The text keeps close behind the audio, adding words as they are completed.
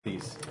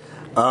Peace.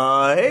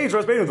 Hey,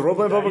 Trust Baden with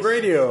Roleplaying Public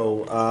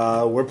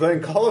Radio. We're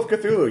playing Call of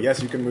Cthulhu.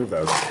 Yes, you can move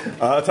those.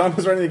 Tom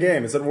is running the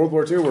game. It's in World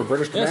War II. We're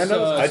British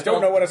commandos. I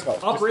don't know what it's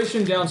called.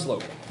 Operation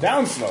Downslope.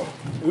 Downslope.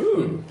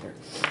 Ooh.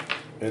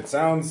 It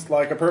sounds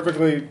like a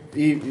perfectly...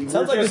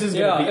 Sounds like this is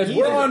going to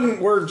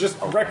be... We're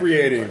just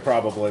recreating,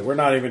 probably. We're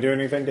not even doing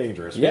anything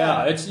dangerous.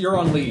 Yeah, you're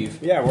on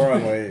leave. Yeah, we're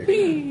on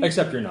leave.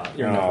 Except you're not.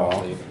 You're never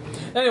on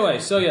leave. Anyway,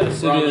 so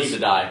yes, We're on leave to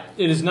die.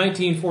 It is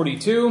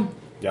 1942.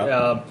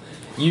 Yep.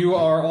 You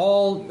are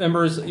all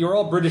members. You're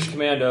all British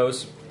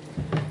commandos,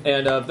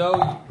 and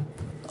though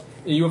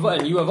you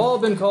have all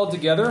been called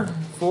together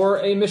for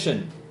a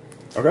mission.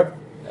 Okay.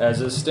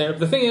 As a standard.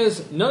 The thing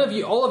is,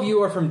 all of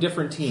you are from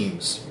different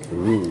teams.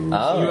 Ooh.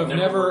 Oh.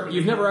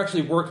 You've never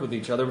actually worked with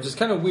each other, which is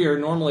kind of weird.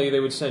 Normally, they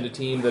would send a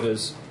team that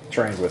is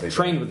Trained with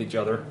each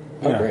other.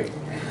 Oh, great.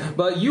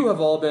 But you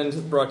have all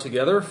been brought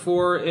together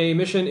for a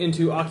mission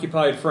into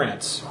occupied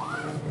France.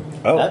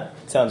 Oh. That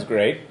sounds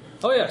great.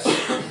 Oh yes.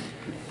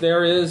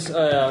 There is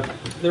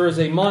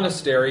a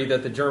monastery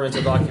that the Germans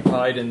have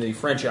occupied in the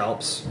French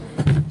Alps,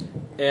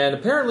 and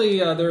apparently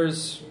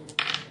there's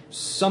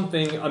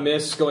something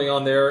amiss going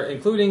on there,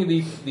 including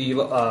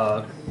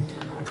the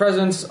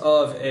presence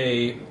of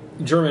a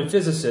German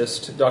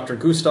physicist, Dr.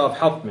 Gustav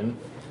Hauptmann,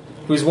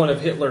 who's one of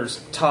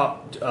Hitler's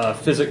top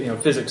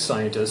physics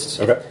scientists.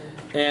 Okay.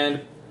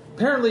 And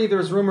apparently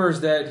there's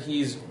rumors that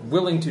he's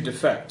willing to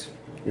defect.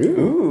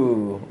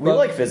 Ooh. We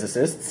like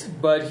physicists.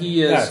 But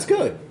he is... That's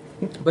good.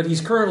 But he's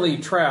currently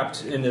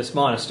trapped in this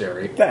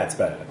monastery. That's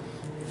bad.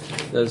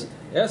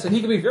 Yes, and he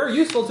can be very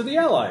useful to the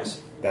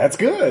Allies. That's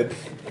good.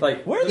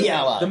 Like We're the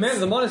Allies.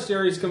 The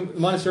monastery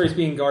is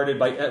being guarded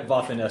by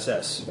Waffen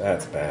SS.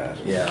 That's bad.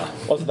 Yeah,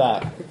 What's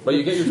that? but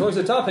you get your choice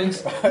of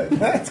toppings.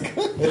 That's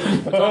good.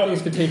 The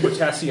toppings contain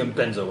potassium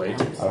benzoate.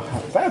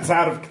 That's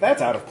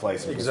out of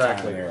place. With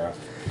Exactly. This time and era.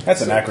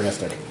 That's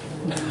anachronistic.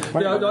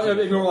 Yeah,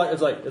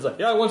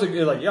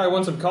 I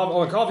want some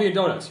coffee and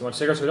donuts. You want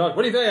cigarettes with donuts?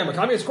 What do you think? I'm a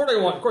communist.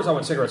 Of course I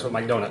want cigarettes with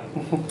my donut.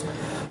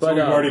 But So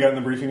we've already gotten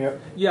the briefing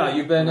yet? yeah,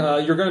 you've been.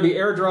 You're going to be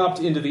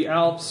airdropped into the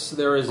Alps.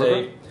 There's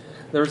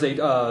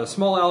a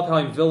small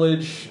alpine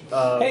village.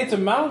 Hey, it's a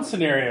mountain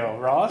scenario,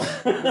 Ross.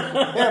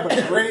 Yeah,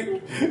 but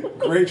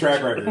great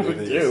track record with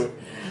these.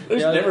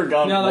 There's never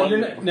gone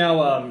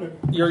one...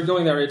 You're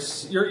going there.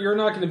 You're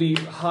not going to be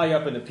high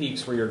up in the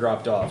peaks where you're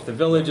dropped off. The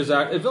village is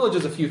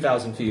a few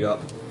thousand feet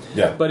up.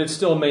 Yeah. But it's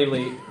still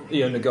mainly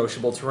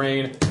negotiable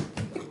terrain.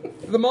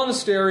 The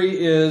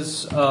monastery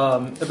is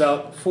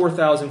about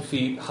 4,000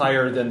 feet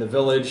higher than the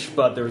village,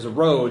 but there's a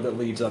road that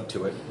leads up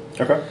to it.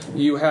 Okay.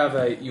 You have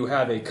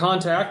a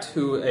contact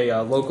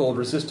a local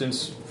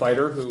resistance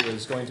fighter who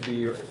is going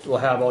to will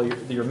have all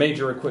your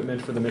major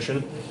equipment for the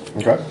mission.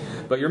 Okay.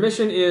 But your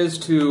mission is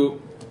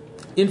to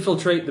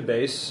infiltrate the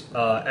base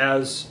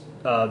as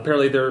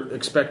apparently they're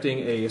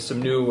expecting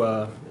some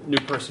new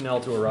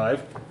personnel to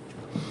arrive.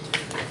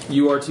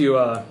 You are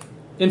to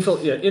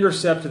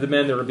intercept the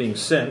men that are being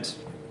sent,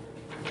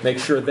 make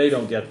sure they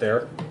don't get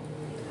there.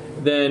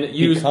 Then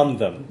Become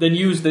them. Then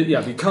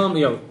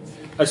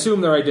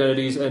assume their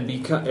identities and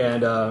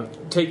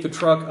take the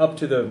truck up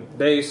to the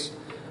base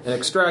and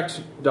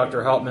extract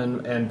Dr.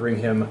 Hauptmann and bring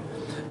him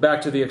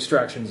back to the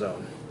extraction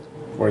zone.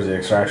 Where's the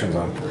extraction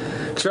zone?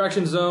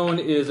 Extraction zone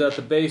is at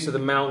the base of the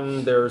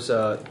mountain.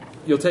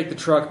 You'll take the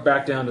truck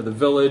back down to the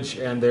village,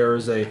 and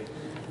there's a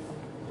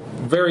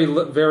very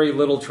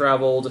little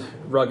traveled,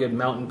 rugged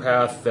mountain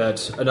path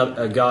that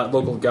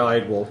local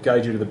guide will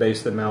guide you to the base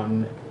of the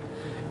mountain,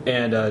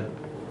 and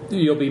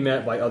you'll be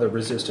met by other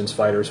resistance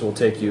fighters who will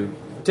take you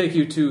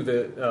to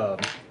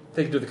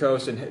the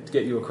coast and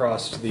get you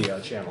across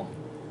the channel.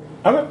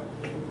 Okay.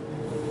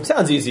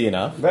 Sounds easy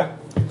enough. Yeah.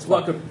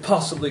 What could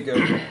possibly go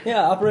wrong?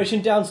 Yeah,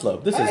 Operation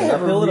Downslope. This isn't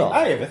uphill at all.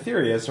 I have a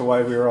theory as to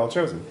why we were all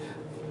chosen.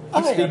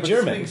 I speak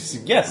German.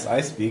 Yes,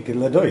 I speak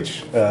Le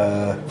Deutsch.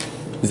 The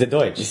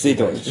Deutsch. The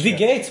Deutsch. Wie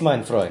geht's,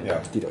 mein Freund?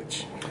 Yeah. Die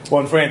Deutsch.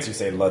 Well, in France you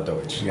say Le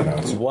Deutsch,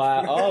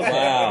 Wow. Oh,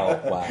 wow.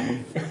 Wow.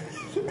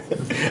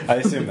 I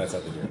assume that's how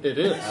they do it. It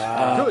is.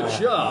 Good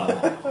job.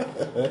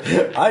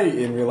 I,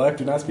 in real life,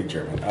 do not speak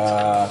German.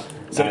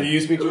 So do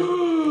you speak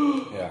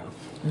German? Yeah.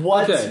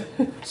 What? Okay,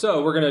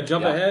 so we're going to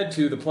jump ahead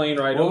to the plane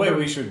ride Well, over. wait,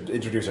 we should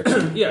introduce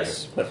ourselves.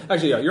 Yes.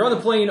 Actually, yeah, you're on the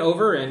plane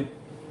over, and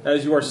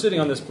as you are sitting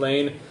on this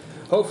plane,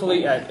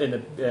 hopefully in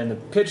the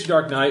pitch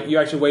dark night, you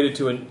actually waited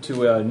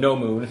to a no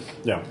moon.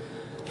 Yeah.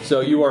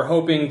 So you are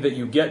hoping that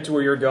you get to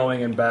where you're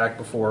going and back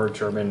before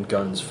German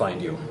guns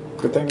find you.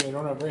 Good thing they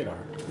don't have radar.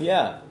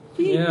 Yeah.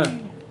 Yeah,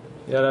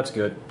 that's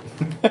good.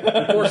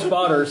 Poor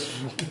spotters.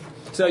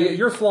 So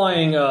you're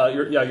flying.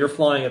 You're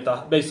flying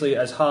at basically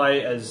as high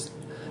as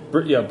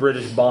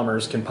British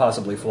bombers can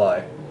possibly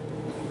fly.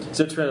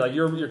 So it's really like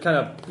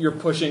you're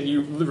pushing.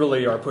 You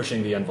literally are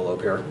pushing the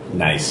envelope here.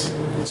 Nice.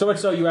 So much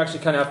so you actually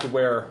kind of have to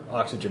wear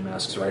oxygen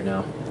masks right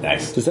now.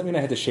 Nice. Does that mean I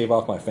had to shave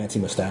off my fancy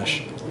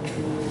mustache?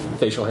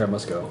 Facial hair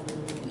must go.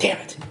 Damn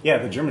it. Yeah,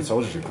 the German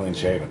soldiers are clean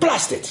shaven.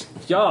 Blast it.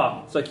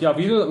 Yeah, it's like, yeah,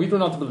 we do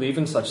not believe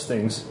in such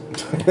things.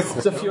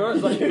 The Fuhrer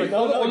is like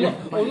only the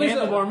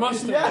Handlebar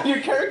mustache. Yeah,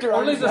 your character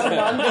only the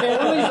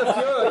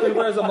Fuhrer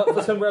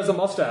can wears a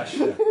mustache.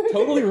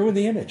 Totally ruined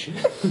the image.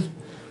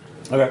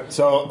 Okay,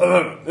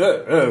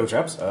 so,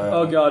 chaps.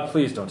 Oh God,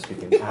 please don't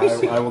speak English.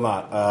 I will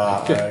not.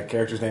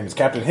 Character's name is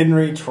Captain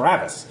Henry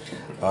Travis.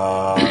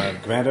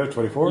 Commando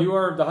 24. You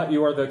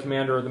are the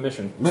commander of the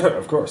mission.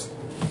 Of course.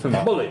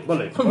 Bully.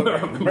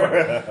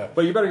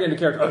 But you better get into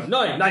character.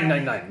 9.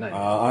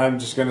 I'm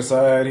just going to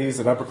say he's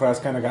an upper class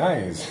kind of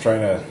guy. He's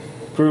trying to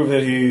prove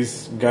that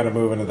he's going to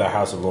move into the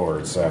House of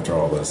Lords after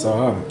all this.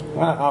 So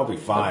I'll be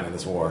fine in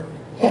this war.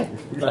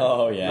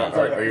 Oh, yeah.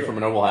 Are you from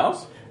a noble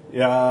house?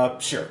 Yeah,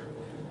 sure.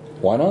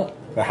 Why not?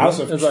 The House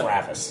of It's like-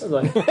 Travis. It's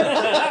like,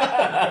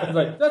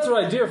 that's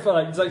right, dear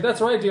father. It's like, that's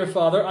right, dear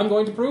father. I'm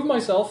going to prove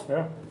myself.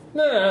 Yeah.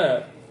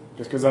 Yeah.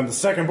 Just because I'm the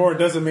second born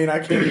doesn't mean I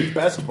can't be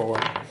best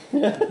born.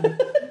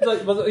 It's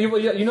like, well,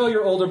 you know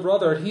your older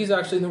brother. He's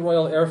actually in the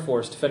Royal Air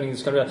Force defending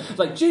this country. It's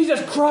like,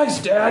 Jesus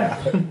Christ,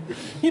 Dad.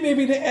 He may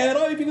be the heir,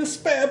 I may be the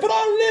spare, but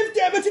I'll live,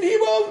 damn it, and he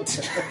won't.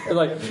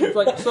 It's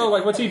like, so,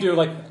 like, what's he do?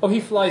 Like, oh, he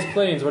flies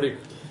planes. What do you?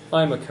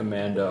 I'm a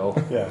commando.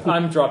 Yeah.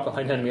 I'm dropped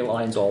behind enemy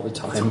lines all the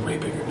time. Way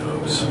bigger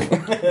nose.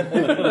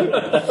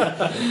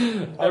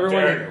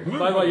 Everyone,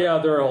 by the way, yeah,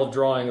 they're all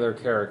drawing their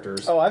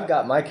characters. Oh, I've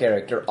got my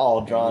character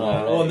all drawn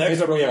Well, already. next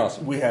It's up really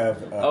awesome. we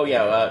have Oh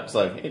yeah,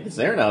 so it's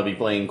there now. I'll be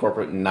playing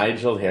Corporate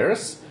Nigel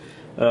Harris,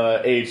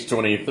 age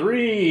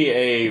 23,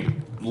 a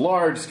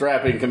large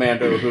strapping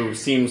commando who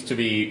seems to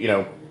be, he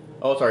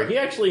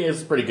actually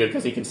is pretty good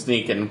because he can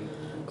sneak and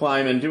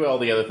climb and do all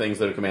the other things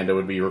that a commando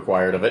would be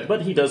required of it.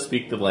 But he does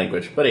speak the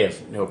language, but he has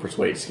no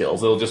persuade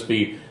skills. It'll just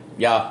be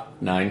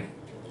 9.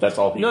 That's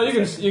all. No, you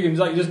can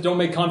like just don't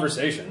make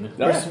conversation.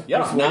 9,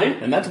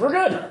 and we're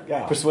good.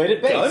 yeah.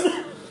 Persuaded base.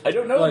 Gun? I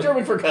don't know Like- the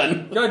German for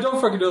gun. God, don't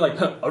fucking do it like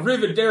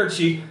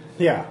arrivederci.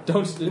 Yeah.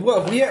 Don't.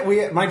 Well,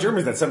 my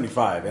German's at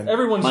 75, and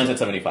Everyone's. Mine's at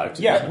 75.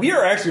 Too. yeah, we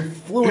are actually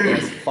fluent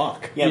as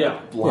fuck. yeah, Yeah.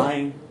 but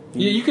lying.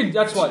 You can.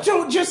 That's what.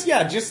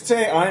 Just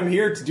say I'm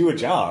here to do a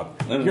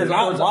job. You're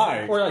not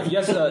lying. Or like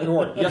yes,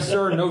 or yes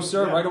sir, no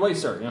sir, right away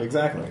sir. Yeah.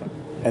 Exactly.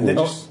 And then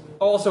just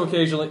Also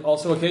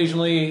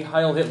occasionally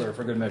Heil Hitler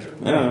for good measure.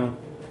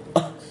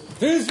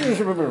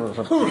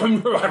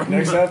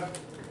 next up.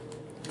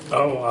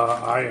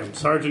 I am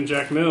Sergeant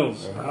Jack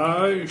Mills.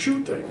 I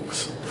shoot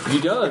things.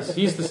 He does.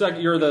 He's the second.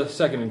 You're the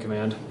second in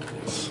command.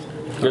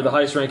 You're the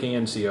highest ranking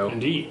NCO.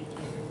 Indeed.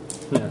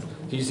 Yeah.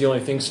 He's the only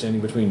thing standing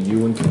between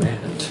you and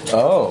command.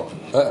 Oh.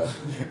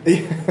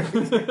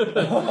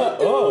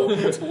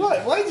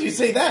 What? Why did you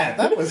say that?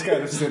 That was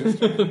kind of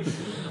sinister.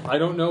 I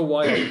don't know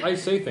why I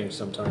say things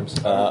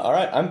sometimes. All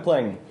right, I'm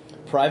playing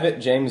Private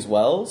James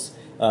Wells.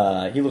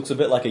 He looks a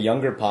bit like a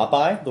younger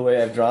Popeye, the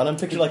way I've drawn him.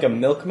 Picture like a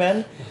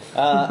milkman.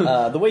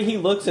 The way he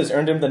looks has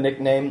earned him the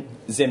nickname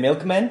The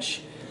Milkmensch.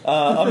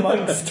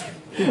 Amongst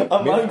the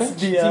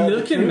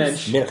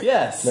Milkenmensch. troops.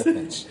 Yes.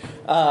 He's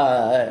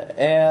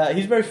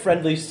a very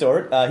friendly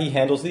sort. He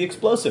handles the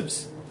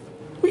explosives.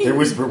 They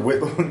whisper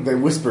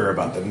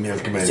about the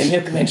milkman. The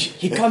Milkmensch,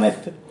 he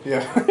cometh.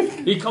 Yeah.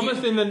 He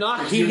cometh in the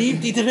night.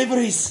 leave the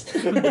deliveries.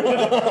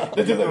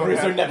 The deliveries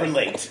are never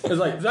late. It's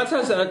like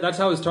that's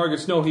how his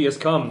targets know he has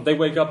come. They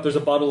wake up, there's a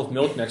bottle of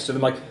milk next to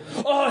them, like,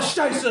 oh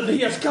Scheisse, he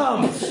has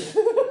come.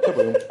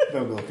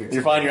 No milk.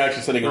 You're fine. You're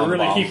actually sitting We're on the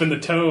really bomb. keeping the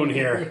tone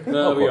here.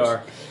 No, we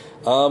are.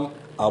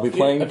 I'll be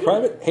playing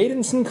Private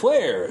Hayden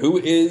Sinclair, who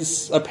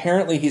is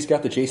apparently he's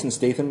got the Jason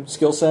Statham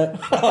skill set.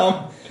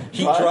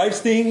 He drives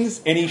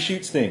things and he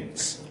shoots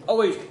things. Oh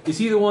wait, is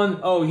he the one?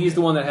 Oh, he's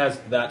the one that has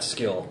that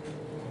skill.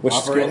 Which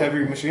Operate skill?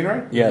 heavy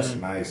machinery? Yes.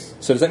 Nice.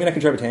 So does that mean I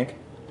can drive a tank?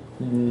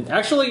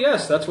 Actually,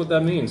 yes, that's what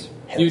that means.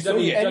 So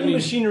any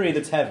machinery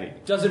that's heavy.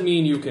 Doesn't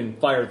mean you can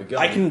fire the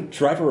gun. I can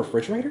drive a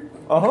refrigerator?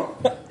 Uh-huh.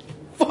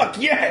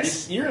 Fuck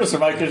yes! You're gonna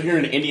survive because you're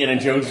an Indiana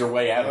Jones your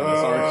way out of this,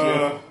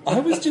 aren't you? I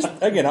was just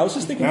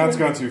thinking. Now it's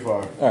gone too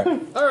far.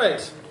 All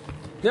right.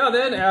 Now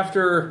then,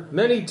 after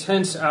many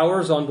tense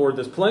hours on board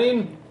this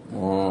plane, the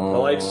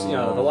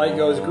light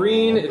goes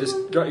green. It is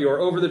you're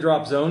over the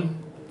drop zone.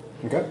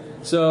 Okay.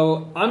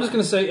 So I'm just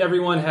going to say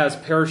everyone has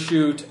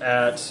parachute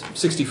at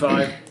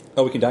 65.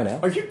 Oh, we can die now.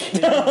 Are you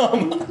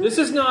kidding? This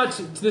is not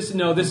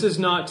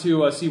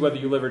to see whether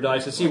you live or die.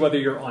 It's to see whether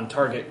you're on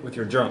target with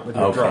your drop.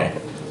 Okay.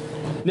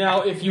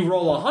 Now, if you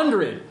roll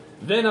 100,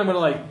 then I'm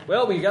gonna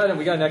we got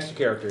an extra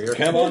character here.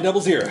 Come on,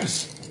 double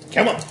zeros.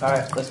 Come on. All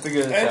right. Let's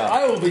figure this And out.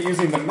 I will be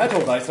using the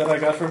metal dice that I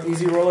got from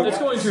Easy Roller. It's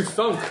going to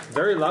thunk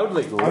very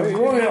loudly. I'm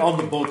rolling it on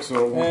the book,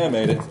 so I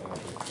made it.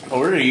 Oh,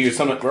 we're gonna use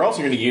some. We're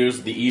also gonna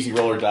use the Easy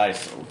Roller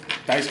dice.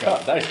 dice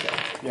cut. Dice cut.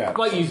 Yeah.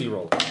 Like easy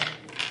roll.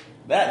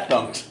 That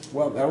thumped.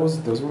 Well,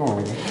 those were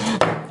wrong.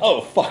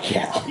 Oh, fuck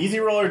yeah. Easy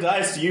Roller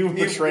dice. You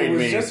betrayed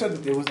me.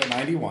 It was a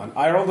 91.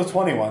 I rolled a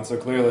 21, so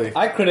clearly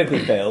I critically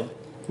failed.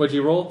 What'd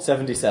you roll?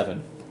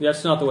 77.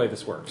 That's not the way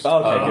this works.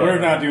 Okay, good. we're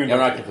not doing I'm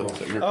that. not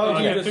gonna. You're, Oh,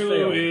 you just Cthulhu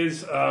failed.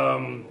 is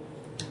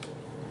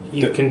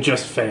you can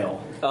just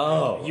fail.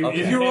 Oh, You okay.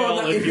 If you roll-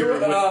 fail if if you're you,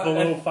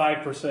 below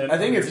 5%. I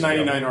think it's of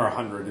your 99 or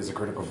 100 is a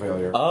critical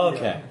failure.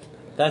 Okay,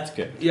 that's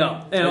good.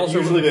 Yeah, and also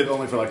usually did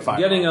only for like 5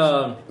 getting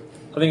rounds.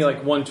 I think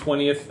like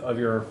 1/20th of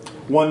your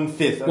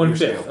 1/5 of your 1/5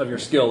 skill. of your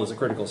skill is a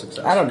critical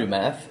success. I don't do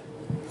math.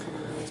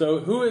 So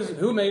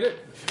who made it?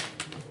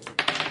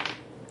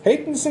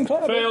 Hayden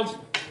Sinclair. Failed.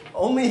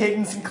 Only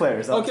Hayden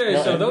Sinclair's. Okay,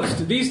 so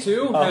these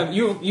two have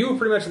you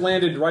pretty much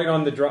landed right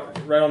on the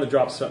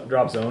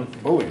drop zone.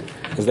 Bully.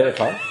 Is that a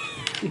car?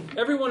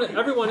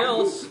 Everyone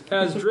else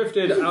has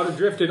drifted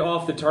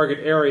off the target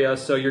area,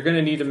 so you're going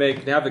to need to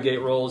make navigate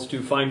rolls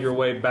to find your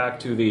way back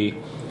to the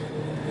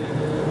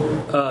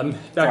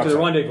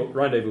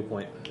rendezvous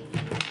point.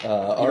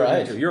 All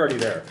right. You're already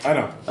there. I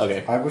know.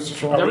 Okay. I was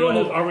just Are we,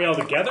 wondering. all, are we all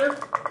together?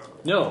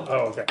 No.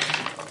 Oh, okay.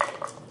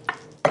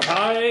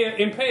 I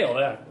impale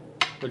that.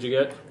 What'd you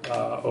get?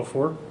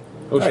 04.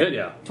 Oh shit!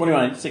 Yeah.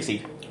 21,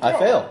 60. I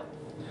fail.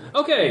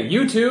 Okay,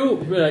 you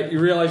two. You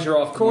realize you're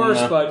off course,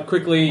 Yeah. but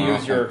quickly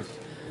use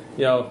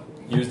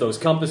use those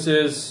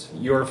compasses.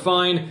 You're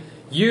fine.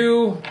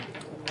 You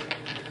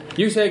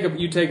take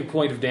a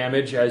point of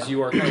damage as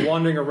you are kind of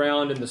wandering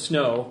around in the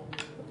snow.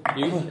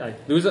 You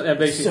lose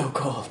basically. So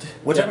cold.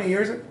 What time of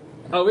year is it?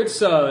 Oh,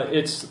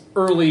 it's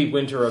early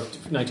winter of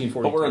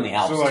 1942. But we're in the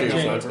Alps, So, like, too.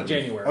 Jan- So it's gonna be-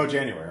 January. Oh,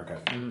 January. Okay.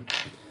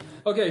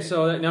 Okay,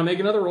 so now make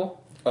another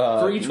roll.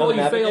 For each roll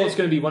another you fail, navigate? it's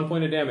going to be 1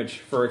 point of damage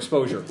for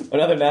exposure.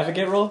 Another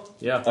navigate roll?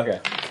 Yeah. Okay.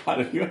 How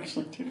did you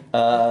actually do?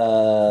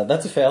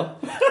 That's a fail.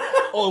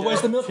 Oh,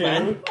 where's the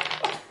milkman?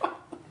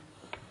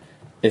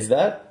 Is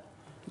that?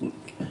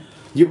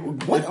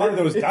 What are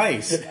those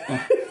dice?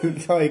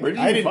 Like, Where did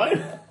I you didn't. find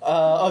it?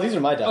 Okay. These are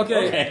my dice.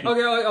 Okay.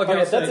 Okay, I'll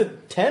that's say- a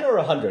 10 or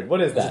 100?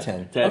 What is that? It's a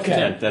 10. That's Okay,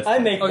 10, that's I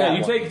 10. make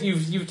Okay, that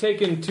you've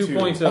taken 2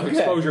 points of Okay.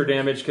 exposure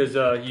damage because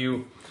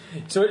you.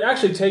 So it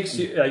actually takes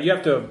you. You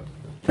have to.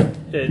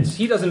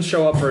 He doesn't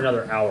show up for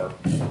another hour.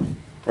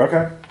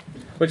 Okay.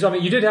 Which I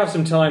mean, you did have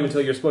some time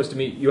until you're supposed to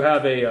meet. You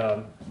have you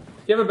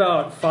have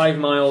about 5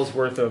 miles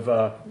worth of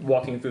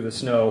walking through the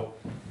snow,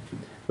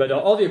 but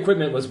all the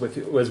equipment was with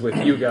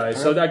you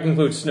guys. So that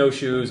includes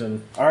snowshoes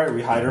and. All right,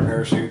 we hide our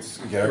parachutes,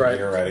 get our Right.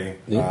 gear ready.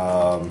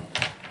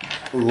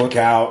 Look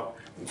out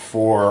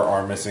for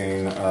our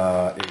missing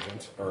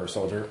agent or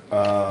soldier.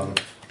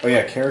 Oh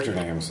yeah, character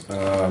names.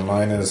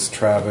 Mine is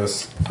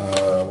Travis.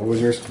 What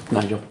was yours?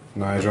 Nigel.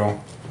 Nigel.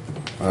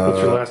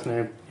 What's your last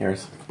name?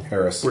 Harris.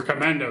 Harris. We're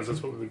commandos,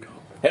 that's what we call.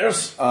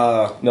 Harris!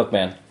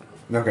 Milkman.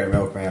 Okay,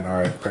 Milkman.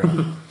 All right, great.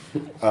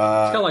 It's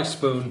kind of like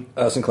Spoon.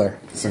 Sinclair.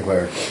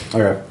 Sinclair.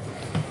 Okay.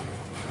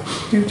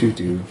 Do.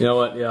 You know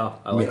what? Yeah,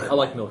 I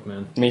like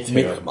Milkman. Me too.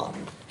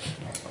 Milkman.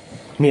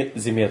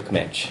 The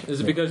milkmensch. Is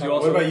it because you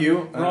also? What about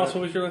you? Ross,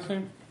 what was your last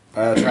name?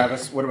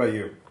 Travis. What about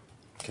you?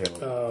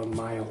 Caleb.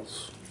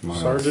 Miles. Miles.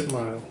 Sergeant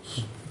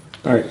Miles.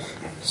 All right.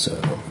 So,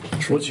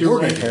 What's your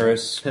rank?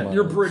 Harris.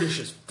 You're British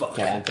as fuck.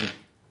 Captain.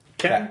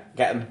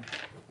 Captain.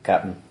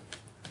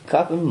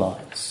 Captain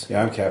Miles.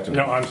 Yeah, I'm Captain.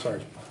 No, I'm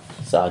Sergeant.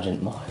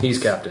 Sergeant Miles. He's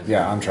captain.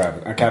 Yeah, I'm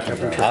Travis. Captain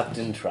Travis.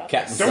 Captain Travis.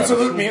 Captain. Don't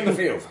salute me in the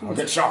field. I'll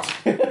get shot.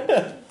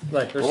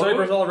 Like there's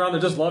snipers all around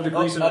that just love to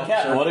grease them up.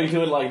 Captain, what are you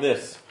doing like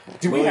this?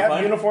 Do we Will we have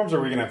find- uniforms, or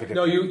are we gonna have to get?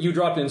 No, you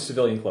dropped in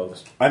civilian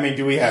clothes. I mean,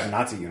 do we have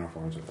Nazi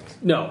uniforms with us?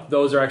 No,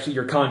 those are actually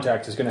your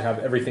contact is going to have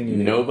everything you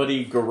need.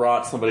 Nobody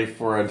garrote somebody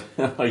for a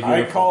uniform.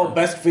 I call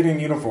best fitting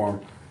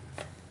uniform.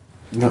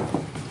 No.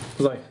 It's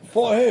like,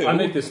 I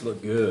make this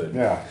look good.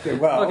 Yeah.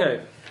 Well.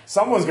 Okay.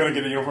 Someone's gonna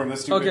get a uniform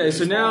this too. Okay,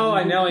 so now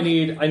I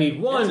need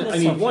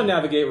one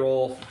navigate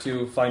roll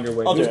to find your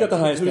way. Who's here. got the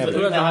highest Who's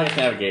navigation? the highest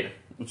navigator?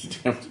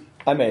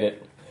 I made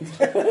it.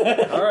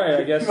 All right,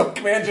 I guess.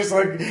 Man just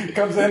like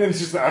comes in and it's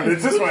just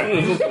it's this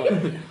way.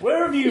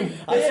 Where have you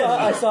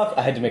I saw.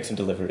 I had to make some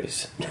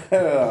deliveries. I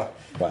can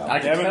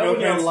Devin tell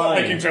Milkman, you're stop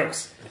making lying.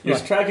 jokes. You're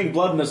tracking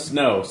blood in the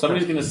snow.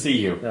 Somebody's going to see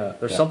you.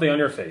 There's something on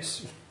your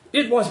face.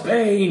 It was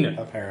pain.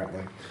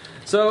 Apparently.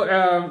 So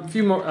a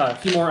few more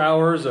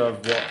hours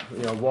of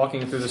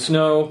walking through the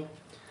snow.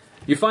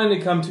 You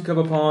finally come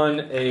upon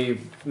a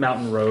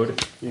mountain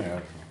road, Yeah.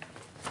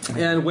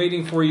 and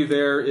waiting for you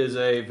there is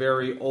a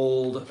very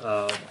old,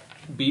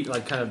 beat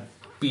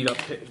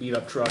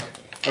up truck.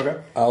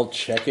 Okay. I'll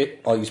check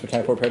it. I'll use my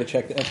time for to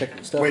check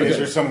stuff. Wait, is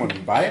there someone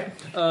by it?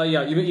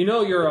 Yeah, you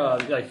know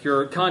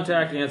your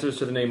contact answers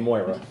to the name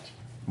Moira.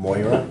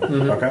 Moira.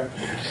 Okay.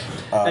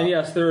 And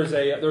yes, there's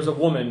a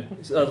woman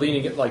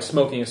leaning,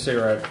 smoking a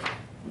cigarette,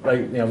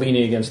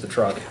 leaning against the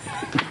truck.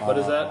 What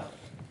is that?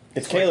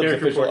 It's Caleb's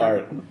character official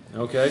portrait. art.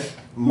 Okay.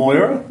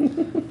 Moira.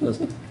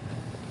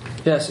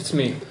 Yes, it's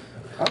me.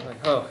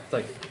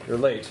 You're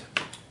late.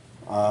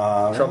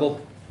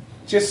 Trouble?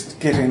 Just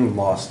getting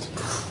lost.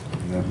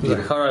 He's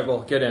like, all right,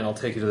 well, get in. I'll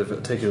take you to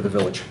the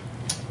village.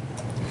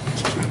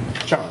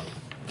 Charm.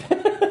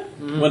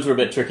 Ones were a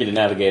bit tricky to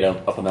navigate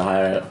up on the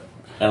higher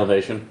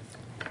elevation.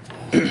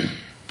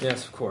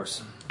 Yes, of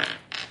course.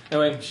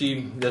 Anyway,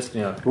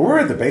 We're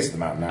at the base of the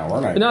mountain now,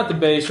 weren't I? not the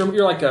base.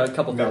 You're like a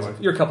couple No.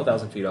 thousand. You're a couple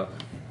thousand feet up.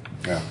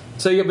 Yeah.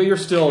 So yeah, but you're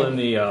still in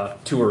the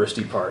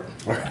touristy part.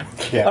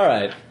 Yeah. All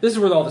right, This is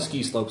where all the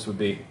ski slopes would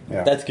be.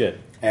 Yeah. that's good.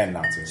 And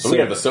Nazis. So we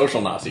have the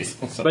social Nazis.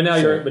 But now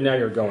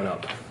you're going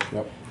up.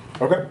 Yep.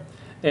 Okay.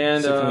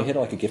 And So can we hit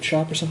like a gift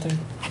shop or something?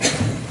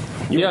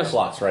 You Yes. have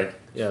plots, right?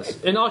 yes,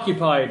 in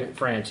occupied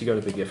France, you go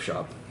to the gift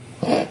shop.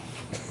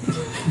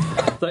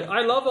 It's like,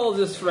 I love all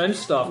this French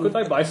stuff. Could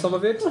I buy some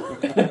of it?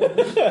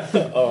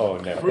 Oh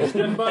no.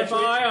 And by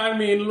buy, I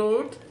mean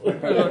loot.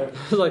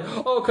 It's like,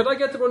 oh, could I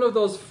get one of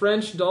those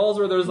French dolls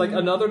where there's like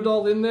another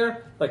doll in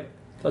there? Like,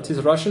 that's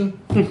his Russian.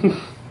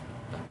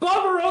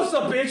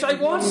 Barbarossa, bitch! I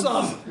want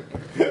some.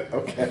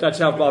 Okay. That's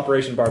how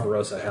Operation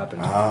Barbarossa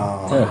happened.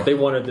 Oh. They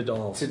wanted the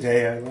dolls.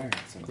 Today I learned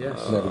something.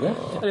 Yes. There we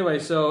go. Anyway,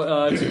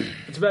 so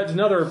it's about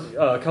another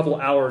couple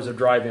hours of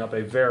driving up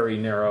a very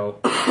narrow.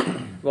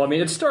 Well, I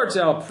mean, it starts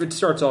off a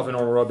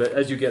normal road, but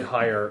as you get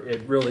higher,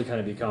 it really kind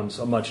of becomes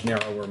a much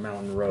narrower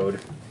mountain road.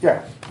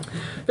 Yeah.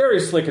 Very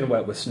slick and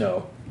wet with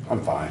snow.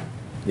 I'm fine.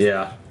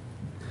 Yeah.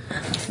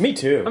 Me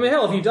too. I mean,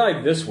 hell, if you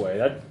died this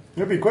way,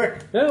 It'll be quick.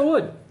 it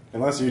would.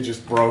 Unless you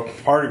just broke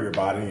part of your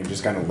body and you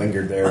just kind of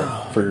lingered there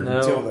for No.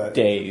 until the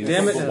Days.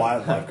 Damn it. the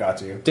wildlife got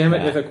to you. Damn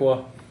it,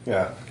 Ithaca.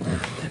 Yeah.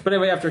 But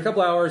anyway, after a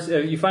couple hours,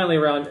 you finally,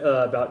 around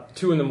about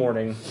 2 in the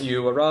morning,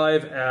 you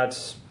arrive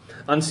at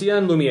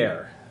Ancien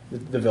Lumiere,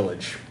 the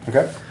village,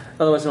 Okay.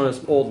 otherwise known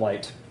as Old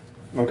Light.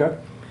 Okay.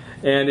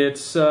 And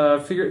it's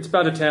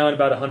about a town,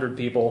 about 100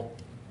 people.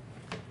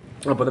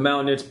 Up on the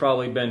mountain, it's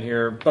probably been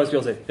here. Most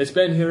people say it's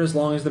been here as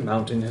long as the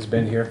mountain has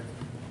been here.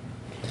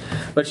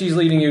 But she's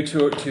leading you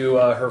to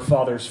her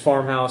father's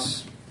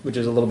farmhouse, which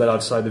is a little bit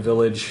outside the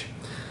village.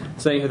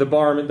 Saying the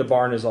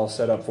barn is all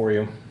set up for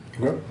you.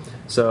 Okay.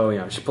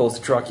 So she pulls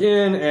the truck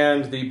in,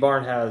 and the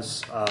barn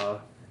has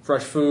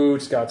fresh food.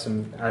 It's got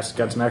some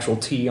actual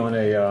tea on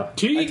a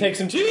I take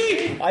some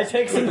tea. I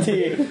take some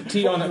tea.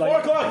 tea on it, 4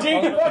 o'clock tea.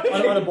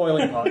 on a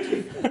boiling pot.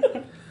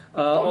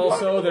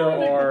 Also, there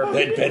are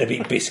That better be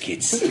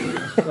biscuits.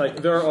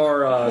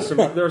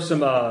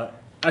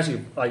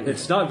 actually,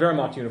 it's not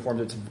Wehrmacht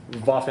uniforms, it's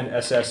Waffen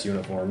SS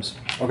uniforms.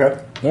 Okay.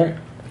 All right.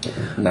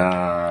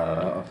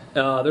 Nah.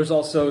 There's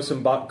also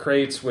some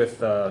crates with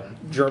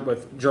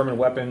German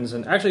weapons,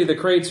 and actually the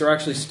crates are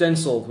actually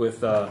stenciled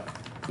with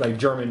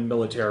German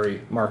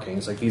military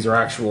markings. Like, these are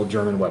actual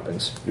German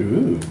weapons.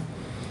 Ooh.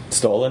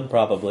 Stolen,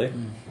 probably.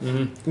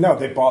 No,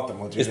 they bought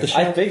them legit.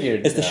 I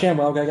figured. Is the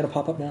ShamWow guy gonna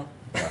pop up now?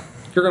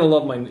 You're gonna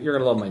love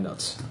my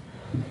nuts.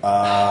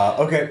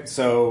 Okay,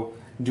 so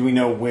do we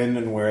know when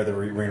and where the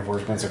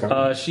reinforcements are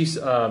coming? She's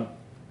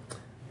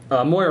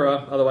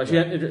Moira. Otherwise, she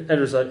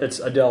enters. It's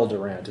Adele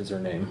Durant is her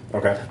name.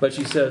 Okay. But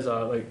she says,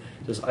 I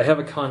have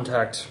a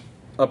contact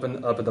up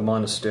at the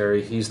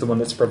monastery. He's the one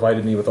that's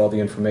provided me with all the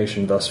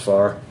information thus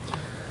far.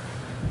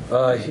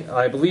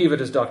 I believe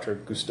it is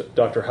Dr.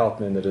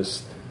 Hauptmann that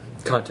is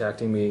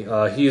contacting me.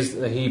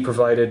 He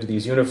provided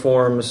these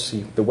uniforms,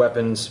 the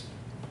weapons.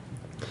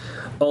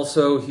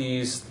 Also,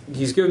 he's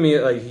given me.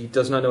 He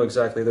does not know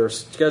exactly. They're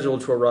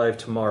scheduled to arrive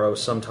tomorrow,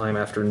 sometime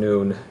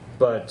afternoon,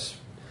 but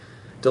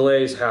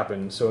delays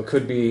happen, so it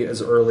could be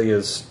as early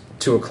as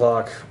 2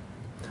 o'clock,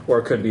 or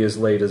it could be as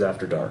late as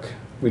after dark.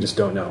 We just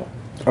don't know.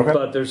 Okay.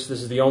 But this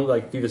is the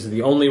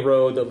only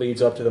road that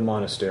leads up to the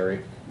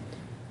monastery.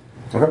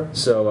 Okay.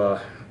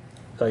 So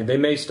they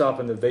may stop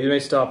in the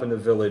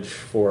village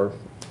for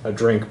a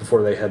drink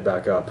before they head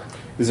back up.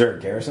 Is there a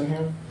garrison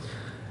here?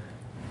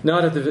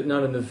 Not in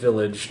the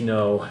village.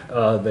 No.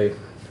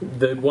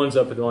 The ones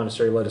up at the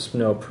monastery let us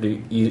know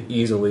pretty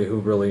easily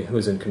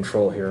who's in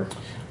control here.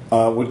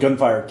 Would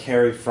gunfire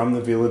carry from the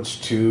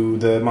village to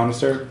the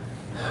monastery?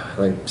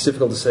 It's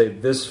difficult to say.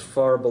 This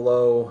far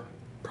below,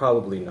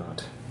 probably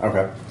not.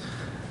 Okay.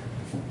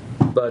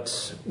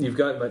 But you've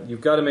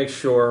got to make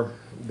sure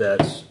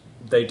that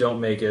they don't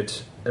make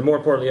it, and more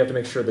importantly, you have to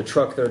make sure the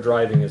truck they're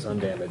driving is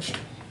undamaged,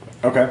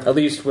 Okay. at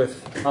least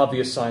with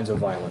obvious signs of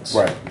violence.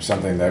 Right.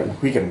 Something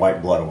that we can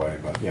wipe blood away,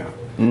 but yeah.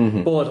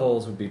 Bullet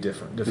holes would be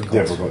difficult.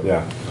 Difficult,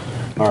 yeah.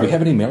 Do we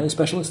have any melee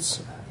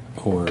specialists?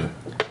 Or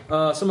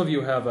Some of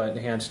you have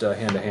enhanced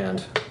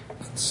hand-to-hand.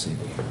 let's see.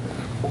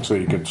 So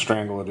you could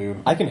strangle a dude.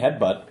 I can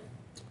headbutt.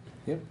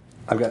 Yep.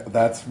 I've got.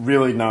 That's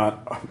really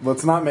not.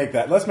 Let's not make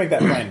that. Let's make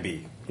that plan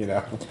B. You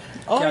know.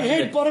 I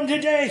headbutt him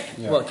today.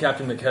 Well,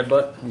 Captain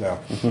McHeadbutt. No.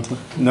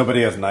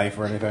 Nobody has knife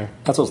or anything.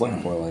 That's what I was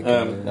looking for. Like,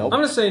 I'm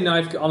gonna say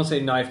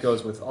knife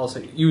goes with. I'll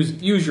say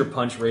use your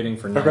punch rating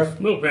for knife.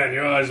 Okay. Milkman,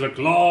 your eyes look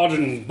large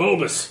and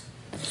bulbous.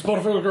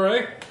 Spot full of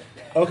grey.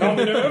 Calm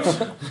your nerves.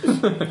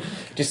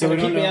 Just so we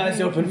keep my eyes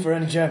open for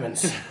any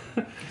Germans.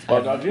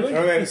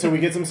 Okay, so we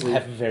get some sleep.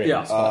 Have very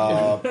Yeah.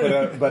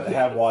 But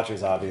have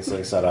watches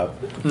obviously set up.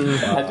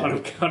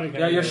 I'm cutting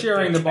Yeah, you're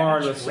sharing the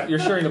barn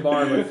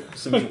with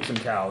some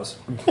cows.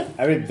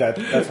 I mean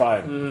that's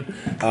fine.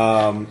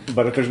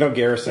 But if there's no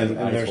garrison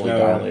and there's no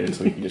dilated,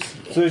 so we can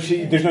just.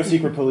 there's no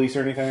secret police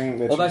or anything.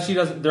 That Well, that she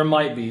doesn't. There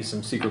might be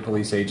some secret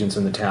police agents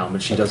in the town,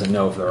 but she doesn't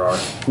know if there are.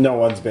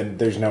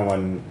 there's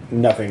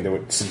nothing that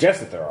would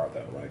suggest that there are though.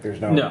 Like there's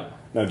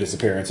no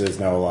disappearances,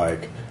 no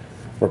like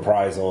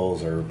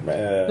reprisals or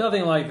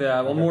Nothing like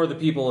that. Well, more the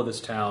people of this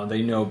town.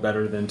 They know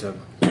better than to.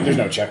 there's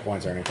no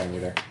checkpoints or anything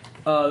either.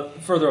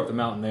 Further up the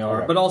mountain they are,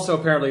 Okay. but also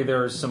apparently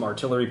there's some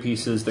artillery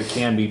pieces that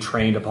can be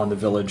trained upon the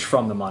village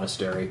from the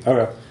monastery.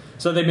 Okay.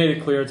 So they made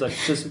it clear it's like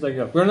just like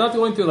we are not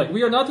going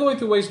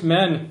to waste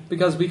men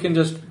because we can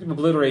just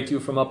obliterate you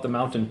from up the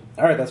mountain.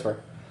 All right, that's fair.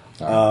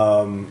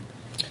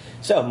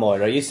 So,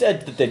 Moira, you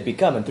said that they'd be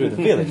coming through the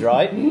village,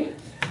 right?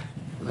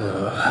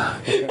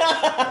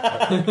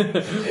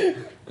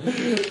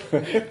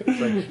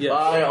 Yeah.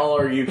 Bye, all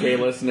our UK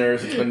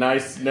listeners. It's been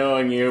nice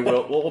knowing you.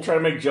 We'll try to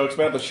make jokes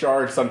about the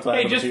shard sometime.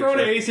 Hey, in the just throw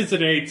future. to aces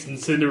and eights and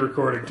send a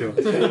recording to us.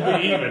 It'll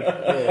be even.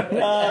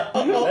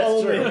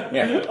 That's true.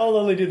 Yeah. I'll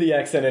only do the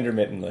accent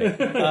intermittently.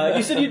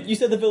 You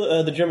said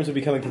the Germans would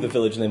be coming through the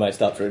village and they might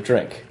stop for a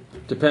drink.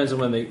 Depends on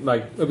when they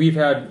we've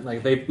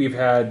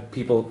had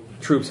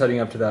troops heading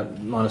up to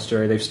that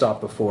monastery. They've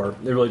stopped before.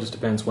 It really just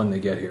depends when they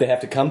get here. They have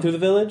to come through the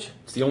village?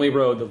 It's the only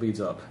road that leads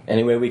up.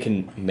 Any way we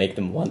can make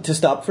them want to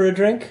stop for a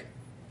drink?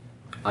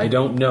 I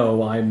don't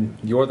know.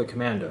 You're the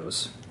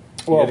commandos.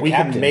 Well, the we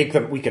captain. can make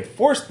them. We could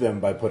force them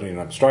by putting an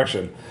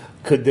obstruction.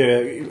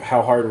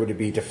 How hard would it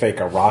be to fake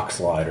a rock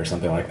slide or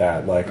something like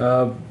that? Like,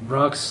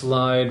 Rock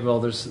slide. Well,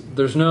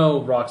 there's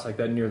no rocks like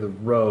that near the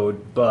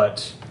road,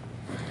 but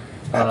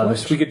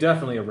we could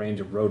definitely arrange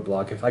a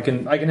roadblock. If I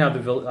can have the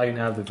village. I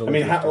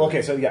mean,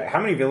 how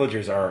many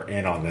villagers are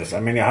in on this? I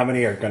mean, how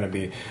many are going to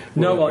be?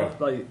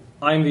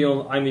 I'm the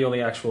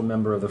only actual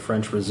member of the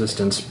French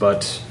resistance,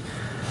 but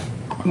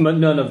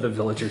none of the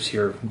villagers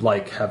here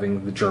like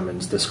having the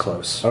Germans this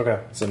close. Okay,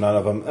 so none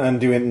of them,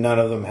 and none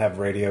of them have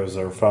radios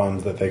or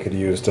phones that they could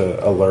use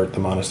to alert the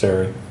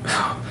monastery?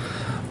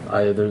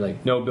 There's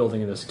like no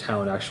building in this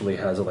town actually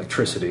has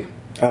electricity.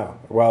 Oh,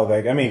 well,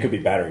 it could be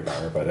battery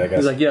power, but I guess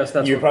He's like, yes,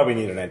 that's you what- probably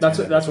need an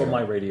antenna. That's what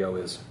my radio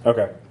is.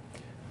 Okay.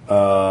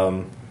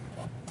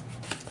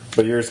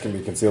 But yours can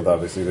be concealed.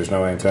 Obviously, there's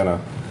no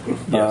antenna.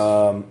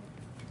 Yes.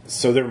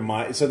 So there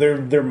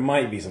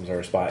might be some sort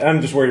of spy.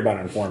 I'm just worried about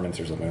informants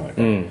or something like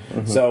that.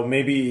 Mm-hmm. So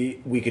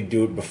maybe we could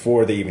do it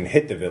before they even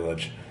hit the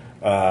village.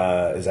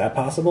 Is that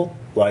possible?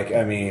 Like,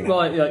 I mean,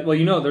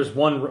 There's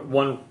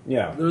one.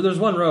 Yeah. There's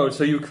one road,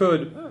 so you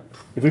could.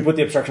 if we put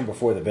the obstruction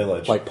before the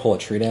village, Like pull a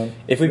tree down.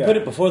 If we Yeah. put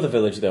it before the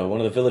village, though, one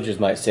of the villagers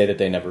might say that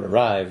they never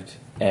arrived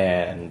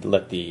and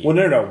let the... well,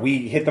 no,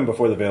 we hit them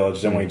before the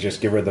village, then we just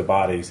give her the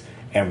bodies,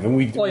 and then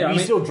we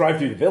still drive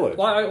through the village.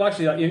 Well,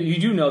 actually, you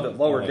do know that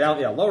lower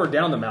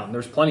down the mountain,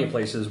 there's plenty of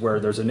places where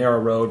there's a narrow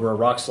road where a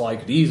rock slide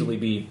could easily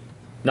be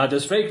not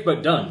just faked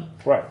but done.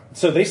 Right.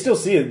 So they still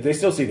see it. They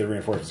still see the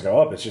reinforcements go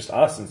up. It's just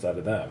us instead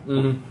of them.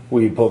 Mm-hmm.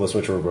 We pull the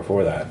switcher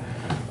before that.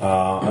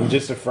 I'm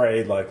just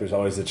afraid, like, there's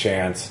always a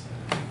chance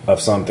of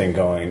something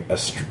going,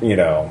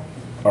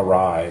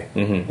 awry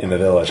in the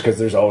village, because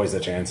there's always a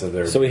chance of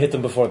there. So we hit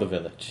them before the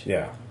village.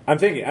 Yeah, I'm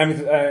thinking.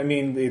 I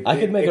mean, I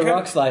could make a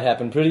rock slide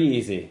happen pretty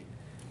easy.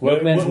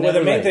 Roadman's Well, never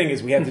the main late. thing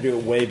is we have to do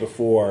it way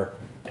before.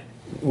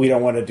 We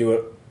don't want to do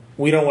it.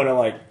 We don't want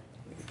to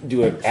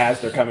do it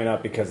as they're coming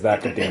up, because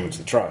that could damage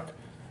the truck.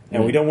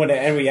 And we don't want to.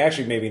 And we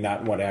actually maybe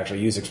not want to actually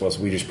use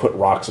explosives. We just put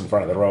rocks in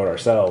front of the road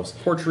ourselves.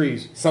 Or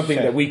trees. Something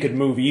that we could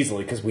move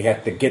easily, because we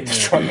have to get the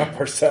truck up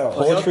ourselves.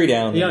 Pull a tree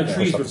down. Yeah, and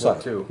trees push would up the work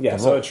side. too. Yeah,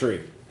 so a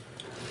tree.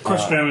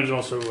 Crush damage is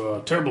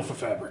also terrible for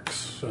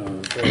fabrics.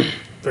 Very,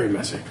 very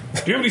messy.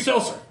 Do you have any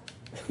seltzer?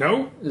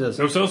 No? Yes.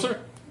 No seltzer?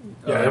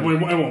 Yeah, it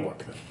won't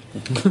work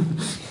then.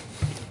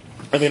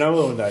 I mean, I'm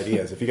willing to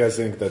ideas. If you guys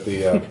think that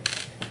the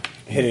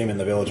hitting him in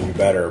the village would be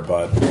better,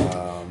 but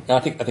No, I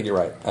think you're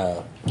right.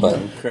 But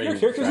Create your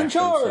character's in distraction,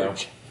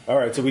 charge. all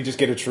right. So we just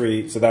get a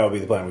tree. So that would be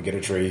the plan. We get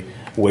a tree,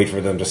 wait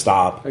for them to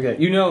stop. Okay,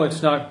 it's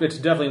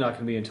definitely not going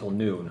to be until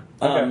noon.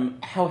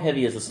 How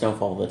heavy is the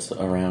snowfall that's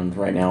around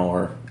right now?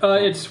 Or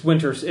It's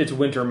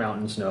winter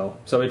mountain snow,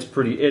 so it's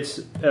pretty.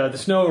 The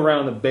snow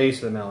around the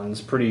base of the mountain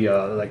is pretty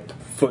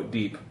foot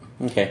deep.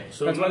 okay.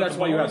 So That's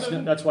why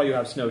you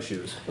have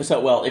snowshoes.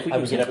 So if we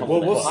can get up a Well,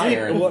 little we'll bit sleep.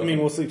 higher, Well, I mean,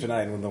 we'll sleep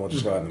tonight, and then we'll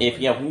just go out. And, if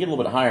we can get a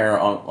little bit higher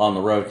on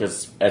the road,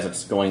 because as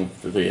it's going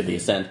through the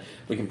ascent,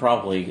 we can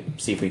probably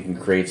see if we can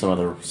create some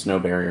other snow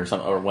barrier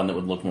or one that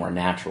would look more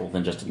natural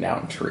than just a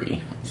mountain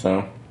tree.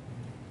 So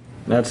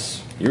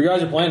That's you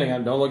guys are planning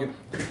on. Don't look at.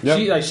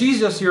 Yep. She's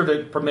just here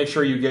to make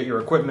sure you get your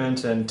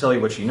equipment and tell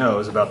you what she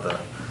knows about the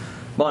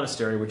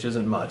monastery, which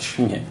isn't much.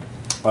 okay.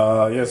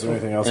 Is there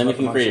anything else? And we about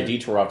can the create a monster?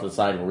 detour off to the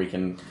side where we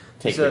can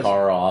take says- the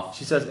car off.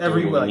 She says do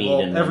every what we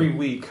need, and every then-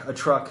 week a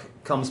truck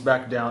comes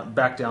back down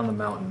the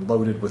mountain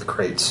loaded with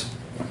crates.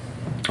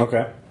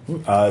 Okay.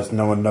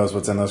 No one knows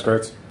what's in those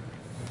crates.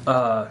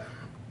 No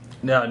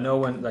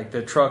one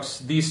the trucks.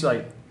 These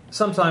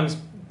sometimes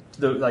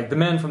the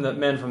men from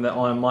the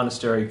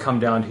monastery come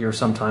down here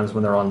sometimes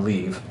when they're on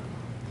leave.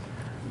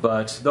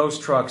 But those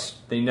trucks,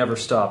 they never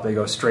stop. They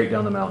go straight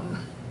down the mountain.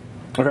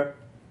 Okay.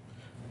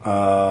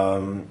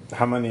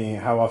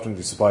 How often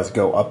do supplies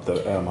go up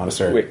the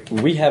monastery? Wait,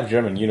 we have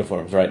German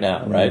uniforms right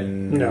now, right?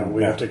 No,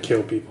 we have to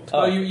kill people.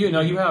 Oh, you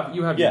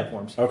have Yeah.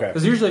 uniforms. Okay.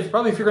 Because usually, if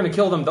you're going to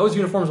kill them, those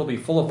uniforms will be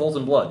full of holes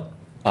and blood.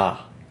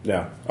 Ah.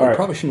 Yeah. We All right.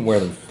 probably shouldn't wear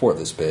them for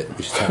this bit.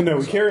 We should No,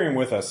 we carry them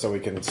with us so we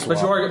can swap.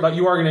 But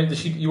you are going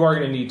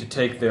to need to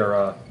take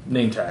their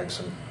name tags.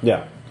 And,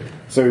 Yeah.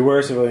 So we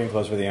wear civilian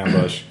clothes for the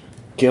ambush,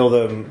 kill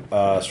them,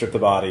 strip the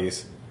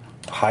bodies,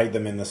 hide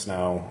them in the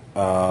snow.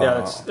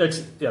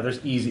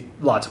 There's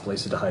lots of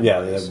places to hide. Yeah,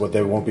 bodies.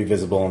 they won't be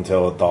visible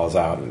until it thaws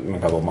out in a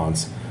couple of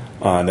months.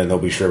 And then they'll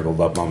be shriveled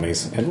up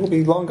mummies, and we'll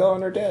be long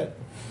gone or dead.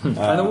 And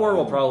the war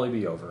will probably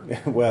be over.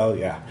 Well,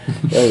 yeah,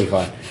 it'll be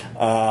fine.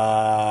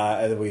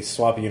 And then we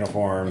swap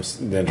uniforms,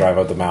 then drive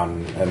up the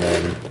mountain, and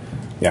then,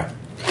 yeah.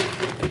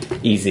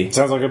 Easy.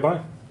 Sounds like a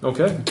plan.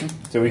 Okay.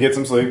 So we get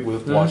some sleep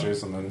with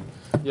watches, and then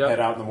Yep. head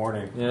out in the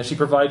morning. Yeah, she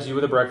provides you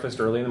with a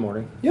breakfast early in the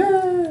morning.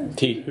 Yeah.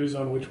 Tea. Who's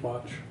on which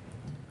watch?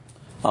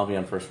 I'll be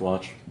on first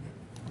watch.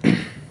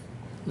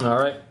 All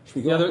right.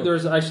 we go Yeah, up?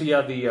 there's actually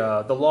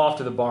the loft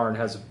of the barn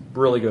has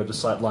really good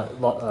sight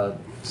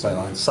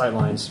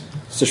lines.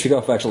 So should we go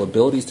off actual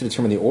abilities to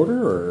determine the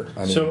order, or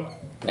So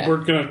we're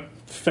going to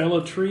fell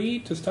a tree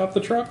to stop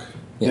the truck?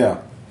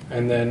 Yeah.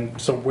 And then,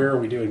 so where are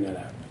we doing that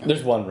at?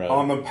 There's one road.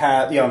 On the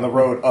path, on the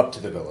road up to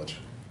the village.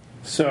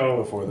 So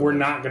Before the we're village.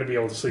 not going to be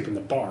able to sleep in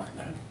the barn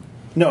then?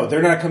 No,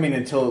 they're not coming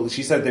until,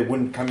 she said they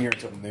wouldn't come here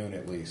until noon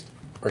at least.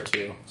 Or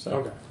two. So.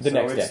 Okay. the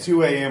next It's day.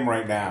 2 a.m.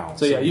 right now.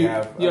 So yeah, we you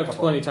have have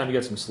plenty of time to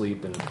get some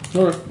sleep, and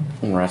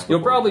And rest you'll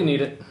before- probably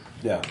need it.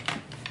 Yeah.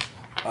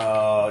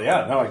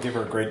 I give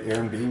her a great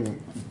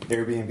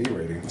Airbnb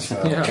rating.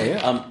 So.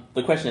 Yeah.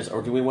 The question is,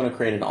 or do we want to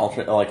create an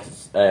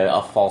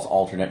a false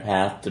alternate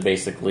path to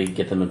basically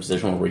get them in a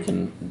position where we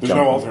can There's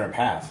jump no alternate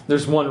path.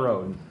 There's one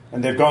road.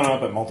 And they've gone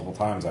up it multiple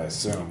times, I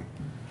assume.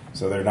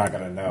 So they're not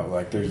going to know.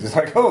 Like, they're just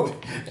like, oh,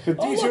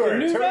 detour, a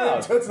new turn,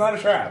 route. so it's not a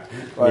trap.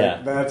 Like,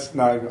 Yeah. that's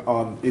not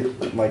on,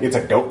 it's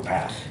a goat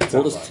path.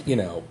 we'll just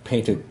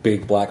paint a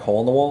big black hole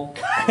in the wall?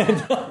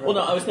 Well, no,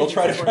 I was thinking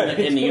since we're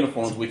in the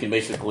uniforms, we can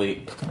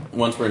basically,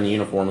 once we're in the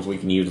uniforms, we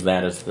can use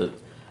that as the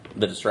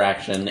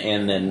distraction,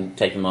 and then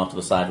take them off to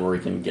the side where we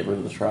can get rid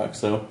of the truck.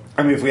 So,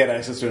 I mean, if we had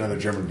access to another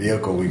German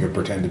vehicle, we could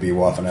pretend to be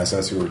Waffen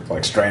SS who were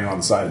like stranded on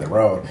the side of the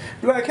road.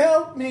 Be like,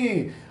 help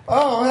me!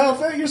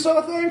 Oh, you're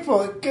so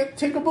thankful.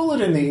 Take a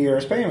bullet in the ear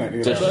as payment. You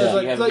know? Just-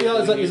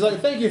 Yeah, He's like,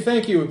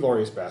 thank you,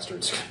 glorious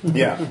bastards.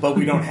 Yeah, but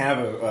we don't have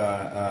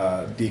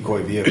a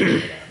decoy vehicle for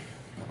that.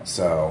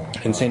 So,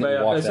 Insane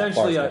to walk that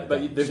far. Essentially,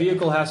 but the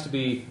vehicle has to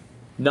be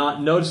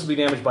not noticeably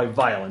damaged by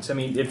violence. I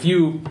mean, if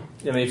you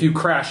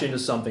crash into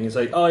something, it's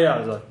like, oh yeah,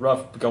 there's a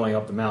rough going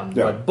up the mountain.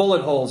 Yeah. But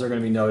bullet holes are going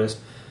to be noticed.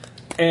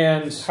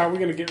 And How are we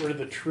going to get rid of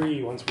the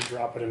tree once we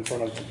drop it in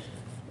front of them?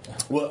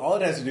 well, all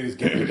it has to do is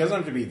it doesn't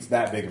have to be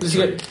that big of a Just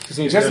tree. get- just It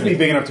needs has to to be be-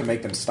 big enough to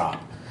make them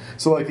stop.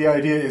 So, like, the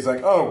idea is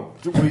like,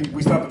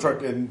 we stop the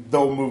truck and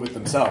they'll move it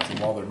themselves, and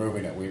while they're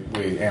moving it,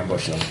 we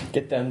ambush them.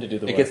 Get them to do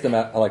the work. It gets them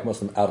out, like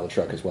most of them, out of the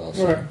truck as well.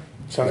 So. Okay.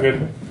 Sounds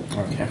good.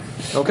 Okay.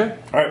 okay.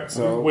 All right,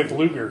 so With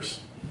Lugers,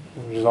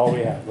 which is all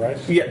we have, right?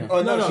 yeah,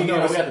 oh no, she gave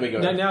we us have to be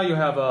good. Now you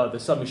have the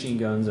submachine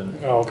guns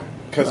and Oh, okay.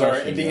 because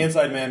the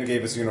inside man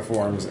gave us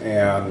uniforms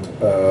and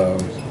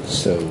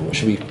So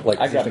should we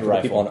I got the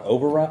put people on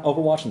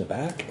Overwatch in the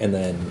back, and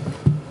then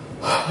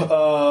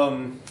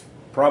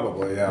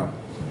probably yeah,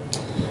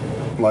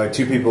 like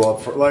 2 people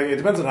up for like it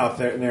depends on how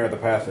narrow the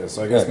path is.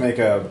 So I guess Okay. make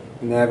a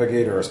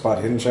navigate or a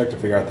spot hidden check to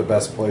figure out the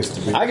best place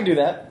to be. I can do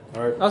that.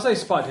 All right. I'll say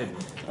spot hidden.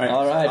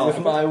 All right, with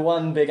my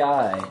one big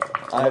eye,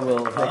 I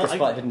will make a I-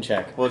 spot hidden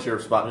check. what's your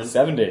spot?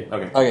 70.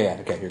 Okay.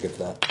 okay, you're good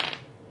for that.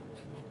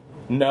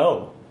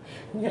 No.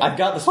 I've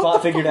got the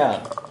spot figured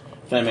out.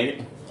 Can I make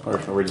it? Or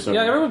are we just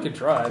Yeah, everyone can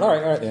try. All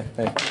right, yeah.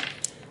 Hey.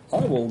 I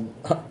will.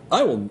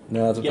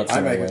 No, that's I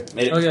not make way. it.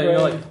 Made it. Okay,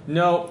 you're like,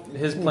 no,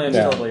 his plan's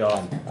Yeah. totally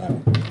off.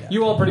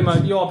 You all pretty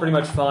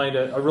much find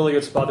a really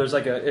good spot. There's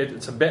like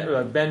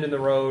a bend in the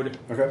road.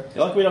 Okay.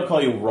 Like we don't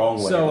call you wrong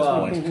way So,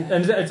 at this point.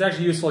 and it's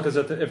actually useful because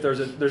if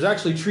there's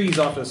actually trees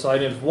off to the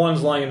side, and if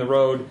one's lying in the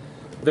road,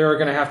 they're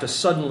going to have to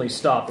suddenly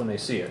stop when they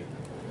see it.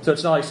 So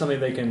it's not like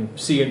something they can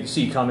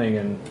see coming,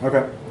 and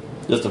Okay.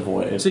 Just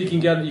avoid it. so you can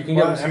get.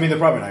 Well, I mean, they're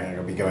probably not going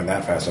to be going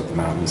that fast up the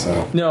mountain,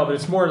 so. No, but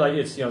it's more like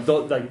it's it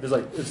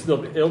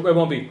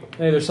won't be.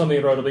 Hey, there's something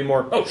in the road. It'll be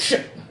more. Oh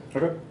shit!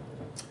 Okay.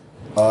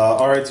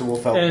 All right, so we'll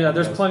fell. And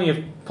there's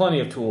plenty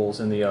of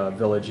tools in the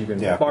village. You can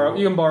Yeah. borrow.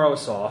 You can borrow a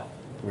saw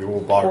We will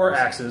borrow. or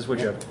axes,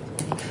 whichever.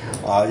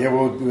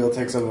 We'll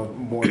take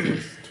some more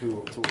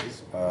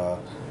tools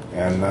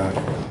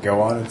and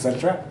go on and set a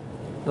trap.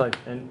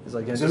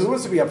 So who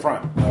wants to be up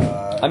front?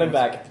 I'm in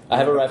back. I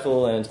have a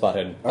rifle and spot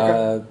hidden.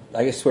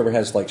 I guess whoever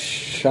has like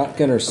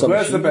shotgun or Who something.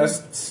 has the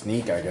best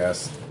sneak? I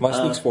guess. My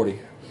sneak's 40.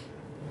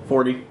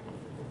 40.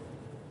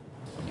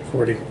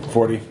 40.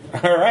 40.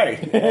 All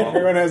right.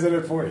 Everyone has it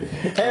at 40.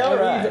 Hey, all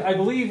right. I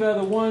believe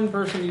the one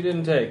person you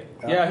didn't take.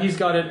 Yeah, he's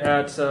got it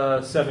at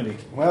 70.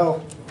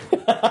 Well,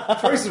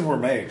 choices were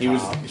made. He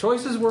was- Tom.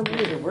 Choices were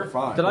made We're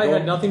fine. that I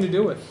had nothing to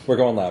do with. We're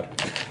going loud.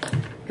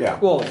 Yeah.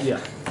 Well, yeah.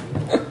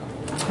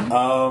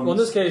 Well, in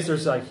this case,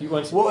 there's like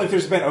once. Well, if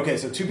there's been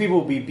so 2 people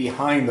will be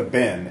behind the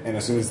bin, and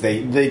as soon as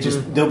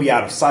they'll be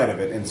out of sight of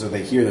it, and so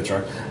they hear the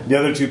truck. The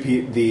other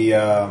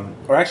 2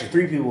 or actually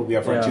 3 people will be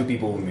up front. Yeah. 2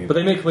 people will be. But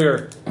they make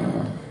clear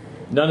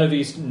none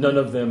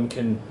of them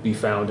can be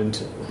found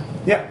until.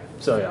 Yeah.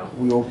 So yeah.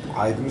 We'll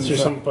hide them. Is there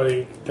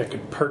somebody that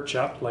could perch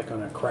up, like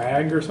on a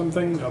crag or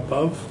something,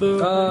 above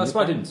the?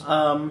 Spot didn't.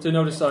 To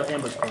notice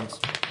ambush points.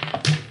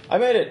 I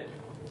made it.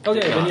 Okay,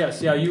 then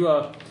yes, yeah. You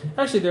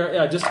actually there,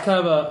 yeah, just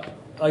kind of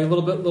a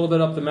little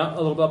bit up the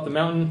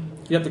mountain.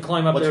 You have to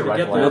climb up What's there your to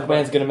get rifle there. at?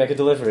 Milkman's gonna make a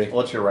delivery.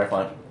 What's your rifle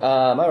at?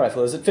 My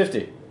rifle is at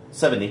 50.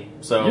 70.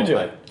 So You do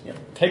it. Yeah.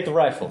 Take the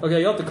rifle. Okay,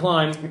 you'll have to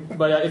climb,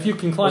 but if you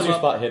can climb What's your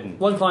up, spot hidden?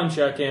 one climb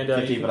check and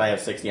 50, you- but I have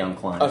 60 on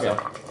climb. Okay.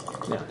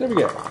 So. There we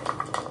go.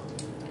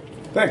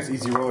 Thanks,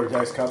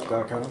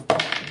 EasyRollerDiceCup.com.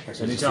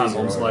 Actually, anytime, just home Easy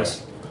Roller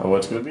slice. Oh,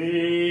 it's going to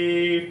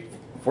be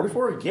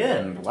 44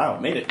 again. Wow,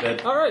 made it.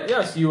 Good. All right,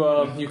 yes, you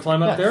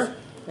climb up there,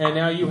 and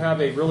now you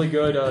have a really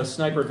good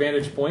sniper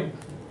vantage point.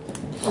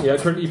 Yeah, you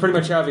pretty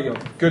much have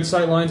good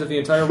sight lines of the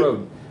entire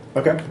road.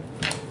 Okay.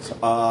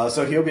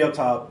 So he'll be up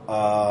top.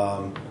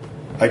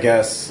 I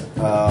guess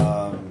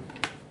the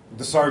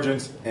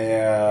sergeant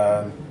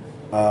and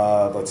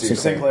let's see,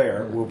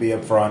 Sinclair will be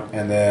up front,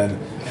 and then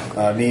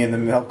me and the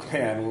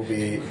milkman will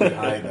be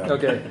behind them.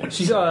 Okay,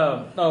 she's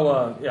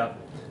yeah.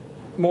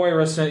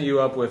 Moira sent you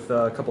up with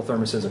a couple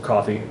thermoses of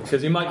coffee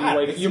because you might be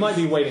waiting. You might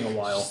be waiting a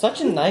while. Such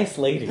a nice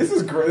lady. This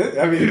is great.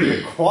 I mean,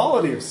 the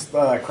quality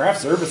of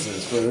craft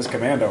services for this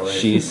commando raid.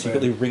 She's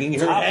secretly wringing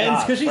her Top hands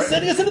notch, because she's right?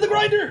 sending us into the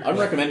grinder. I'm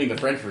recommending the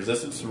French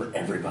Resistance for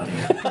everybody.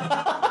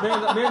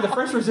 Man, the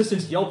French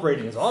Resistance Yelp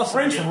rating is awesome.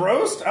 French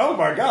roast? Oh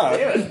my god!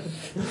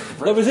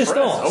 La resistance.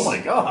 Oh my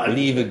god.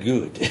 Leave a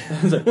good.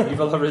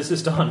 Viva la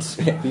resistance.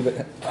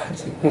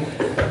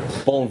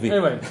 Bon vie.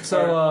 Anyway,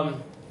 so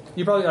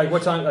you probably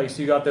what time?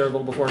 So you got there a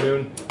little before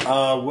noon.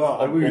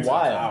 Well, we were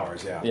while.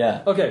 hours, yeah.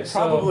 Yeah. Okay, so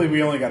Probably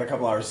we only got a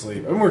couple hours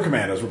sleep. I mean, we're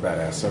commandos, we're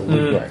badass, so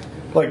we're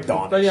like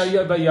dawn. But yeah,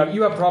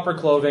 you have proper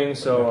clothing,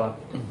 so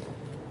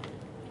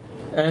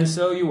and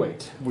so you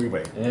wait. We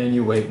wait. And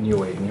you wait and you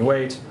wait and you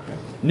wait.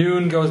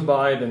 Noon goes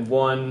by, then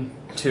 1,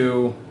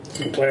 2.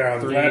 Sinclair,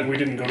 I'm glad we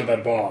didn't go to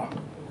that bar.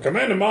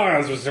 Commander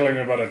Myers was telling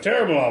me about a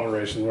terrible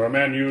operation where a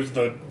man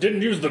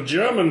didn't use the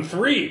German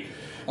 3.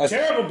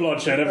 Terrible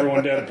bloodshed,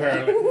 everyone dead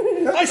apparently.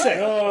 I say.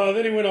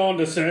 Then he went on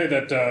to say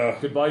that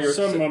Goodbye,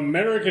 some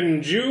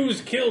American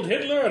Jews killed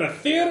Hitler at a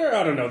theater.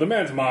 I don't know. The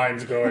man's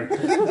mind's going.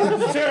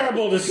 It's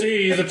terrible to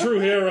see. He's a true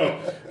hero.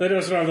 They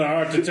just don't have the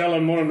heart to tell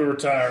him, want him to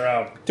retire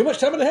out. Too much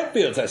time in the hemp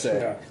fields, I say.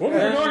 Yeah. What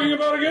were we talking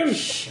about again?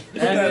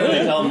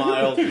 Really tell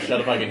Miles to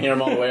shut up. I can hear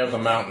him all the way up the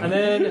mountain. And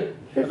then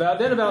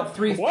about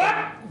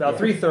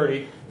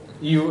 3:30,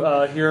 you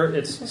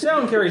hear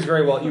sound carries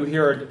very well. You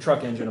hear a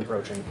truck engine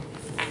approaching.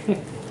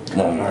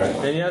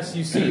 And yes,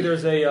 you see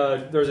there's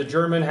a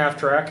German half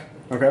track.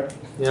 Okay.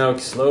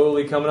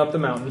 Slowly coming up the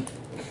mountain.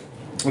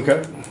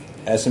 Okay.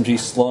 SMG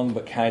slung,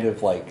 but kind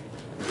of like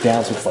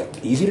down, so it's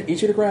like easier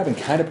to grab and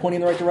kind of pointing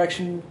in the right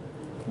direction.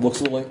 Looks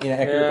a little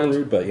inaccurate And- or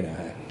rude, but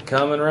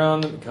Coming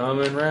around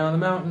the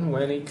mountain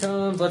when he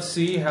comes. Let's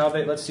see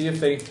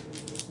if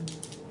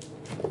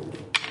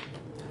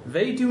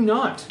they do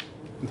not.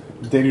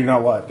 They do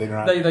not what? They do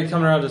not. They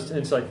come around just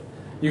it's like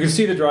you can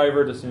see the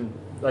driver just in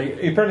like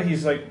apparently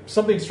he's like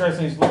something stressed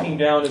and he's looking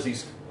down as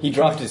He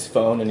dropped his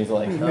phone and he's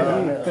like, and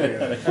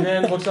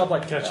then looks up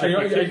like My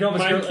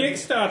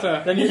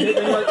Kickstarter. Then you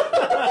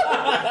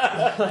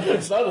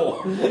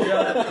subtle.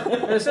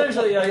 and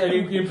essentially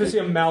you see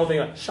him mouthing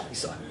like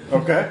 "Scheiße."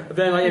 Okay. But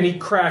then and he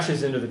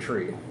crashes into the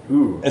tree.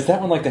 Ooh. is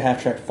that when like the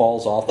half track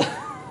falls off?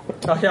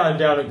 Oh yeah, and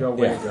down it goes.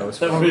 Way it goes.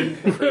 That would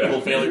be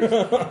critical failure.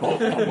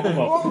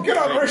 Oh, get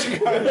on, where's she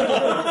going?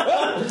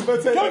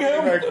 Let's take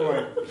that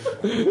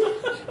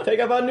point. Take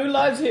up our new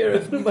lives here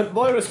at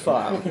Moira's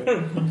farm.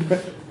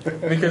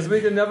 Because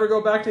we can never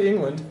go back to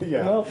England.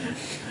 Yeah. Well,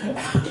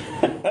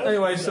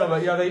 Anyway, so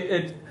but yeah,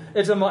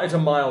 it's a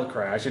mild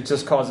crash. It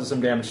just causes some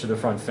damage to the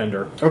front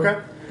fender, Okay.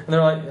 and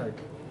they're like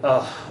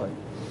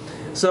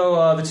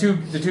so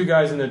the two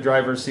guys in the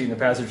driver's seat and the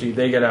passenger seat,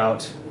 they get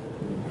out,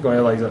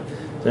 going like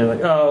they're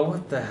like, oh,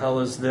 what the hell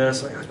is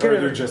this? Like, Or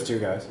they're just two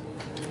guys.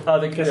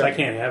 Guess I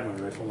can't have my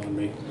rifle on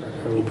me.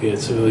 I will be a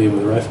civilian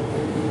with a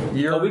rifle.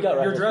 You're we got you're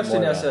rifles dressed from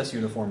in Moira. SS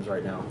uniforms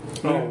right now.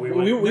 Oh, we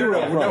were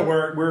up front. No,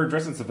 we're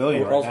dressed in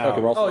civilian We're right also- now.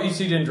 okay, we're also- Oh, you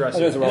didn't dress. Oh,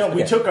 yet. we're also- No,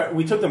 we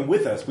okay. took them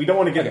with us. We don't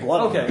want to get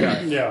blood. on Okay,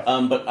 them. yeah.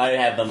 Yeah. But I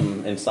had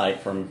them in sight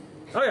from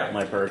Oh yeah.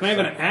 my perch. Can I have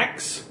an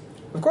axe?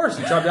 Of course,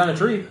 you chop down a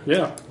tree.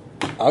 Yeah.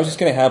 I was just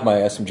gonna have my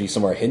SMG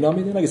somewhere hidden on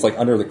me. Then I guess like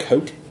under the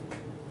coat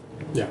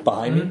Yeah.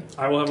 behind me.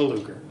 I will have a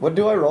Luger. what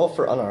do I roll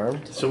for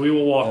unarmed? So we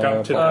will walk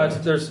out to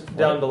There's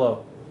down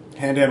below.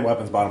 Hand-to-hand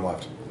weapons, bottom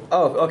left.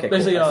 Oh, okay. Cool.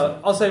 Basically, I see.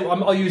 I'll say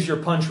I'll use your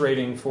punch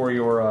rating for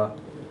your.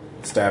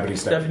 Stabbity If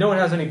stab. no one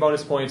has any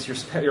bonus points,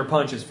 your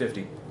punch is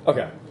 50.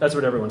 Okay. That's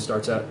what everyone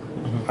starts at.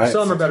 Alright.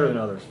 Some are better than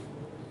others.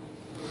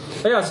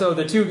 But yeah, so at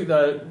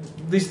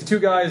least the two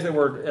guys that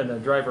were in the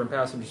driver and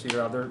passenger seat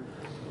are out there,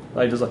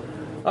 like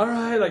all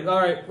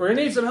right, we're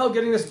gonna need some help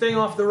getting this thing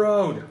off the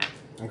road.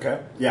 Okay.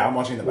 Yeah, I'm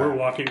watching the We're back.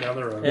 walking down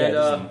the road.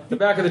 And the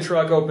back of the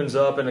truck opens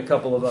up, and a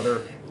couple of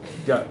other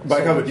guys.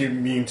 By cover, do you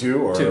mean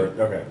two or Two.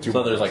 Okay, two.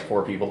 So there's like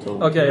 4 people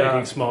total. Okay,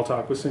 Making small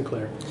talk with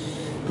Sinclair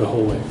the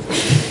whole way.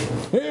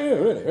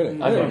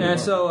 And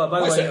so, by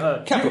the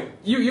way, Capital.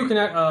 you can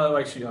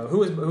actually,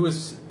 who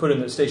was put in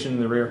the station in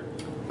the rear?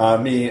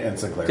 Me and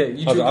Sinclair. Okay,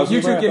 you I was two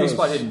remember, I give me thought it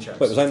spot was- hidden checks.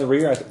 Wait, was I in the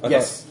rear?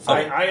 Yes, thought-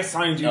 I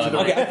assigned you to the.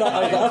 Okay, I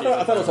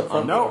thought it was up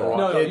front. No,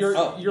 No, it's-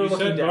 you're looking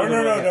said- down.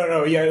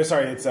 No. Yeah,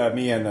 sorry, it's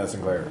me and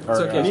Sinclair. It's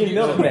okay. Me and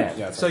Milkman.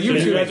 Yeah, So You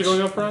you two guys are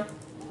going up front?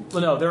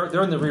 Well, no,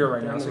 they're in the rear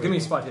right now. So give me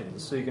spot hidden,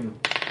 so you can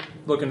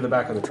look into the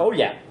back of the truck. Oh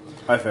yeah.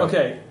 I failed.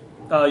 Okay,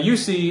 you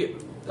see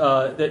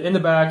that in the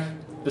back,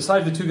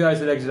 besides the two guys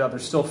that exit out,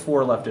 there's still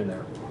 4 left in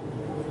there.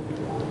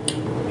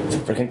 It's a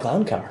freaking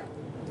clown car.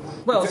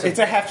 Well, It's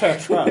a half-track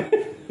truck.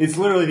 It's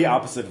literally the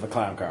opposite of a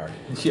clown car.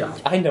 yeah.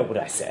 I know what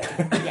I said.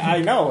 I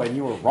know, and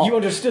you were wrong. You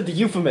understood the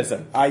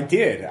euphemism. I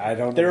did. I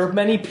don't. There are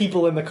many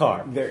people in the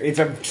car. It's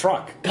a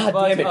truck. God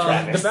But damn it,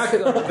 Travis. the back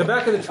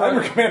of the I'm a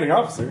truck. commanding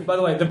officer. By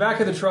the way, the back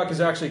of the truck is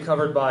actually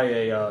covered by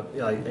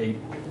a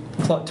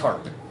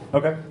tarp.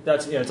 Okay.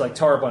 It's like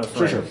tarp on a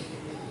frame. Sure.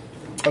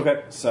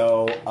 Okay.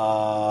 So.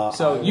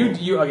 So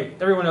okay,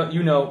 everyone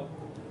know,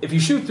 if you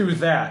shoot through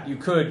that, you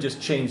could just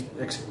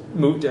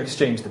move to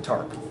exchange the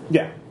tarp.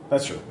 Yeah,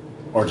 that's true.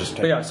 Or just.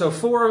 But yeah, so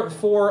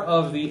four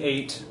of the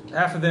 8,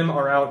 half of them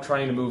are out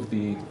trying to move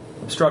the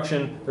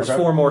obstruction. There's Okay.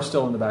 4 more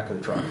still in the back of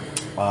the truck.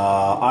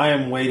 I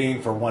am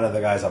waiting for one of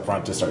the guys up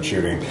front to start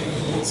shooting.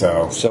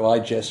 So I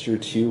gesture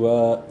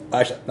to.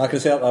 Actually, I'm not going to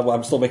say out.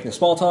 I'm still making a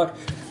small talk.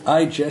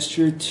 I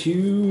gesture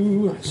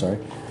to. Sorry,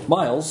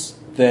 Miles,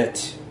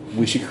 that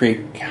we should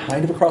create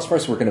kind of a crossfire,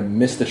 so we're going to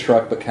miss the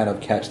truck, but kind of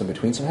catch them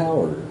between somehow.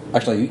 Or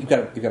actually, you've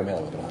got a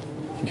melee weapon on.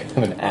 You have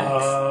an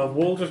axe.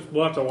 We'll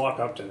have to walk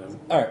up to them.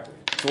 All right, so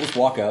we'll just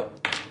walk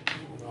up,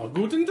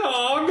 Guten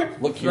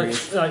Tag! look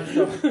curious,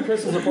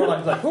 Crystal's report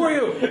like, who are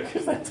you?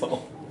 Because that's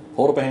all.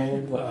 hold up a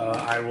hand.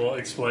 I will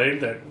explain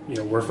that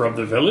we're from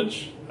the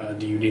village.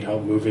 Do you need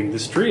help moving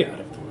this tree out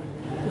of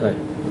the way?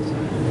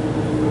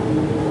 Right.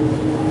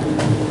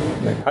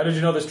 How did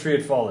you know this tree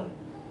had fallen?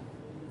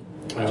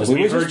 we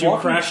We were heard just you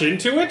walking. crash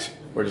into it?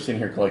 We're just in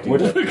here collecting We're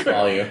just- wood for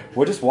value.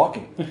 We're just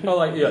walking. Oh,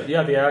 like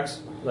yeah, the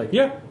axe. Like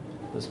Yeah.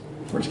 this.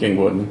 We're just getting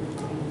wood.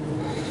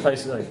 I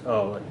see, like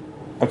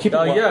I'm keeping.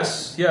 one-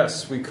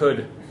 yes, we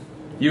could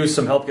use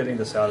some help getting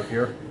this out of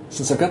here.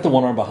 Since I've got the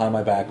one arm behind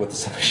my back with the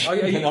submachine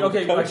gun on the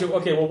Okay, coat, actually,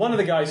 okay. Well, one of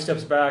the guys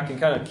steps back and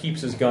kind of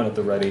keeps his gun at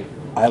the ready.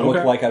 I look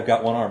Okay. like I've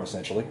got one arm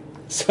essentially.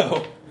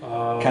 So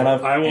kind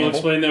of. I will animal.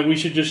 explain that we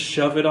should just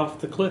shove it off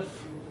the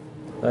cliff.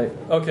 Right.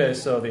 Okay,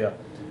 so the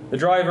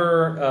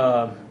driver,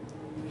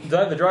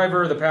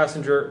 the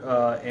passenger,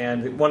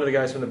 and one of the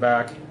guys from the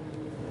back,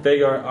 they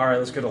go, all right,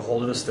 let's get a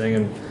hold of this thing.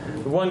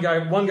 And one guy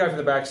from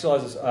the back still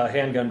has his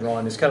handgun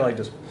drawn. It's kind of like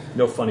just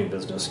no funny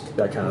business,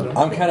 that kind of.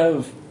 I'm kind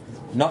of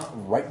not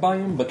right by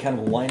him, but kind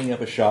of lining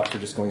up a shot for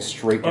just going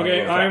straight down.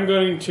 Okay, the I'm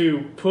going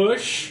to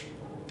push,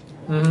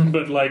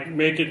 but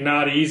make it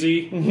not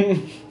easy,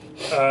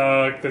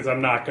 because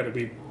I'm not going to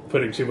be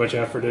putting too much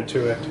effort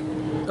into it.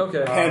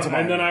 Okay.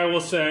 And then I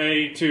will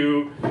say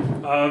to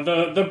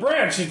the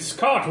branch, it's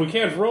caught. We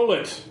can't roll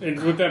it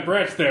with that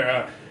branch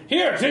there.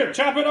 Here,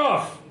 chop it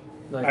off.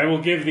 Like- I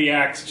will give the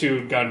axe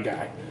to gun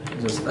guy.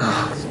 Just,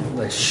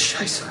 like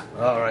scheisse.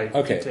 All right.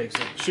 Okay. He takes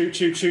it.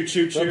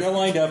 Shoot. So they're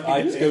lined up.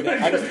 I just go.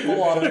 I just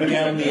pull out of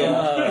down the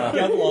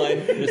down the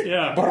line. Just,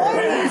 Yeah.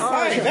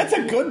 That's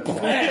a good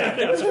plan.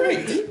 that's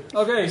great.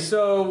 Okay,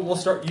 so we'll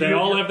start. They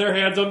all have their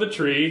hands on the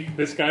tree.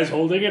 This guy's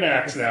holding an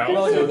axe now.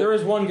 Well, there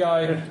is one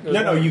guy.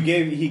 No, he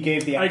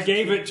gave the. I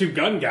gave it to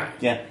gun guy.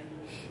 Yeah.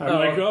 I'm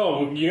like,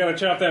 you gotta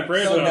chop that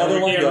branch So now off. they're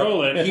We lined can't up.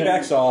 roll it. He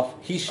backs off.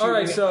 He's shooting. All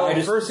right, so I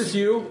just, versus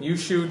you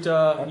shoot.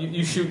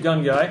 You shoot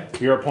gun guy.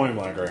 You're a point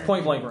blank range.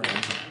 Point blank range.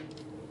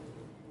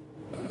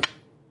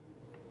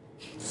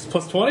 It's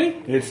plus 20?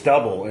 It's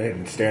double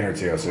in standard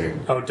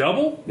COC. Oh,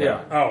 double?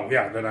 Yeah. Oh,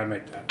 yeah, then I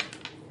make that.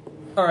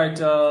 All right,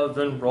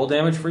 then roll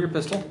damage for your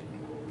pistol.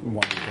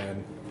 1 to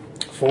 10.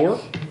 4?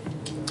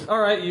 All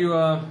right,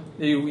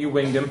 you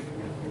winged him.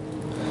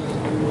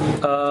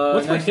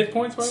 What's my next- hit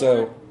points, by the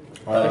way?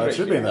 so It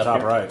should be in the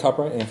top right. top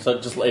right. Yeah. So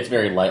it's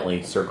very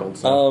lightly circled.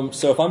 So.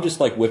 So if I'm just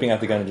like whipping out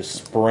the gun and just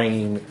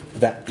spraying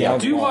that down.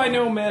 Do I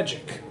know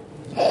magic?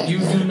 You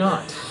do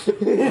not.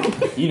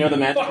 You know the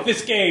magic. Fuck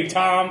this game,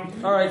 Tom.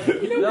 All right.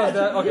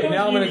 Okay,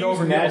 now I'm going to go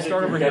over here. I'll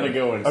start over Gotta here.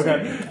 go and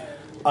Okay.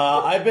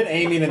 I've been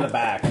aiming in the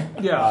back.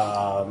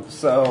 Yeah.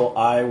 So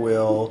I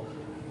will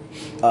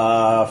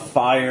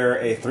fire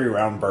a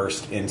 3-round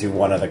burst into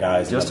one of the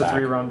guys Just in a the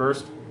back. 3-round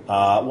burst.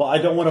 Well, I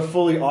don't want to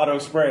fully auto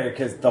spray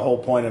because the whole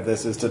point of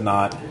this is to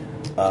not,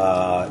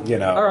 All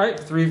right,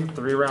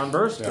 3-round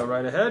burst. Go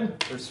right ahead.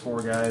 There's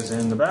 4 guys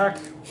in the back.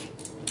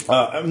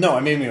 No,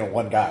 I'm aiming at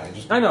one guy.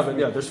 Just I know, but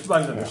yeah, there's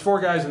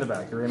 4 guys in the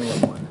back. You're aiming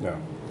at one.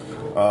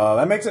 no.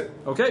 That makes it.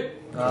 Okay.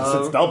 Since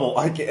it's double,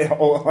 I get,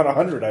 on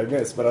 100 I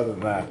miss, but other than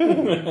that,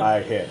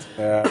 I hit.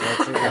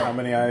 Let's see how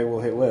many I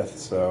will hit with.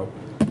 So,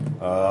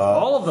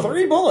 All of them.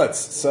 3 bullets.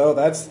 So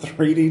that's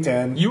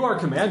 3d10. You are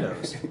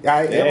commandos.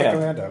 I am Yeah. a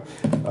commando.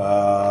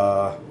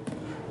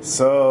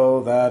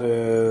 So that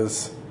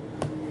is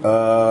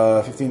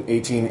 15,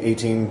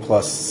 18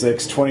 plus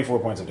 6, 24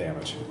 points of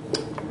damage.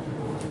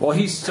 Well,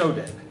 he's so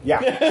dead.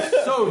 Yeah.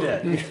 So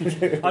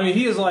dead. I mean,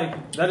 he is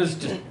like, that is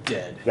just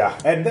dead. Yeah.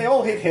 And they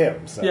all hate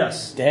him. So.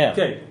 Yes. Damn.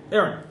 Okay,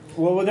 Aaron.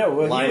 Well, no.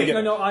 Well, Line he-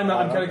 again. No, I'm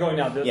kind of going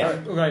now. Yeah.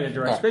 We're going in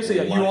direction.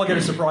 Basically, you all get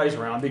a surprise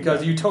round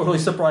because you totally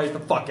surprised the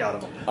fuck out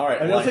of them. All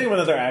right. And I'll take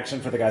another action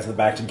for the guys in the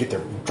back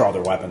to draw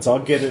their weapons. I'll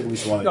get at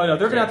least one. No, they're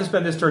going to have to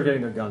spend this turn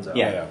getting their guns out.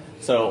 Yeah. Yeah.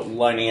 So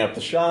lining up the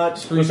shot.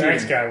 The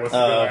next guy was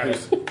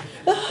Who's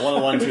one of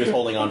the ones who's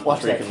holding on to the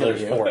tree because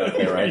there's 4 out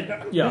there,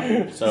 right?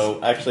 Yeah.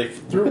 So actually,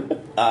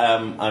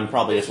 I'm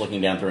probably just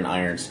looking down through an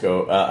iron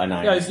scope, an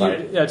iron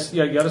Yeah, sight.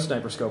 you got a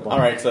sniper scope on. All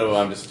right, so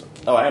I'm just.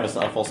 Oh, I have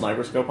a full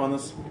sniper scope on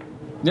this.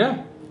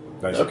 Yeah.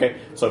 Nice. Okay,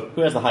 so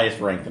who has the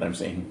highest rank that I'm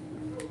seeing?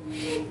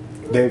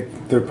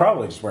 They're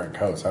probably just wearing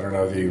coats. I don't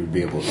know if you would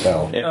be able to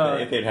tell.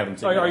 If they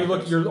haven't seen. Are me.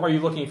 you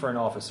looking for an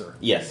officer?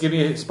 Yes. Give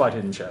me a spot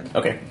hidden check.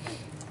 Okay.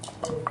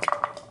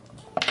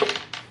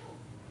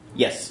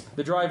 Yes.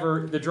 The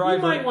driver. You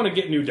might want to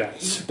get new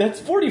dice.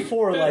 That's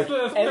 44. That's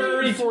Like the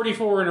third every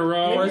 44 in a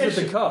row. Or is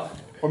it the cuff?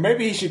 Or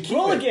maybe he should keep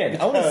roll it. again.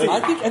 I want to see. I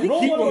think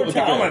roll keep one going more with the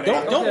time.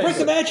 gun. Don't Okay. break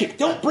the magic.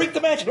 Don't break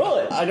the magic. Roll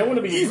it. I don't want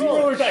to be Easy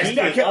roller dice.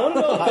 Stack I it. want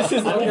to know if this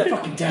is.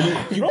 Fucking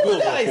damn. You Roll the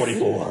build a dice.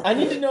 44. I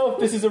need to know if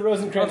this is a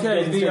Rosencrantz.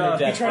 Okay, the Guildenstern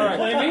deck. trying to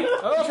play me?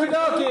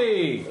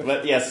 Okie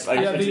But yes, I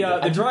Yeah,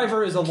 the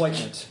driver is a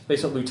lieutenant,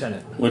 basically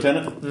lieutenant.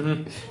 Lieutenant.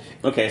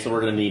 Mm-hmm. Okay, so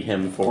we're going to need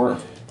him for.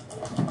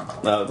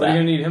 What are you going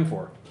to need him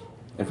for?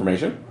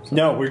 Information.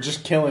 No, we're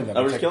just killing them.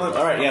 Oh, we're just killing.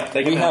 All right, yeah.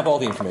 Take We him have out. all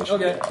the information.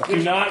 Okay.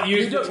 Do not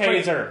use the You don't-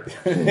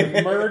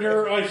 taser.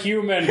 Murder a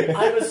human.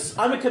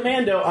 I'm a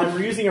commando.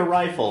 I'm using a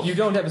rifle. You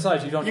don't have,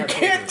 besides, you don't You have.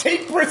 can't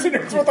take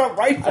prisoners with a I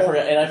rifle.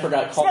 forgot, and I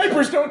forgot.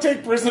 Snipers don't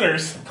take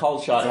prisoners.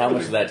 Called shot. How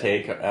much does that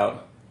take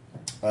out?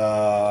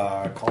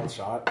 Called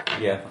shot.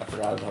 Yeah, I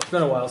forgot about. It's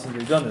been a while since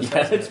we've done this.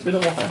 Yeah, it's been a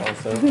while.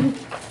 So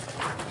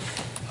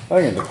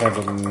I think it depends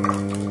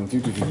on.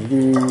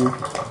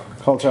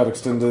 Called shot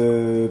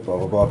extended. Blah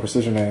blah blah.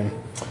 Precision aim.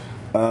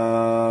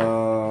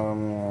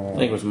 I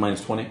think it was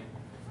minus 20.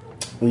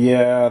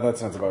 Yeah, that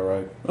sounds about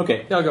right.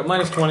 Okay, Yeah, I'll go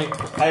minus 20.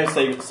 I have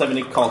saved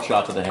 70 called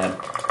shot to the head.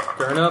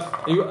 Fair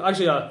enough. You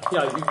actually,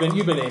 yeah,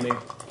 you've been aiming.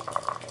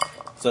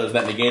 So is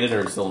that negated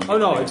or still? Oh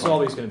no, it's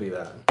always going to be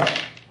that.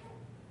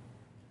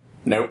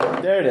 Nope.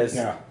 There it is.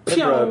 Yeah. It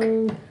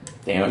broke.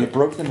 Damn You it!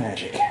 broke the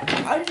magic.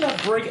 I did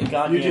not break it.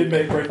 Goddamn. You did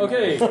make break.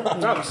 Okay,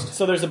 Travis.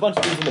 So there's a bunch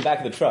of dudes in the back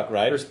of the truck,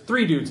 right? There's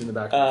 3 dudes in the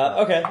back. Of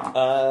the truck.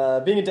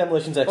 Okay. Being a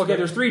demolitions expert. Okay,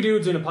 there's 3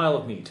 dudes in a pile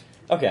of meat.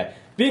 Okay.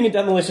 Being a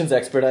demolitions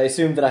expert, I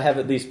assume that I have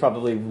at least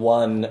probably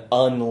one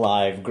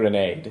unlive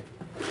grenade.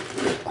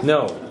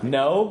 No.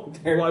 No?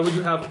 Why would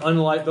you have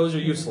unlike? Those are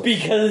useless.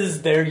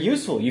 Because they're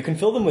useful. You can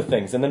fill them with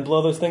things and then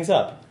blow those things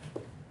up.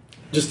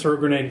 Just throw a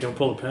grenade and don't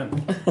pull the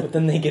pin. But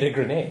then they get a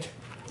grenade.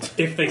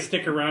 If they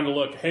stick around to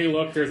look, hey,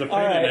 look, there's a pin in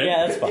Alright, it.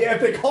 yeah, that's fine. Yeah,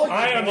 if they call you.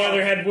 I, on the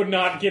other hand, would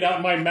not get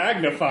out my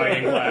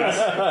magnifying glass.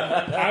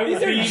 I would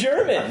These are be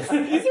Germans.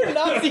 These are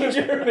Nazi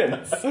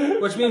Germans.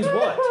 Which means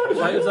what?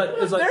 Right? It's like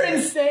They're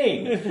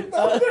insane.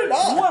 No, they're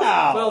not.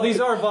 Wow. well, these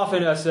are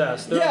Waffen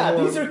SS. They're Yeah,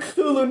 more- these are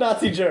Cthulhu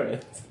Nazi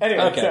Germans.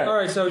 Anyway, Okay. sorry. All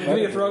right, so give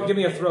me a throw. Give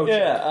me a throw. check.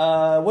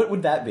 Yeah, what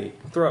would that be?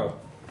 Throw.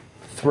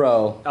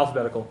 Throw.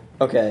 Alphabetical.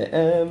 Okay,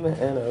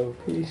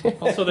 M-N-O-P.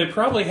 Also, they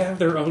probably have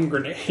their own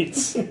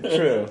grenades.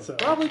 True. So,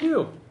 Probably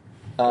do.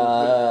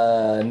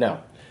 No.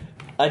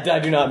 I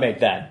do not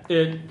make that.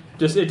 It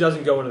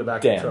doesn't go into the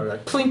back Damn. of the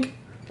truck. Like plink.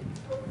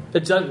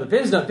 It doesn't.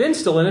 The pin's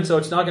still in it, so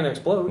it's not going to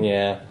explode.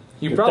 Yeah.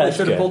 You probably That's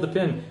should have good. pulled the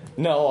pin.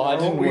 No, I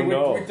didn't know. We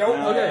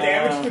don't Okay.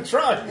 damage the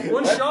truck.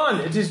 One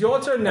Sean, it is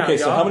your turn now. Okay,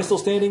 so y'all. how many still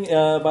standing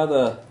by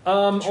the...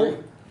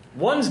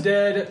 One's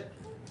dead.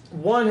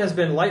 One has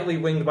been lightly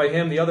winged by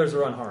him. The others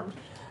are unharmed.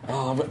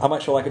 Oh, I'm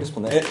not sure I could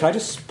discipline that. Can I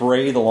just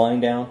spray the line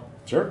down?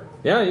 Sure.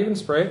 Yeah, you can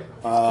spray it.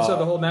 Just have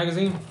the whole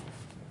magazine.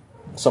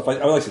 So if I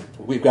like I said,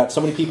 we've got so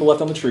many people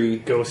left on the tree.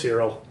 go,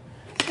 Cyril.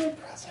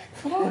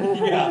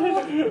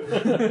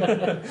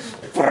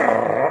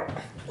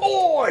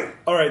 Oi!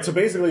 All right, so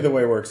basically the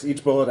way it works,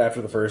 each bullet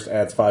after the first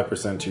adds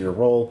 5% to your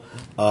roll.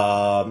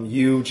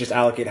 You just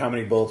allocate how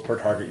many bullets per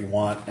target you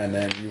want, and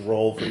then you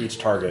roll for each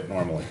target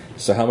normally.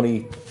 So how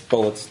many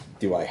bullets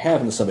do I have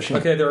in the submachine?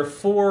 Okay, there are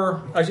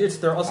 4. Actually, it's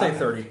there. I'll say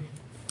 30.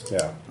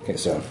 Yeah. Okay,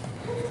 so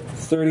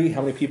 30.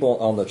 How many people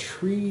on the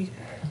tree?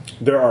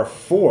 There are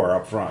 4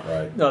 up front,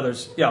 right? No,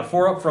 there's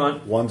 4 up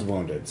front. One's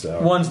wounded,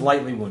 so... One's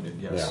lightly wounded.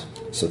 Yes.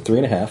 Yeah. So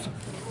 3.5.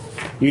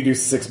 You do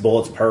 6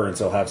 bullets per and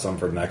still have some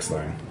for the next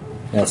thing.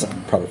 That's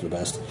probably for the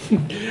best.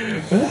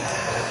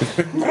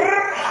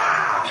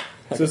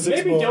 So 6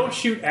 Maybe bullets. don't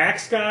shoot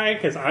Axe Guy,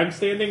 because I'm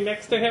standing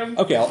next to him.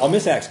 Okay, I'll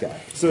miss Axe Guy.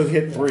 So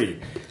hit 3.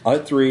 I'll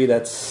hit 3.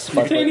 That's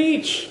 5. 10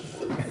 each.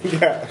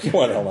 Yeah.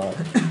 What the hell not?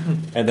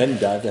 And then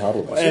dive to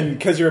Howard. And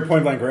because you're at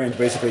point blank range,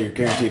 basically you're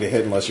guaranteed to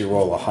hit unless you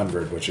roll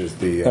 100, which is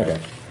the Okay.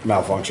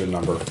 malfunction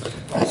number.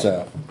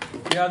 So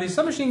Yeah, these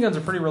submachine guns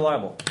are pretty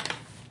reliable.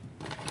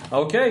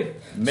 Okay,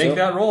 make So-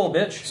 that roll,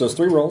 bitch. it's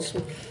 3 rolls.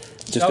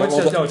 Just No, don't it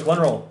roll says the- no. It's 1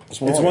 roll.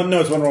 just one It's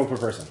roll. one roll per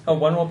person. Oh,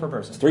 1 roll per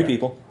person. 3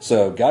 people.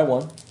 So guy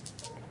 1.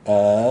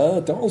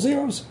 Don't roll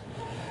zeros.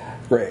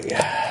 Gray.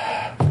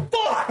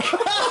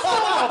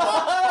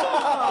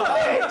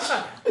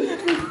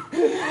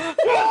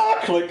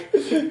 Click.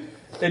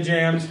 It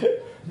jammed.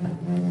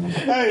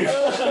 Hey,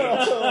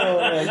 Oh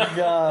my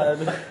god.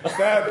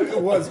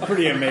 that was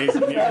pretty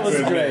amazing. That was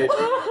great.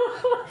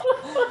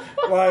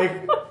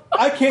 Like,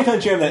 I can't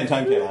unjam that in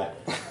time, can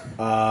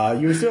I?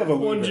 you still have a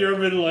One Luger.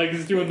 German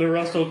is doing the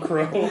Russell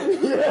Crowe.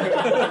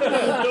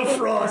 The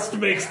frost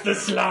makes the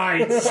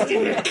slide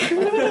stick.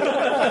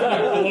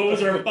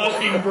 Blows our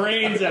fucking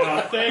brains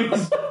out.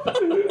 Thanks,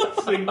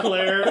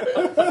 Sinclair.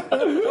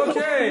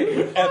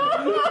 Okay.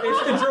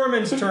 It's the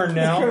Germans' turn It's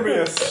now. gonna be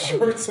a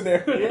short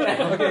scenario.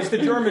 Okay, it's the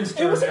Germans'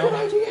 turn now.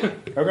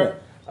 Okay.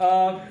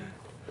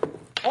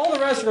 All the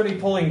rest are going to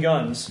be pulling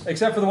guns,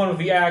 except for the one with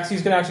the axe.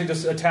 He's going to actually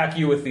just attack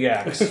you with the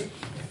axe.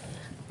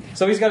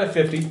 So he's got a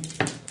 50.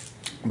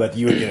 But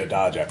you would get a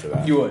dodge after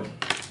that. You would.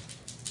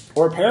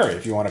 Or parry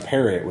if you want to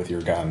parry it with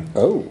your gun.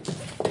 Oh.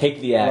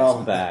 Take the axe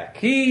Well, back.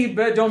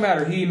 But don't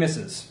matter. He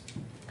misses.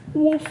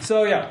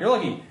 So yeah, you're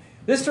lucky.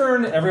 This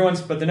turn,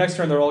 but the next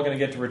turn they're all going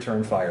to get to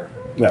return fire.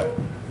 No.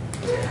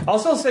 I'll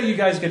still say you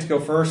guys get to go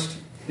first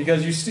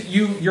because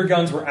your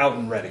guns were out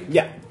and ready.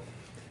 Yeah.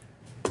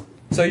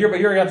 So you're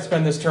going to have to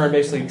spend this turn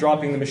basically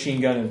dropping the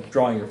machine gun and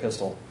drawing your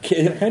pistol.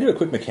 Can I do a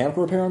quick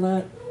mechanical repair on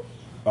that?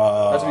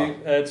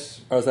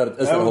 It's Or is that,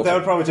 That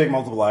would probably take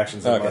multiple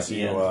actions unless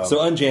you... so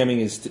unjamming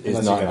is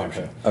unless not you an get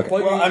option. okay.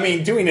 Okay. Well, I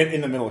mean, doing it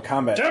in the middle of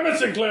combat. Damn it,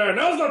 Sinclair!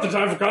 Now's not the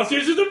time for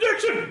conscientious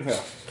objection.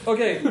 Yeah.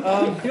 okay. You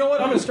know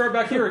what? I'm going to start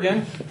back here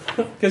again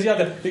because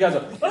the guys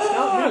are.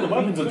 Yeah, the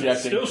weapons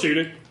objecting. Still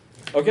shooting.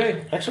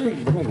 Okay. Actually,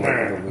 let me look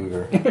at the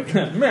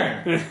Luger.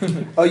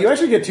 Man. Oh, you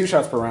actually get 2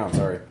 shots per round,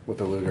 sorry, with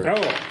the Luger.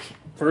 Oh,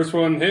 first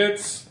one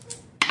hits.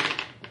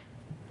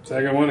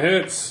 Second one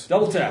hits.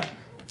 Double tap.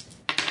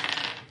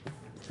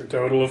 For a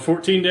total of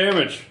 14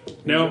 damage.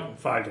 No,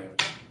 5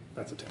 damage.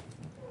 That's a 10.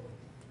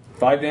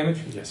 5 damage.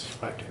 Yes,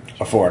 5 damage.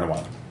 A 4 and a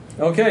 1.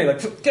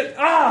 Okay.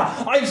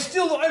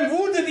 I'm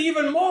wounded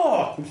even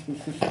more.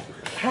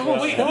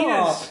 How? Wait,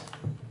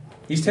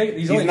 He's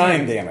He's only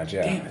 9 damage,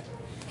 yeah. Damn it.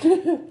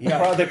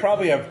 They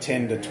probably have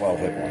 10 to 12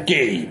 hit points.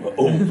 Game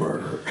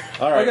over.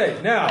 All right.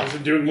 Okay. Now. Is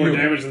it doing more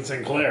damage than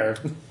Sinclair?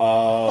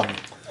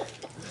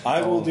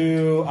 I will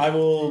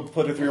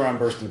put a 3-round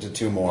burst into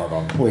 2 more of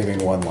them, leaving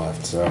 1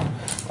 left, so...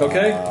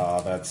 Okay.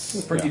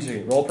 That's... Per yeah.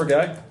 easy. Roll per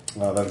guy.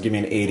 That'll give me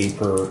an 80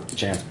 per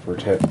chance per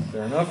hit.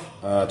 Fair enough.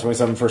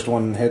 27 first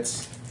one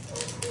hits.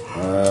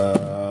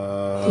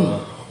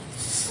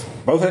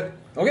 Both hit.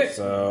 Okay.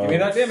 So, Give me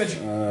that damage.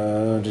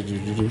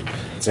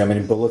 Let's see how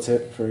many bullets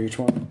hit for each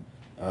one.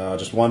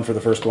 Just 1 for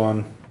the first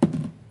one,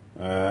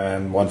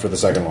 and 1 for the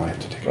second one. I have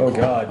to take Oh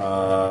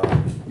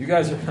God. These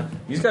guys are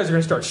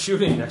going to start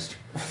shooting next.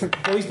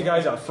 At least the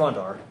guys out front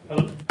are.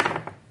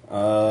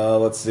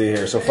 Let's see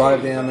here. So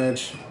 5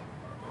 damage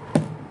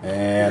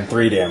and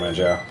 3 damage.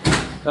 Yeah.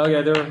 Oh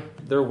yeah,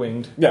 they're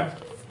winged. Yeah.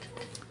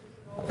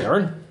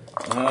 Aaron.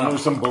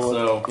 There's some bullet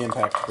so-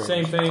 impact.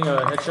 Same thing.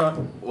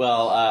 Headshot.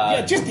 Well,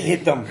 Yeah, just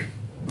hit them.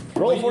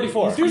 Roll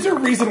 44. There's a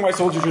reason why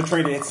soldiers are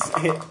trained to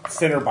hit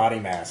center body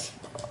mass.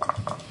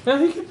 Yeah,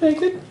 he can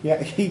make it.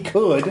 Yeah, he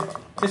could.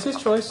 It's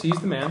his choice. He's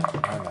the man.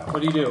 I know.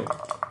 What do you do?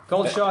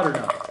 Call it shot or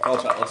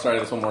not? let's try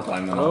this one more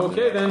time then.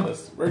 Okay, then.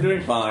 We're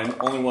doing fine.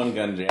 Only 1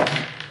 gun jam.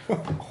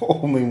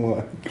 Only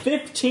 1.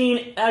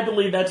 15, I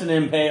believe that's an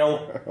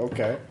impale.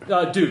 Okay.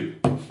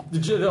 Dude,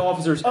 the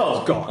officer's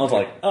Oh, gone. I was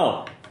like,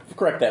 oh,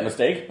 correct that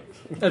mistake.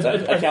 As- Does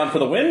that account for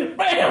the win?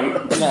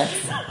 Bam!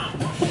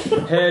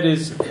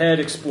 head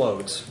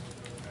explodes.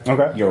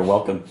 Okay. You're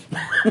welcome.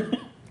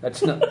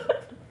 That's not.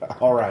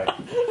 All right.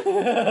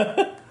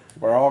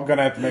 We're all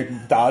gonna have to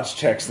make dodge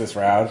checks this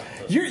round.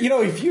 You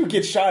know, if you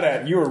get shot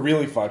at, you are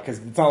really fucked because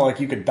it's not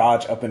like you could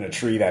dodge up in a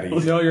tree that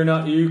easy. No, you're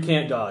not. You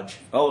can't dodge.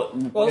 Oh,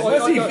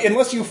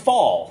 Unless you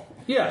fall.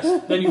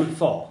 Yes, then you would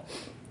fall.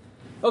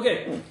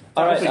 Okay.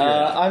 All right, figure it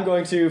out. I'm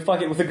going to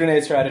fuck it with the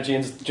grenade strategy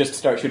and just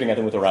start shooting at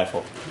them with a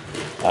rifle.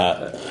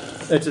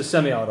 It's a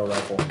semi-auto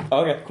rifle.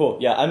 Okay, cool.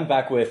 Yeah, I'm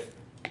back with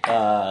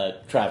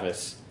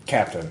Travis.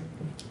 Captain.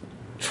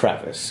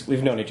 Travis.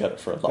 We've known each other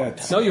for a long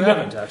time. No, you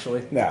haven't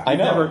actually. Yeah. I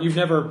know. You've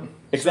never.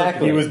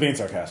 Exactly. He was being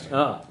sarcastic.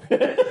 Ah.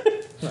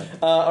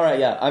 All right,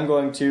 yeah, I'm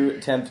going to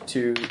attempt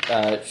to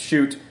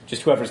shoot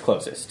just whoever's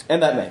closest.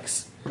 And that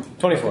makes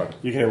 24.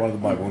 You can hit one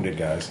of my wounded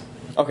guys.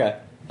 Okay.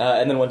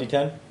 And then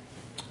 1d10?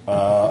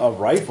 A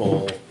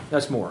rifle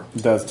That's more.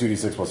 does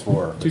 2d6 plus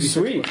 4. 2d6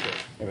 Sweet. plus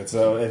four. If it's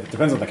it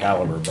depends on the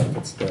caliber, but if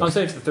it's I'll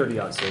say it's the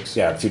 30-06.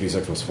 yeah,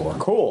 2d6 plus 4.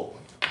 Cool.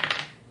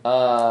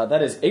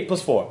 That is 8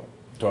 plus 4.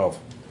 12.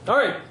 All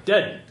right,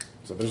 dead.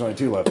 So there's only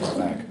 2 left in the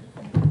back.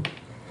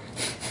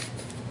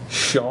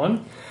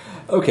 Sean.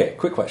 Okay,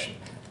 quick question.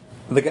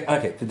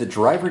 Did the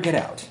driver get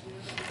out?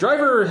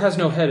 Driver has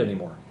no head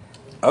anymore.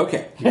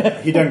 Okay.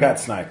 He done got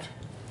sniped.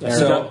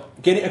 So,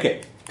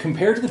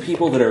 compared to the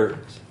people that are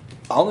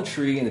on the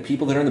tree and the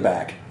people that are in the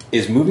back,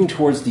 is moving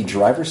towards the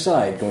driver's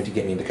side going to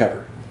get me into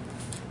cover?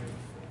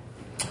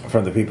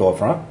 From the people up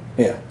front?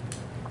 Yeah.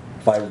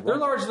 They're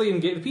largely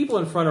engaged. The people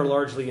in front are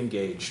largely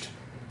engaged.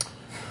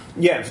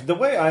 Yeah, the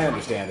way I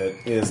understand it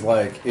is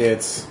like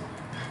it's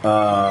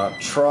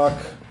truck,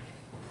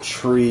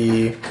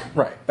 tree.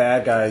 Right.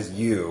 Bad guys,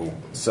 you.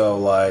 So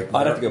like,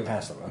 I'd have to go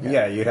past them. Okay.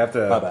 Yeah, you'd have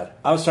to. My bad.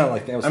 I was trying to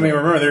like. I mean,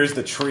 remember there's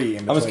the tree.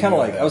 In I was between kind of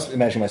you like and I was them.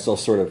 imagining myself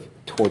sort of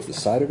towards the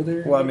side over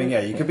there. Well, I mean,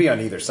 yeah, you could be on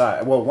either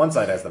side. Well, one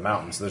side has the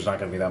mountain, so there's not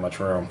going to be that much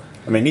room.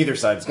 I mean, neither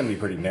side is going to be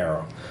pretty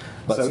narrow.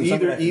 But So since I'm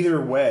gonna- either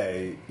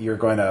way, you're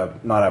going to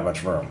not have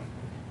much room.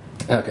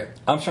 Okay.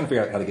 I'm trying to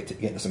figure out how to get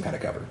into some kind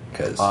of cover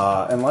because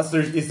Unless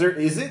is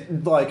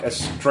it like a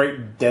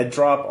straight dead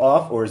drop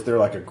off, or is there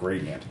like a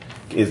gradient?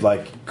 Is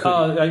like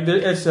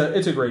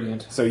It's a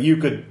gradient. so you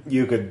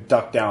could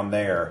duck down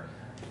there,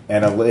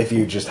 and if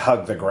you just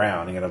hug the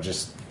ground,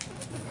 just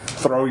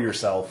throw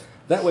yourself.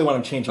 that way when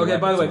I'm changing. Okay,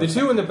 by the way, the weapons,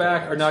 two in the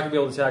back are not going to be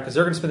able to attack because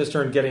they're going to spend this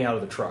turn getting out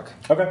of the truck.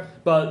 Okay.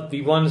 But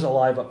the ones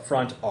alive up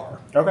front are.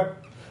 Okay.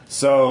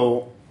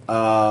 So,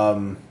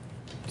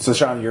 so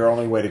Sean, your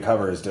only way to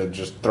cover is to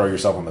just throw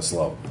yourself on the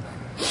slope.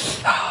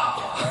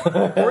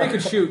 Or you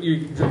could shoot.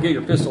 You get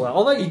your pistol out.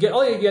 I'll let you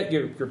get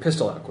your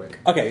pistol out quick.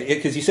 Okay,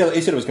 because he said it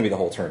was going to be the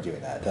whole turn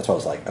doing that. That's why I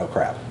was like, oh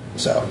crap.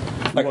 So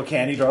Well,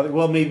 can you draw?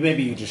 Well,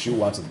 maybe you just shoot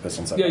once with the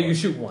pistol. Inside Yeah, the you bullet.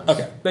 shoot once.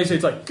 Okay. Basically,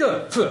 it's like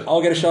good.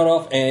 I'll get a shot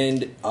off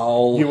and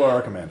I'll. You are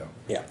a commando.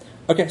 Yeah.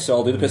 Okay, so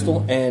I'll do the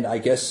pistol and I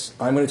guess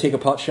I'm going to take a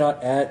pot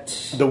shot at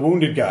The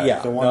wounded guy. Yeah,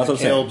 The one that's that what I'm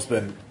saying. Caleb's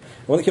been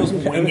the one that kills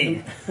me.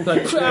 winging.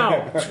 Like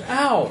ow,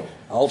 ow.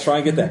 I'll try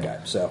and get that guy.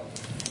 So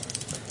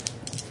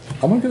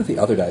I'm going to go with the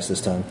other dice this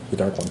time, the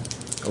dark one.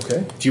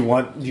 Okay. Do you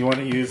want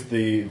to use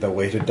the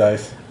weighted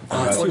dice?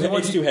 It's Or do you want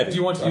It's to- too heavy. Do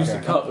you want to use the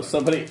cup?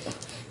 Somebody.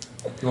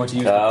 Do you want to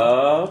use?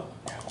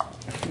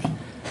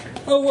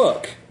 Oh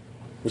look,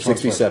 Which one's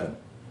 67.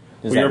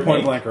 Well, you're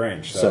point blank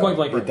range. So Point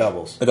blank it range.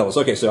 doubles. It doubles.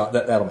 Okay, so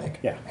that'll make.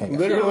 Yeah. Hang on.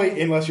 Literally,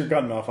 unless your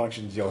gun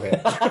malfunctions, you'll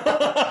hit.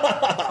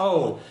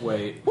 Oh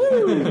wait.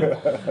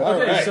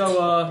 Okay,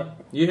 so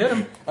you hit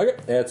him. Okay,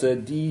 that's a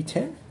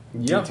D10.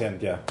 Yep.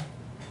 D10, yeah.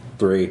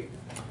 3.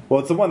 Well,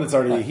 it's the one that's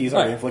already he's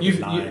already Alright,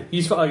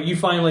 inflicted 9. You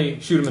finally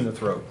shoot him in the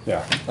throat.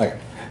 Yeah. Okay.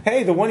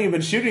 Hey, the one you've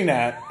been shooting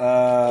at,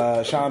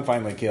 Sean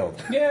finally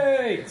killed.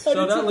 Yay! So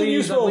did that something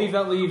leaves useful.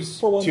 that leaves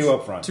For once. 2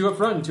 up front. two up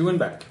front and 2 in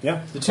back.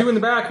 Yeah. The 2 in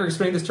the back are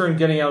spending this turn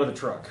getting out of the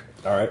truck.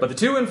 All right. But the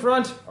 2 in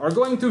front are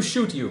going to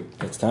shoot you.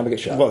 It's time to get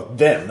shot. Well,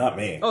 them, not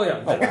me. Oh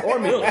yeah. Or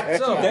me.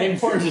 So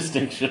Important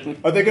distinction.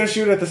 Are they going to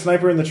shoot at the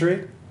sniper in the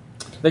tree?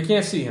 they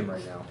can't see him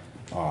right now.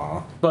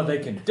 Aw. But they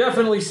can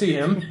definitely see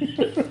him.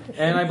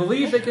 And I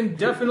believe they can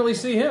definitely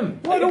see him.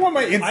 Well, I don't want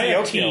my NCO I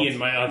have tea killed. in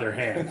my other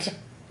hand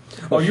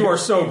Oh, you are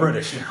so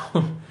British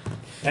now.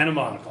 and a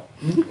monocle.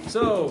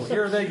 So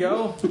here they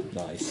go.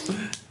 Nice.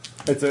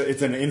 It's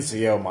an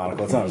NCO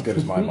monocle. It's not as good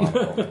as my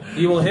monocle.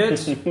 You will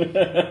hit.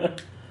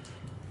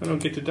 I don't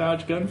get to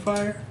dodge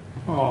gunfire.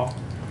 Oh,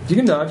 You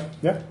can dodge.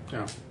 Yeah.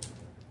 no.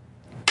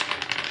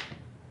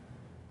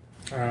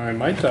 I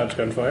might dodge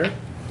gunfire.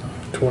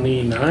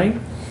 29.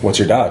 What's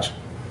your dodge?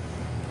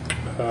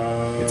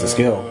 It's a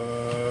skill.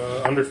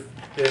 Under.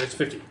 It's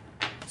 50.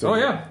 Oh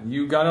yeah,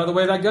 you got out of the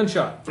way of that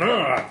gunshot.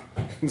 Ah,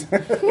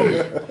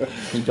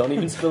 You don't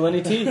even spill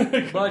any tea.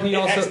 But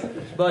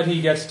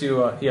he gets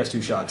to he has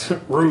 2 shots.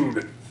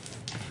 rude.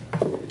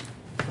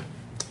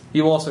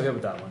 He will also hit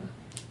with that one.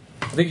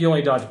 I think you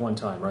only dodge 1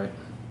 time, right?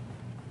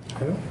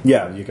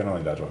 Yeah, you can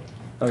only dodge one.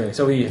 Okay,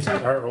 so he hits you.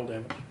 Alright, roll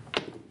damage.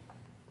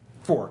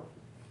 4.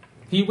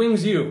 He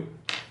wings you.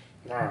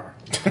 Ah.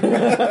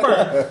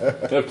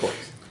 Of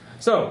course.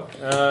 So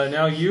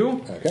now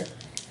you. Okay.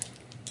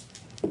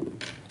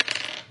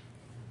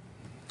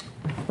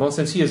 Well,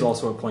 since he is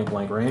also at point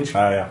blank range,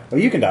 Yeah. Oh,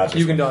 you can dodge.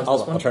 you can dodge this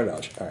I'll one. try to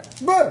dodge. All right.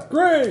 But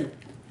Great.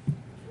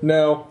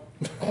 No.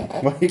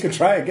 well, you can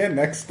try again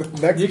next. You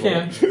one.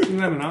 can. Isn't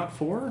that a not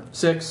 4?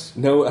 6.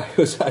 No,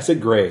 I said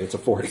gray. It's a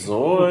 40.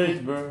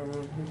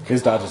 Zoidberg.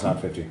 His dodge is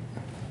not 50.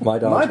 My My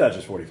dodge. dodge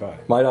is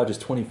 45. My dodge is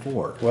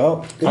 24.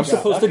 Well, I'm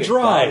supposed to Fucking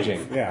drive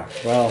dodging. yeah.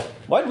 Well,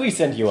 Why'd we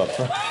send you up?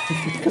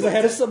 because I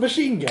had a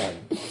submachine gun.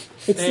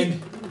 It's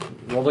And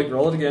roll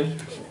it again.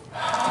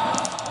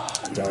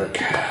 dark.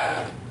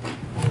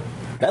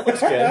 That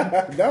looks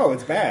good. no,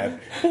 it's bad.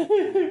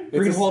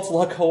 Greenwald's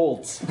luck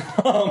holds.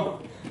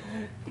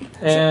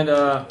 And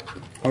How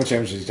much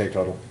damage did you take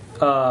total?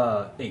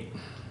 8.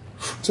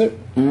 So,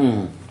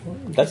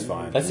 That's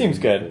fine. That seems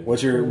good.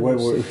 What's your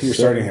your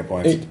starting hit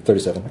points?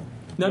 37.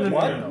 No.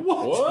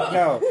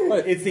 No,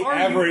 it's the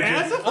average.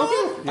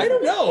 I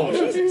don't know.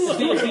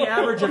 It's the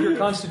average of your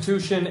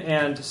constitution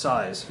and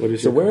size.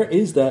 So where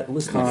is that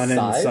listed? Con and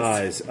Size?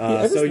 size.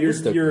 I So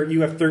missed it.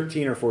 you have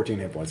 13 or 14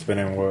 hit points.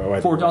 Depending on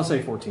what. I'll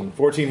say 14.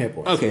 14 hit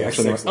points. Okay, Yeah,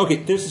 actually, six okay.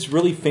 There's this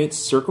really faint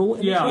circle.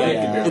 In Yeah, it.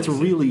 yeah, It's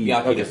really.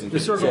 Yaki doesn't The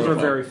circles are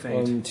very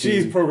faint. 1, 2.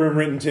 Geez, program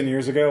written 10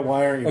 years ago.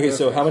 Why aren't you? Okay,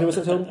 so how many was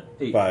that total?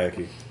 8. Bye,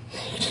 Aki.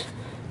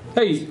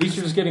 Hey, at least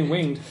you're just getting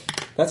winged.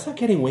 That's not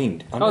getting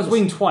winged. I was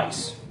winged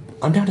twice.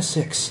 I'm down to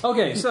 6.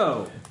 Okay,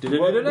 so.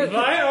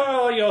 Why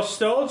are your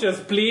soldiers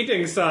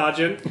bleeding,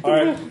 Sergeant? All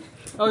right.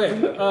 Okay,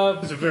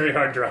 It's a very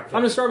hard drop. I'm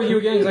going to start with you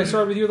again because I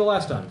started with you the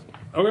last time.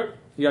 Okay.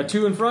 You got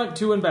 2 in front,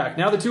 2 in back.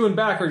 Now the 2 in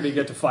back are going to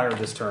get to fire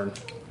this turn.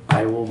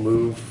 I will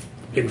move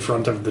in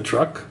front of the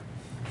truck.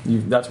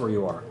 That's where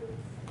you are.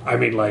 I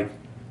mean, like,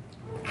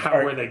 How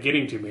are they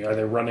getting to me? Are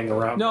they running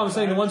around? No, I'm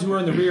saying the ones who are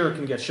in the rear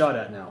can get shot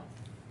at now.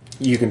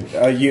 You can.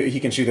 He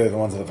can shoot at the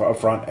ones at the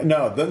front.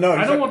 No.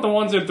 I don't want the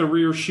ones at the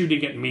rear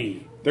shooting at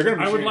me. They're going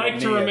to. I would like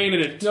to remain at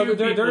it. No,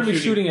 they're going to be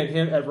shooting at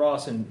him, at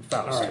Ross and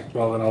Faust. All right.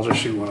 Well, then I'll just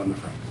shoot one on the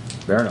front.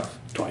 Fair enough.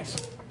 Twice.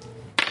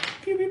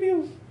 Pew, pew,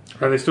 pew.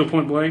 Are they still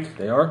point blank?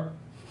 They are?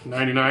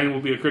 99 will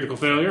be a critical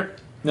failure.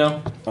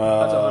 No.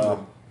 That's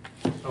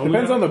 100.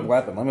 Depends on the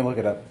weapon. Let me look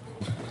it up.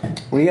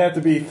 We have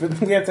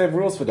to have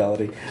rules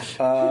fidelity.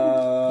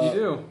 You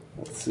do.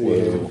 Let's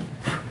see.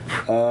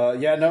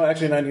 Yeah, no,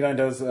 actually 99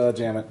 does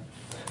jam it.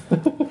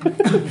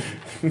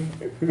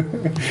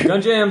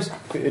 Gun jams.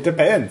 It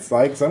depends.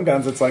 Like some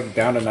guns, it's like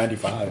down to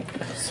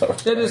 95. So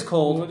It is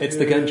cold. It's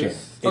the gun jam.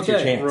 It's your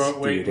Okay. chance.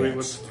 Wait, Do you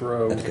let's dance?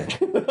 throw. That's a gun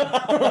jam.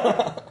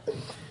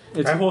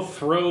 I will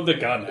throw the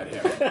gun at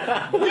him.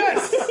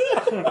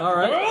 All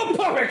right. Oh,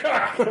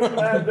 poppycock!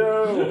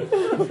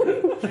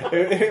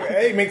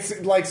 Hey, makes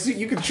like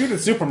you can shoot at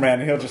Superman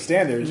and he'll just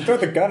stand there. You throw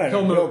the gun at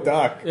him, He'll he'll move.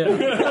 duck. Yeah.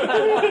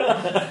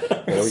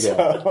 There we go.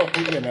 So,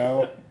 you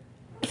know.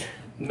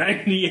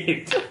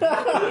 98.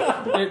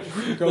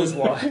 It goes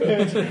wide.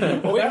 Wait,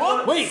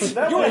 what? Wait!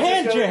 Your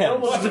hand jam!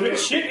 That's a bit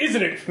shit,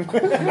 isn't it? That's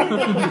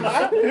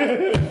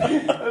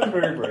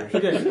very brave.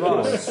 Okay,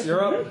 Ross,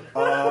 you're up.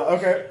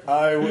 Okay,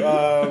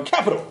 I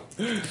Capital!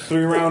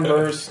 3-round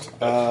burst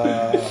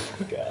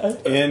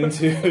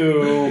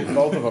into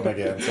both of them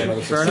again. So,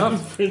 another Fair 16.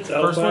 enough. Prince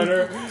First one.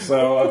 Outsider.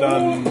 So I've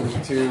done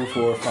 2,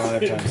 4,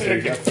 5 times 3.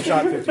 That's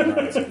shot 15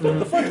 rounds.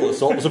 The frontal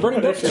assault was a burning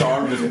bush. His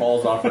arm just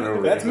falls off and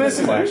over. That's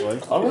missing actually.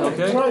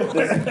 Okay.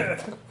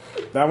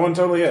 That one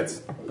totally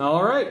hits.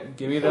 All right.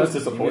 Give me that. was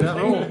Give me disappointing.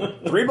 that roll.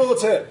 3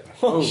 bullets hit.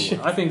 Oh,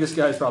 I think this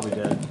guy's probably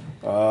dead.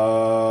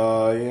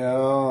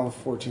 Yeah,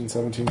 14,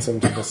 17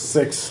 plus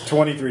 6,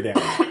 23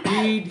 damage.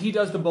 He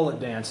does the bullet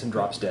dance and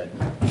drops dead.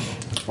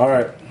 All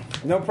right.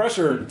 No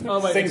pressure, Oh,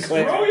 wait,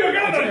 Sinclair. Throw your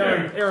gun at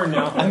him! Aaron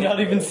now. I'm not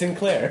even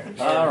Sinclair.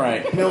 All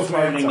right. Mills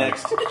Targeting man.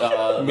 next,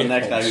 the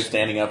next guy who's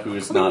standing up, who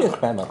is not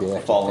That might be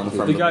it. fallen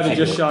from The guy that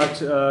just angle.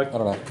 shot I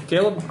don't know.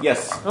 Caleb?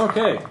 Yes.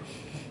 Okay.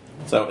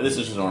 So this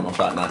is just a normal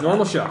shot, not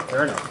Normal shot.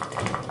 Fair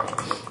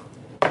enough.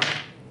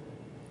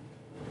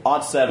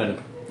 Odd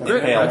 7.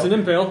 Great. Impale. That's an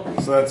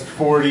impale. So that's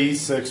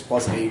 46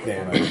 plus 8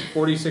 damage.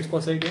 46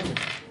 plus 8 damage.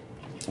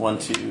 1,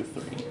 2,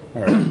 3.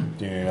 All right.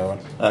 Do you need another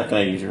one? Can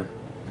I use your?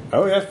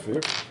 Oh, yeah.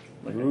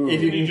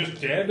 If you just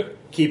dead?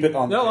 Keep it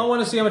on. No, I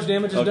want to see how much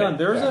damage is Okay. done.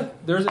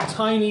 There's a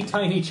tiny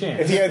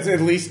chance. If he has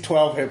at least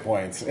 12 hit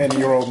points and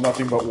you rolled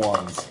nothing but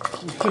ones.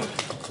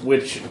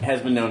 Which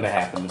has been known to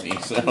happen to me.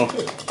 So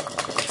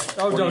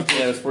Oh, don't.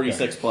 that was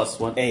 46 plus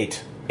what?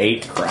 8.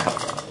 8.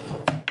 Crap.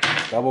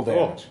 Double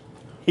damage.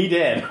 He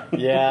did.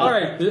 Yeah. All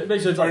right.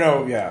 Basically, it's Oh, like,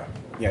 no, yeah.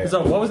 Yeah.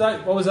 So what was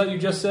that? What was that you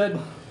just said?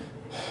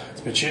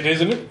 It's a bit shit,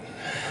 isn't it?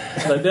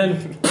 Like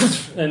then,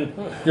 and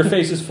your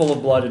face is full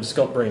of blood and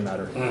skull brain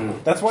matter.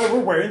 That's why we're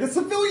wearing the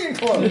civilian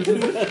clothes.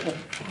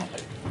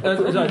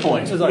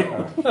 It's like,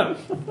 huh,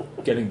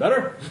 getting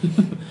better.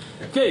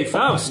 Okay,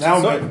 Faust.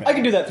 Now, So I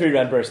can do that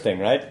 3-round burst thing,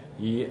 right?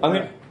 Yeah. I'm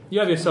gonna- You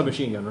have a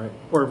submachine gun, right?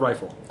 Or a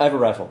rifle? I have a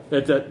rifle.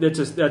 That's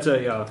a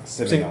Semi-auto.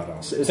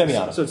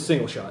 Semi-auto. So it's a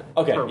single shot.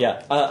 Okay, Or-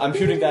 yeah. I'm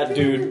shooting that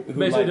dude who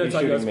Basically, might be that's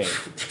like shooting a- me.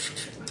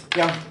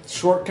 yeah,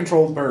 short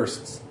controlled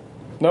bursts.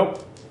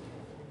 Nope.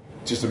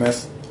 Just a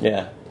miss.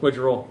 Yeah. What'd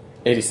you roll?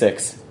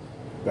 86.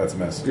 That's a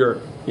miss. You're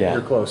Yeah.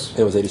 close.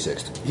 It was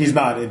 86. He's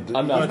not. I'm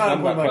not- He's not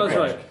I'm not like That's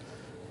range.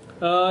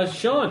 right.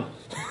 Sean.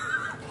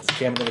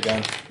 Jamming to the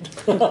gun.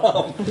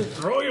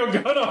 Throw your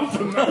gun off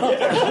the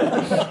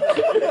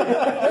mountain.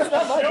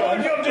 Show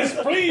your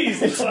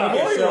displease,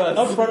 son.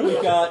 Up front,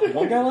 we've got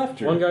one guy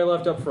left. One guy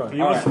left up front. You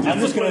must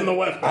discipline the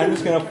weapon. I'm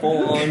just gonna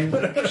full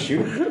on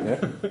shoot.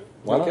 Yeah.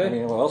 Why not? Okay. I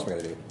mean, what else am I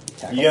gonna do?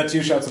 Tackle? You got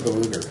 2 shots of the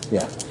Luger.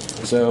 Yeah.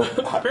 So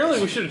Apparently,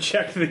 we should have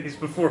checked these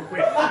before we.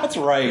 that's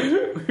right.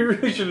 We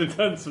really should have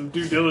done some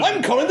due diligence.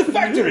 I'm calling the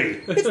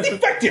factory. It's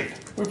defective.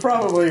 We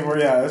probably were.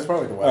 Yeah, that's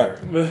probably the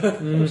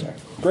weather.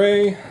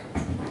 Gray,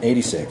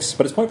 86,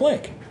 but it's point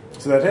blank.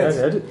 So that hits.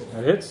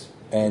 That hits.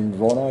 And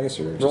roll now, I guess.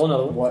 Or Roll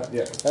another one. What?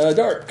 Yeah.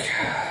 dark,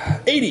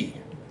 80,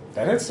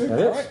 That hits too. That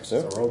hits. Alright,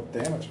 so- So roll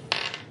damage.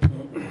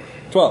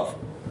 12.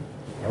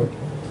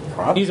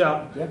 Prop? He's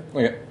out. Yeah.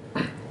 Okay.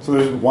 So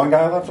there's one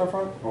guy left up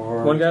front?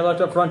 Or... One guy left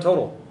up front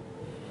total.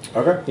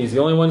 Okay. He's the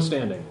only one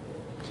standing.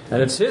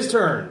 And it's his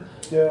turn.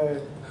 Yeah.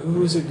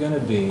 Who's it gonna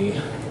be?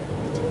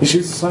 He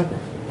shoots the sniper.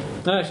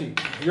 Actually,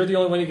 you're the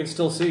only one you can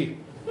still see.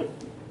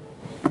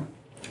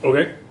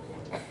 Okay.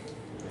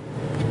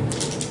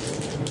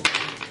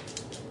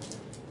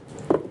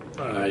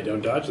 I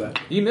don't dodge that.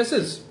 He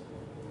misses.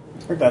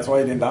 That's why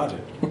he didn't dodge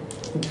it.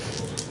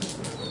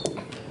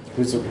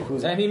 Who's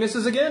And he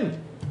misses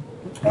again.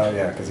 Oh,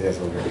 yeah, because he has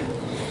a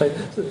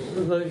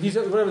Luger. He's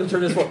whatever the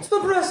turn is for.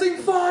 Suppressing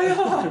fire!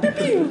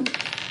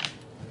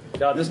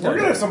 God, this We're guy. going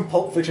to have some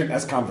Pulp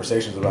Fiction-esque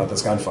conversations about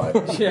this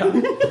gunfight.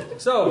 Yeah.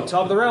 So,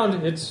 top of the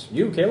round, it's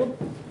you, Caleb.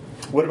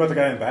 What about the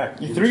guy in the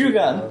back? You threw your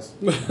gun. I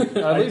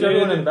believe did.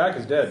 everyone in the back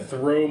is dead.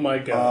 Throw my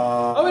gun.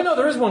 Oh, wait, no,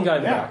 there is one guy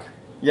in the yeah. back.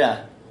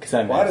 Yeah. Because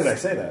I Why missed. did I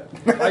say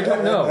that? I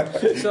don't know.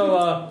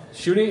 So,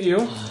 shooting at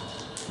you.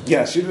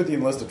 Yeah, shoot with the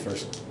enlisted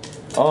first.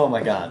 Oh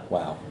my god.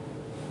 Wow.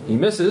 He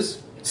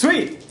misses.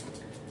 Sweet!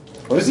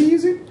 What is he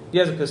using? He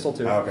has a pistol,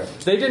 too. Oh, okay.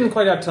 They didn't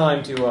quite have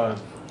time to...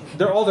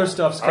 all their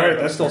stuff's All right, kind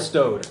of that's still fair.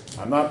 stowed.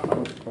 I'm not.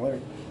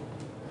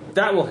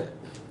 That will hit.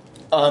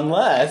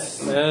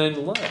 Unless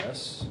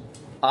Unless...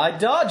 I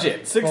dodge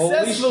it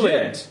successfully.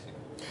 Holy shit.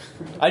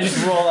 I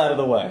just roll out of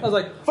the way. I was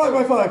like... 5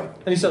 by 5.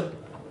 And he said,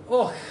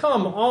 oh,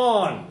 come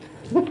on.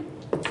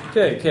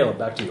 Okay, Caleb,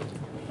 back to you.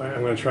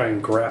 I'm going to try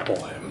and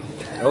grapple him.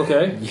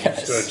 Okay. Just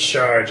Yes. going to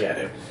charge at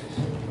him.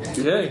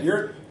 Okay.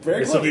 You're very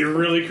This will close. be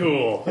really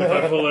cool if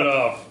I pull it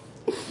off.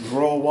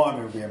 Roll 1,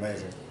 it would be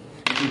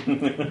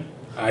amazing.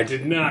 I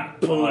did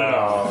not pull it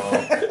off.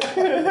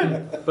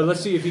 But let's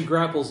see if he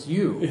grapples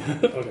you.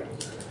 Okay.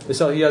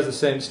 So he has the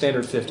same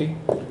standard 50.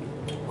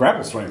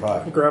 Grapple's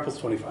 25. Grapple's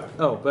 25.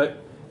 Oh,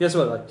 but guess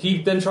what? Like,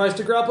 he then tries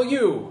to grapple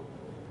you.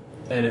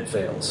 And it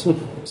fails.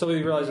 So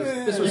he realizes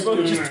this was We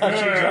both just touch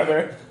each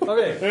other.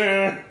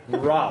 Okay.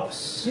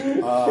 Rouse.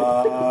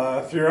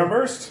 Furon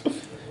Burst.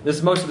 This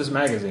is most of this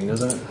magazine,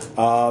 isn't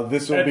it?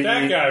 This will At be.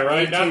 that guy,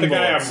 right? Not the 18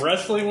 guy bullets. I'm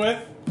wrestling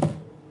with?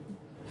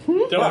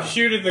 Don't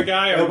shoot at the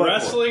guy I'm by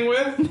wrestling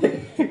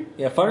with?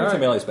 Yeah, firing All right.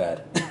 to melee's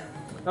bad.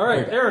 All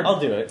right, Aaron. I'll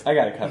do it. I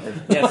got it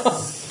covered.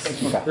 Yes.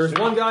 There's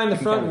one guy in the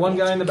front, one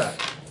guy in the back.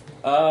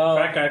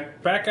 Back guy.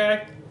 Back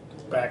guy.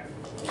 Back.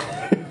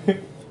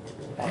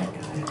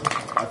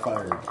 I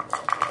fired.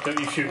 Don't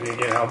you shoot me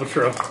again,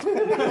 Albatro.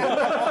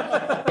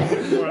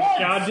 We're on a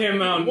goddamn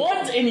mountain.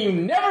 Once and you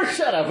never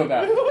shut up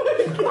about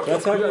it.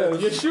 That's how it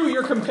goes. You shoot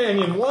your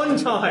companion one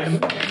time.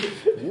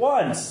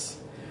 Once.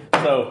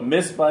 So,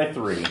 missed by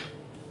 3.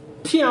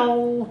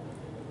 Pew.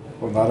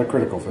 Well, not a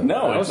critical fit.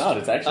 No, it's not.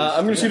 It's actually.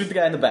 I'm going to shoot at the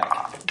guy in the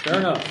back. Fair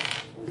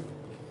enough.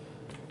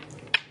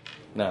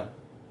 No.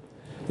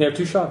 You have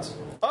 2 shots.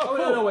 Oh,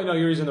 No, wait, no,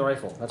 you're using the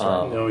rifle. That's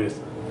right. No, he is.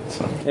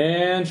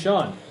 And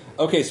Sean.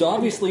 Okay, so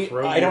obviously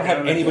Throw I don't you have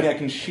down anybody I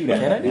can shoot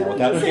at now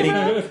without hitting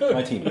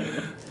my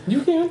teammate.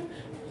 You can.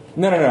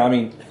 No, I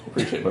mean,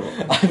 Appreciate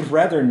it. I'd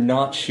rather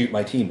not shoot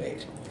my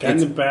teammate. Guy in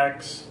the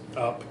back's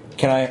up.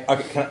 Can I?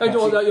 Okay,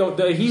 can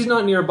I? He's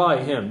not nearby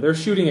him. They're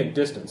shooting at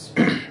distance.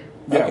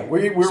 Yeah, Okay.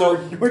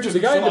 we're just. The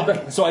guy in the soft.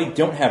 back. So I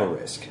don't have a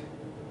risk.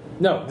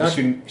 No, Just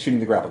not shooting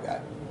the grapple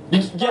guy.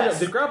 Yes.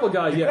 The grapple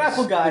guy, yes.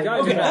 grapple guy, The guy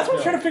in okay, the back, That's what I'm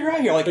no. trying to figure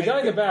out here. Like The guy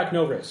in the back,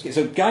 no risk. Okay,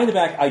 so guy in the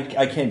back,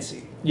 I can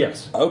see.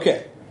 Yes.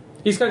 Okay,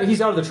 He's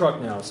out of the truck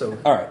now, so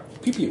all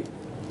right. Pew pew.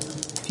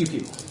 pew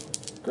pew.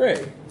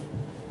 Great.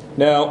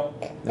 Now,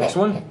 Next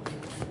one.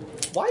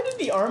 Why did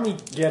the army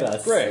get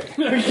us? Greg.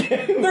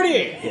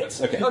 38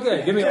 hits. Okay.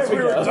 Okay, give me Yeah, a we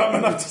were dumb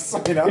enough to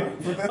sign up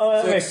for this. Oh,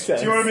 that makes sense.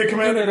 Do you want to be a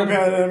commander of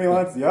enemy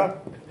lines? Yeah.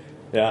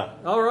 Yeah.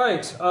 All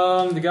right.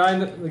 The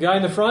guy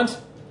in the front.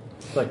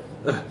 Like,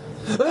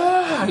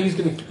 he's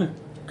gonna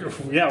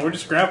Yeah, we're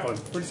just grappling.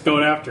 We're just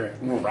going after it.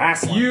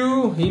 Wrestling.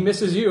 you. He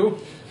misses you.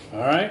 All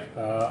right.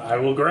 I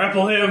will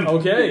grapple him.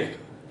 Okay.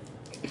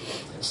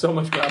 So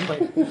much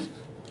grappling.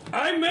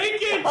 I make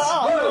it!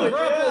 You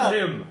grappled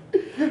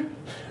him.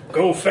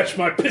 Go fetch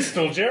my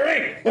pistol,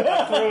 Jerry!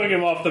 I'm throwing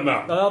him off the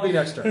mountain. That'll be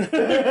next turn.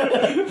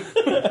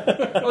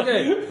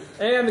 Okay.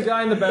 And the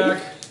guy in the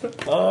back.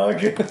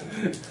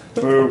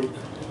 Boo.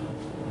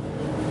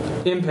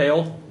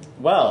 Impale.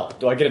 Well,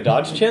 do I get a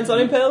dodge chance on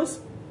impales?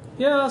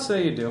 Yeah, I'll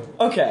say you do.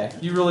 Okay.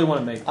 You really want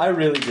to make. I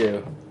really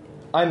do.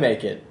 I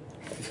make it.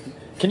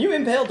 Can you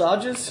impale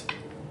dodges?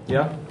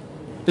 Yeah.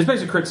 It's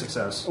basically crit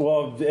success.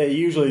 Well, it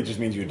usually just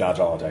means you dodge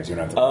all attacks. You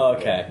don't have to. Oh,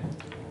 okay.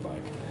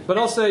 Like, But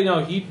I'll say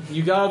no.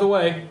 You got out of the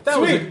way. That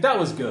Sweet.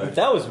 was good.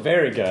 That was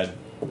very good.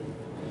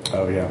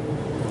 oh yeah.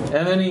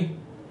 And then he.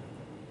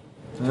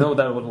 I know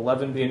that would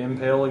 11 be an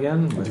impale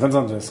again It depends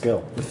on the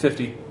skill. with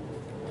 50.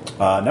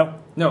 No.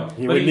 No,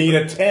 He but would need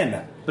a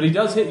 10. But he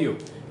does hit you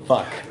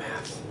Fuck.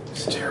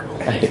 It's terrible.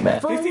 I hate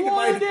math. for 50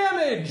 1 divided-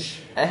 damage.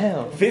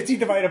 Ow. 50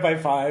 divided by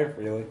 5.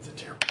 Really? It's a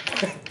terrible.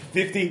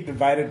 50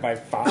 divided by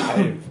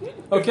 5.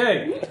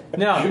 Okay,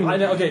 now I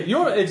know. Okay,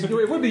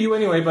 it would be you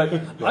anyway, but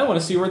I want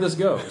to see where this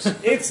goes.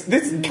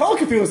 Call of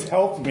Cthulhu's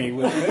helped me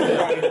with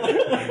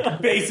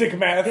basic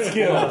math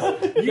skills.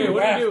 Okay, what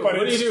laugh, do you do? but What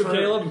do you it's do, true.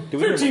 Caleb?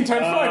 13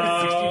 times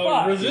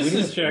 5 is 65.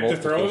 Resistance check to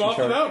throw him off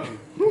the mountain.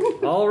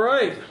 All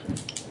right,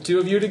 2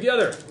 of you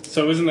together.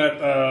 So isn't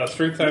that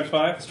strength times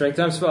 5? Strength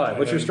times 5.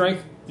 What's your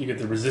strength? You get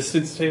the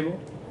resistance table.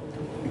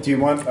 Do you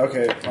want?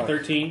 Okay. Fine.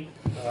 13.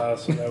 So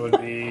that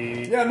would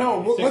be... Yeah, no.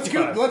 Let's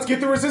 65. get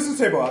the resistance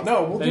table out.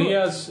 No, we'll And do he it.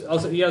 has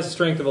a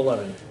strength of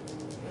 11.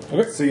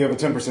 So you have a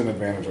 10%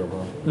 advantage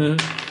over him.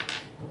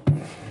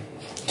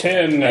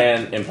 10.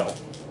 And impel.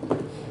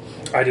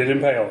 I did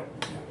impale.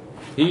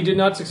 He did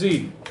not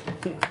succeed.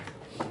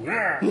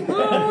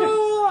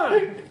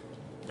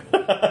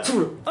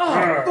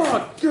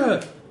 Fuck,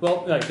 good.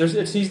 Well, like,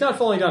 he's not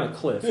falling down a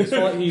cliff.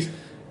 He's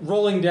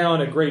rolling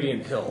down a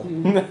gradient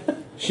hill.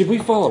 Should we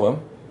follow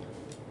him?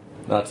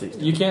 Not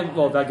 60. You can't.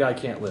 Well, that guy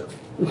can't live.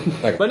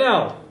 Okay. But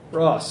now,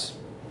 Ross.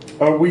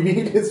 Oh, we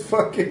need his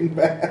fucking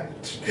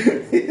badge.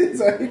 His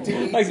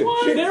ID. Like,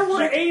 There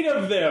were 8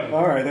 of them.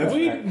 All right, that's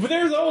fine.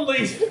 There's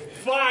only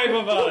 5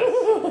 of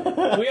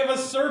us. We have a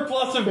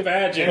surplus of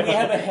badges. We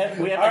have a head.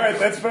 We have All right,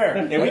 that's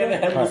fair. we have a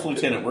headless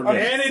lieutenant. We're good.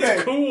 And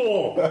it's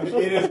cool.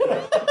 It is.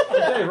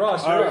 Okay,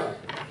 Ross, you're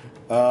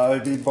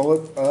up. The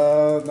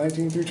bullet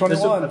 19 through I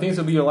 21. think this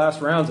will be your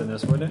last rounds in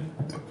this, wouldn't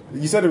it?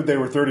 You said they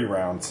were 30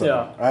 rounds. So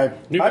Yeah.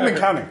 I've been record.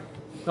 counting.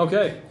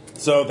 Okay.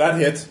 So that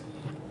hits.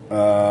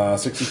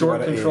 62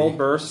 Short out of controlled 80.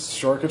 bursts.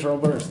 Short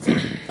controlled burst.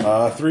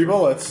 3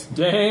 bullets.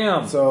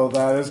 Damn. So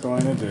that is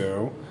going to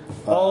do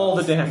All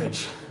the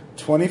damage.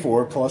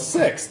 24 plus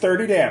 6,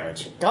 30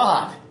 damage.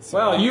 God.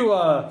 Well,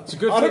 it's a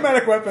good thing.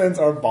 Automatic weapons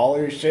are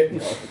baller as shit.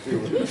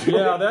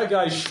 Yeah, that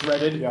guy's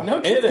shredded. Yeah. No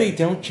if kidding. they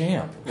don't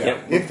jam.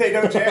 Yep. If they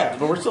don't jam.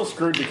 But we're still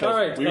screwed because All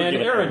right, we were and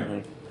given Aaron.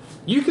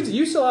 everything.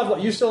 You still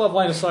have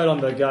line of sight on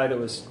the guy that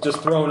was just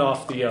thrown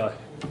off the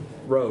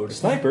road.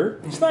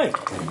 Sniper, snipe.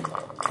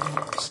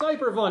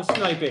 Sniper von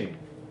sniping.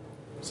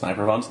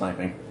 Sniper von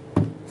sniping.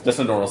 That's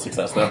a normal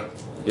success, though.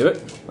 Give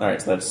it. All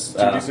right, so that's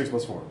 2d6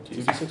 plus 4.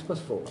 2d6 plus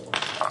 4.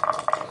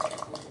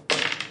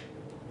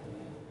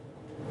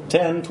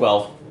 10,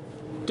 12.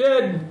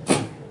 Dead.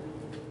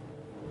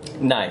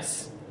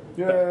 Nice.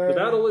 The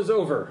battle is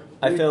over.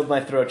 I failed my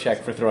throw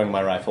check for throwing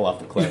my rifle off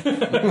the cliff.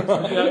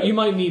 Yeah, you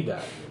might need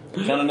that.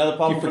 Got another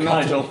pop from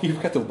Nigel. You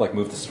forgot to like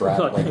move the strap.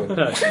 Like,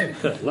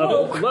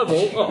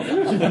 level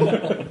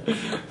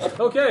up.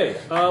 Okay,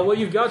 well,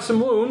 you've got some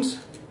wounds.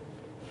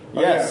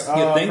 Yes.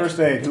 you think? First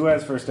aid. Who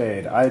has first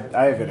aid? I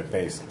have it at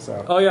base.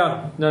 So. Oh,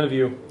 yeah, none of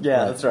you.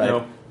 Yeah, that's right.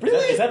 No. Really?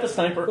 Is that the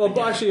sniper? Well,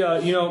 actually,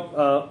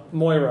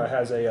 Moira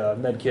has a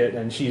med kit,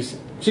 and she was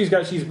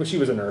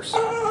a nurse.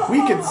 We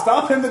can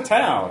stop in the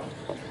town.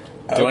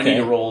 Do I need Okay.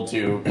 to roll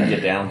to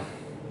get down?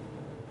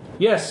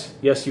 Yes,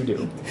 you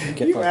do.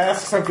 You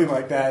ask something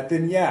like that,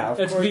 then yeah, of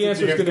It's- course the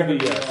answer's it's gonna be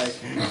be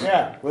yes. like,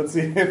 yeah, let's see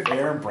if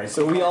Aaron breaks.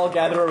 So we all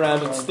gather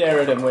around and stare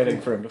at him, waiting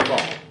for him to fall.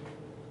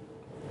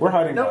 We're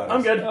hiding. No, bodies.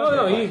 I'm good. Oh,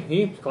 no,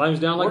 he climbs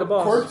down like We're a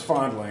boss. corpse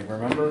fondling.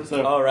 Remember?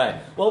 So, All right.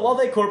 Well, while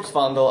they corpse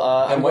fondle,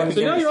 I'm And what going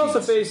So to now Get you're also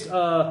receipts. faced.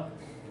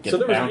 Get So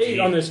there was bounty. 8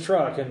 on this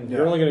truck, and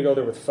you're Yeah. only going to go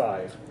there with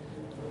 5.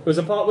 It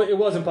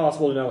was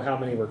impossible to know how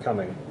many were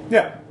coming.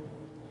 Yeah,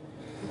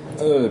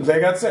 they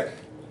got sick.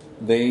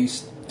 They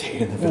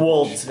stayed in the village.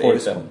 Wolves Or ate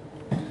just- them.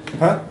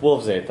 Huh?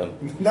 Wolves ate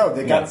them. No,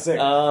 they got sick.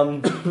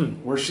 No,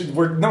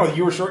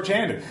 you were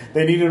short-handed.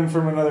 They needed them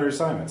from another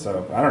assignment,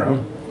 so I don't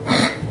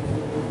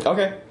know.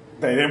 Okay.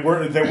 They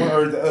weren't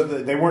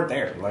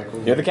there. Like,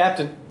 You're the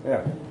captain.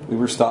 yeah. We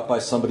were stopped by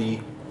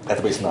somebody at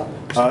the base of the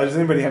mountain. Does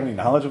anybody have any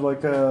knowledge of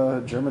like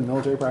German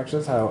military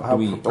practices? How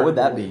What would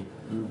that be?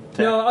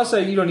 No, I'll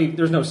say you don't need.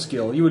 There's no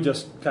skill. You would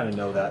just kind of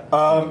know that.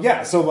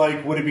 Yeah. So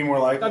like, would it be more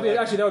like? That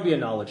would be a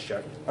knowledge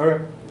check.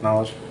 Okay.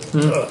 Knowledge.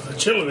 The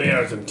chill in the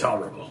air is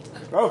intolerable.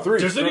 Oh, 3.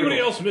 Does anybody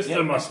else miss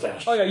their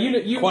mustache? Oh yeah,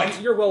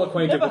 you're well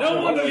acquainted. with No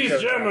German wonder these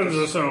military Germans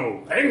are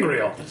so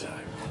angry all the time.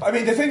 I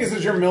mean, the thing is, the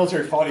German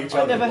military fought each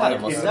other. never had a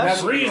like, mustache.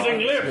 that's- Freezing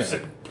lips.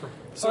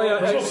 Oh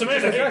yeah, So it's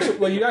semantic. actually,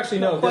 well, you actually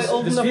know Quite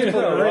old this enough to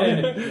vehicle vote, you're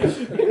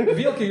in. The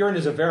vehicle you're in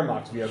is a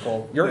Wehrmacht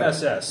vehicle. You're Yeah.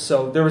 SS,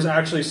 so there was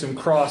actually some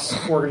cross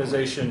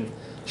organization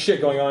shit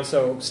going on.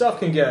 So stuff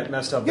can get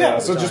messed up. there Yeah. all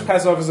the So just time.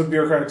 pass off as a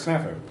bureaucratic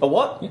snafu. A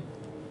what?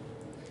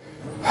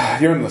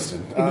 You're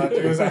enlisted.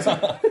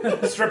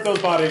 Strip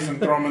those bodies and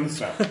throw them in the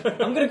snow.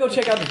 I'm going to go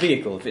check out the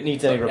vehicle if it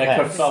needs any a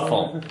repairs.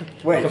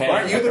 kerfuffle. Wait, Okay.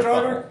 aren't you the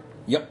driver?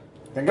 Yep.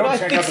 Then But go I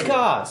check out fix the.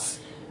 cars.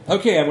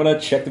 Okay, I'm gonna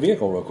check the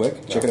vehicle real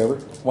quick. Check it over.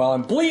 While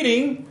I'm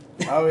bleeding.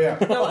 Oh yeah.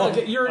 No,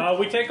 okay, you're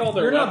We take all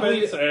their You're not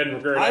weapons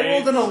and grenades. I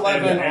rolled an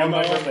 11 and on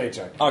my ammo, birthday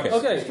check. Okay.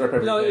 okay.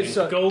 Strip No, everything.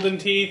 it's golden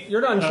teeth.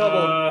 you're not in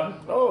trouble.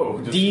 Oh,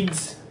 just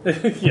Deeds.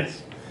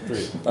 Yes.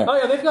 3. Oh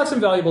yeah, they've got some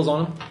valuables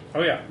on them.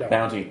 Oh yeah. No.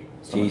 bounty.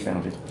 Teeth.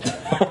 Bounty.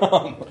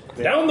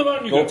 Down the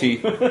mountain you Gold go.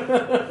 teeth.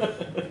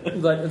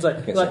 It's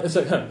like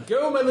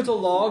go my little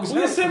logs.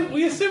 We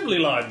assembly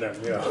line them.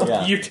 Yeah.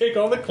 Yeah. You take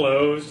all the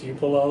clothes, you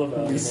pull all the We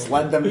valuables,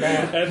 sled them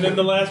down. and then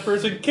the last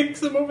person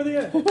kicks them over the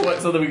edge.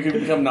 What, so that we could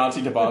become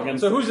Nazi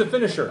toboggans? So who's the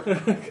finisher?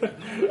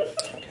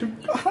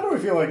 How do I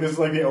feel like this is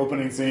like the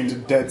opening scene to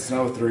Dead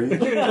Snow 3?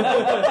 And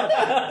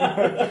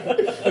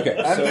Okay,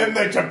 so then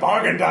they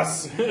tobogganed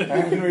us,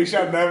 and we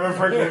shall never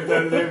forget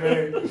that they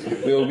made.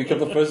 we will become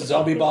the first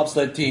zombie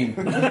bobsled team.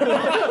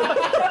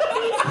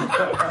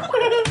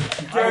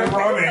 Get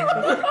running.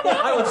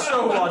 I would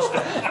so watch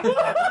that.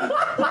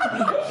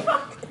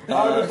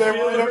 How did they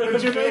wind up in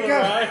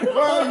Jamaica?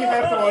 Well, you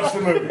have to watch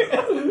the movie.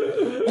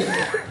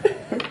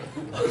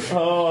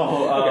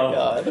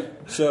 God.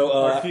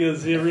 So,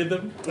 Feels the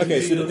rhythm.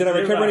 okay, so did I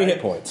recover any hit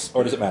points?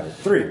 Or does it matter?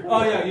 3.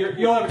 Oh yeah,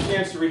 you'll have a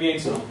chance to regain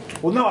some.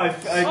 Well, no, Oh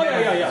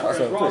yeah.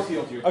 So, Ross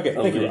healed you. Okay,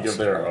 thank you,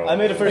 Ross. I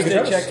made a first Thank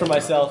you, aid check for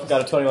myself.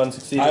 Got a 21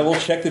 succeeded. I will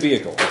check the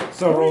vehicle.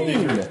 So roll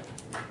D3.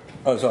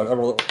 Oh, sorry, I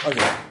roll.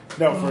 Okay.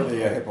 No, for the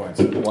hit points.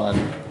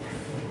 1.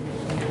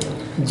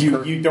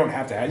 You don't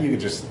have to have. You could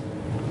just.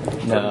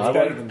 No, It's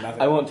better than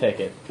nothing. I won't take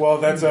it. Well,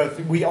 that's a.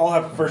 We all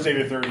have first aid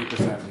at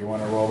 30%. You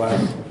want to roll that?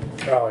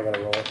 Oh, I gotta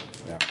roll it.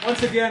 Yeah.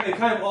 once again, they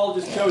kind of all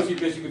just chose you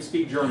because you could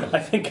speak German. I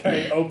think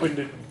I opened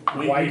it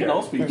We can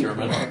all wider. speak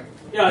German.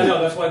 Yeah, I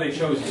know. That's why they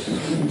chose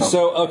you.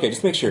 So, okay,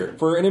 just make sure.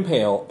 For an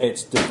impale,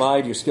 it's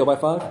divide your skill by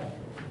 5?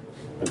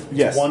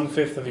 Yes.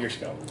 1/5 of your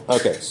skill.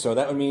 Okay, so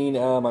that would mean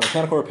my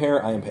mechanical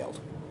repair, I impaled.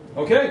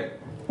 Okay.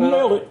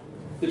 Nailed it.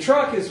 The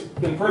truck is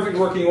in perfect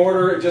working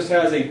order. It just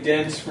has a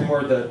dent from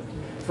where the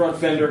front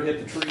fender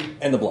hit the tree.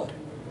 And the blood.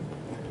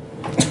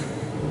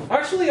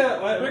 Actually,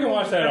 We can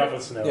wash that off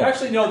with snow. Yeah.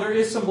 Actually, no. There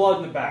is some blood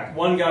in the back.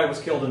 One guy was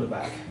killed in the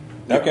back.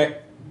 Okay.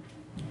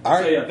 All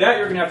So right. yeah, that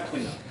you're gonna have to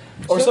clean up.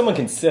 Or someone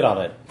can sit on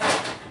it.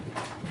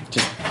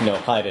 Just,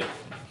 hide it.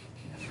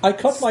 I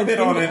cut my Spit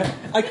on it.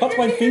 I cut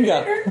my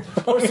finger.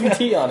 Pour some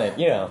tea on it,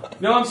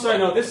 No, I'm sorry.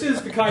 No, this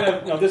is the kind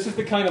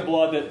of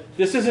blood that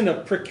this isn't a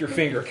prick your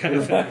finger kind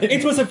of thing.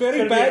 It was a very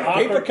It's gonna be an bad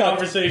paper awkward cut.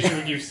 conversation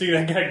when you see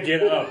that guy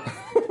get up.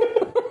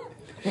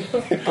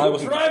 I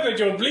was Private,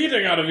 you're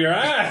bleeding out of your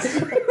ass.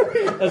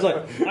 I was like,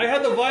 I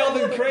had the wild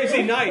and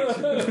crazy night.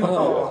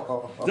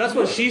 That's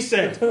what she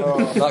said.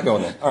 not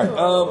going there. All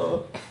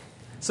right.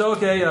 So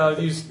okay,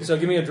 so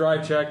give me a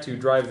drive check to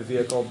drive the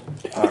vehicle.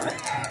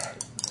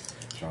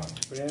 Sean.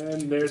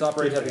 And there's It's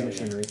operate heavy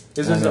machinery.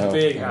 This is a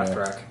big half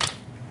track.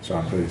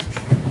 Sean, please.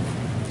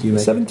 Do you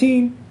make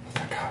 17?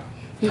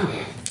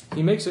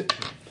 He makes it.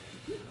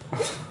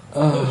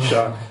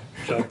 Sean,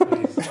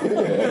 please.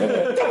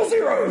 Double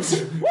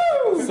zeros!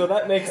 So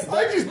that makes...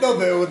 I just thought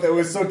that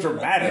was so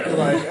dramatic.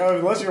 Like,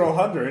 unless you're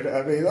 100,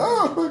 I mean,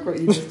 look what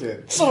you just did.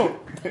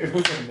 It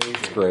was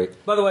amazing.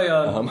 Great. By the way,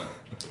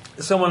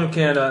 someone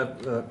can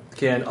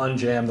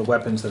unjam the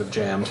weapons that have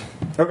jammed.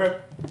 Okay.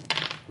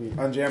 We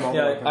unjam all the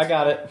Yeah, weapons. I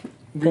got it.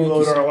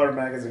 Reload our alarm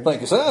magazine.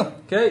 Thank you, sir.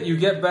 Okay, you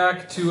get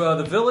back to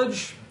the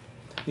village.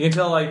 You can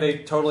tell like they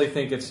totally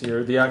think it's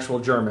the actual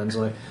Germans.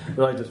 Like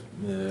they're like just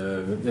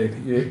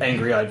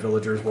angry-eyed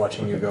villagers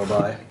watching you go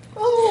by.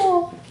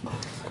 Oh,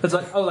 it's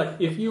like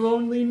if you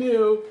only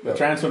knew. The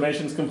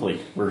transformation's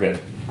complete. We're good.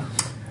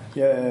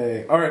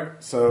 Yay.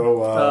 Alright,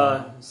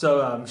 so...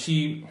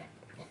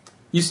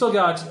 You still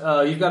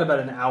got you've got about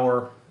an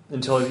hour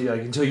until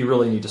you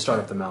really need to start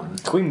up the mountain.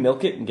 Can we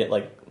milk it and get,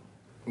 like...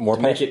 More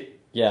make patch. it...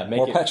 Yeah, make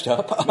More it... patched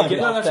up. Make it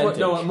No, that's what. authentic.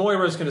 No,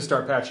 Moira's going to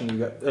start patching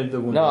you. The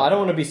wound. No, I don't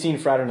want to be seen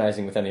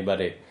fraternizing with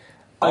anybody.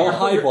 I'll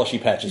hide while she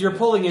patches. You're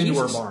pulling into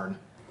Jesus. her barn.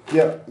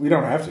 yeah, we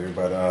don't have to,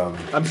 but...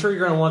 I'm sure you're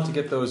going to want to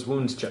get those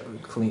wounds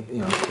clean.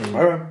 Clean.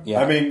 Okay.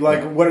 Yeah. I mean,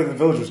 like, what are the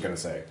villagers going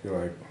to say?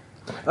 You're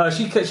like...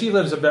 She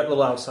lives a bit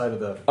little outside of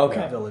the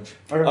village.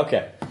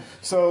 Okay.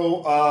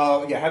 So,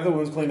 have the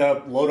wounds cleaned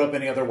up, load up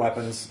any other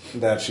weapons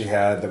that she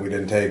had that we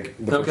didn't take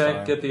the first Okay,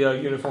 time. get the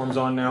uniforms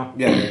on now.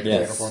 Yeah, get the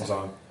Yes. uniforms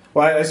on.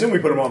 Well, I assume we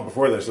put them on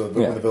before this, so that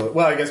Yeah. when the village...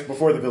 Well, I guess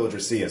before the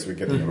villagers see us, we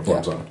get the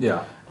uniforms on.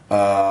 Yeah,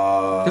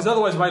 because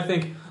otherwise, you might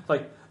think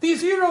like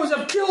these heroes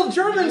have killed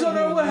Germans on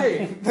their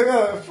way.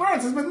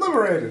 France has been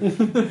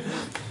liberated!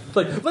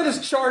 Like, let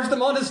us charge the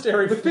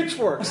monastery with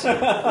pitchforks.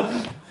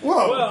 Whoa!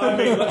 Well, I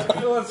mean,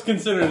 let's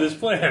consider this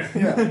plan.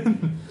 yeah.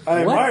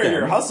 I admire them?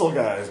 your hustle,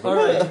 guys. All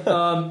right,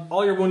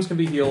 all your wounds can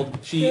be healed.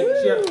 She's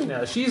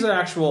an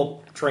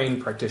actual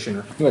trained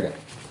practitioner Okay.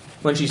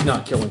 when she's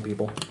not killing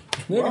people.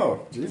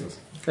 Whoa, Jesus.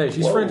 Hey,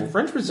 she's French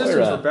resistors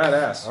Moira. are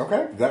badass.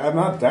 Okay, I'm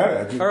not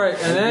that. All right,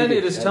 and then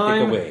it is Take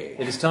time. away.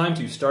 It is time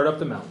to start up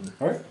the mountain.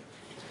 All right.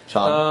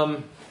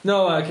 Sean.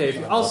 No,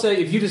 okay. I'll say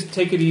if you just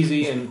take it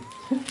easy, and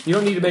you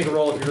don't need to make a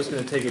roll if you're just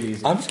going to take it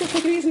easy. I'm just going to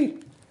take it easy.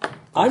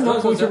 I'm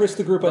not going to risk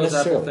the group those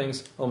apple unnecessarily.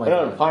 things. Oh my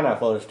No, god.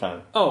 pineapple this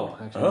time. Oh,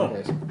 actually,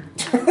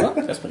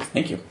 okay. That's what.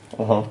 Thank you.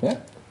 Uh-huh. Yeah.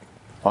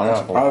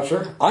 Pineapple.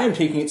 Sure. I am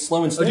taking it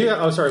slow and Oh, steady.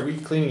 sorry. Are we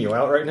cleaning you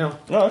out right now?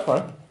 No, that's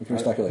fine. We can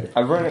restock it later.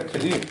 I've run it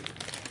to eat.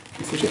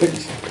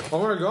 Oh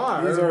my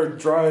god. These are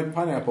dried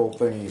pineapple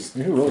thingies.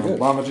 You're really from good.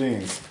 Mama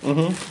Jeans.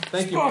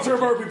 Thank you. Sponsor of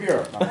RP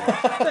Bureau.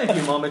 Thank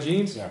you, Mama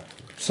Jeans. Yeah.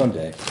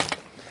 Someday.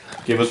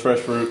 Give us fresh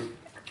fruit.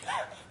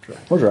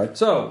 We're dry.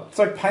 So, It's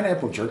like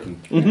pineapple jerky.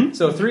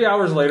 3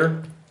 hours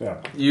later, Yeah.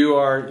 you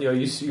are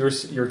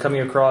you're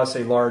coming across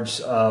a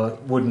large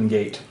wooden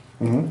gate.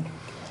 And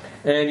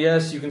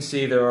yes, you can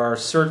see there are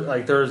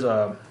there's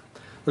a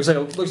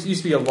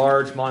used to be a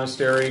large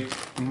monastery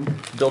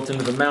built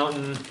into the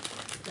mountain,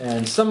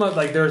 and some of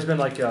there's been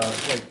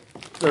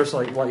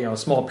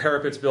small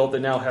parapets built that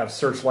now have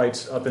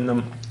searchlights up in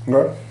them,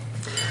 Okay.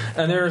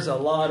 and there's a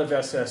lot of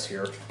SS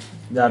here.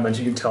 That much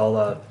you can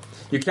tell.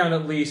 You count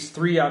at least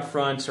 3 out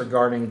front are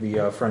guarding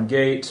the front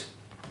gate,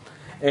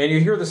 and you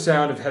hear the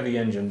sound of heavy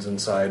engines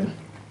inside.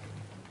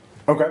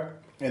 Okay.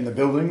 In the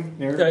building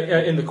near?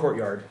 In the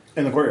courtyard.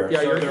 In the courtyard. Yeah,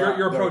 So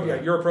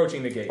you're you're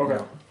approaching the gate. Okay.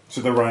 Now.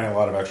 So they're running a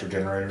lot of extra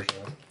generators.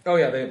 Oh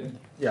yeah,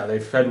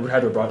 they've had to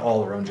have brought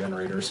all their own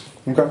generators.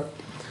 Okay.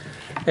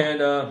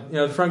 And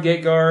the front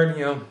gate guard,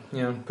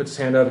 puts his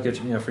hand up, gets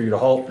for you to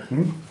halt.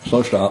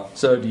 Slow stop.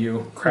 So do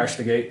you crash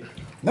the gate?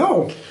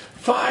 No.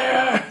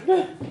 Fire!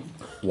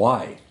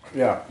 Why?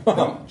 Yeah.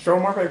 Show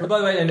them our paper. By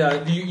the way,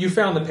 and you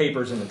found the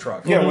papers in the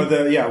truck.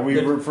 Yeah, we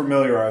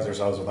familiarize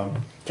ourselves with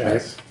them.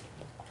 Guys,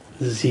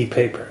 Z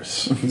papers.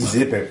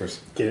 Zip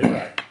papers. Get it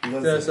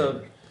right.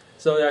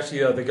 So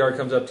actually, the guard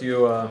comes up to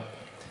you.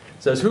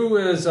 Says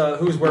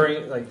who's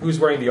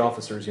wearing the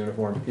officer's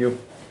uniform? You.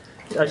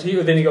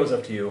 Actually, then he goes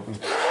up to you.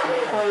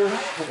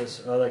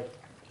 Says,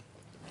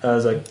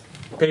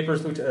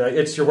 papers, Lieutenant.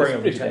 It's you're wearing a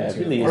lieutenant's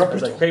uniform.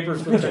 It's like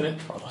papers, Lieutenant.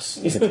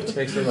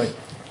 Takes her like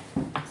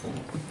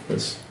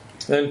this.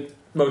 Then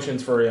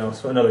motions for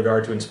another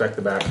guard to inspect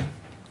the back.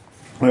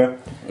 Yeah.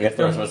 We got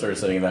the rest of us are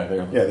sitting back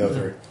there. Yeah, those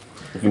are.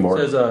 Looking bored.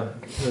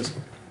 Says,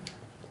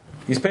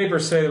 these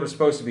papers say there were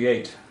supposed to be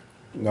 8.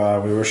 We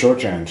were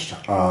shortchanged.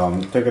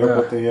 Take it up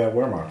with the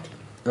Wehrmacht.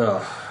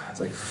 It's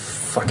like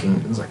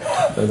fucking. It's like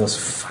those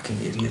fucking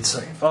idiots.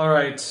 Like, all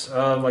right,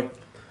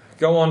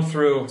 go on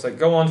through. It's like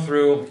go on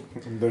through.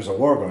 There's a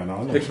war going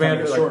on. The There's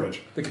commander, a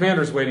shortage. the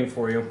commander's waiting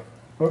for you.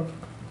 What?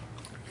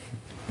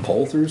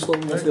 Pull through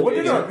slowly. What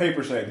did our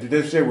paper say? Did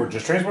they say we're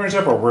just transporting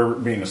stuff, or we're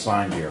being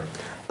assigned here?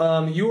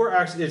 You are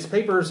actually. Its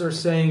papers are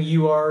saying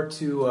you are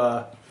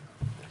to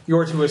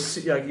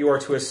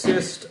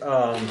assist.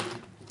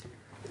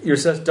 You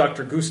assist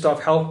Dr.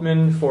 Gustav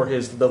Hauptmann for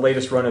the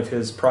latest run of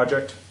his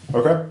project,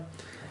 Okay.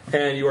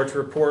 and you are to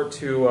report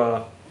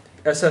to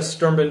SS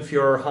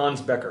Sturmbannführer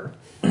Hans Becker,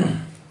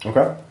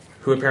 Okay.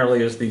 who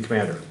apparently is the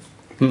commander.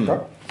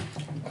 Okay.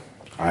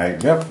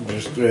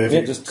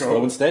 Just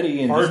slow and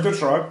steady. And Here's the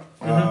truck.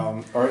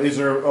 Or is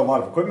there a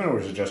lot of equipment, or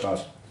is it just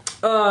us?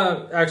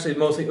 Actually,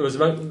 it was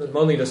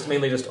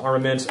mainly just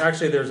armaments.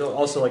 Actually, there's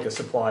also like a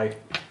supplies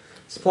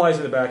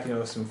in the back.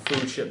 Some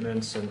food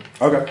shipments and.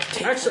 Okay.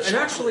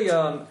 Actually,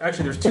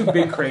 there's 2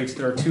 big crates.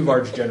 There are 2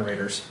 large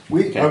generators.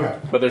 Okay.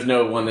 But there's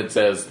no one that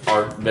says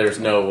there's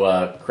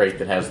no crate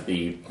that has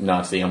the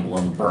Nazi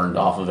emblem burned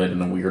off of it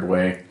in a weird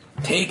way.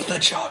 take the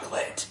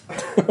chocolate.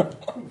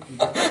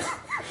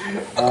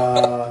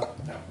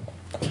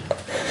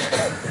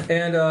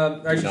 And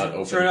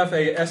actually, sure enough,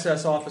 a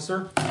SS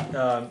officer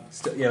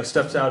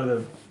steps out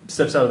of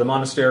the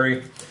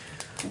monastery,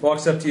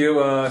 walks up to you.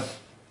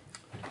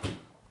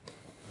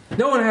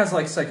 No one has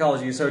like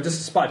psychology, so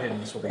just spot hidden.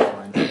 This will be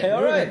fine. Hey,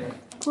 all right.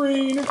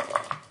 Green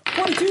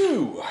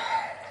 22.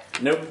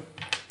 Nope.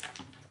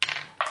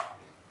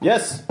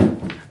 Yes.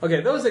 Okay,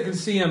 those that can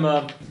see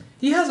him,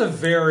 he has a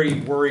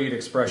very worried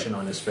expression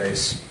on his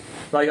face.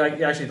 Like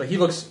he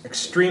looks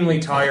extremely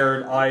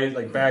tired. Eyes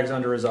like bags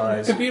under his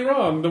eyes. Could be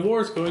wrong. The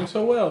war's going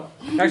so well.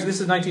 Actually,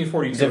 this is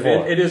 1942. The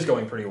war. It is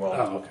going pretty well.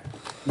 Oh, okay.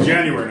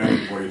 January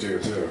 1942,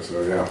 too,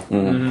 so yeah.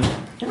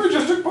 We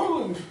just took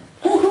Poland.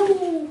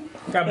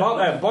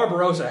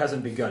 Barbarossa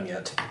hasn't begun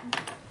yet.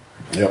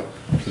 Yep.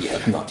 Yeah,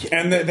 not yet.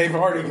 And they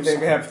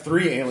have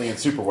 3 alien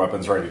super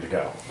weapons ready to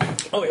go.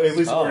 Oh, At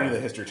least according to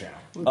the History Channel.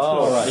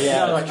 Oh, right.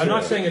 Yeah. I'm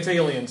not saying it's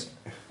aliens,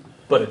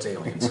 but it's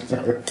aliens.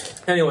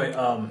 Anyway,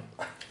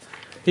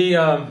 he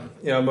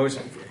most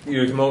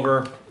you come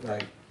over,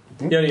 like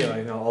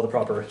all the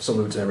proper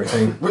salutes and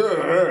everything.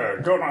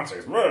 Go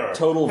Nazis.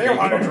 Total Hail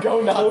Hydra.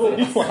 Go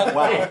Nazis.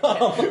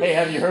 Wow. Hey,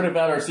 have you heard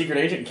about our secret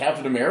agent,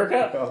 Captain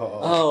America?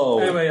 Oh,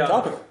 Anyway,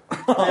 topical.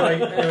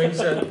 anyway, he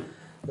said,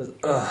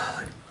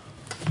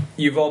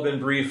 "You've all been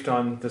briefed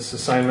on this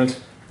assignment."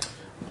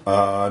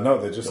 No,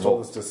 they just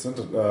told us to send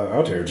it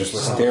out here. Just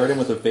Stare at him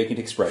with a vacant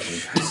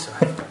expression.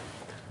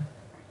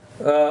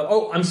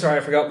 I'm sorry,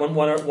 I forgot one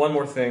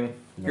more thing.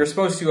 You're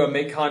supposed to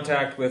make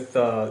contact with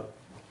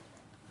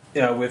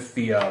you're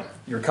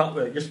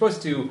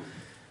supposed to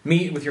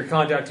meet with your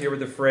contact here with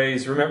the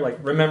phrase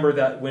remember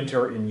that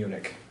winter in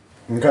Munich.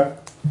 Okay.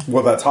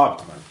 Well, that's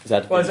Hauptmann. Is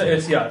that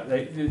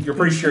You're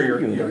pretty sure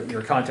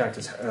your contact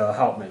is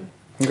Hauptmann.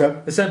 Okay.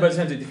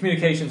 The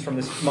communications from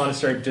this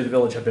monastery to the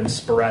village have been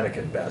sporadic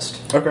at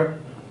best. Okay.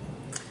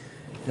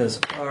 Yes.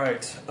 All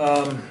right.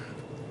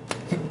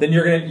 Then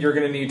you're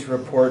gonna need to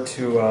report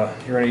to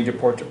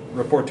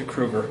report to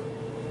Kruger.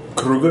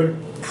 Kruger?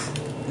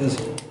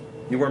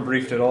 You weren't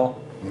briefed at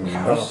all.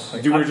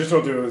 You were just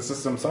told to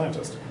assist some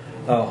scientist.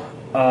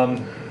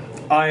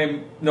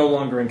 I'm no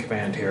longer in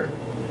command here.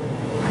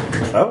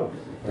 Oh.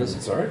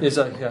 Sorry? Is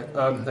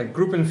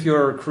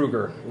Gruppenführer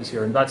Kruger is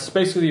here, and that's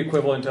basically the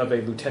equivalent of a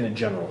lieutenant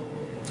general.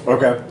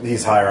 Okay.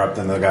 He's higher up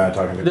than the guy I'm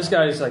talking to. This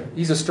guy is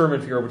he's a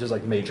Sturmbannführer, which is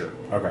like major.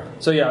 Okay.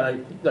 So yeah,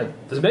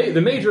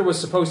 the major was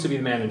supposed to be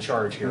the man in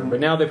charge here,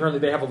 but now they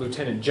have a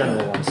lieutenant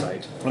general on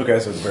site. Okay,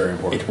 so it's very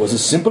important. It was a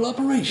simple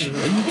operation.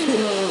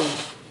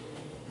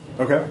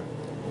 Okay.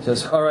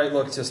 Says, all right,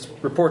 look, just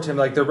report to him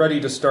they're ready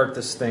to start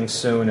this thing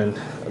soon, and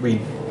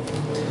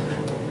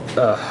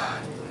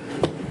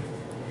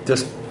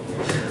it's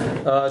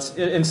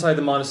inside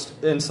the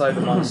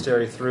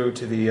monastery through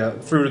to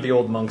the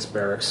old monks'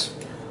 barracks.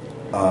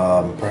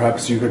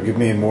 Perhaps you could give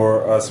me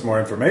us more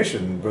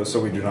information, but so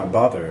we do not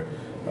bother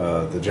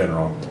the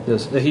general.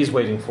 Yes, he's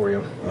waiting for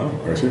you. Oh,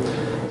 I see.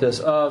 Yes,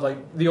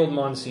 the old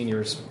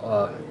Monsignor's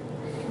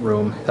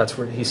room. That's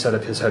where he set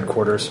up his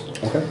headquarters.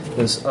 Okay.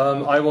 Yes,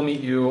 I'll meet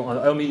you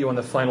on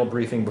the final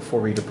briefing before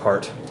we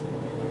depart.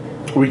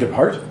 We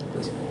depart?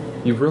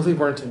 You really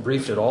weren't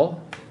briefed at all?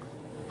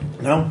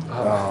 No.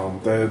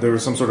 There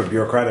was some sort of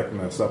bureaucratic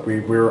mess up.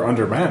 We were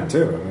undermanned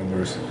too. I mean,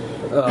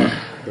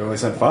 they only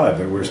sent 5.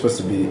 We were supposed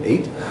to be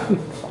 8.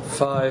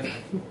 5.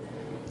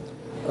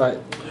 All right.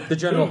 The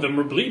general. Two of them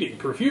were bleeding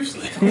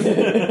profusely.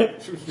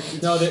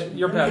 No,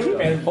 you're patched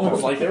up.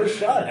 Almost like they were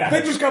shot at.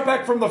 They just got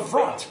back from the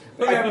front.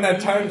 They haven't had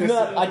time to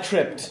No, I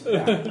tripped.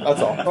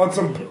 That's all. on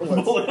some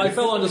bullets. I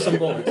fell onto some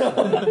bullets.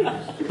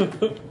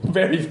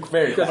 Very,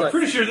 very Because I'm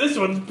pretty sure this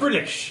one's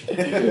British. I'm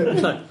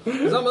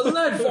a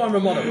lead farmer,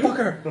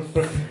 motherfucker.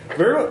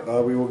 Very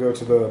well. We will go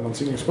to the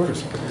Monsignor's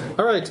quarters.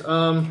 All right,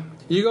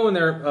 you go in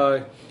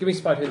there. Give me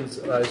spot hidden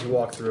as you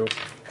walk through.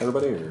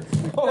 Everybody? Or?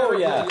 Oh,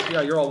 yeah. Yeah,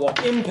 you're all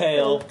walking.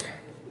 Impale.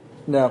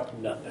 No.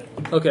 Nothing.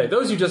 Okay,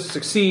 those who just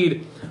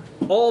succeed,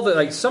 all the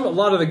a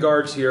lot of the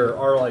guards here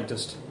are like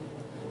just,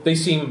 they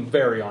seem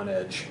very on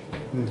edge.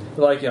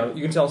 Like you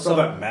can tell Some some.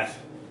 of that meth.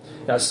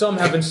 Yeah, some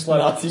haven't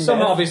slept. Nazi Some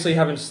man. obviously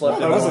haven't slept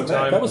No, in that a long wasn't that.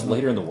 time. That was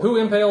later in the war. Who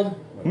impaled?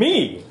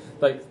 Me.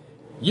 Like,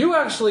 you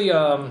actually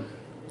noticed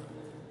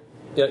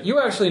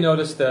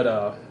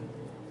that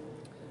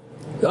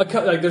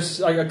there's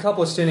like a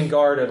couple of standing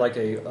guard at like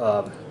at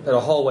a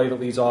hallway that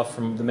leads off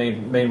from the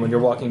main when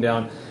you're walking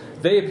down.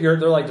 They appear.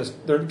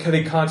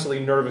 They constantly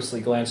nervously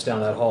glance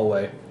down that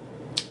hallway.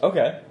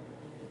 Okay.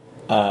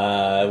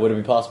 Would it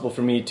be possible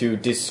for me to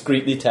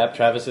discreetly tap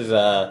Travis's?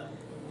 No,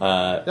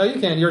 you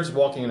can't. You're just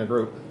walking in a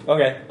group.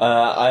 Okay.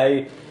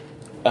 I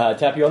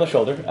tap you on the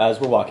shoulder as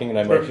we're walking, and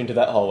I motion to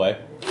that hallway,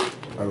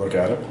 I look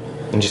at it.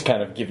 and just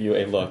kind of give you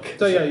a look.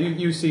 So yeah,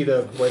 you see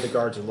the way the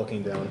guards are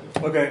looking down.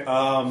 Okay.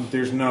 Are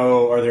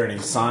there any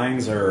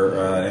signs or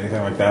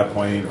anything like that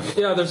pointing?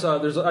 Yeah, there's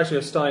actually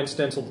a sign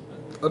stenciled,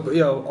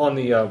 on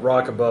the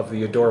rock above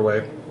the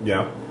doorway.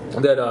 Yeah.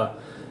 That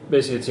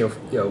basically it's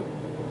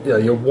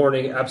you're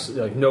warning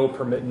absolutely like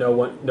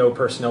no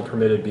personnel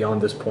permitted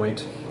beyond this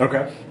point.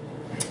 Okay.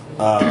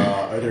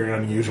 Are there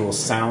any unusual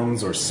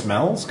sounds or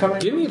smells coming?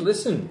 Give me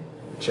listen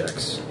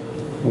checks.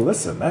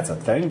 Listen, that's a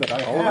thing that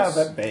I have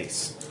at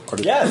base.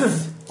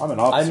 Yes, I'm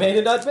an officer. I made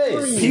it at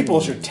base. People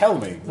should tell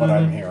me what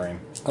I'm hearing.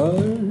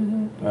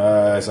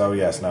 So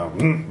yes, no.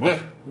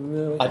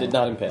 I did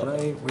not impale.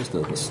 Where's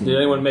the listen? Did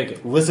anyone make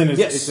it? Listen is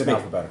Yes, it's in me.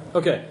 alphabetical.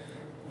 Okay.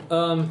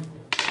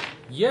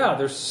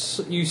 Yeah,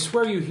 you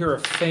swear you hear a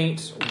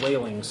faint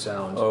wailing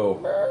sound. Oh,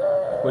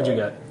 What'd you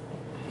get?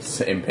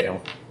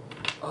 impale.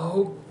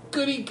 Oh,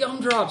 goody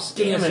gumdrops.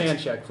 Give me a Damn it. sand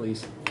check,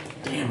 please.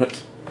 Damn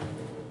it.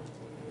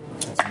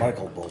 It's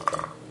Michael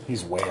Bolton.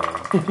 He's wailing.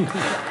 I think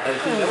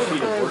that would be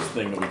the worst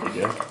thing that we could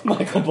get.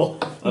 Michael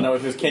Bolton. Oh no,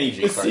 it was Kenny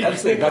G. Sorry.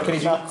 Not Kenny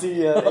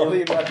Nazi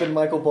alien weapon.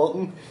 Michael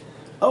Bolton.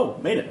 Oh,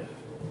 made it.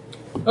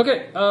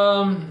 Okay.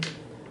 I'll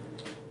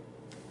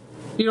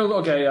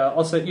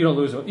say you don't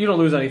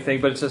lose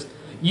anything, but it's just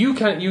you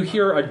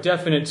hear a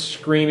definite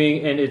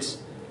screaming, and it's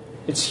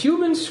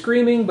human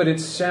screaming, but it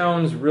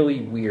sounds really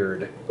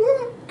weird.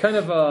 Kind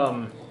of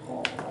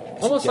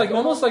almost like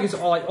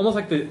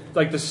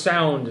the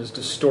sound is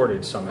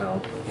distorted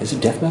somehow. Is it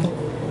death metal?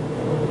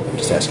 I'm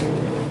just asking.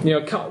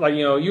 It's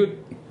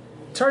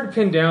hard to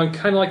pin down.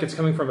 Kind of like it's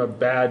coming from a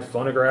bad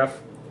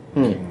phonograph.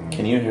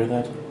 Can you hear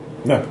that?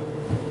 No.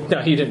 No,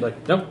 he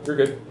didn't. No, you're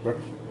good.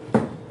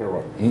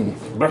 Or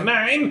what?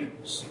 9.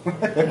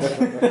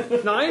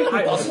 9.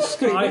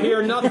 I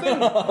hear nothing.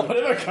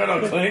 Whatever,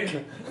 Colonel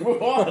Clink.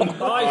 Move on.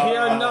 I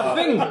hear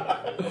nothing.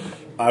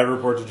 I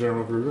report to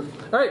General Kruger.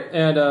 All right,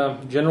 and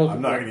General.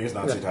 I'm not going to use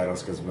Nazi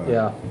titles because.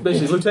 Yeah,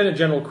 basically Lieutenant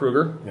General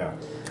Kruger. Yeah.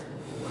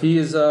 He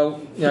is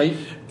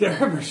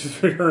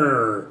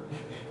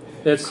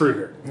it's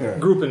Kruger. Yeah.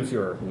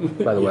 Gruppenführer,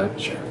 by the way.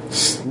 Sure.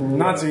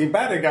 Nazi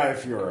bad guy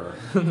Führer.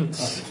 I'm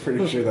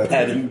pretty sure that's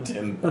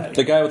Paddington.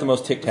 The guy with the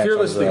most tic tacs.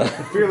 Fearlessly.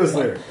 fearless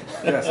leader.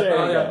 Yes.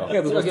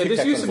 Yeah, those okay,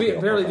 this tic-tacs used to be on the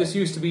apparently profile. this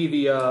used to be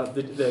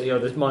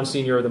the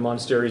Monsignor of the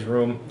monastery's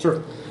room.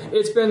 Sure.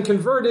 It's been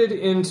converted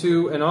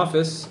into an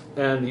office,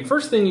 and the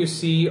first thing you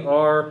see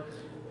are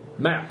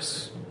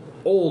maps,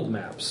 old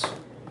maps.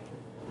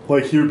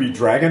 Like here be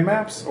dragon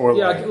maps or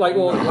Yeah, like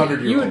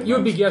 100 you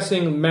would be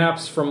guessing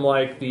maps from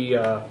like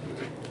the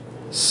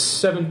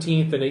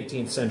 17th and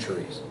 18th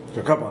centuries.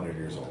 a couple hundred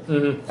years old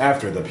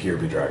after the Here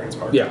Be Dragons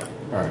part. Yeah.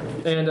 All right.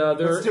 And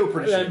they're still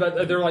pretty and,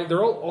 but they're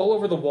all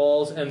over the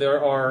walls, and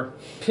there are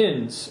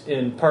pins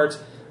in parts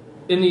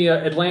in the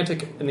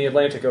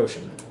Atlantic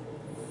Ocean.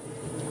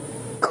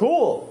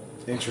 Cool.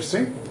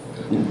 Interesting.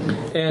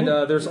 And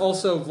there's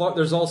also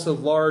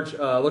large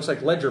looks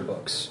like ledger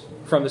books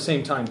from the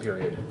same time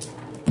period.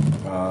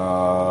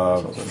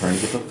 Trying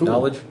to get the food.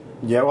 Knowledge.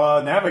 Yeah.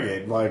 Well,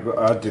 navigate. Like,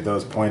 do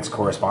those points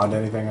correspond to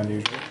anything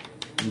unusual?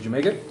 Did you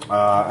make it?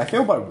 I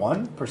failed by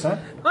 1%.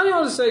 I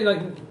want to say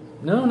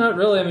no, not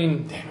really. I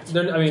mean, it's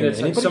like anybody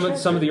some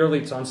check? of the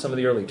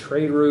early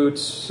trade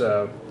routes,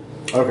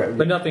 Okay.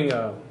 but nothing.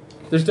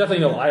 There's definitely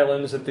no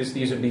islands that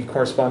these would be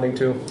corresponding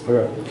to.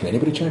 Okay. Can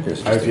anybody check or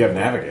is it If just you have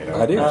navigate,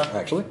 I do,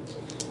 actually.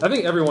 I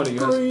think every one of you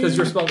has, because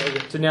you're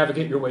supposed to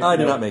navigate your way. I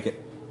did through. not make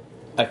it.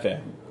 I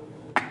fail.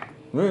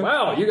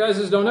 Wow, you guys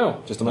just don't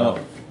know. Just a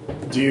moment.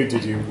 Did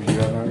you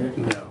have navigate?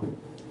 No.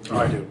 Oh,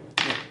 I do.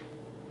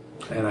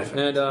 And I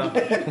And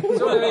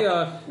so anyway,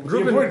 The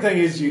group important thing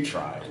is you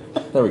tried.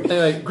 There we go.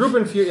 anyway,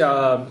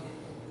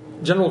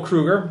 General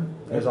Kruger,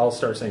 as I'll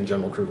start saying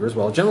General Kruger as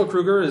well. General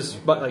Kruger is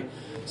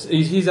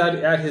He's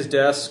at his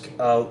desk,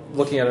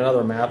 looking at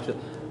another map.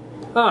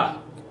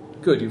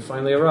 Good, you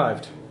finally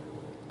arrived.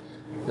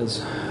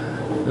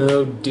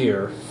 Oh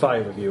dear,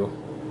 5 of you.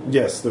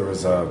 Yes, there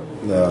was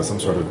some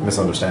sort of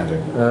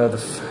misunderstanding.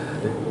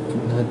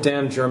 The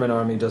damn German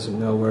army doesn't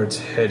know where its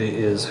head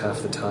is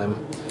half the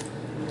time.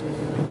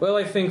 Well,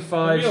 I think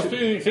 5.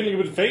 Feeling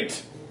a bit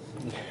faint?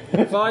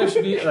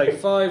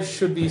 5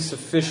 should be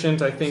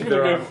sufficient. I think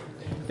there are. I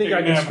think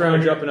I can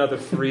scrounge up another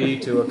 3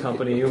 to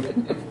accompany you.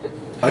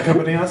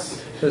 Accompany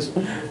us?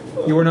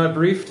 You were not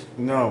briefed?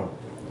 No.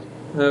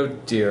 Oh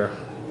dear.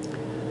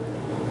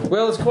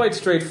 Well, it's quite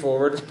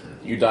straightforward.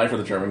 You die for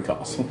the German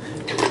cause.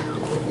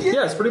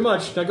 Yes, pretty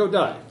much. Now go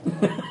die.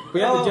 We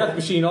have the death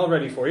machine all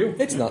ready for you.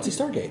 It's Nazi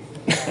Stargate.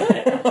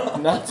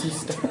 Nazi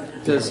stuff.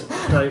 Says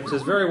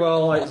very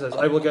well. It says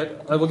I will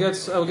get.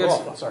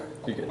 Oh, sorry.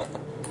 You're good.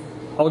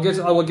 I'll get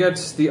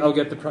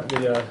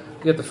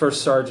the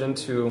first sergeant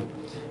to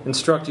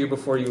instruct you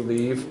before you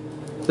leave.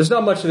 There's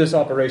not much to this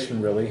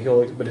operation really.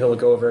 He'll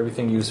go over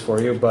everything used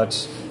for you.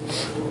 But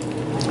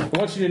I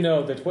want you to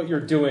know that what you're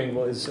doing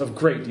is of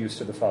great use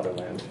to the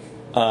fatherland.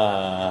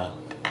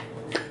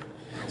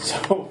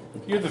 So,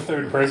 you're the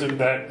third person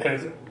that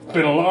has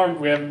been alarmed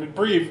we haven't been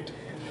briefed.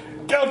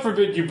 God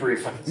forbid you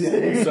brief us.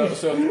 So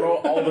throw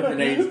all the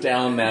grenades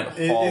down that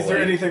hallway. Is there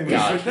anything we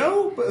Gotcha. should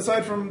know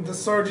aside from the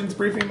sergeant's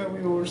briefing that we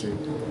will receive?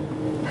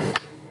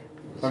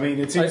 I mean,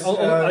 it seems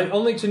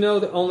only to know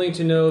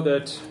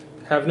that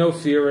have no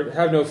fear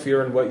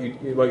in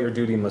what your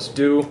duty must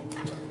do.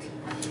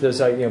 There's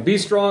be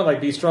strong,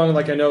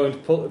 like I know,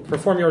 and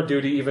perform your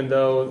duty, even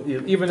though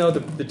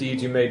the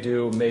deeds you may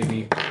do may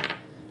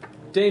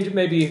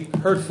be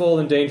hurtful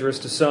and dangerous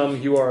to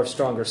some. You are of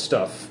stronger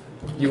stuff.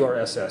 You are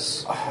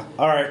SS.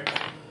 all right.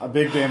 A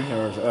big damn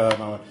hero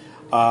moment.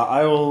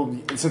 I will,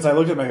 since I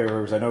looked at my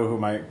heroes, I know who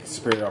my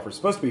superior officer is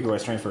supposed to be, who I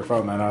transferred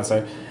from, and I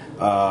say,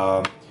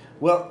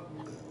 well,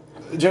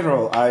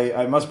 General,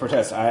 I must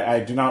protest.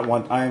 I do not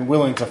want. I am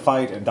willing to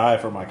fight and die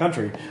for my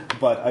country,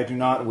 but I do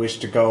not wish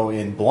to go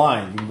in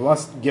blind. You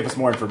must give us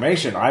more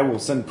information. I will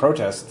send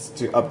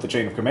protests up the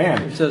chain of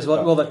command. It says,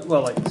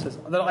 it says,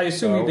 I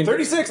assume you've been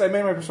 36. I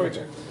made my persuade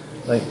check.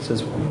 it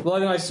says,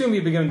 then I assume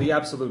you've begun the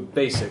absolute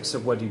basics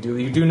of what you do.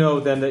 You do know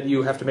then that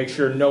you have to make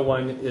sure no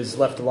one is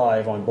left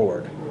alive on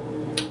board.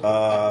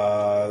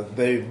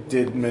 They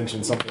did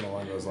mention something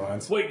along those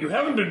lines. Wait, you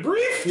haven't been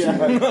briefed? Yeah.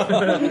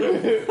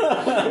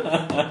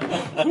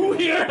 Who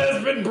here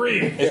has been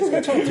briefed?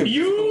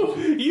 You?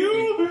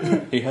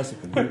 He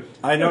hasn't been.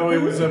 I know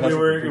it was. We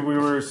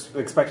were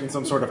expecting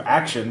some sort of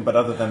action, but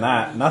other than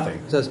that, nothing.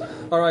 It says,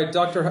 all right,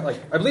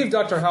 I believe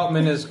Dr.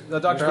 Hauptmann is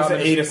Dr. Supposed to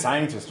aid Hauptmann. a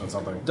scientist or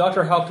something.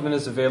 Dr. Hauptmann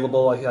is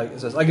available. It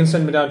says, I can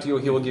send him down to you.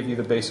 He will give you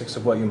the basics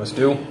of what you must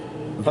do.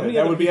 How many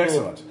That other would be people-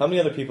 excellent. How many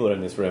other people are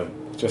in this room?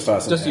 Just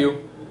us. Just and him.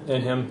 you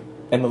and him.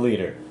 And the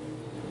leader.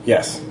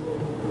 Yes.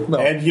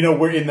 Well, And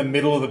we're in the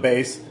middle of the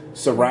base,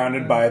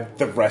 surrounded by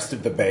the rest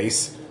of the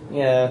base.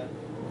 Yeah.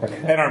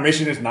 And our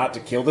mission is not to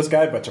kill this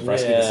guy, but to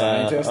rescue the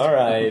scientist. All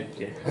right.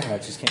 I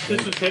just can't.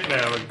 This is it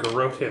now, and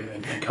garrote him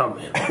and become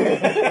him.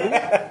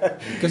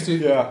 because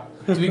to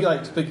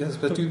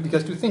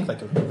think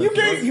like a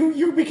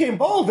You became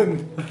bald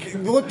and you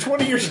look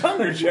 20 years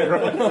younger,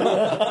 General.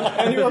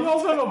 And you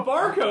also have a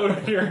barcode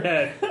on your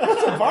head.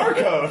 That's a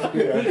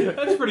barcode.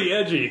 That's pretty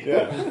edgy.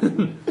 Yeah.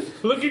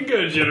 Looking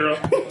good, General.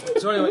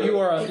 So anyway,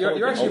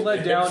 you're actually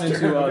led down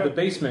into the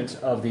basement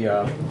of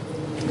the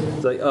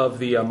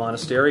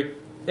monastery,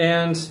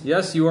 and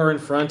yes, you are in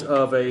front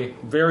of a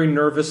very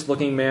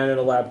nervous-looking man in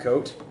a lab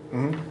coat,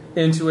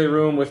 into a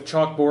room with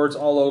chalkboards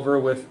all over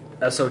with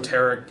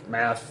esoteric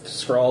math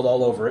scrawled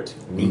all over it.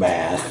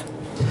 Math.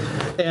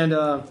 And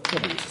you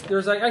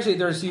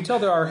tell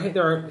there are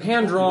Neural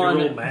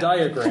hand-drawn math.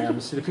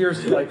 diagrams. It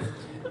appears like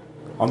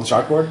On the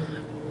chalkboard?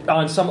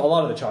 on a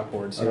lot of the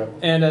chalkboards, Okay.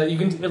 and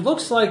it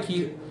looks like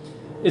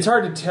it's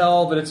hard to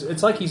tell, but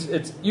it's like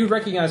you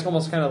recognize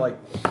almost kind of like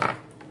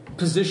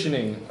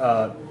positioning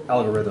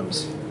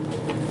algorithms.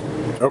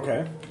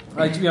 Okay.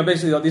 Like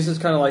basically this is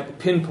kind of like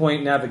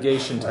pinpoint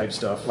navigation type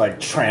stuff. Like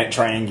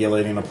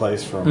triangulating a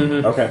place from.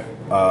 Mhm. Okay.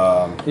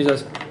 He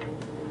says,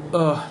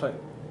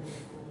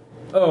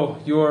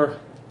 you're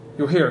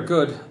here.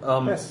 Good.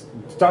 Yes.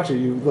 Doctor,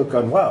 you look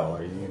unwell.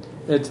 Are you.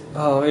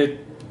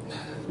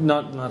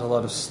 Not a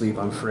lot of sleep,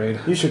 I'm afraid.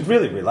 You should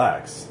really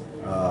relax.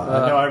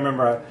 I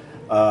remember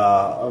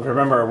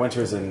our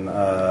winters in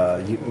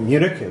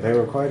Munich. They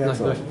were quite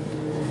excellent.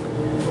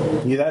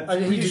 He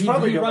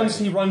runs.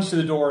 He runs to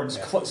the door and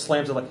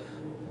slams it like,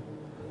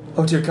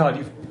 oh dear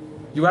God,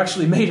 you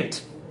actually made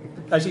it.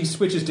 As he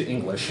switches to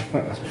English,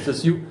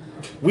 says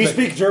We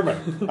speak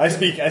German. I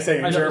say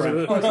in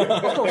German.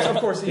 Of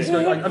course. He's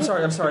going like, I'm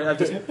sorry. I've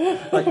just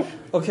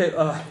okay.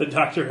 The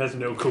doctor has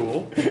no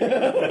cool.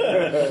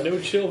 No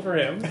chill for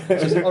him.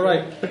 All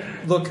right.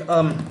 Look,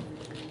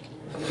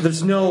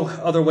 there's no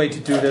other way to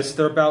do this.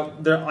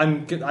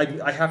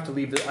 I have to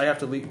leave. I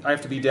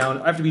have to be down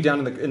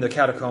in the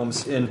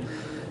catacombs in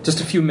just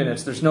a few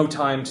minutes. There's no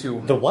time to.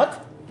 The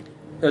what?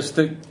 It's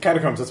the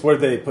Catacombs. That's where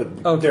they put.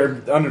 Oh.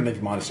 They're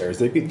underneath monasteries.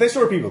 They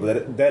store people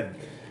dead.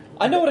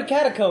 I know what a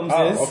catacombs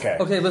is. Oh, okay.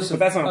 Okay, listen.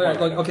 But that's not All right,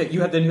 important. okay,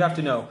 then you have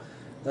to know.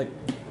 Like,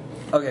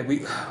 okay,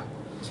 we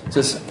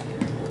just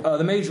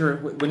the major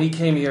when he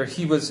came here,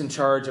 he was in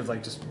charge of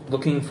like just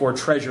looking for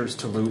treasures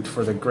to loot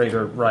for the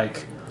Greater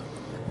Reich.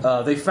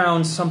 They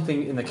found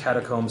something in the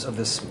catacombs of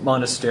this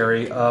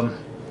monastery, of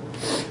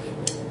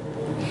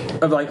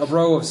like a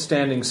row of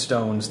standing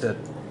stones that,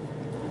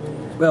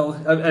 well,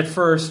 at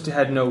first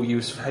had no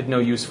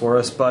use for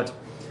us, but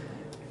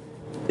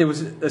it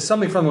was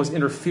something from them was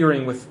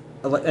interfering with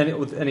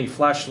any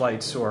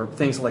flashlights or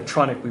things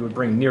electronic we would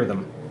bring near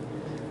them.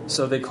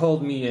 So they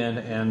called me in,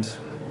 and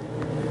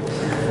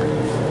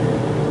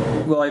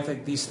well, I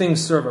think these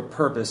things serve a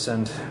purpose,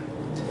 and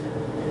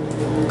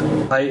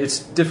it's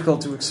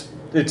difficult to.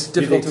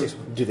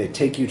 Do they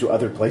take you to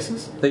other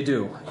places? They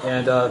do,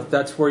 and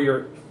that's where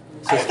you're.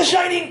 The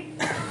Shining.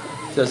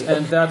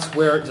 And that's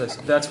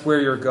where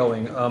you're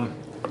going.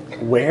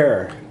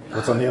 Where?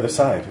 What's on the other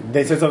side?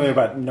 They said something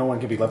about no one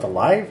can be left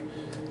alive.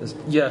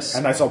 Yes.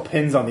 And I saw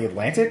pins on the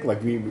Atlantic.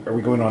 Like, are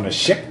we going on a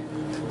ship?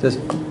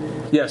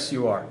 Yes,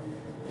 you are.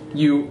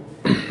 You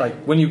like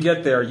when you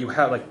get there, you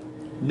have like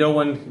no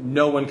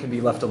one can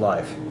be left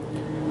alive.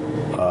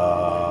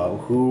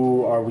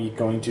 Who are we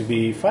going to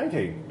be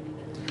fighting?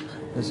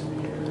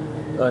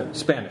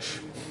 Spanish.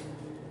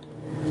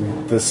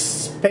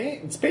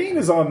 Spain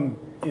is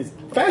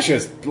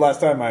fascist. Last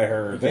time I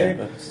heard,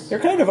 they're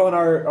kind of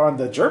on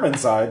the German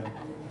side.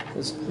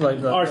 It's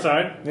like Our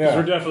side. 'Cause Yeah.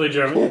 we're definitely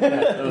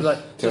German.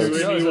 like, To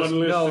anyone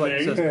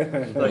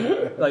listening.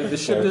 like the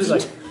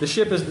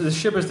ship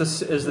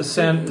is the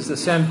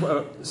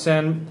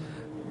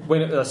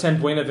San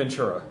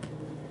Buenaventura.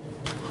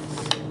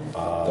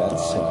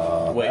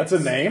 That's a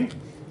name.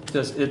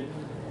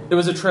 It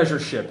was a treasure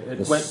ship. It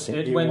was.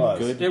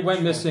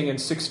 went missing in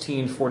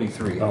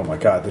 1643. Oh my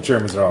God, the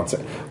Germans are on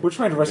set. We're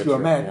trying to rescue a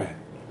madman.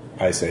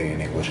 I say in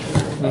English.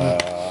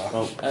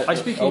 I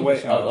speak Oh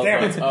English. wait,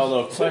 damn it!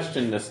 Although,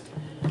 question is,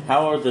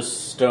 how are the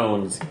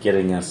stones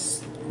getting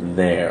us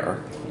there?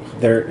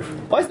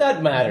 Why does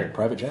that matter?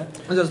 Private jet?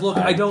 It says, look,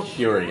 I don't.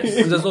 Curious.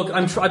 It says, look,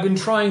 I've been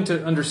trying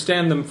to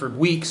understand them for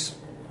weeks,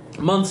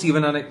 months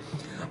even, and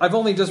I've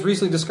only just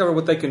recently discovered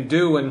what they can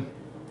do, and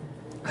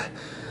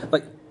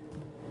like,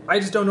 I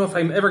just don't know if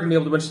I'm ever going to be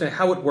able to understand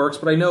how it works.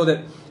 But I know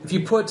that if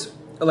you put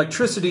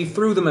electricity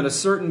through them in a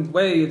certain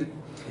way,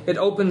 it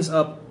opens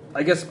up,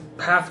 I guess,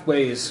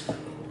 pathways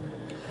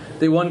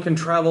that one can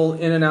travel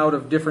in and out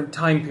of different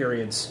time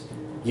periods.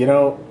 You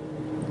know,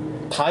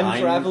 Time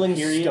traveling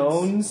periods?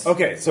 stones?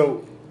 okay,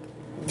 so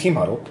team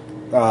huddle.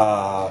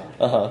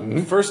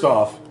 First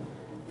off,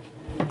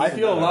 I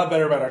feel a lot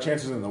better about our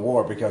chances in the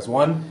war because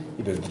one,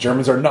 the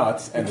Germans are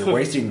nuts and they're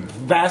wasting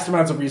vast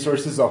amounts of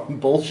resources on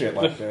bullshit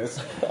like this.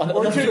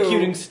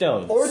 Electrocuting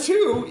stones. Or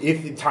two,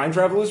 if time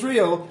travel is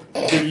real,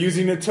 they're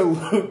using it to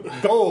loot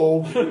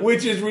gold,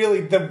 which is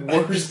really the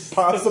worst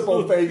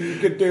possible thing you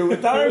could do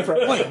with time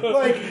travel.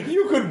 Like,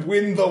 you could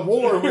win the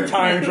war with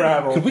time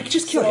travel. Could we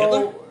just kill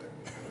Hitler?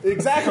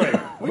 Exactly.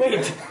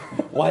 Wait,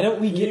 why don't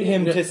we get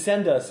him to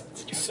send us,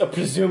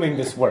 presuming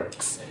this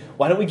works,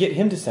 why don't we get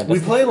him to send us?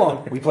 We play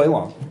long.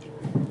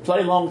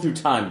 Play long through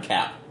time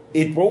cap.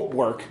 It won't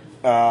work.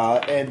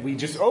 And we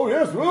just, oh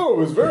yes, whoa, it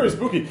was very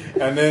spooky.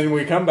 And then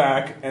we come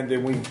back, and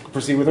then we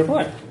proceed with our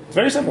plan. It's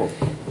very simple.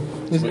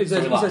 He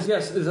says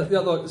yes.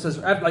 Look, it says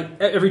like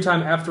every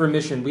time after a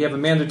mission, we have a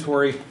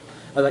mandatory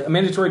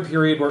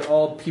period where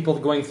all people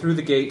going through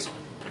the gate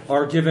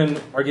are given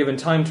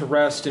time to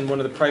rest in one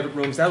of the private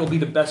rooms. That will be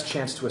the best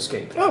chance to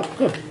escape. Oh,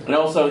 good. And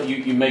also,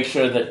 you make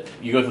sure that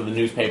you go through the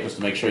newspapers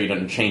to make sure you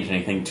don't change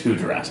anything too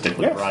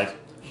drastically, Yes. right?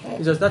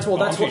 He says that's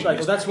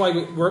why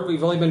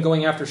we've only been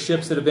going after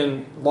ships that have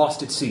been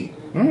lost at sea.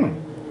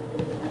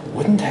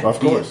 Wouldn't that Of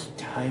be course. a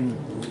time...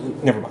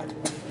 Never mind.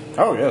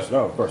 Oh, yes,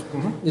 no, of course.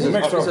 He says,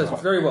 Makes total he says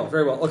sense. very well.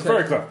 Okay.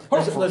 Very clever.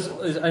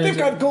 They've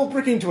got gold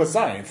bricking to a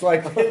science.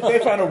 Like, they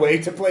found a way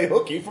to play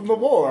hooky from the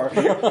war.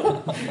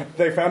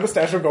 They found a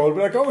stash of gold.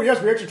 We're like, oh,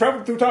 yes, we actually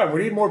traveled through time.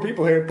 We need more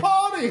people here.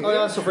 Party! Oh, I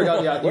also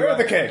forgot. Yeah, Where are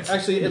the kegs?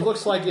 Actually, it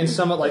looks like in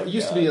some like it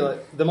used to be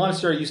like the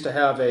monastery used to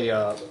have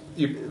a.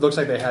 It looks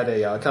like they had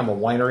a kind of a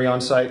winery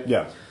on site.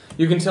 Yeah.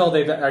 You can tell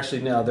they've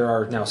actually there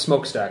are now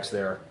smokestacks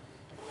there,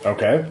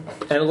 Okay.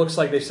 and it looks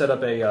like they set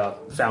up a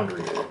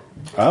foundry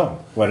Oh,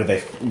 what are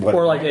they? What,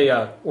 or like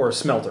or a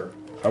smelter.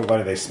 what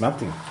are they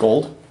smelting?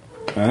 Gold?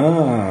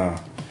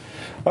 Ah.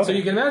 So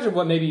you can imagine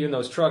what maybe in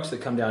those trucks that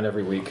come down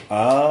every week.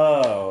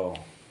 Oh.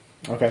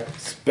 Okay.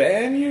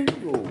 Spaniard.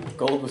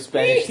 Gold with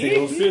Spanish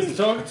seals. This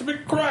target's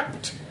been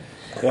cracked.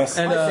 Yes.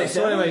 And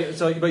so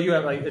anyway, but you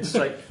have like it's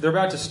like they're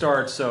about to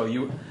start, so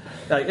you.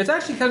 It's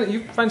actually kind of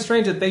you find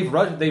strange that they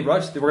rushed. They were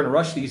going to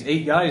rush these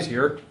 8 guys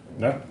here.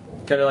 No.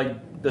 Kind of like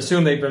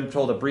assume they've been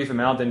told a brief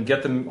amount, then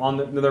get them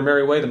on their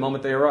merry way the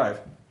moment they arrive.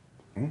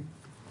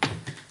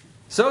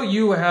 So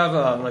you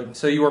have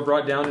so you are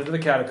brought down into the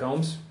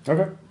catacombs,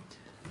 Okay.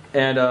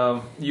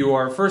 and you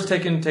are first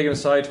taken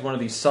aside to one of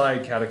these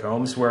side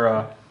catacombs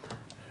where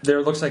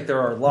there looks like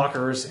there are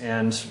lockers,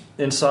 and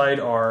inside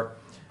are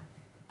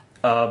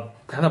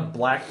kind of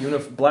black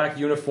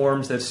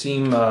uniforms that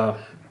seem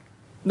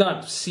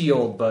not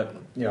sealed, but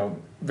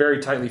very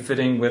tightly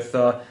fitting with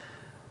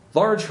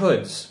large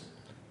hoods.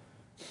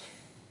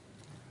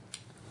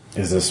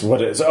 Is this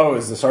what it is? Oh,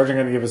 is the sergeant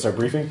going to give us our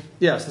briefing?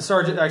 Yes, the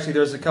sergeant. Actually,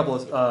 there's a couple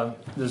of.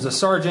 There's a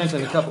sergeant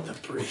and a couple.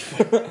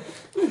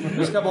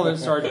 There's a couple of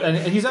sergeants, and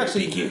he's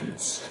actually.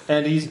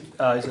 And he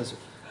says,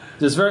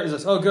 he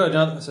says, oh, good.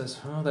 Now he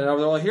says, oh, they're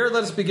all here.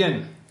 Let us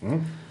begin.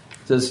 He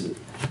says,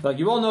 like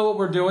you all know what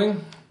we're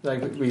doing.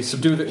 Like we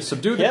subdue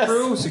the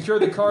crew, secure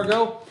the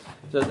cargo,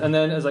 and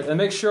then and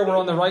make sure we're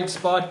on the right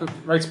spot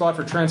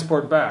for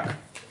transport back.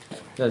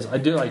 Yes, I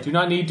do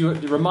not need to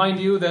remind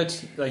you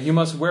that you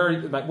must wear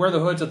the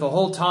hoods at the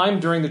whole time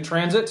during the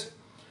transit.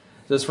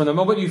 Says from the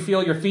moment you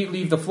feel your feet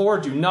leave the floor,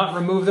 do not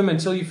remove them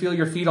until you feel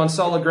your feet on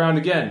solid ground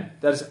again.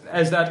 Is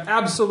that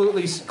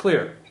absolutely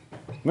clear?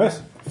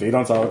 Yes. Feet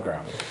on solid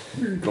ground.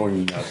 You're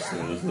going nuts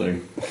in this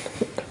thing.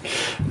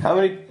 How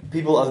many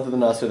people other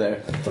than us are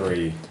there?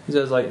 3. He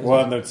says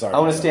Well, no, sorry. I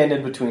want to stand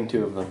in between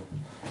 2 of them.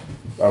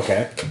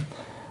 Okay.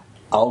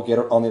 I'll get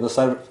on the other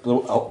side,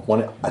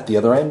 one at the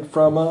other end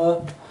from.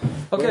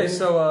 Okay,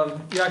 so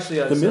you actually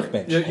the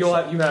milkman.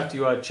 you have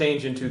to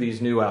change into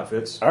these new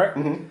outfits. All right.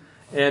 Mm-hmm.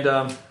 And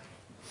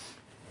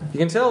you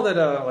can tell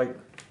that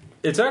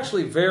it's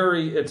actually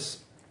it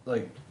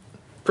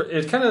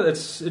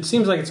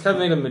seems like it's kind of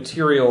made of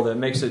material that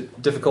makes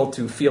it difficult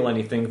to feel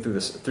anything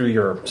through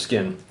your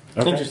skin.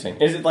 Okay. Interesting.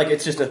 Is it like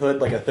it's just a hood,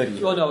 like a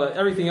hoodie? Well, no,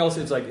 everything else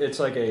it's like a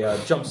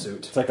jumpsuit.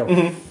 It's like a.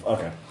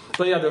 Okay.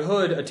 But yeah, the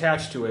hood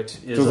attached to it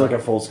is So it's like a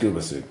full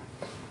scuba suit.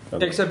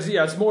 Okay. except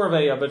it's more of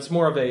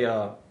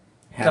a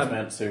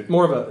Hazmat suit.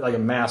 more of a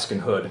mask and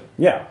hood.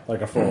 Yeah,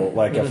 like a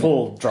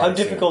full dry How suit.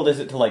 difficult is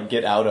it to like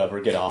get out of or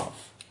get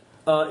off?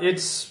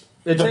 The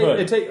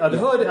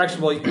hood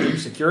actually. Well, you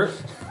secure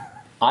it.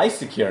 I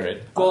secure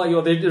it.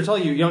 Well, they're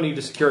telling you don't need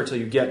to secure it till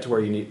you get to where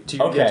you need to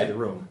get Okay. to the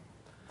room.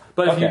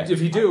 But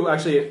if you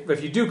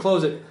do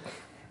close it,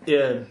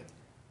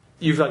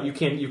 you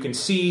can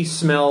see,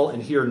 smell,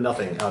 and hear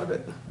nothing out of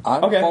it.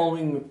 I'm Okay.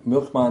 following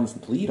Milkman's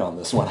lead on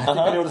this one. I think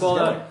I know where this is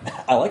going.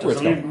 I like where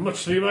it's Doesn't leave going.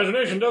 much to the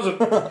imagination, does it?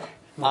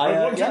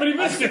 One too many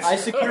biscuits. I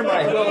secure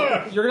my hood.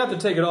 Well, you're gonna have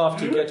to take it off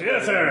to get to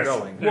Yes, where you're sir.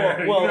 going.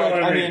 Well, You know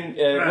what I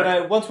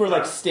mean, once we're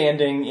like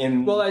standing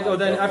in. Well,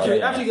 then after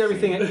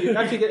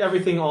you get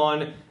everything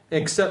on,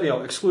 except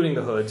excluding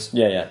the hoods.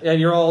 Yeah. And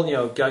you're all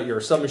got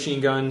your submachine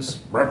guns.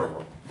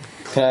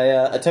 Can I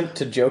attempt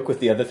to joke with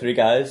the other 3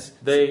 guys?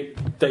 They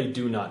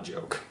do not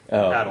joke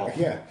Oh. at all.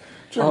 Yeah.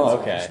 Oh,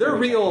 okay. They're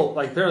real.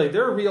 Apparently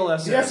they're real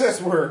SS. The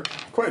SS were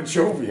quite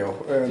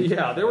jovial.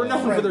 Yeah, they were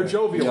known for their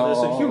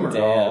jovialness and humor.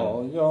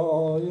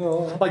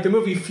 Damn. Like the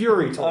movie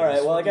Fury told All right.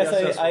 us. Well, I guess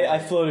The SS I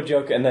float a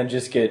joke and then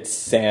just get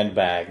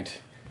sandbagged.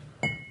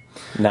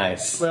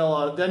 Nice.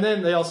 Well, and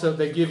then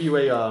they give you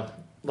a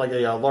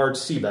large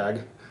sea bag,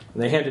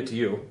 and they hand it to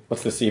you.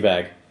 What's the sea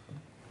bag?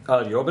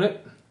 Do you open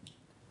it?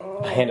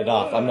 I hand it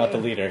off. I'm not the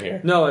leader here.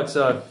 No, it's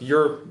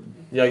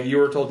you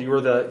were told you were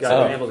the guy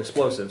Oh. who handled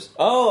explosives.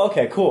 Oh,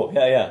 okay, cool.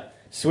 Yeah.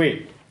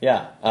 Sweet.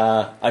 Yeah.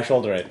 I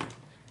shoulder it.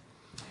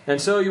 And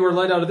so you were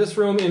led out of this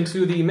room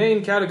into the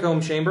main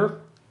catacomb chamber.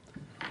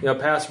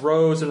 Past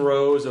rows and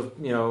rows of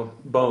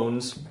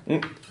bones. Yeah,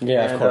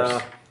 And, of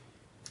course.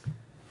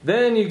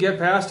 Then you get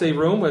past a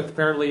room with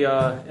apparently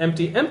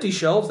empty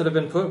shelves that have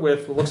been put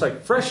with what looks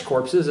like fresh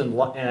corpses and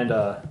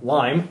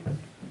lime.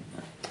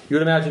 You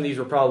would imagine these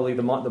were probably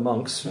the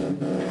monks.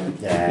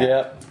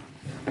 Yeah.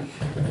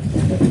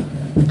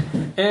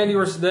 And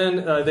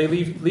they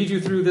lead you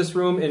through this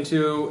room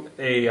into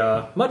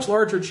a much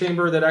larger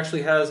chamber that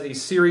actually has a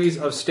series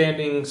of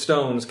standing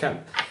stones, kind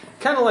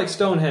of like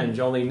Stonehenge,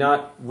 only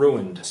not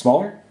ruined.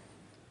 Smaller?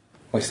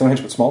 Like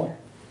Stonehenge, but smaller?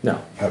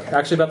 No, Okay.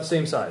 actually about the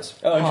same size.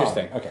 Oh,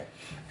 interesting. Okay.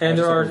 And I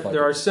there just thought it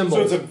was are like-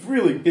 symbols. So it's a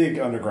really big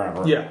underground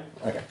room. Yeah.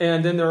 Okay.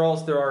 And then there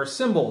are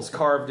symbols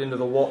carved into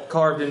the wall,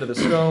 carved into the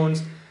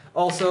stones.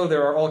 Also,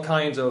 there are all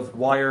kinds of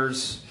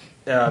wires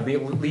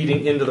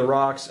leading into the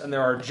rocks, and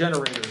there are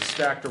generators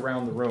stacked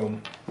around the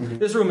room. Mm-hmm.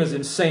 This room is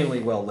insanely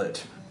well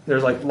lit.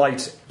 There's like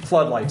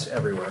floodlights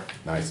everywhere.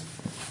 Nice.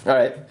 All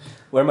right.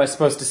 Where am I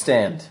supposed to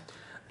stand?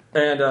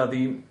 And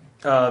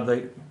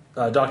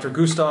Dr.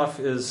 Gustav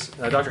is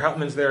Dr.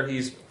 Hauptmann's there.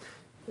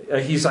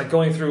 He's like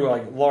going through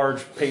like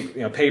large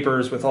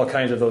papers with all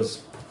kinds of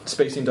those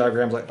spacing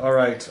diagrams. Like, all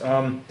right,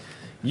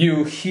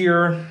 you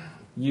here,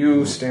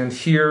 you stand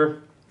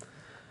here.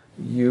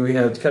 You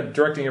kept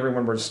directing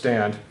everyone where to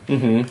stand.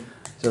 Mm-hmm. He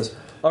says,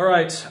 all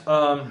right.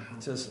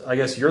 He says, I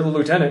guess you're the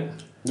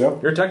lieutenant.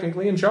 Yep. You're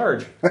technically in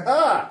charge.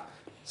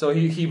 So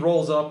he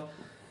rolls up.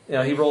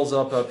 He rolls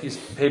up a piece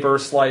of paper,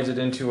 slides it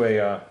into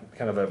a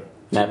kind of a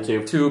Map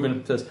tube. tube,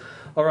 and says,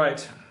 all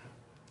right.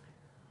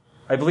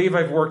 I believe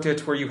I've worked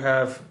it where you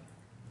have,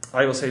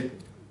 I will say,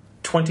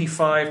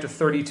 25 to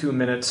 32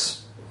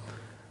 minutes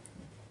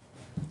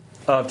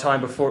of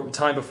time before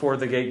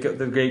the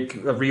gate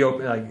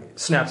reopen,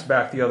 snaps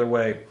back the other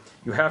way.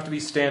 You have to be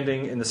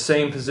standing in the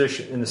same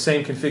position, in the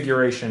same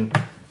configuration,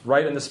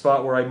 right in the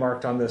spot where I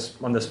marked on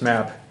this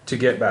map to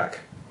get back.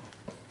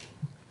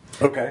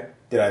 Okay.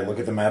 Did I look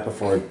at the map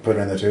before I put it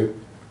in the tube?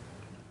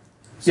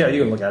 Yeah,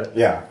 you can look at it.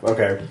 Yeah.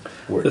 Okay.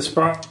 This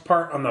part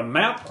on the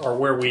map, or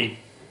where we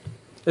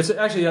It's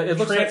actually it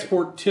looks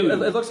transport like, to.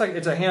 It looks like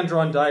it's a hand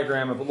drawn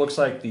diagram of what looks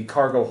like the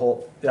cargo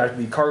hold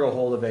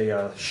of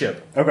a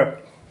ship. Okay.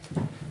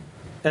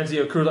 And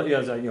so, crew,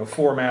 has a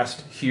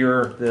foremast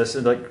here, this,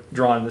 and like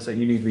drawn this that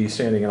you need to be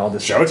standing in all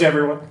this. Show it to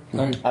everyone,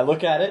 I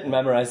look at it and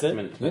memorize it.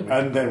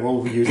 and then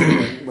we'll use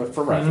it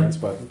for reference,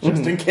 but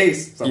just in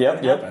case something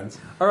Yep. happens.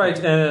 All right,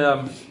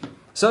 and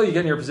so you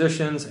get in your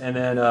positions, and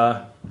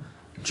then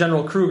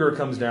General Kruger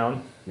comes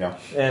down Yeah.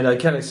 and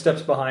kind of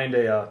steps behind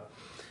a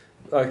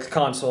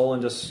console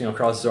and just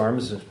crosses his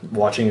arms,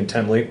 watching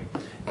intently.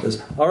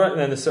 Says, "All right,"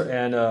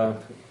 and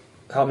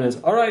Halman is,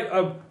 "All right,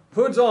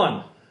 hood's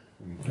on."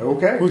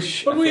 Okay.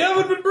 But we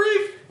haven't been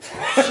briefed.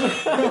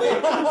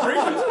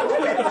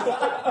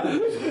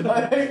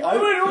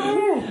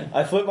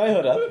 I flip my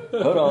hood up.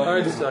 Hold on. All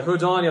right, just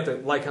hood's on. You have to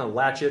kind of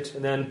latch it,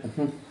 and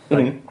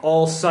then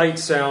all sight,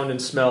 sound,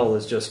 and smell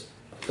is just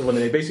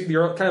eliminated. Basically,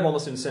 you're kind of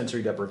almost in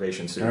sensory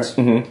deprivation suits.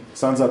 All right.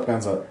 Sun's up,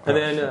 guns up. And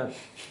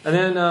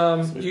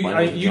then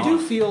you do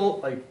feel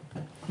like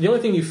the only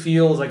thing you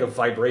feel is like a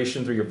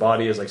vibration through your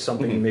body, is like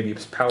something maybe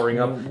is powering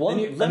up.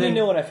 Let me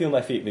know when I feel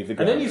my feet leave the And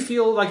ground. then you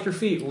feel like your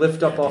feet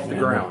lift up off the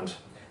ground.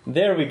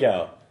 There we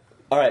go.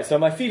 All right, so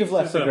my feet have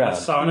left Is the it a ground.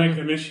 Masonic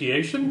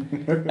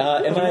initiation?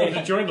 Am Did I?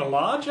 you join the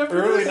lodge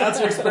after Early this?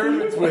 Nazi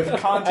experiments with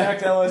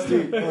contact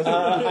LSD.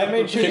 I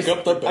made sure. Kick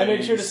up the I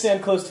made sure to bass.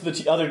 stand close to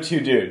the other two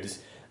dudes.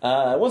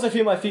 Once I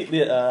feel my feet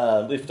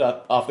lift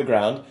up off the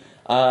ground,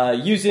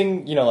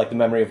 using like the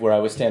memory of where I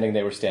was standing,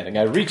 they were standing.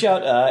 I reach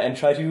out and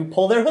try to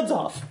pull their hoods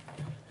off.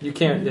 You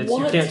can't.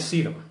 You can't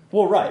see them.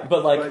 Well, right,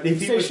 but But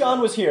if he say was-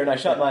 Sean was here and I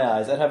shut my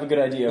eyes, I'd have a good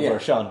idea of where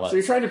Sean was. So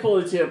you're trying to pull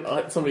it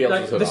to somebody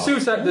else's Like, hood the off.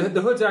 suits,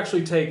 the hoods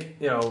actually take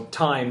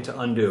time to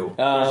undo.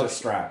 There's a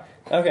strap.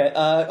 Okay,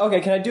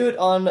 okay. Can I do it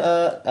on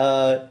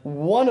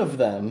one of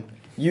them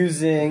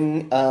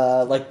using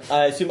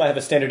I assume I have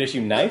a standard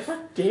issue knife?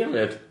 Damn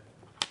it.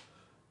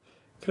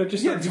 Could I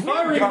just Yeah, start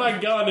firing my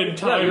gun in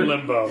time you're-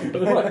 limbo?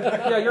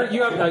 Yeah,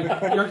 you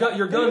have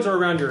your guns are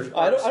around your.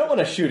 I don't want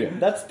to shoot him.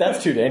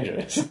 That's too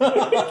dangerous.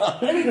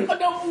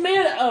 No,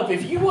 man up.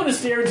 If you want to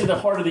stare into the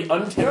heart of the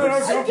untempered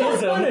I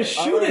don't want to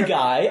shoot a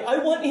guy. I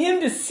want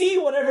him to see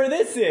whatever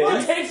this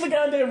is. take the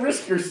goddamn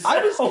risk yourself.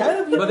 I was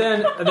kind of. But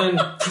then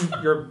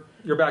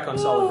you're back on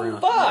solid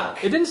ground.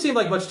 Fuck. It didn't seem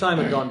like much time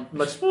had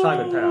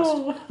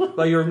passed,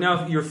 but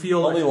you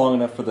feel Only like, long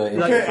enough for the.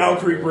 Okay,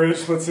 Alcrete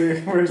Bridge. Let's see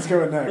where it's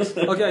going next.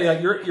 okay,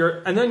 yeah,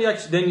 and then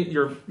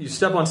you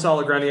step on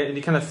solid ground and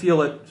you kind of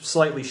feel it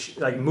slightly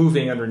like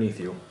moving underneath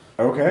you.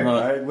 Okay,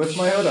 I lift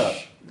my hood up.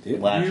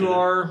 You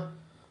are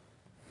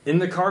in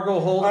the cargo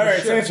hold. All of the right,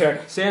 ship. sand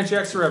check. Sand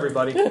checks for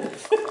everybody.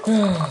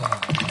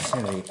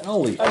 Sanity.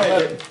 Holy. I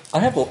have.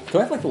 Do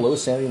I have like the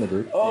lowest sanity in the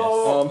group?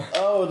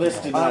 Oh, this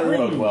did not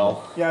bode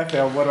well. Yeah, I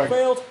failed. What do I?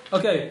 Failed.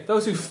 Okay,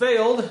 those who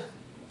failed,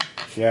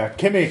 Yeah,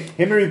 Kimmy.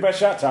 Hit me with the best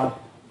shot, Tom.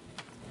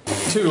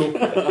 2.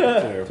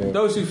 Two.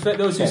 Those who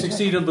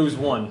succeeded lose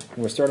 1.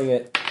 We're starting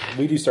at.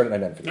 We do start at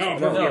 9:50.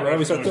 No,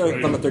 we start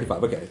on the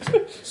 35. Okay.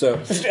 So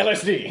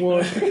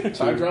LSD.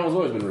 Time travel's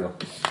always been real.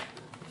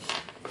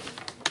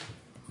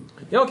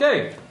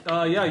 Okay,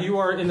 yeah, you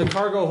are in the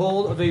cargo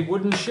hold of a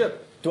wooden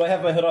ship. Do I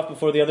have my hood off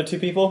before the other two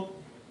people?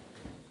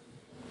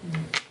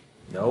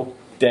 No.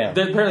 Damn.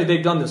 Apparently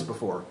they've done this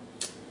before.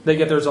 They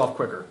get theirs off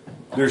quicker.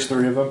 There's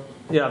 3 of them.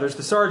 Yeah, there's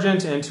the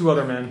sergeant and 2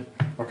 other men,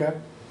 Okay.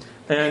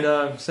 and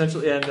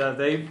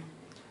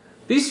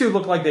these 2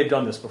 look like they've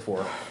done this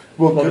before.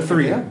 Well, Well, good the for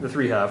 3 them. the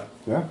 3 have.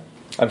 Yeah.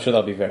 I'm sure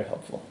that'll be very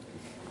helpful.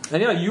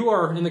 And yeah, you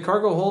are in the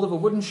cargo hold of a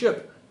wooden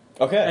ship,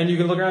 Okay. and you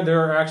can look around.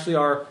 There actually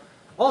are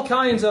all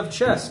kinds of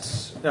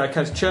chests,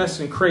 chests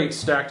and crates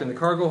stacked in the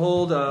cargo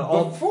hold.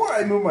 Before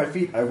I move my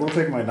feet, I will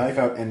take my knife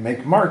out and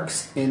make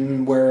marks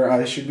in where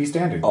I should be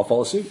standing. I'll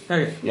follow suit.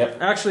 Okay.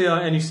 Yep. Actually,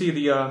 and you see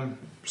the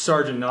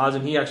sergeant nods,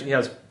 and he actually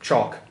has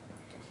chalk.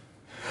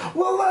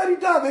 Well,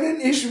 la-di-da, they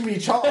didn't issue me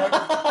chalk.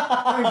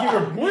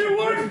 We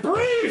weren't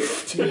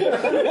briefed!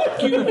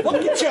 you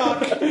fucking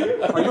chalk.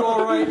 Are you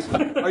all right?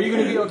 Are you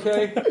going to be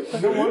okay?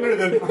 No wonder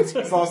the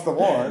Nazis lost the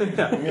war. You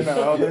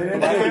know, they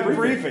didn't have a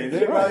briefing. They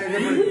didn't value the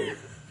briefing.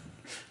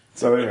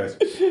 So, anyways.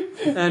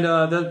 And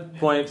at that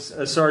point,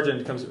 a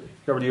sergeant comes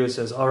over to you and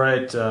says, "All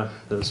right,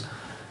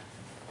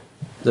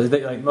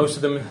 most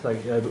of them,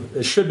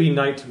 it should be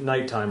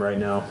nighttime right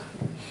now."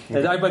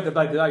 And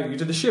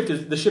the ship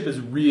is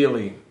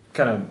really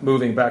kind of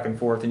moving back and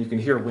forth, and you can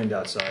hear wind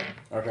outside.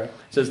 Okay.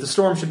 Says the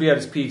storm should be at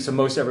its peak, so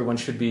most everyone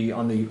should be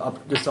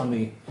just on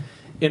the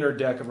inner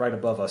deck right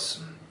above us.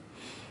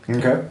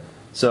 Okay.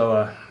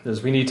 So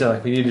we need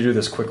to do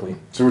this quickly.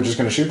 So we're just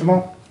going to shoot them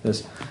all?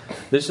 This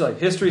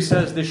history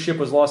says this ship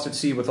was lost at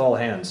sea with all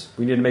hands.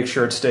 We need to make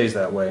sure it stays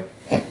that way.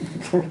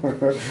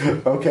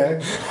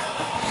 Okay.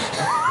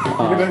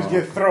 You're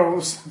gonna throw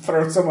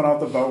someone off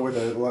the boat with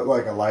a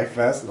life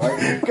vest.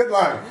 Like, good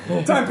luck.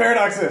 Time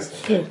paradoxes.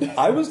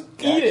 I was.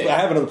 I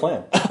have another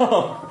plan.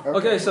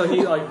 Okay, so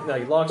he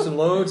locks and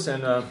loads,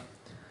 and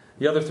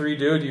The other three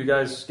do. Do you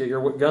guys get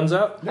your guns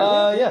out? Yeah.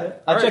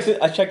 I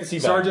Alright. checked the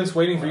seat. Sergeant's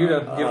waiting for you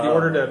to give the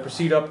order to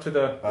proceed up to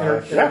the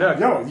inner Yeah, deck.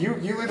 no, you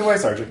lead the way,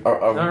 Sergeant.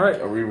 All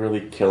right. Are we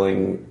really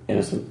killing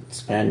innocent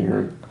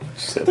Spaniard?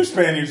 They're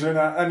Spaniards, they're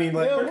not. I mean,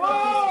 like.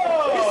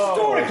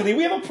 Historically,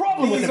 we have a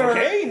problem with These them, are,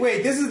 okay?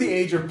 wait, this is the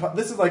age of.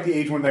 This is like the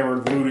age when they were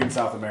looting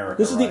South America.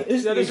 This is right? the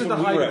Yeah, this is the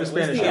height of the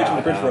Spanish age when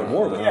the British were at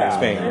war with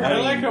Spain. I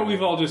like how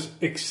we've all just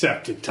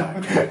accepted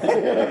time.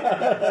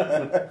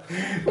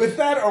 With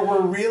that,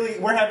 or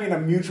we're having a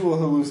mutual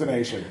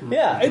hallucination.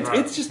 Yeah,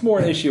 It's just more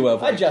an issue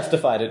of I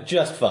justified it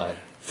just fine.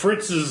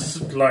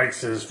 Fritz's likes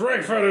his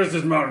Frankfurters,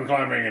 his mountain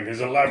climbing, and his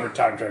elaborate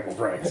timetable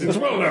pranks. It's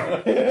well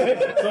known.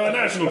 It's a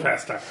national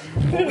pastime.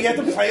 We had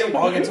to play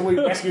along until we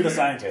rescued a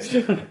scientist.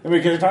 And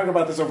we can talk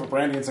about this over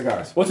brandy and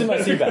cigars. What's in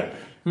my seat bag?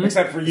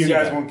 Except for you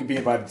guys won't be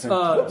invited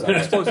to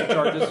Explosive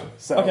charges.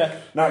 So, Okay.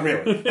 not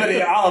really. But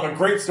yeah, I'll have a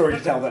great story to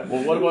tell them.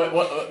 Well,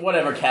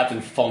 whatever,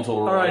 Captain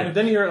Fauntleroy. All right,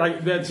 then you're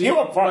like You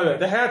up front.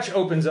 the hatch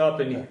opens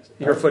up and you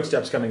hear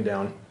footsteps coming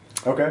down,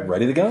 Okay.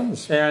 ready the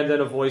guns. and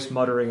then a voice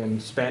muttering in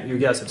You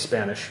guess it's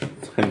Spanish.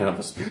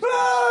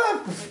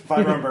 Ah!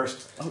 5-round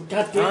burst.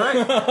 God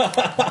damn.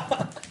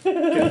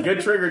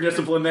 Good trigger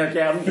discipline there,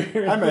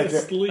 Captain. I meant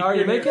it. All right,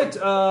 you make it.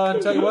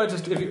 Tell you what,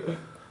 just if you.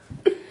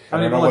 How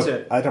many bullets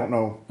hit? I don't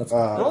know.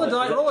 Roll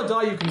a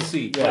die you can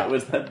see. Yeah.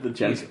 Was that the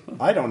gent?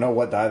 I don't know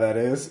what die that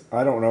is.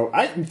 I don't know.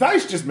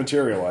 Dice just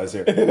materialize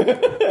here.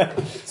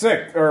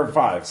 6 or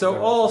 5. So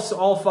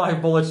all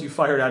 5 bullets you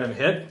fired at him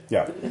hit.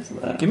 Yeah.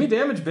 Give me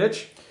damage,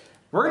 bitch.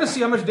 We're gonna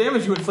see how much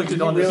damage you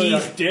inflicted on this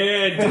He's guy.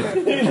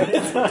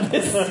 dead.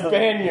 This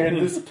Spaniard,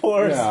 this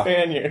poor Yeah.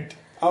 Spaniard.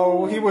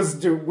 Oh,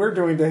 we're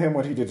doing to him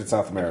what he did to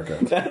South America.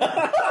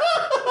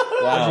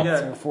 What'd you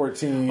get?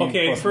 14.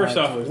 Okay, plus first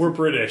 9 off, plus- we're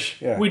British.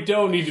 Yeah. We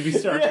don't need to be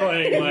start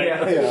playing like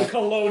Yeah.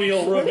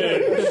 colonial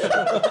revenge.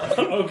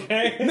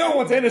 Okay? No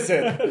one's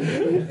innocent.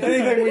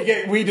 Anything we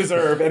get, we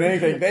deserve, and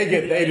anything they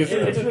get, they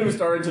deserve. It's a new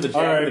start into the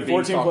All Jack right, and the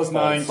 14 Beanstalk plus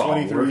 9,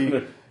 song.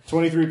 23.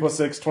 23 plus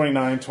 6,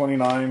 29.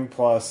 29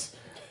 plus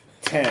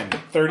 10,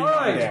 39. All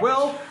right. damage.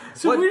 Well,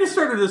 So we just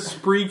started a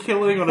spree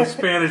killing on a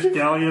Spanish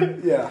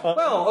galleon. Yeah.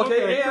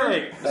 okay.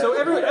 Okay, And so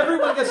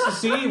everyone gets to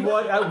see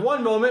what at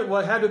one moment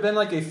what had to have been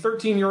like a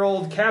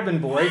 13-year-old cabin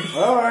boy.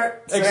 All right.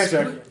 Sand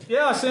check.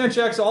 Yeah, sand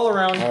checks all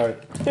around. All right.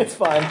 It's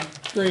fine.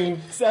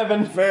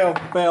 7.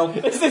 Failed.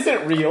 This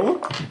isn't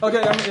real.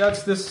 Okay,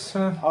 that's this.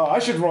 Oh, I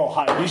should roll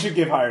higher. You should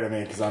give higher to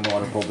me because I'm the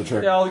one who pulled the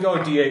trigger. Yeah, I'll go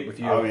D8 with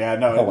you. Oh, yeah.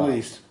 No, at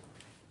least.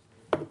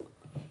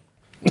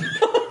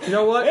 You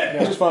know what?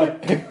 Yeah, it's fine.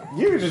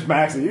 You can just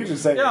max it. You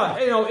just say. Yeah,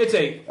 it's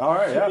 8. All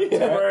right. Yeah.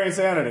 Temporary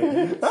insanity.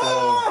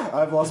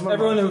 I've lost my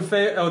Everyone mind. who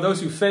failed. Oh, those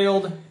who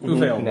failed. Who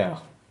failed? No.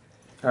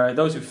 All right,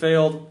 those who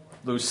failed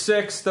lose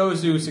 6.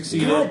 Those who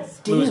succeeded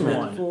lose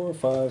 1. 4,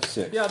 5,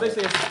 6. Yeah,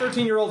 basically, a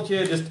 13-year-old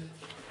kid just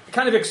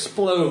kind of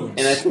explodes. And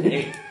that's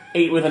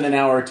 8 within an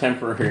hour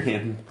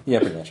temporary. Yeah,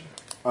 pretty much.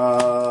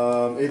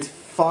 It's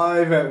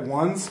 5 at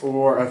once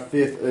or a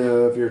fifth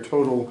of your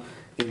total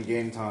in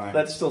game time.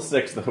 That's still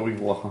 6 though. We've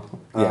lost.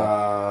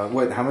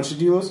 Wait, how much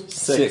did you lose?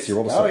 6. You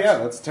rolled a 6. Oh yeah,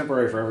 that's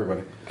temporary for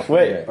everybody.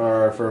 Wait.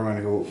 Or for everyone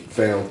who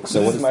failed.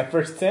 So this is my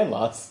first sand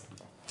loss.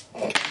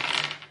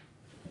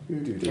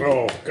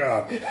 Oh,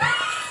 God. Is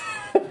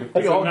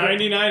a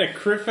 99 a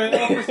crit fail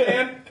off his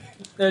hand?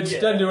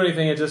 It doesn't do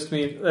anything. It just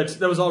means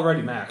that was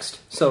already maxed.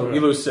 So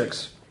you lose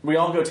 6. We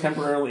all go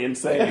temporarily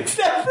insane.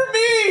 Except for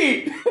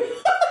me!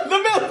 The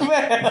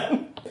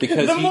milkman!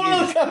 Because The he moral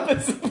is.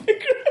 compass of the group.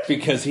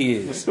 Because he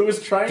is. Who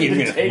was trying Give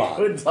me to the take mod.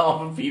 hoods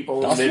off of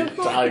people Does mid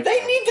time.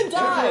 They need to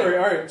die!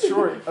 Alright,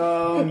 sure.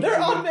 They're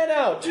odd men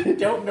out.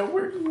 Don't know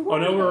where you Oh,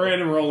 no, we're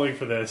random rolling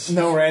for this.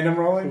 No random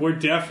rolling? We're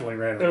definitely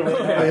random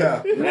rolling. Oh,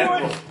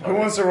 yeah. Who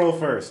wants to roll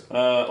first?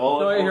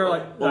 No, you're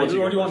like, or do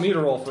you want me to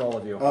roll for all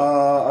of you?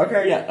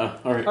 Okay. Yeah,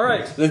 alright. All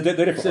right, They're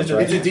different ones,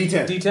 right? It's a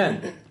D10.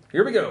 D10.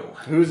 Here we go.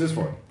 Who's this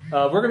for?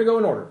 We're going to go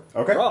in order.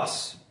 Okay.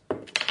 Ross.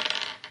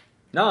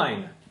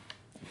 9.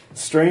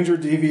 Stranger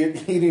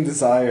deviant eating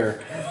desire.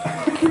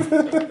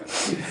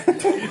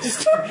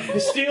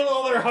 Steal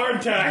all their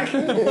hardtack.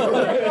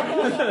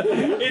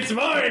 It's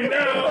mine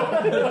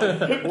now.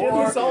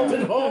 Get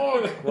salted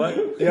hog!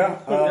 What?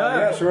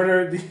 Yeah,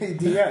 shorter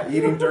yeah,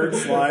 eating dirt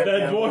slime.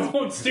 That boy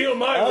won't steal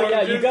my Oh yeah,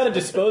 roaches. you gotta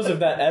dispose of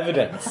that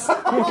evidence.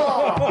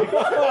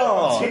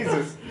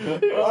 Jesus.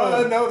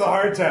 No, the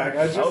hardtack.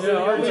 I just Yeah,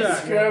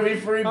 hardtack. Scurvy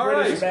free All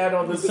British right. man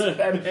on the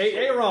Spanish.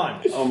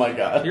 Aaron. Oh my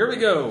god. Here we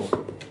go.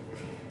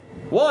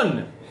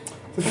 1.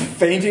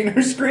 fainting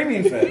or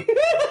screaming fit.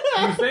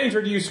 Do you faint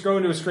or do you go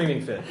into a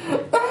screaming fit?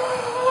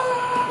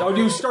 Oh,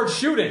 do you start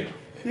shooting?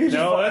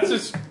 No, that's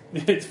just.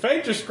 It's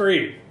faint or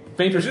scream.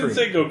 Faint or I didn't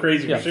scream? say go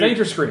crazy Yeah, for faint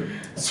or shooting.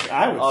 scream.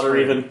 I would Odd or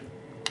scream. even.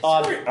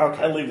 Odd.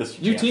 Okay. I leave this.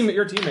 Your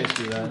chance. teammates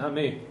do that, not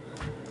me.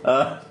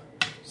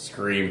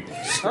 Scream.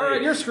 All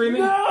right, you're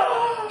screaming.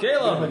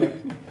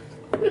 Caleb.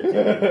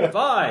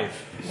 5.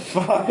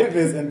 5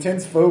 is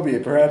intense phobia,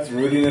 perhaps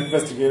rooting an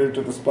investigator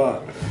to the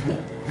spot.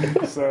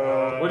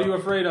 So, What are you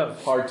afraid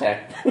of?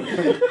 Hardtack.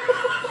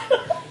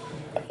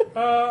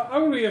 I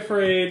would be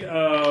afraid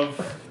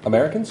of.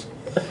 Americans?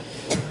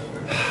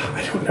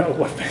 I don't know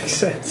what makes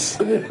sense.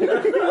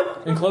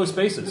 In closed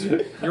spaces.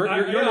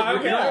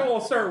 I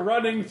will start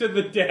running to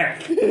the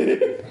deck.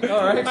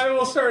 All right. I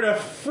will start a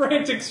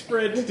frantic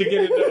sprint to get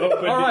into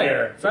open All right,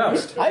 air.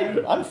 Faust.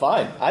 I'm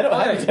fine. I don't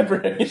have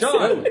temporary.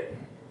 Sean.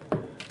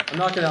 I'm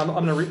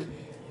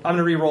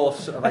gonna re-roll.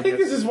 I think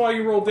this is why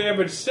you roll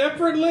damage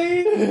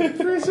separately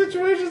for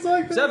situations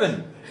like this.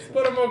 7.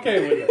 But I'm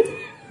okay with it.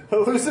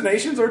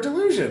 Hallucinations or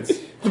delusions?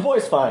 The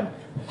boy's fine.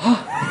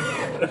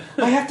 I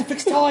have to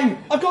fix time!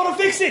 I've got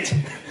to fix it!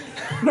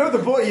 No,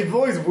 your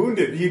boy's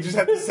wounded. You just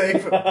have to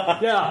save him.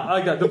 Yeah, I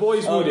like that. The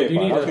boy's wounded. Okay, You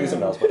fine. need I was thinking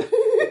to. something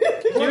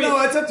else. But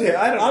No, it's up to you.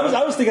 I don't know.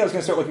 I was thinking I was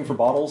going to start looking for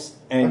bottles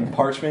and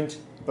parchment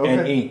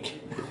and Okay.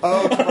 ink.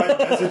 Oh, to write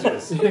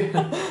messages.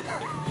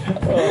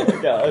 Oh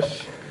my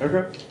gosh.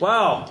 Okay.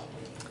 Wow.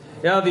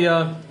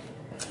 Yeah.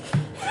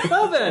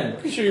 Well then.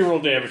 Pretty sure you roll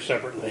damage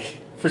separately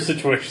for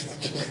situations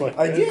just like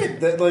I this. did.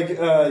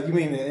 That, you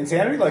mean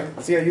insanity?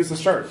 See, I used the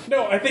chart.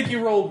 No, I think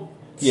you roll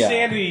Yeah.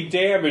 sanity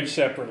damage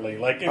separately.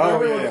 Like, if Oh,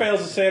 everyone yeah.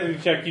 fails a sanity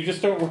check, you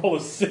just don't roll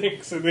a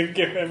 6 and then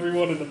give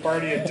everyone in the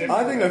party a 10.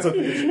 I think that's up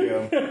to you,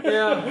 Gio.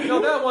 Yeah.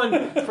 No, that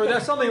one for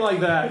that something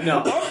like that. No.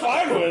 I'm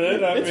fine with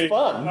it. I mean,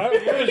 fun. I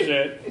don't give a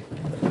shit.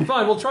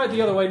 Fine. We'll try it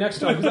the other way next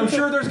time because I'm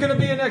sure there's going to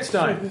be a next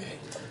time.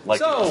 Like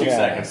So- 2 Yeah.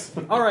 seconds.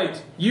 All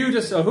right. You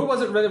just who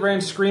was it that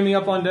ran screaming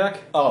up on deck?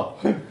 Oh,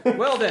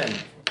 Well then,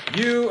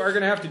 you are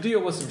going to have to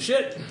deal with some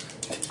shit.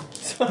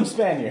 some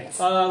Spaniards.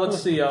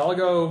 Let's see. I'll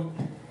go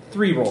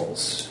 3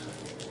 rolls.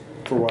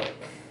 For what?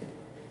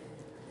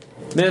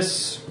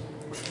 Miss.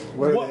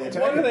 What What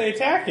are they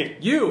attacking?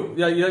 You.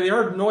 Yeah. They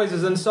heard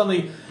noises and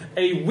suddenly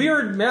a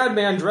weird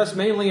madman dressed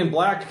mainly in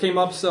black came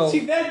up. So.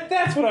 See,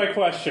 that's what I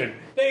question.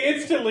 They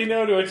instantly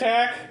know to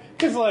attack,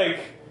 because, like,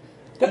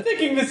 I'm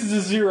thinking this is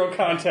a zero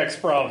context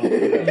problem.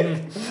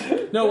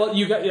 No, well,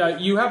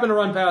 you happen to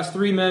run past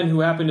 3 men who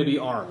happen to be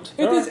armed.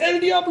 It is El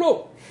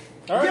Diablo!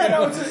 All right. Yeah,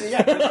 no,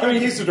 it's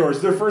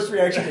conquistadors. Their first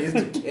reaction is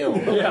to kill.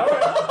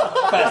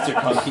 Faster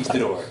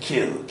conquistador.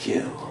 Kill.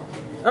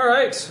 All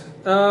right.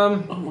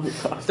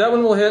 That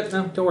one will hit.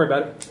 No, don't worry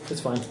about it.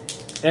 It's fine.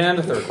 And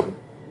a third one.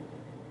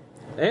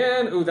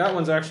 And ooh, that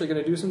one's actually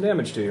going to do some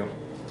damage to you.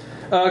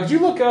 Could you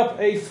look up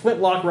a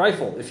flintlock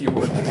rifle, if you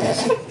would? I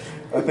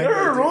think There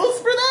are rules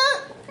for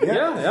that?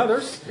 Yeah.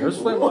 There's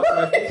flintlock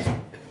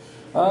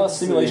rifles.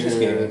 Simulations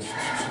game.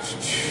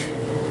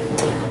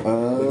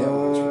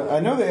 I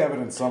know they have it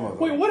in some of them.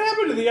 Wait, what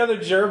happened to the other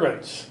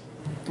Germans?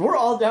 We're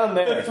all down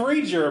The there.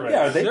 3 Germans.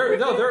 Yeah, are they?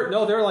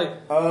 They're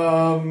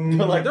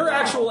like they're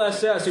actual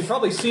SS. You've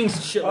probably seen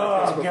shit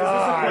like this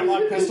before.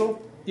 Flintlock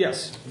pistol?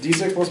 Yes.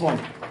 D6 plus 1.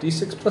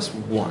 D6 plus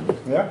 1.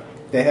 Yeah.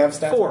 They have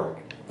stats. 4.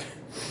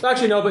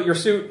 Actually, no, but your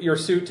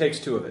suit takes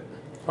 2 of it.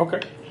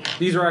 Okay.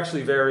 These are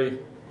actually very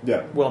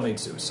Yeah. well-made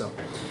suits. So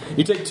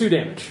you take 2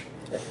 damage.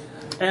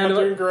 I'm And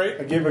doing great.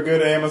 I gave a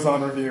good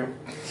Amazon review.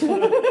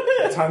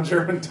 It's on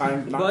German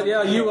time. Not but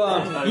yeah, you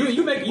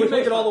make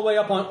it all the way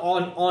up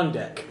on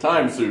deck.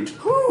 Time suit.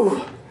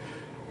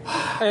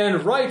 And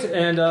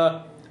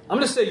I'm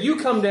going to say you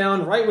come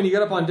down right when you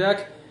get up on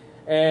deck,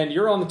 and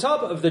you're on the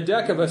top of the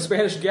deck of a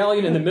Spanish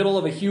galleon in the middle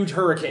of a huge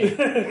hurricane.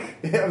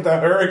 Yeah, the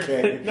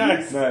hurricane.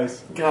 Nice. Nice.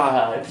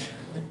 God.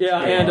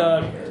 Yeah,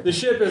 and the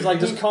ship is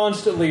like just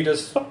constantly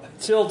just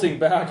tilting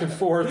back and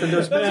forth, and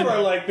there's That's men. what I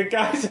like. The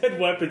guys had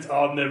weapons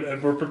on them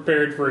and were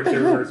prepared for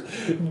endeavors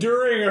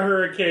during a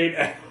hurricane.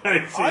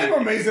 I see. I'm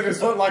amazed that his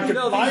flintlock could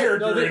fire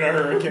during a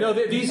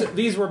hurricane.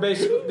 These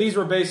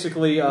were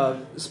basically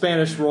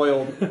Spanish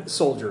royal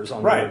soldiers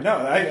on Right, board.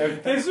 no,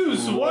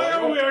 Jesus, why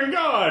are we on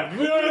guard?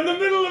 We are in the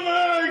middle of a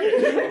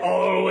hurricane.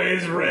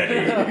 Always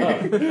ready.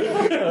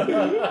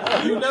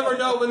 You never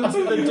know when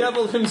the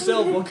devil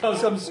himself will come.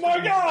 My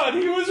God,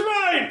 he was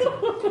right.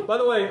 By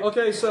the way,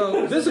 okay,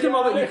 so this is the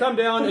moment you come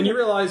down and you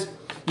realize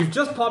you've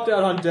just popped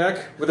out on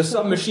deck with a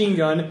submachine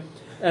gun,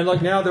 and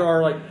like now there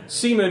are like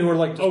seamen who are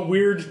like, A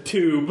weird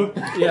tube.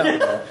 yeah,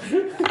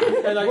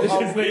 and like this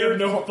Because they have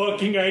no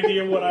fucking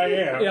idea what I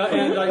am. yeah,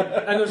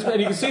 and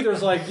you can see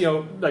there's like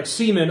like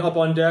seamen up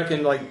on deck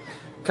and like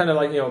kind of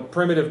like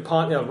primitive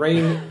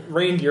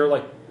rain gear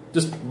like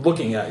just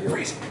looking at you.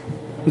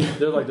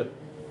 They're like the.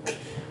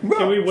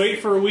 Can we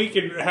wait for a week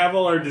and have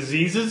all our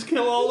diseases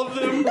kill all of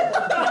them?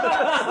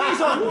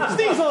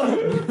 Sneeze on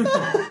him.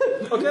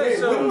 Okay,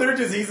 so wouldn't their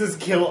diseases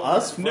kill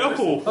us? No.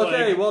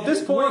 okay, well at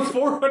this We're point.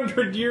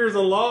 400 years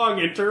along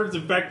in terms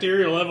of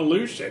bacterial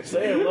evolution.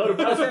 Say hello to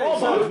Okay, so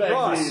Ross,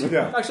 vaccine.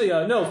 Yeah. actually,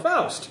 no,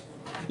 Faust.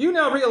 You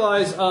now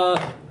realize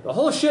the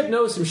whole ship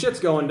knows some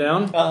shit's going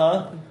down,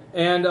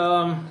 and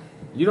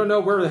you don't know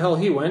where the hell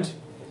he went,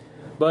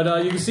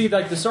 but you can see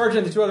like the sergeant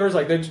and the 2 others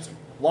like they just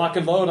lock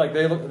and load, like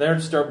they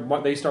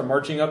start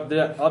marching up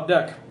deck.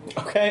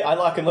 Okay, I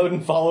lock and load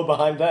and follow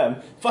behind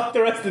them. Fuck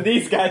the rest of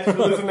these guys for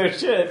losing their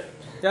shit.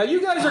 Yeah,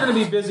 you guys are going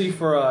to be busy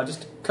for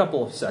just a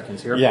couple of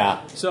seconds here.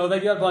 Yeah. So they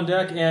get up on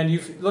deck, and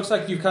looks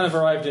like you've kind of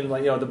arrived in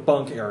like the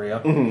bunk area.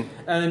 Mm-hmm.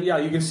 And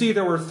then, you can see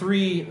there were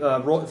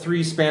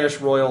three Spanish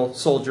royal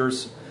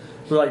soldiers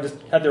who like just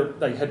had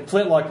had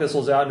flintlock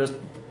pistols out, and just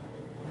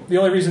the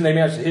only reason they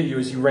managed to hit you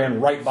is you ran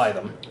right by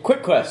them.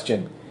 Quick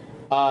question.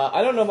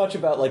 I don't know much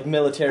about like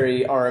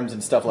military arms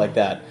and stuff like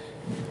that.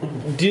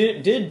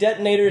 Did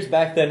detonators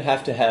back then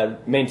have to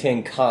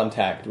maintain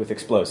contact with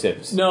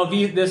explosives? No,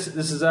 this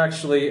is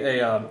actually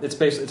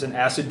it's an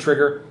acid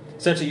trigger.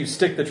 Essentially, you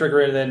stick the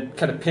trigger in and then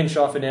kind of pinch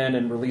off an end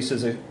and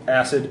releases an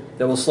acid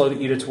that will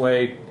slowly eat its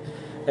way,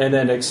 and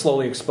then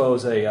slowly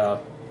expose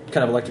a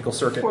kind of electrical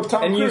circuit. Well,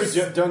 Tom Cruise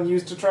done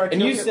used to try.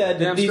 And you said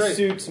that Damn these straight.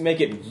 suits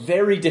make it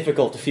very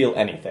difficult to feel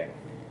anything.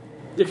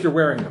 If you're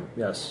wearing them,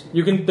 yes,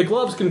 you can. The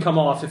gloves can come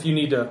off if you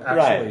need to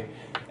actually. Right.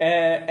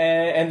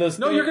 And those.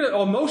 No,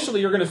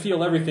 emotionally you're gonna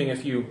feel everything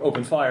if you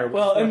open fire.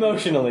 Well,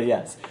 emotionally,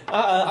 yes.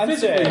 I'm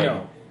Physically, saying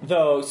no.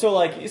 though. So,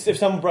 like, if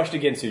someone brushed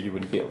against you, you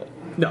wouldn't feel it.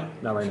 No,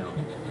 not right now.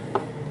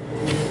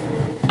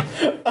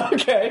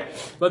 Okay.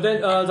 But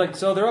then,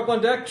 so they're up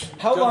on deck.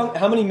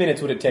 How many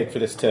minutes would it take for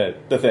the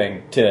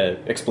thing to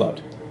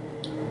explode?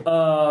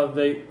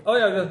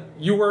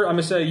 You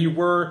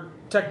were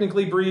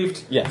technically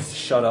briefed. Yes.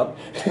 Shut up.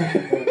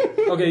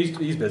 Okay,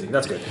 he's busy.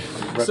 That's good.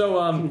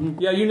 So,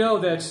 you know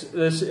that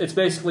it's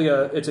basically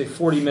a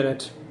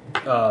 40-minute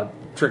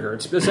trigger.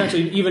 It's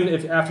essentially, even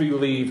if after you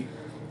leave,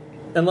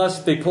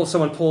 unless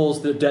someone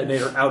pulls the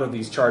detonator out of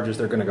these charges,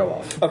 they're going to go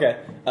off. Okay.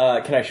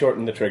 Can I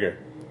shorten the trigger?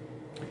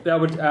 That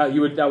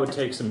would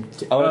take some.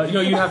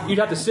 You'd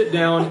have to sit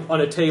down on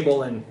a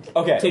table and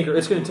tinker.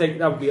 It's going to take.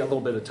 That would be a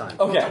little bit of time.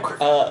 Okay.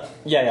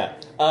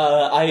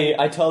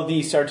 I tell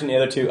the sergeant and the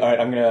other two. All right,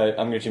 I'm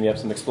gonna jimmy up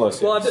some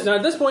explosives. Well, now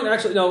at this point,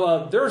 actually,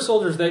 no. There are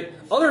soldiers.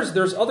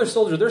 There's other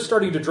soldiers. They're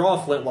starting to draw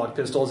flintlock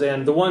pistols,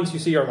 and the ones you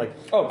see are like.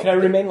 Oh, can I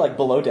remain like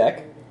below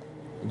deck?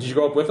 Did you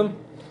go up with them?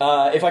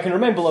 If I can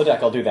remain below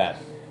deck, I'll do that.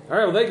 All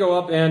right. Well, they go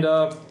up, and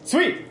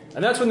sweet.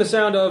 And that's when the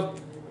sound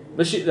of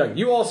machine.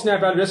 You all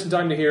snap out just in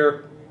time to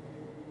hear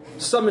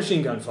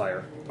submachine gun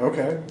fire.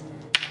 Okay.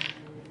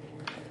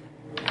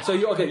 So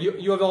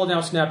you have all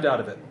now snapped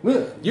out of it.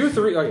 You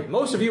three,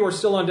 most of you are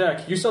still on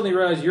deck. You suddenly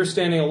realize you're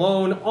standing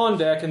alone on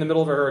deck in the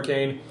middle of a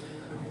hurricane,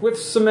 with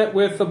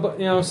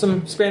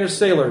some Spanish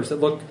sailors that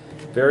look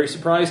very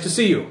surprised to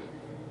see you.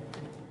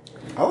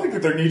 I like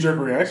that their knee-jerk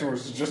reaction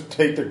was to just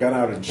take their gun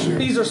out and shoot.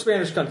 These are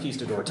Spanish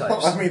conquistador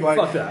types. I mean, like,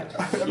 fuck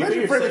that.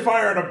 Imagine friendly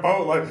fire on a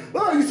boat, like,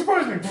 oh, you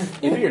surprised me.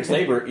 You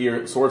figured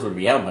your swords would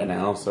be out by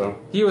now, so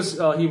He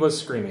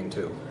was screaming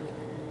too.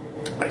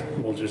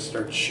 We'll just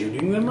start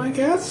shooting them, I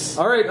guess.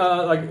 All right,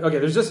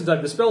 there's just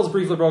the spell is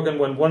briefly broken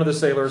when one of the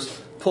sailors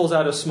pulls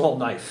out a small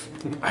knife.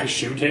 I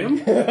shoot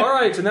him. All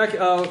right, and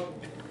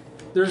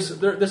this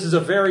is a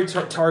very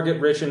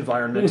target-rich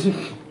environment,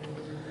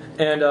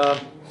 and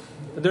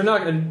they're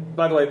not. And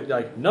by the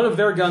way, none of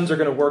their guns are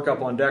going to work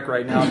up on deck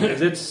right now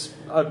because it's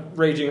a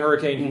raging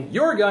hurricane.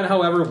 Your gun,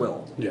 however,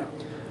 will. Yeah.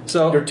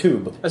 So your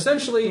tube,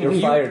 essentially, your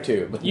fire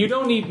tube. You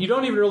don't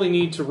even really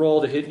need to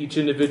roll to hit each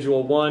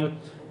individual one.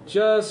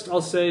 Just,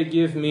 I'll say,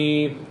 give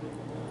me.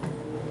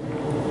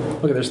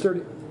 Okay, there's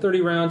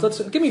 30 rounds.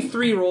 Give me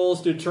 3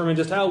 rolls to determine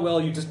just how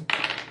well you just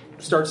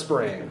start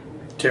spraying.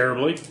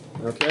 Terribly.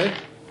 Okay.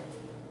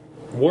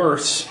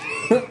 Worse.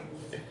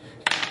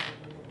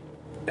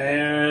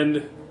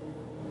 And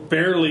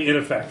barely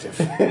ineffective.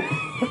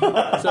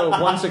 So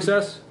 1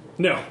 success?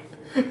 No.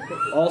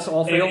 All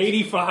An failed?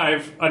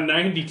 85, a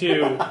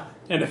 92,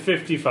 and a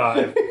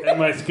 55, and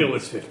my skill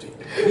is 50.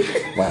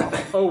 Wow.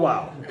 Oh,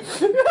 wow.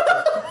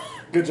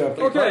 Good job.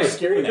 Okay,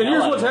 scaring the and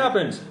here's hell out what of me.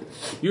 happens.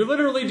 You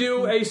literally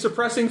do a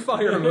suppressing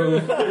fire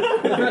move.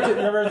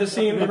 Remember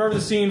the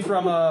scene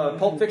from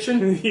Pulp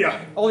Fiction? Yeah.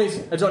 Only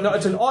it's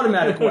an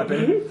automatic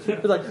weapon.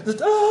 It's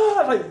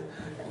like,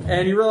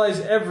 and you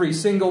realize every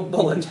single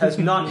bullet has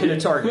not hit a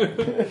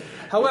target.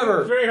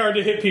 However, It's very hard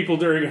to hit people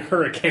during a you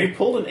hurricane.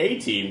 pulled an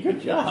A-team.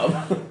 Good job.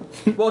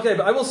 well, okay,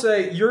 but I will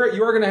say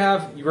you're gonna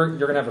have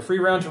a free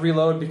round to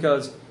reload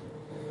because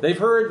they've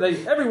heard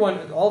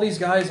all these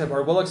guys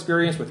are well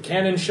experienced with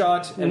cannon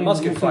shot and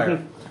musket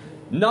fire,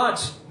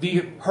 not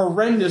the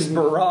horrendous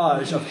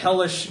barrage of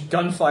hellish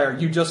gunfire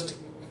you just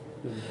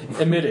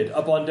emitted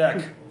up on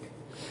deck.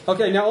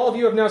 Okay, now all of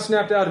you have now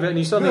snapped out of it, and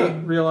you suddenly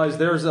realize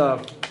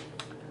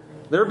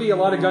there'd be a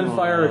lot of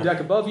gunfire a deck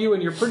above you,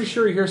 and you're pretty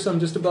sure you hear some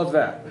just above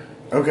that.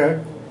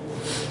 Okay.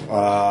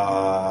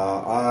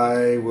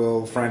 I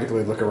will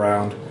frantically look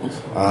around.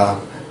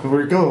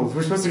 We're gold.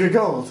 We're supposed to get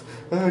gold.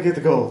 Get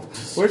the gold.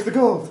 Where's the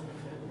gold?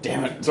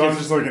 Damn it. So I'm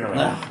just looking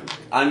around.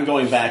 I'm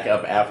going back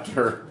up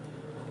after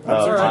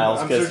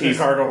Miles I'm because searching the he's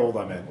cargo hold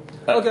I'm in.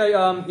 Okay,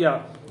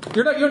 yeah.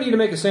 You don't need to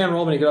make a sand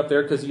roll when you get up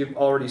there because you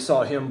already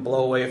saw him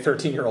blow away a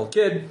 13-year-old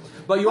kid.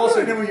 But you Also,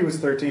 I also knew he was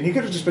 13. He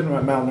could have just been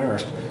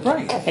malnourished.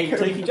 Right. Hey, you're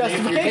taking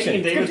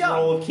Justification. David's Good job.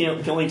 role of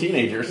killing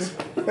teenagers.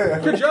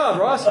 good job,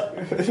 Ross.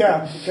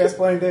 Yeah, guys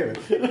playing David.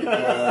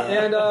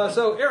 And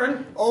so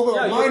Aaron, Although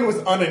yeah, mine was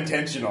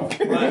unintentional.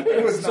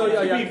 It was so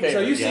not. yeah. So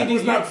you see yeah.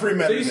 these It was not so you see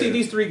premeditated.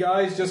 these 3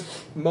 guys just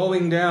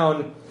mowing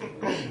down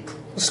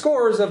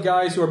scores of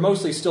guys who are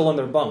mostly still on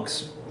their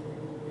bunks.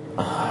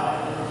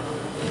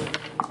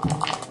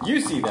 You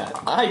see that?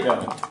 I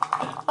don't.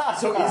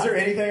 So is there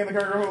anything in the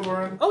cargo hold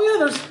we're in? Oh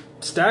yeah,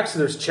 stacks.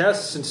 There's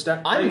chests and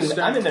stacks. I'm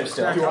in there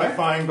still. Do I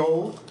find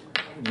gold?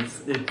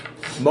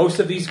 Most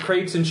of these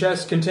crates and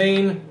chests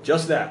contain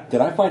just that.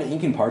 Did I find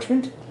ink and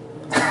parchment?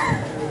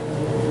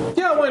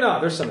 Yeah, why not?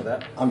 There's some of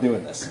that. I'm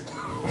doing this.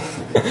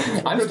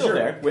 I'm still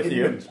there with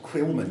you.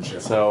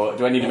 Quillmanship. So,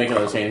 do I need to make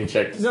another sanity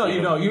check? No,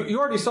 you know, you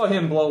already saw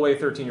him blow away a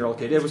 13-year-old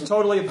kid. It was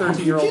totally a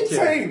 13-year-old Keep kid.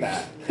 saying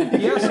that.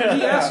 He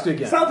asked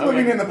again. Stop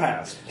living in the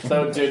past.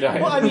 So, did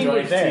I, Well, I mean, do we're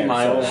I see there,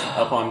 Miles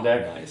up on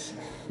deck? Nice.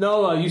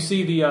 No, you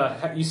see the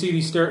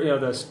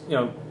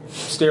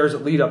stairs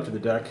that lead up to the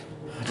deck,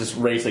 Just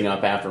racing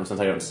up after him since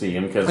I don't see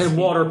him because and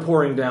water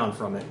pouring down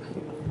from it.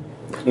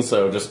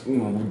 so just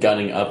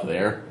gunning up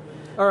there.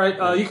 All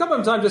right, you come up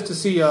in time just to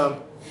see,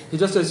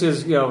 just as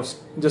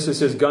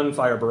his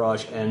gunfire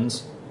barrage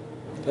ends,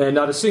 and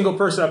not a single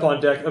person up on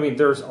deck. I mean,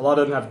 there's a lot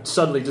of them have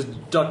suddenly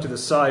just ducked to the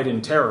side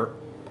in terror.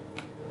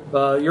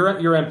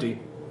 You're empty.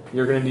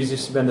 You're going to need to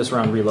spend this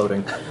round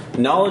reloading.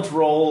 Knowledge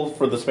roll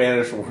for the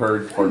Spanish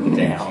word for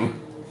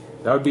down.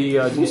 That would be.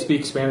 Do you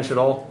speak Spanish at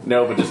all?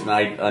 No, but just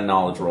a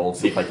knowledge roll.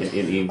 See if I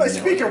can. I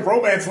speak a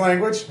Romance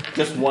language.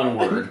 just one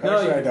word. No,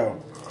 Actually, I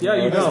don't. Yeah,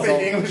 you I know.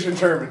 speak English and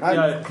German.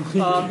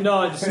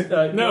 No, it's,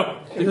 no.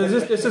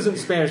 This isn't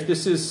Spanish.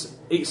 This is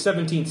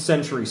 17th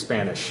century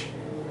Spanish.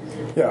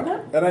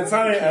 Yeah, and it's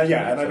not.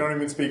 And I don't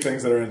even speak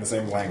things that are in the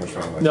same language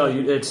family. No,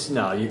 you.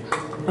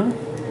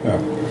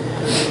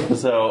 Yeah.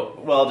 So,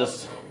 well,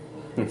 just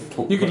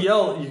You could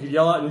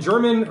yell out in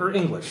German or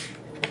English.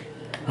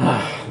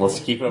 let's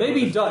keep up.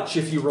 Maybe with Dutch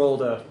if you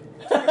rolled a.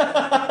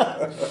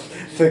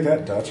 Take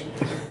that, Dutch.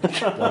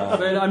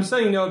 But I'm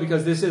saying no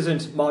because this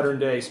isn't modern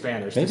day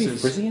Spanish. Maybe this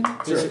is Frisian?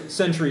 this is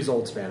centuries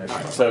old Spanish.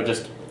 So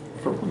just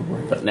for one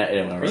word. But no,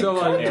 anyway, right? So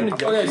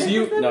okay, so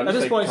you No, at just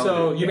this say point, so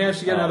comment. you managed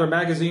to get another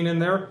magazine in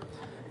there,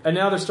 and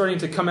now they're starting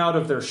to come out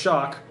of their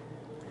shock,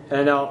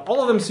 and now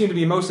all of them seem to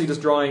be mostly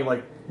just drawing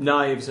like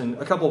knives and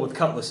a couple with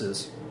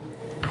cutlasses.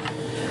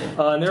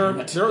 And they're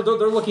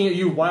looking at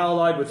you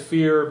wild-eyed with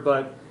fear,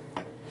 but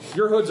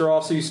your hoods are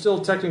off, so you still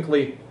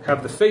technically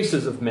have the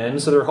faces of men.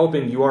 So they're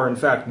hoping you are in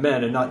fact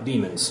men and not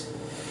demons.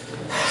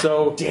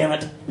 So Damn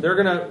it!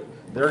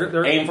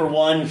 they're Aim for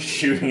one,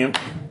 shooting him.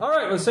 all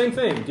right. Well, same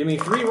thing. Give me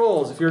 3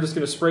 rolls if you're just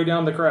going to spray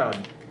down the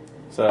crowd.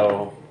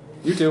 So,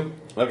 You two.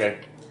 okay.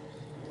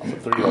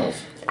 3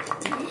 rolls.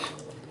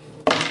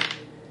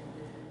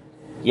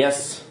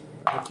 Yes.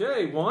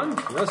 Okay, 1.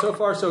 No, so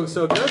far so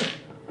good.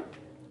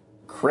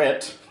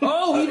 Crit.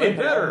 Oh, even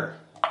better.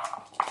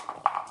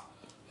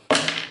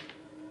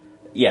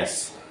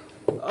 Yes.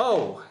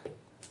 Oh,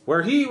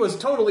 where he was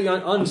totally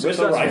With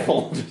unsuccessful. a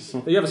rifle.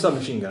 You have a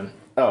submachine gun.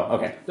 Oh,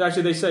 okay.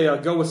 Actually, they say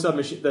go with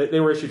submachine. They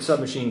were issued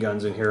submachine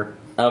guns in here.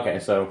 Okay,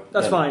 so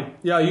That's fine.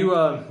 Yeah, you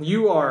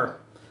are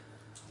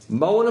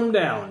mowing them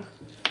down.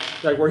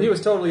 Like where he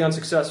was totally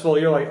unsuccessful,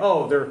 you're like,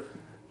 oh, they're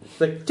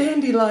like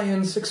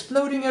dandelions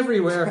exploding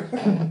everywhere.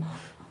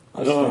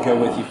 I don't want to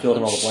go with you, filled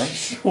in all the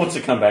blanks. Once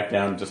it come back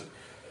down, just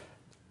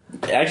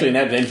actually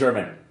in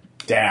German,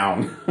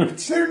 down.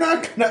 They're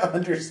not gonna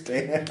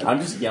understand. I'm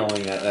just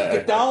yelling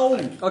at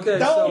Down! Okay,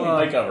 down so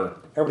my cover.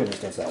 Everybody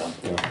understands that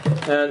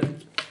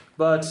one.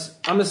 but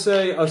I'm gonna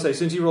say,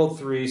 since you rolled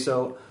 3,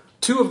 so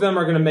 2 of them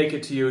are gonna make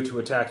it to you to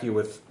attack you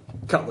with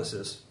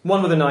cutlasses.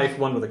 One with a knife,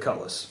 one with a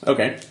cutlass.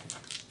 Okay.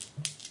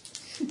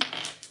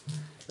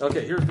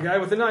 Okay, here's the guy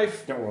with the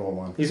knife. Don't roll a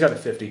 1. He's got a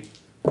 50.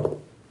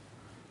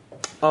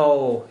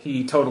 Oh,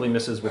 he totally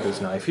misses with his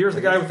knife. Here's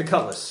the guy with the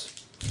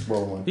cutlass.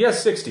 Roll a 1. He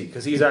has 60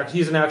 because he's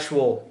an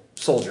actual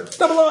soldier.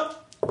 Double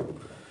up!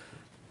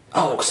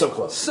 Oh, so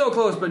close. So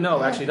close, but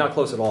no, actually not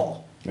close at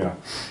all. Yeah.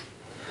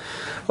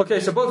 Okay,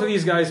 so both of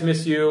these guys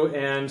miss you,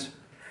 and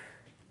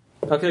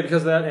okay,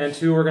 because of that, and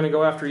 2 are going to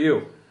go after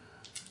you.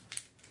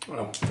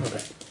 Oh,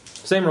 okay.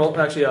 Same roll.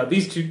 Actually,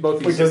 these two, both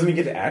Wait, these. doesn't he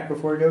get to act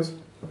before he goes?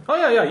 Oh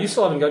yeah. You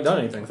still haven't done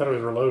anything. I thought it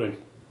was reloading.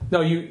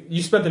 No,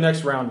 you spent the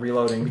next round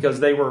reloading because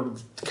they were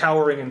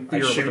cowering in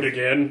I fear. shoot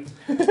again.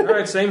 All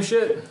right, same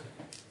shit.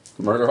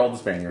 Murder all the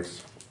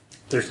Spaniards.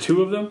 There's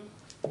 2 of them?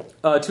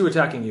 2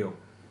 attacking you.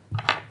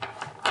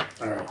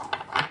 Alright.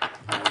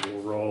 I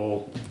will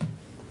roll.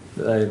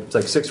 It's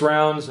like 6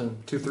 rounds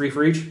and 2, 3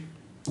 for each.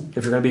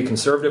 If you're going to be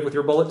conservative with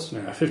your bullets.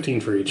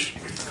 15 for each.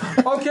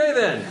 Okay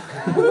then.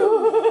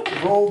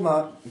 Roll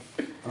not.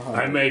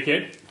 I make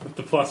it with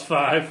the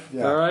 +5.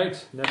 Yeah. All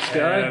right, next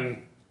guy.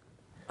 And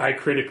I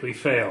critically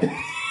fail.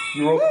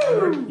 You roll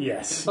 100?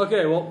 Yes.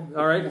 Okay, well,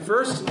 all right.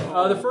 First,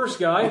 the first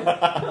guy.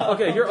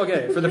 Okay,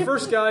 for the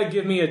first guy,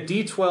 give me a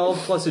D12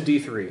 plus a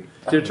D3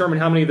 to determine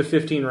how many of the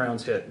 15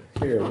 rounds hit.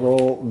 Here,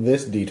 roll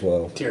this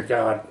D12. Dear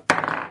God.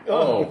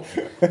 Oh.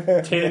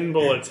 10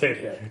 bullets hit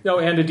him. No,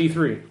 and a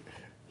D3.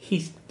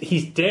 He's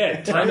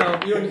dead. I know.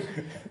 You,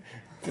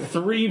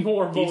 3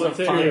 more bullets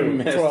hit fine him.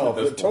 man. Missed 12.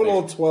 at this A total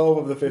of 12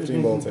 of the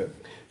 15 bullets hit.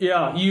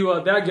 yeah,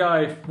 you. That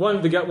guy. One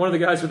of the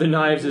guys with the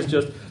knives is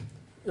just.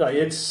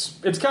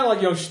 It's kind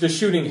of like the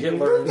shooting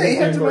Hitler. They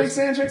had to make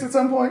sand checks at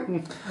some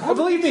point. Oh,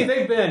 believe me,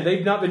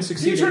 they've not been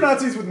succeeding. Future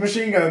Nazis with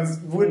machine guns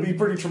would be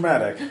pretty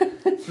traumatic.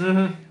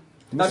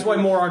 That's why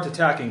more aren't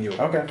attacking you.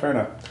 Okay, fair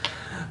enough.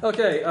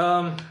 Okay,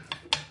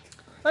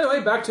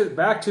 Anyway, back to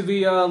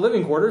the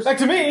living quarters. Back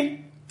to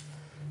me.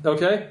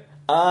 Okay.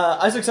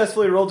 I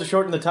successfully rolled to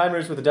shorten the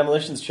timers with a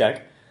demolitions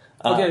check.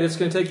 Okay, it's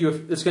going to take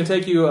you. It's going to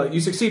take you. You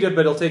succeeded,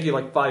 but it'll take you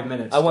like 5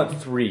 minutes. I want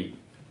 3.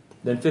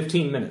 Then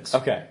 15 minutes.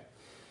 Okay.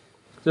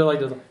 So like,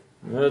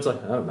 it's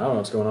like I don't know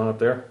what's going on up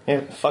there.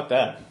 Yeah, fuck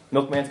that.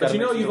 Milkman's got. But you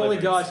know, you've only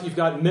got you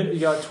got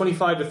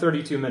 25 to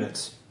 32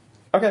 minutes.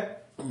 Okay.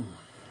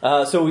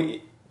 So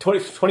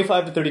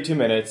 25 to 32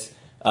 minutes,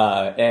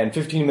 and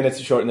 15 minutes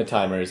to shorten the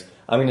timers.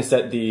 I'm going to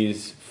set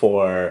these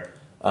for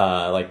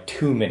like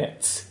 2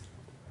 minutes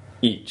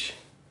each.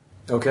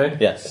 Okay.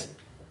 Yes.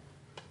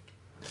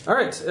 All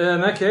right.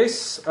 In that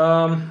case,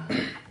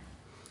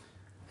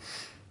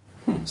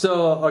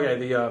 so okay,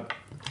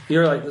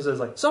 you're like this is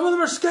like some of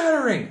them are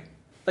scattering.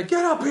 Like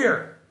get up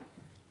here.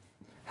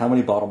 How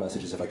many bottle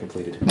messages have I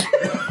completed?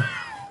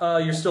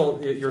 You're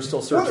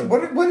still searching.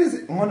 What is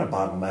it on a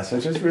bottle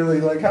message? It's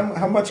really like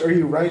how much are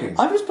you writing?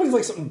 I'm just putting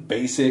like something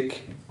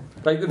basic.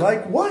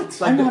 Like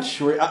what? I'm not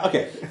sure.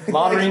 Okay.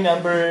 Lottery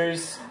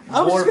numbers,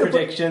 I was war just gonna put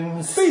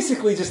predictions.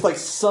 Basically, just like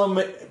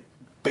some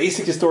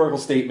basic historical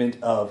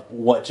statement of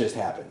what just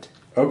happened.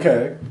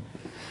 Okay.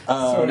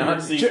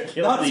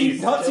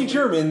 Nazi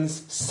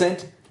Germans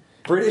sent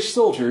British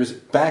soldiers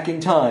back in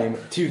time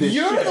to this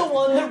You're ship. the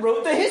one that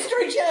wrote the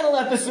History Channel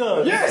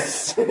episode.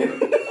 Yes.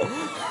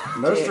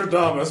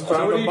 Nostradamus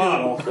found what do a you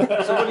bottle. So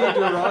what do you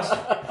do, Ross?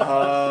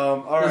 All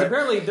Because right.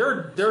 apparently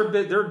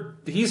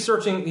he's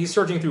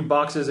searching through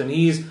boxes and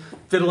he's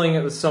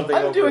fiddling with something.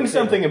 I'm over doing the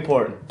table. something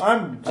important.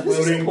 I'm This is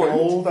floating important.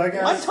 gold, I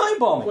guess. I'm time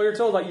bombing. Well, you're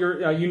told like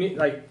you need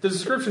like the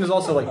description is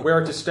also like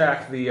where to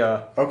stack the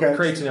Okay.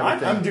 crates and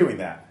everything. I'm doing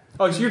that.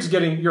 Oh, so you're just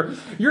getting you're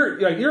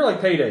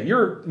like Payday.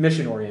 You're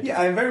mission oriented.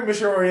 Yeah, I'm very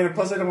mission oriented.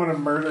 Plus, I don't want to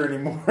murder any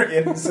more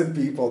innocent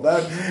people.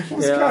 That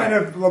was Yeah. kind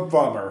of a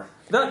bummer.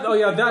 That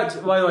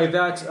by the way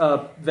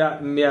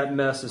that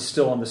mess is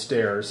still on the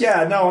stairs.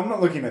 Yeah, no, I'm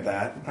not looking at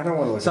that. I don't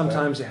want to look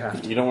Sometimes you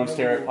have to. You don't want to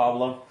stare at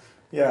Pablo? at that.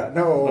 Yeah,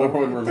 no. No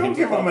one Don't remains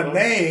give him a Pablo.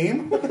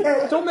 name.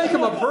 Don't make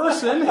him a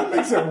person.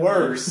 Makes it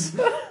worse.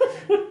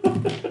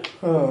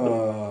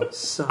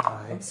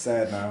 Sigh.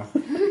 Sad now.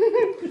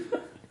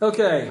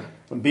 Okay.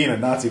 When being a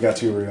Nazi got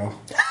too real.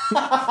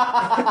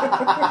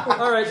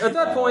 All right. At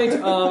that point,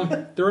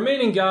 the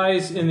remaining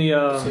guys in the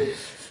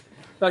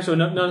actually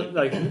none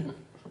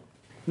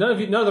of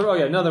you.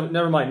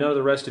 Never mind. None of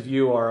the rest of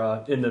you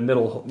are in the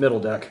middle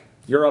deck.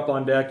 You're up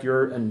on deck.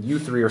 And you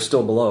three are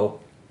still below.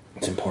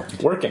 It's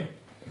important. Working.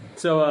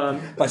 So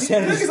My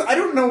sanity. Because I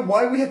don't know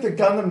why we have to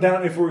gun them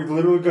down if we're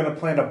literally going to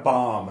plant a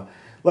bomb.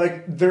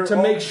 Like they're to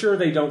all- make sure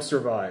they don't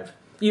survive,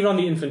 even on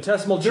the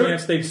infinitesimal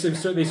chance they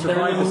survive They're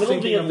in the the middle of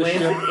sinking the of the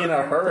ship. Atlantic in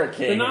a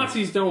hurricane. The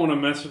Nazis don't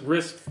want to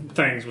risk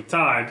things with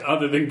time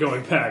other than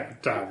going back in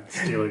time and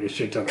stealing a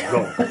shit ton of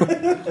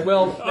gold.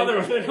 Well,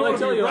 Otherwise, they don't I wanna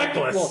tell be you,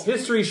 reckless. well,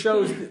 history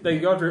shows they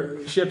go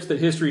after ships that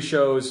history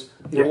shows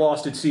were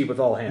lost at sea with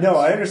all hands. No,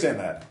 I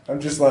understand that. I'm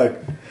just like,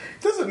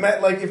 it doesn't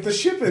matter. Like, if the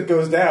ship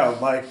goes down,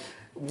 like,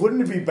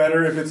 wouldn't it be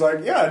better if it's like,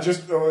 yeah,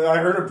 just I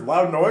heard a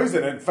loud noise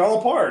and it fell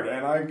apart,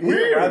 and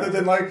rather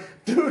than like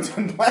dudes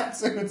in black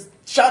suits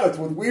shot us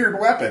with weird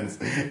weapons,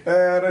 and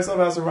I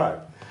somehow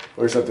survived,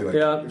 or something like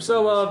that. Yeah.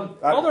 So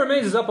all that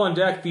remains is up on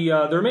deck. The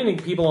remaining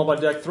people up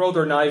on deck throw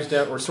their knives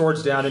down or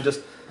swords down and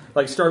just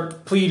like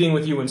start pleading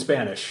with you in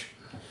Spanish.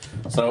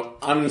 So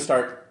I'm going to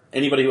start.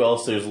 Anybody who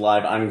else is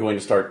alive, I'm going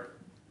to start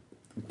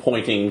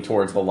pointing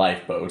towards the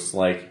lifeboats.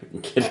 Like,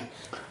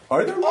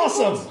 Are there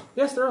Awesome.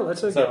 Yes, there are.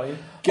 That's a So- galleon.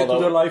 Get to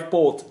although- the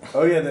lifeboat.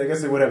 Oh yeah, I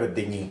guess they would have a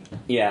dinghy.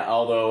 yeah.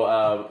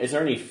 Although, is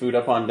there any food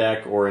up on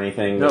deck or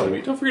anything? No. that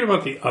we- Don't forget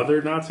about the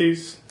other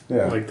Nazis.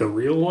 Yeah. Like the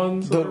real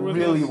ones. that Don't are with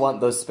really us.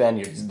 want those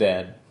Spaniards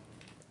dead.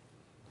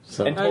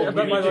 So And I- told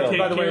but me We by to the kill. way-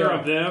 Take by care way,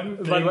 of them.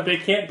 by the way- They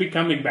can't be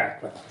coming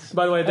back with us.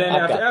 By the way, then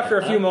I've got after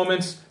a that. few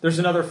moments, there's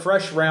another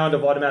fresh round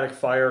of automatic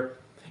fire.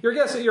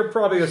 You're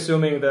probably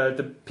assuming that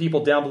the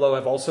people down below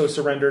have also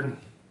surrendered,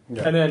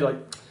 Yeah. and then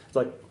it's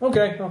like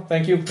okay, well,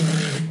 thank you.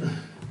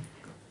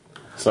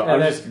 So And I'm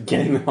then- just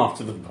getting them off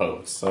to the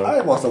boat. So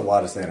I lost a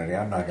lot of sanity.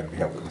 I'm not going to be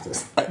helping with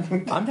this.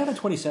 I'm down at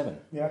 27.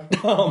 Yeah.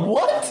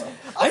 What?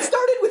 I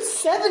started with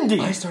 70.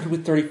 I started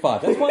with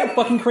 35. That's why I'm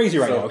fucking crazy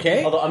right now,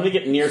 okay? Although I'm going to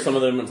get near some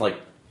of them. It's like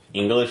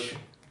English.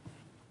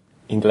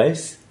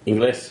 Inglés?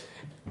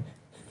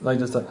 Like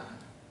just like,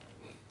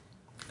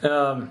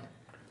 One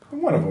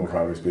of them will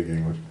probably speak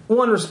English.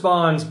 one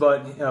responds,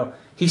 but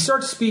he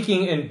starts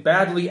speaking in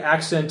badly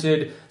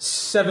accented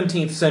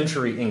 17th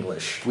century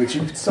English. Which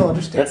you still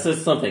understand. That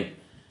says something.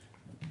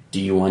 Do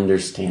you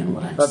understand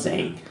what I'm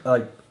saying?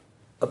 Like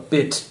a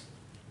bit.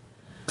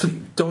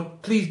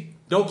 Please,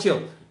 no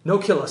kill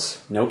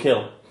us. No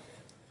kill.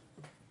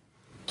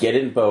 Get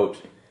in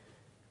boat.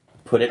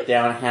 Put it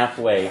down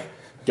halfway.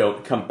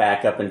 Don't come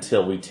back up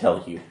until we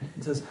tell you.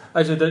 It says,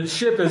 actually, the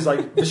ship is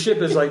like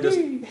just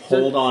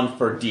Hold on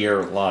for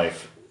dear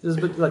life.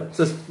 like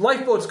says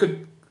lifeboats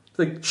could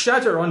like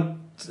shatter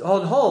on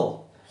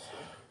hull.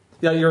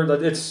 Yeah,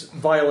 it's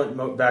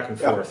violent back and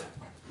forth.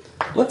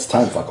 Let's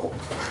time fuckle.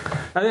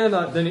 And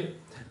then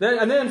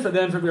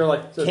you're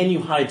like, Can you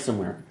hide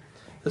somewhere?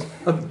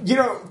 You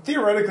know,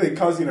 theoretically,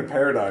 causing a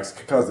paradox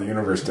could cause the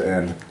universe to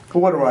end. But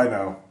what do I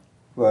know?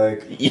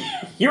 Like,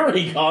 You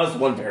already caused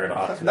one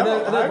paradox. no,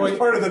 at that I was point-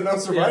 part of the no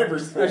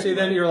survivors thing. Actually,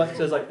 then you're like,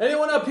 says like,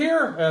 anyone up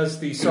here? As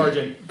the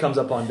sergeant comes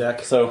up on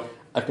deck. So,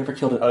 I've never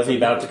killed it. is he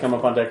about to come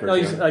up on deck? Or No,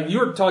 he's like, you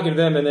were talking to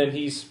them, and then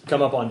he's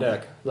come up on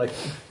deck. Like,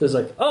 there's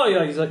like, oh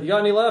yeah, he's like, you got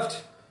any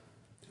left?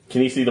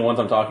 Can you see the ones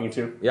I'm talking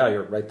to? Yeah,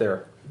 you're right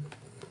there.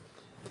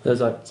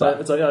 There's like,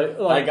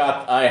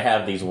 I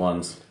have these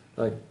ones.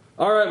 like,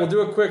 all right, we'll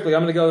do it quickly.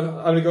 I'm gonna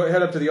go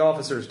head up to the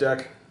officers'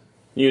 deck.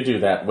 You do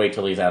that. Wait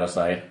till he's out of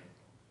sight.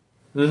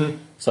 Mm-hmm.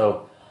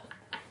 So,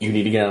 you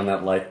need to get on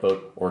that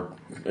lifeboat, or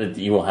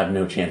you will have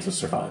no chance of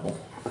survival.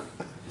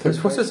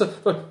 What's this?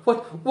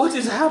 What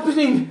is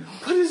happening?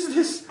 What is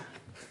this?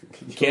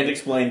 Can't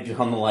explain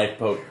on the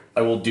lifeboat.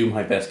 I will do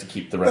my best to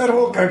keep the rest. That of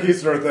whole them.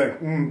 conquistador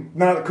thing,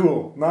 not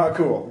cool, not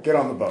cool. Get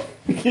on the boat.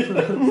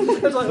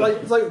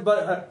 It's like,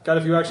 but God,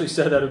 if you actually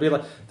said that, it'd be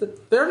like,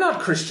 they're not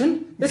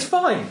Christian. It's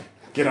fine.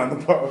 Get on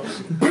the boat.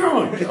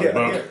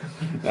 Yeah.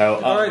 Now,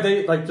 All right,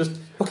 they like just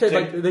okay.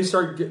 Like they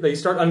start do you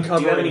have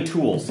uncovering. any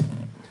tools?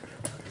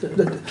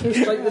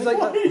 It's like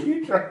What are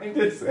you trying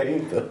to say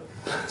them?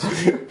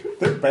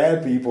 They're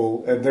bad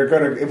people, and we're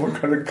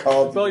gonna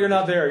call. well, you're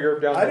not there. You're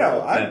down. I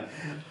know. below.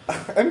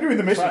 I'm doing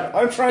the mission.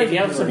 I'm trying. If you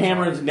to have some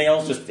hammer and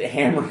nails, just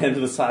hammer into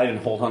the side and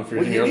hold on for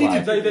Well, you your need to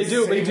life. They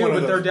do, Save one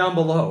of but they're those. down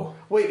below.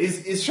 Wait,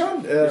 is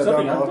Sean Is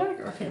something down on below?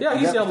 deck? Okay. Yeah,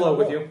 he's down below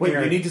with you. Wait,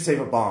 you need to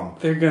save a bomb.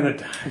 They're gonna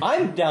die.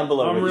 I'm down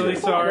below. I'm with really you.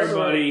 sorry,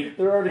 buddy.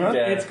 They're already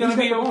dead. It's gonna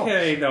be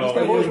okay, though.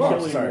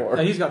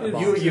 Sorry. He's got the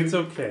bomb. It's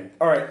okay.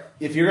 All right,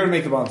 if you're gonna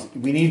make the bombs,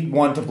 we need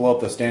one to blow up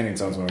the standing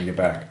zones when we get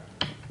back.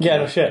 Yeah,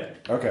 no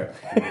shit. Okay.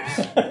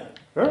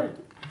 All right.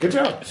 Good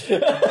job.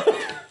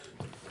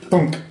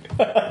 Boom.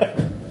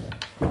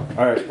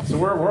 All right, so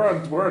we're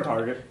on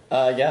target.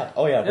 Yeah.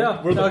 Oh yeah.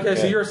 Yeah. We're looking Okay.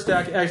 So good. you're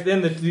stacked. Actually,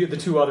 then the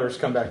two others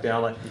come back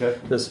down. Like Okay.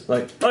 this.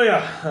 Like, oh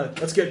yeah.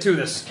 Let's get to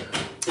this.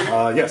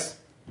 Yes.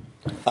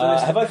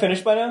 Have I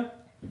finished by now?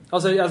 I'll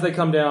say as they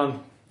come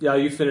down. Yeah,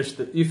 you finished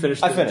the I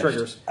finished.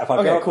 triggers. If I've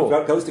Okay, got, cool. if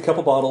I've got at least a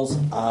couple bottles,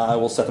 I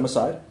will set them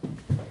aside.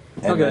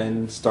 And Okay.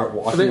 then start So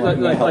walking they,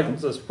 along and help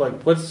them.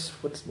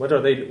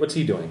 what's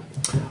he doing?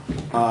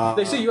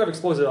 They see you have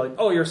explosives. Like,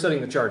 oh, you're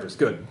setting the charges.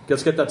 Good.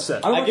 Let's get that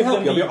set. I'm I gonna give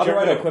help them you. the I'll be German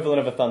right over. equivalent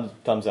of a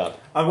thumbs up.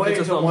 I'm waiting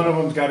It's a until thumbs one up.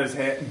 of them's got his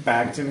hand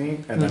back to me,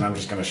 and then I'm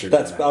just gonna shoot.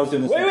 That's him I was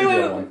doing this Wait, with wait, the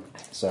wait, other wait. one.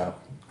 So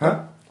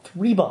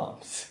 3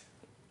 bombs.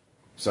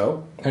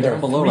 So they're down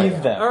below 3 right of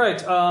now. them. All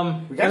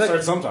right. we gotta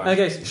start sometime.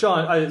 Okay,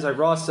 Sean. It's like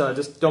Ross.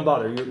 Just don't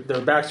bother.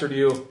 Their backs are to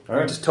you. All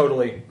right. Just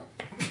totally.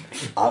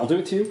 I'll do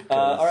it too.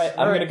 All right.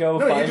 I'm gonna go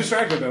No, you find.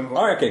 distracted them.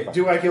 All right, okay, fine.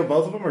 Do I kill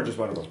both of them or just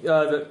one of them?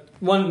 The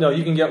one. No,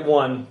 you can get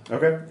one.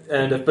 Okay.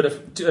 And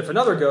if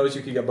another goes,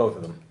 you can get both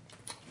of them.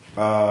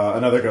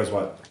 Another goes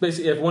what?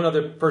 Basically, if one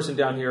other person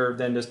down here,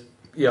 then just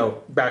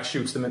back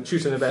shoots them in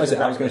the back. I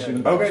said I was going to shoot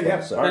them. Okay,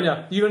 yeah. So. All right. And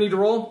yeah, you don't need to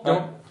roll.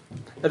 Don't.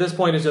 At this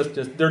point, it's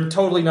just they're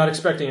totally not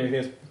expecting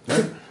anything.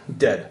 It's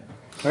dead.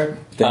 All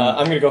right. Then,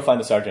 I'm gonna go find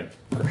the sergeant.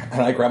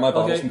 and I grab my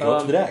bottles Okay, and go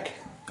up to the deck.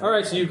 All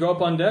right, so you go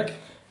up on deck.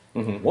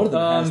 One of them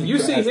has the, You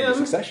see has the him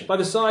succession. by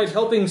the side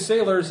helping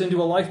sailors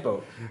into a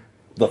lifeboat.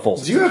 The full.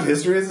 Do you have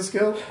history as a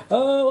skill?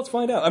 Let's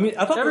find out. I mean,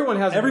 I thought Everyone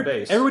has it in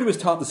base. Everybody was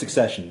taught the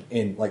succession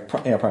in like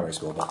primary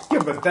school, but Yeah,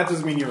 but that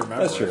doesn't mean you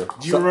remember. That's true.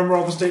 Do you remember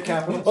all the state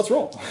capitals? let's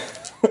roll.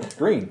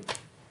 Green.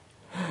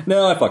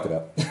 No, I fucked it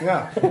up.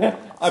 Yeah.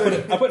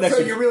 I put next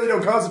So to you really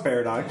don't cause a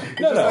paradox.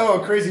 It's No, just,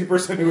 no. a crazy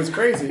person who was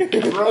crazy.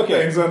 Wrote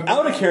Okay, things on.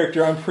 out of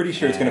character, I'm pretty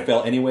sure it's going to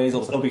fail anyways.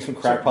 It'll be some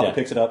crackpot that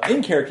picks it up.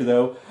 In character,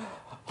 though,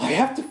 I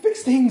have to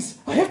fix things.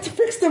 I have to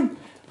fix them.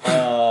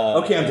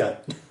 Okay, I'm done.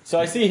 So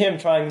I see him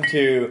trying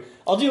to.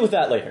 I'll deal with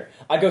that later.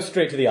 I go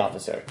straight to the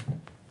officer.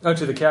 Oh,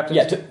 to the captain.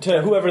 Yeah,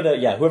 to whoever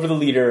the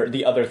leader,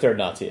 the other third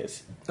Nazi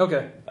is.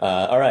 Okay.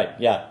 All right.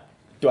 Yeah.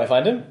 Do I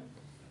find him?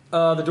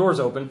 The door's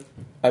open.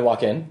 I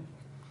walk in.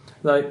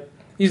 Like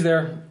he's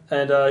there,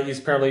 and he's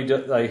apparently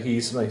he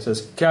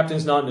says,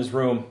 "Captain's not in his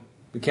room.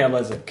 We can't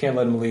let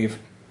him leave.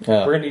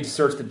 Oh. We're gonna need to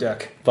search the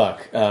deck."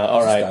 Fuck.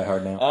 All right. Die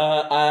Hard now.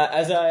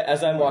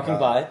 As I'm walking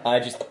by, I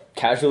just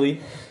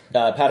casually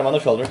pat him on the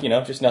shoulder.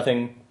 Just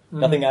nothing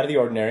out of the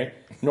ordinary.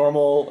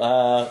 Normal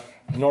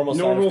sign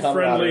Normal of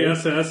camaraderie. friendly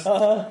SS.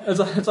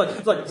 It's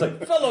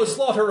like fellow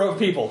slaughterer of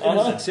people.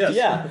 Innocents, yes.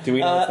 Yeah. Do we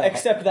know what's that?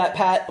 Except that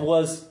pat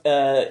was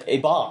a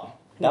bomb.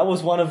 That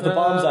was one of the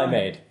bombs I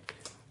made.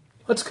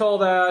 Let's call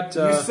that.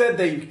 You said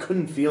that you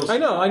couldn't feel. I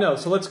know.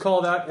 So let's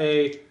call that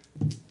a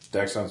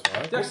Dex times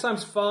 5. dex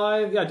times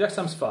 5. Yeah, dex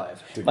times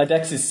 5. My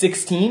dex is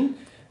 16.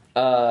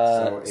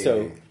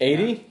 So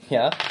 80.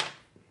 Yeah.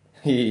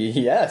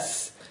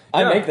 Yes.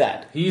 I Yeah. make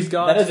that. He's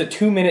got. That is a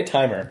 2-minute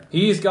timer.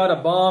 He's got a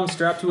bomb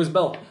strapped to his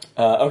belt.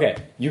 Okay,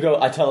 you go.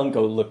 I tell him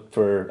go look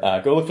for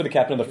the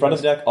captain on the front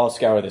of the deck. I'll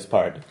scour this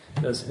part.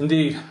 Yes,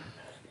 indeed.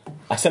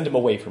 I send him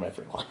away from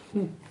everyone.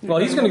 Well,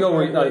 he's going to go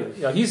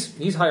where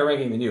he's higher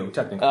ranking than you,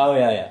 technically. Oh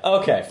yeah.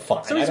 Okay,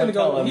 fine. So he's I going to don't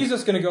go. tell him. He's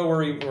just going to go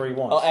where he I'll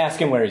wants. ask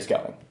him where he's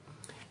going.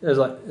 It's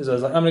like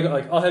I'm going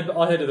to go.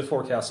 I'll head to the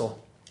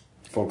forecastle,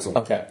 Forecastle.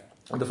 Okay.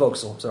 the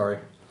forecastle. Sorry.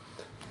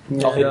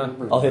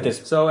 I'll hit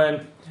this. So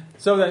then,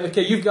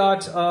 okay, you've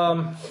got.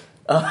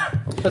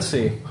 Let's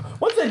see.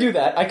 Once I do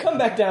that, I come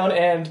back down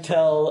and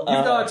tell.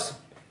 You've got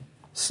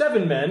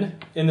 7 men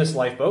in this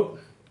lifeboat,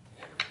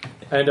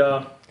 and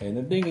And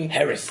the dinghy.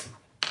 Harris.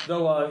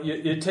 though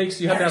it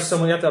takes you have to have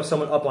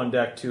someone up on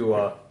deck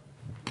to.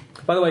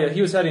 By the way,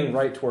 he was heading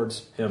right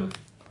towards him.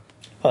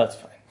 Oh, that's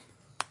fine.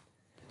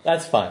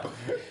 That's fine.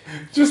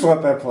 Just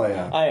let that play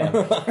out. I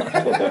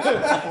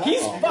am.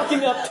 He's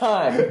fucking up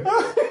time.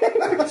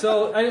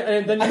 So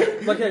and then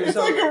okay, It's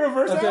so like a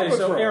reverse okay,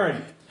 so Albatross.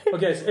 Aaron.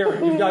 Okay, so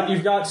Aaron,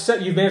 you've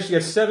managed to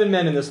get 7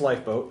 men in this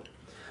lifeboat,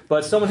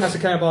 but someone has to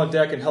climb up on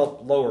deck and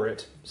help lower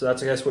it. So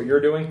that's I guess what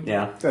you're doing.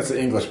 Yeah. That's the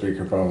English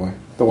speaker, probably.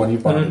 The one you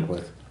bonded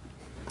with.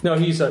 No,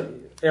 he's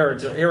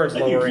Aaron's You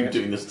lowering keep it.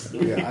 doing this to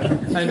me. Yeah, I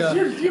don't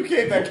And You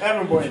gave that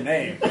cabin boy a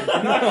name.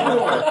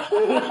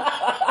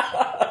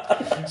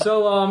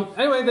 so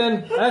anyway,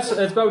 then that's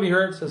about when you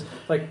heard it. Says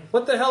like,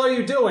 "What the hell are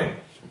you doing?"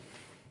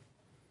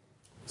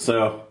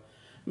 So,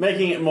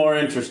 making it more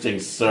interesting,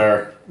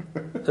 sir.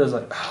 It says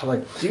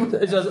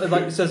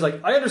it says like,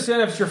 "I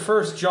understand if it's your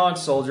first jaunt,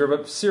 soldier,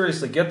 but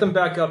seriously, get them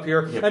back up here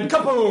and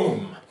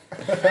kaboom!"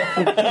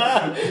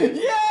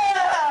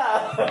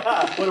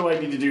 Yeah! What do I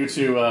need to do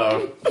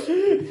to,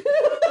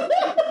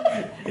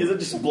 Is it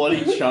just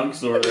bloody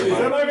chunks or... You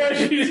have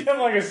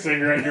like a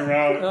cigarette in your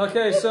mouth.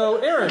 Okay, so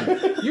Aaron,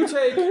 you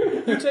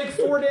take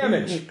 4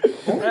 damage.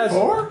 As,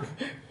 4?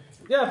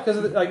 Yeah, because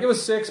it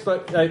was 6,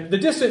 but the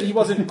distance he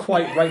wasn't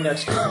quite right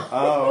next to him,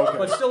 Oh, okay.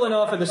 but still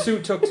enough, and the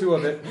suit took 2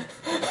 of it.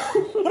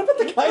 What about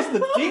the guys in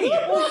the dinghy?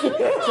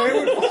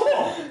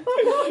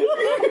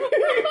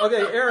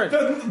 Okay, Aaron.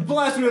 The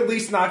blast would at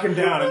least knock him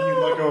down, and you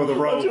let go of the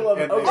rope.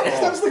 And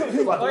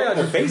they fall. Oh yeah,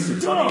 Their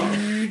faces.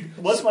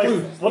 What's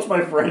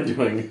my friend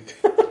doing?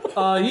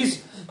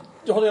 he's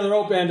holding on the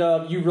rope,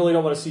 and you really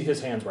don't want to see his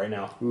hands right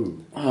now.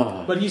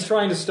 But he's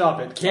trying to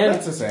stop it.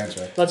 That's a sand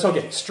check. Let's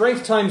okay.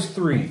 Strength times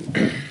 3.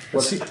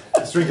 Let's see.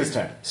 Strength is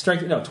 10.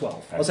 Strength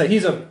 12. I'll say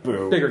he's a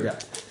Boo. bigger guy.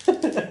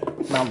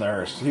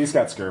 Malnourished. He's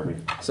got scurvy.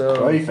 So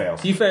Well, he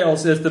fails. He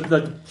fails. It's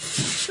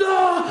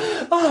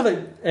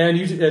and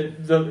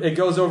it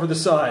goes over the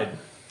side.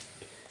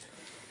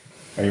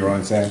 Are you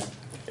rolling sand?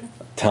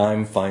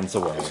 Time finds a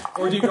way.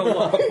 Or do you go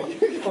look?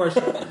 Or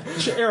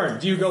Aaron,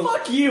 do you go?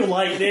 Fuck you,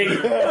 lightning!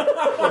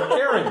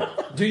 Aaron,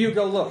 do you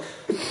go look?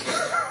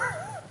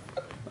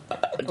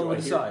 Over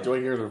the side. Do I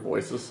hear their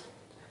voices?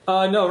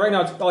 No, right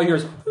now all you hear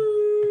is.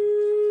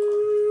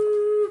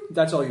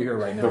 That's all you hear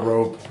right now. The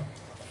rope.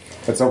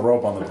 It's a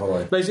rope on the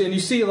pillar. Basically, and you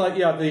see like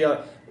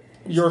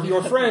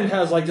your friend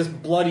has like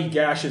just bloody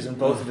gashes in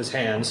both of his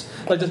hands,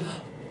 like just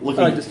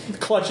just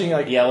clutching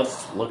like. Yeah,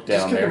 let's look down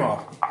Just kick there. him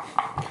off.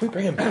 Can we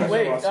bring him back?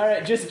 Wait,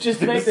 alright, just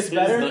to make this This is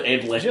better. the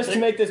Atlantic. Just to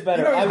make this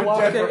better, You know, I he's been walk.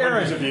 dead for Okay, Aaron.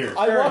 hundreds of years.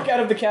 I walk out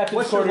of the captain's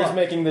What's your quarters luck?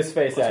 making this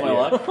face at My you.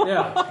 luck?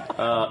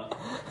 Yeah.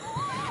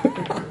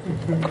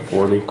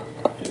 40.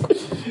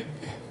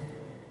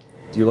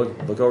 Do you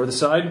look over the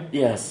side?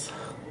 Yes.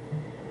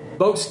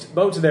 Boat's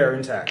there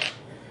intact.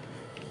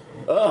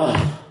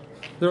 Ugh.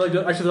 They're like,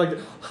 it's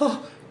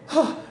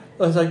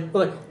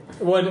like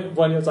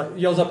one it's like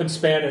yells up in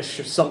Spanish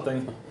or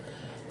something.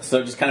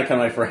 So just kind of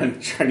my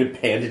friend trying to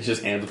bandage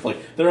his hands. It's like,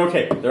 they're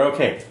okay, they're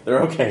okay,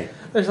 they're okay.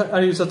 It's like,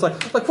 and he's just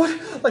like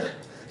what? Like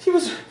he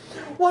was.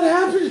 What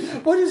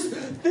happened? What is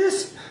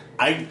this?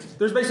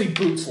 There's basically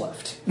boots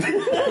left. 2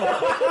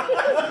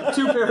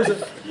 pairs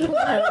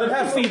that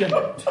have feet in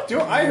them.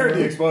 I heard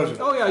the explosion.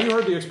 Oh yeah, you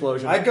heard the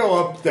explosion. I go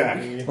up deck.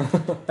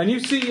 And you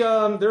see,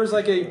 there's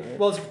like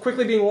it's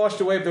quickly being washed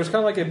away, but there's kind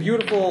of like a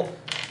beautiful,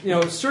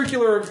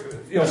 circular,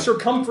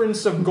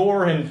 circumference of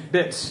gore and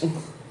bits.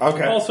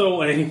 Okay.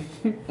 Also,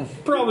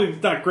 probably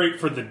not great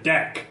for the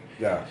deck.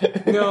 Yeah.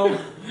 No,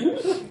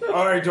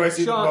 All right. Do I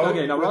see Sean. the boat?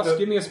 Okay, now with Ross, the-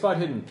 give me a spot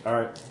hidden. All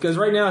right. Because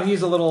right now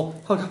he's a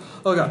little.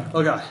 Oh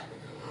god.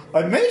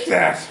 I make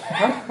that.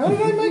 How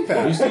did I make You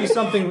that? see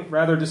something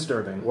rather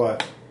disturbing.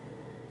 What?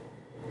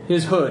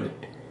 His hood.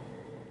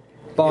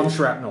 Bomb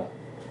shrapnel.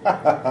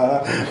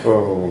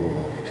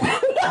 Oh.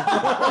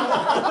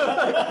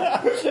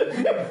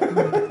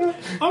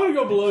 I'm gonna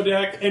go below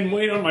deck and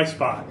wait on my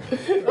spot.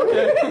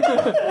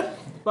 Okay.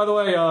 By the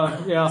way,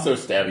 yeah. So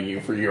stabbing you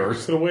for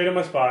yours. Gonna wait on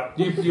my spot.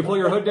 Do you pull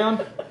your hood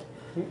down?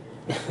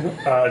 Do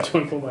I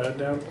pull my head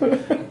down?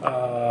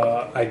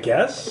 I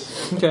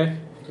guess. Okay.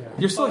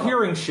 You're still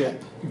hearing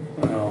shit.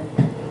 Oh.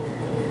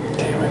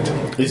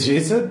 Is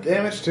Jason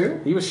damaged too?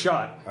 He was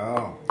shot.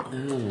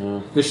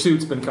 Oh. The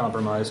suit's been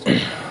compromised.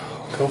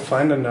 Go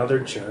find another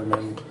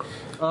German.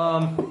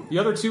 The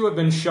other 2 have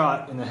been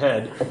shot in the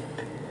head.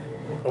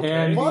 Okay.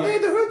 And Well, they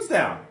had their hoods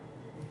down.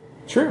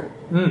 True.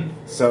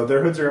 So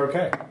their hoods are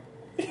okay.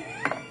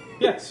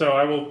 Yeah, so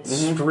I will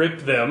strip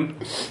them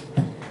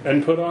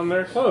and put on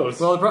their clothes.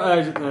 well,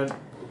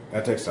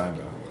 That takes time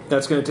though.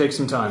 that's going to take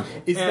some time.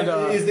 Is And,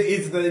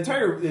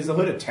 the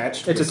hood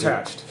attached? it's to the suit?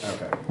 attached.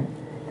 Okay.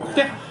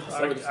 yeah.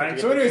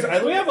 So anyways,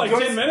 we have like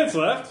 10 minutes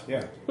left.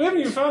 Yeah. We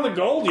haven't even found the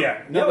gold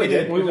yet. No, we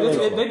did.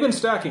 They've been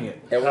stacking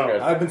it. Yeah, we're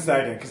good. I've been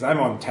stacking because I'm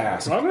on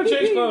task. I'm gonna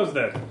change clothes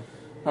then.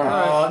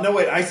 No,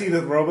 wait. I see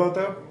the rowboat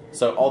though.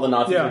 So all the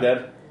Nazis Yeah. are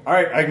dead. All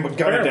right, I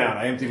gun it down.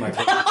 I empty my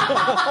clip.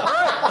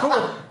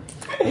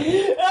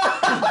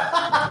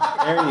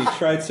 Aaron, you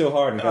tried so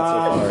hard and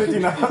got so far.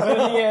 59. In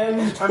the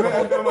end, I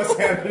failed my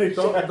sanity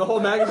check. The whole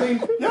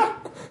magazine? Yeah.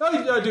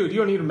 Oh, dude, you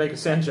don't need to make a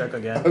sand check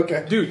again.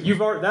 Okay. Dude, you're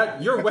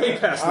way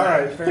past All that.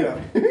 right, fair enough.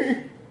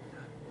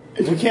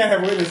 We can't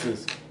have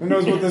witnesses. Who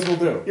knows what this will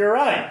do? You're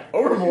right.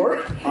 Overboard.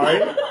 All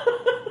right.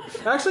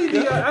 Actually,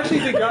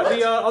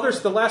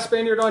 the last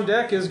Spaniard on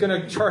deck is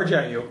going to charge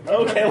at you.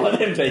 Okay, let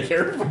him take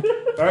care of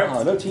it. All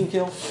right. No team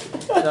kill.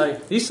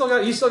 He's still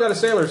got a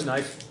sailor's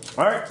knife,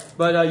 All right.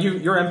 but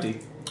you're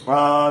empty.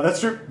 That's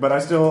true, but I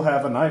still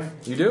have a knife.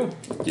 You do,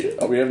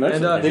 Yeah, we have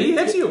next. and he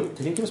hits you.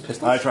 Did he give us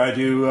pistols? I try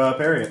to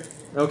parry it.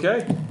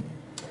 Okay,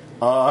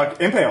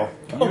 Impale.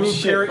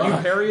 you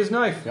parry his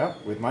knife. Yeah,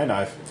 with my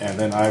knife, and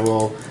then I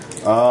will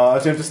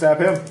attempt to stab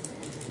him.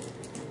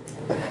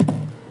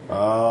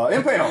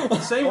 Impale.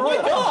 Same roll.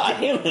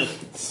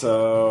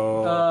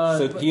 So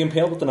So he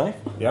impaled with the knife?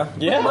 yeah.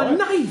 yeah, A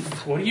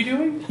knife. What are you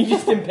doing? he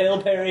just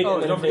impaled parried. Oh,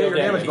 and then don't forget your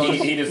impaled damage parried.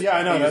 bonus. He just, Yeah,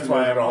 I know. he That's just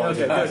why I'm murdered all Okay,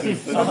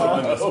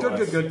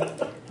 the good.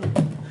 guys.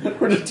 Good.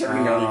 We're just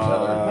turning on each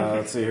other.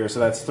 Let's see here. So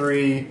that's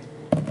 3.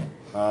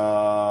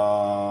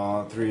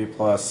 3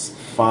 plus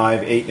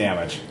 5, 8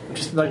 damage.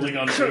 Just like Holding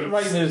on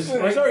right in his.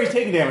 He's already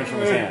taking damage from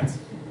his hands.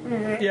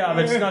 Yeah,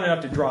 but it's not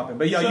enough to drop him.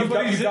 But yeah, you've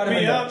got him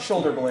in the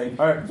shoulder blade.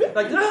 All right.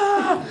 Like,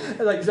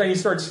 like then he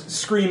starts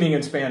screaming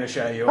in Spanish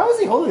at you. How is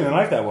he holding the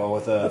knife that well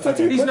with a?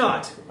 He's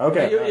not.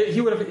 Okay.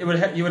 He would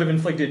have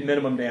inflicted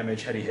minimum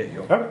damage had he hit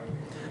you. Okay.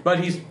 But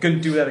he's going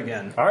to do that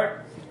again. All right.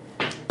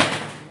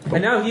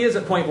 And now he is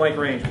at point blank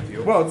range with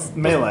you. Well, it's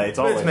melee. It's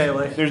always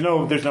melee. There's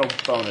no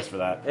bonus for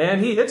that.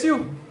 And he hits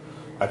you.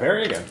 I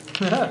parry again,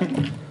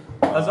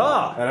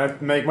 Huzzah! and I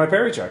make my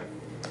parry check.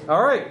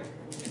 All right.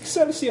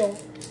 Set seal.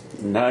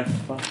 Knife.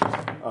 Fight for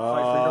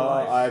your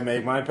life. I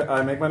make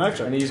my knife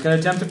check. And he's going to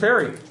attempt to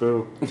parry.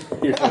 Boo.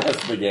 Here's the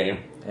rest of the game.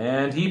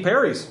 And he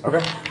parries.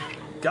 Okay.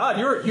 God,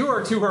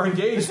 you two are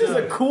engaged. This is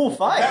a cool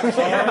fight. Is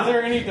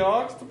there any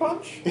dogs to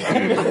punch?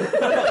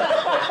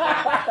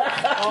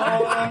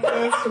 On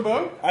this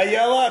boat? I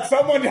yell out,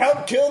 "Someone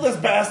help kill this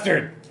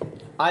bastard!"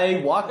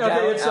 I walk down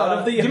Okay, it's out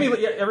of the.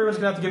 everyone's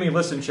gonna have to give me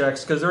listen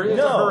checks because there is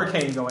No. a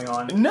hurricane going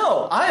on.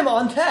 No, I'm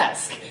on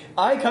task.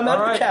 I come out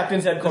All of right. the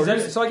captain's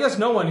headquarters. So I guess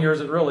no one hears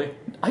it really.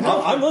 I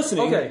go. I'm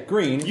listening. Okay.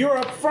 Green. You're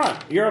up front.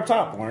 You're up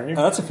top, weren't you?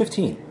 That's a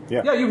 15.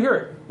 Yeah, you hear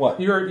it. What?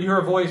 You hear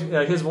a voice,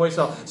 his voice.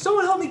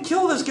 Someone help me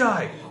kill this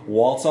guy.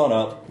 Waltz on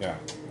up. Yeah.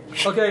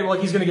 Okay,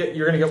 well you're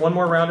gonna get one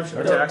more round of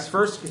attacks.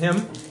 First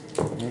him.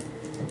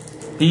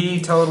 He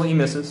totally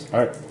misses. All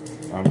right.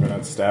 I'm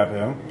gonna stab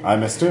him. I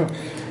missed too.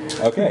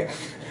 Okay.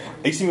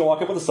 You see me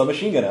walk up with a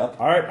submachine gun up.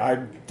 All right. I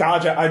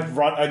dodge. I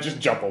run. I just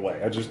jump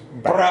away. I just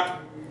back.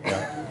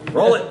 Yeah.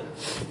 Roll it.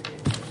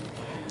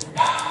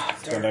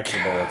 Spend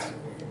extra bullets.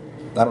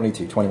 I don't need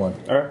to. 21.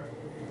 All right.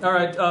 All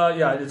right.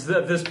 Yeah, it's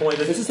at this point.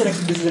 This is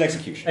an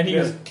execution. And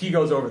he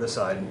goes over the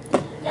side.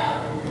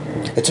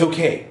 It's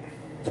okay.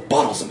 The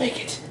bottles will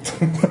make it.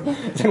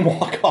 Then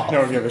walk off. I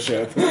don't give a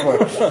shit.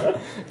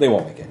 They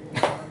won't make it.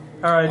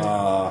 All right.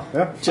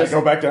 Yeah. I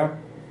go back down.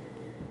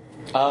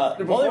 While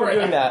they were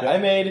doing that, I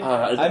made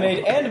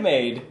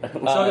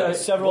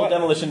several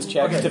demolitions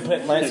checks to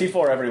plant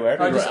C4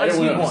 everywhere. I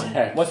see one.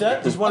 What's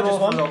that? Just one Oh,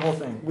 roll for the whole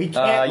thing. We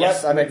can't.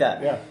 Yes, I made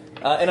that. Yeah.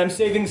 And I'm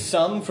saving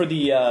some for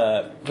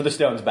the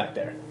stones back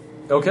there.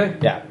 Okay.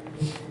 Yeah.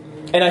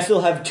 And I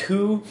still have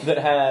 2 that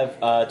have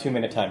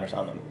 2-minute timers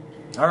on them.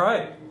 All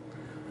right.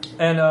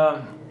 And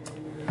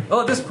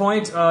well, at this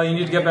point, you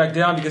need to get back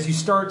down because you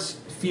start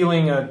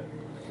feeling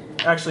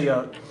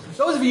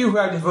those of you who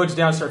have hoods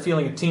down start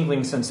feeling a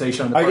tingling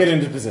sensation. On the I get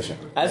into position.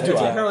 As do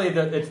I. Apparently,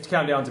 the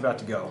countdown's about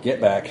to go. Get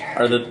back.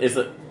 There's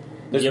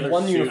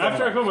one uniform.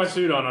 After I put my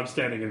suit on, I'm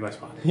standing in my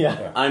spot.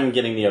 Yeah. I'm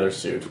getting the other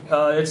suit.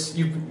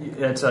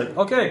 It's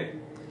okay.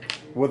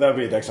 Would that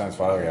be a Dex times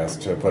 5, I guess,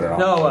 to put it on?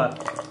 No,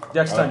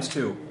 Dex times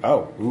 2.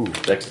 Oh, ooh.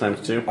 Dex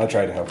times 2. I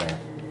tried to help him.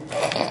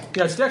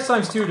 Yeah, it's Dex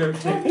times 2 to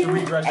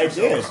redress I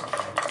yourself. did.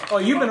 Oh,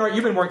 you've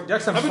been working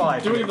Dex times I've been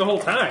 5. doing it the whole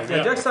time.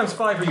 Yeah, Dex times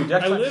 5 for you.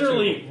 Dex I times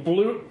literally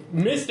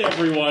missed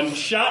everyone,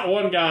 shot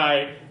one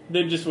guy,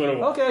 then just went away.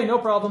 2. Okay, no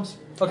problems.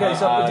 Okay,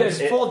 so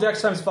it's full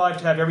Dex times 5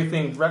 to have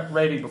everything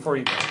ready before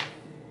you go.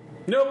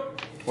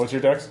 Nope. What's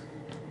your Dex?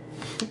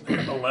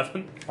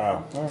 11. Oh.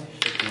 All right.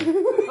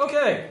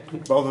 Okay,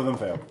 Both of them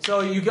failed. so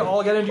you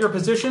all get into your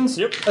positions.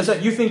 Yep. As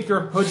that, you think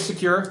your hood's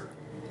secure.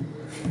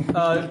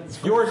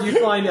 You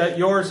find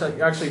yours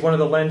actually one of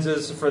the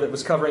lenses that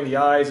was covering the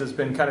eyes has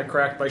been kind of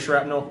cracked by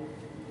shrapnel,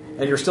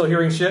 and you're still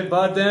hearing shit.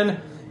 But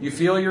then you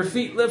feel your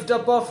feet lift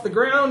up off the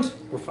ground,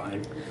 We're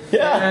fine.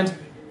 Yeah. and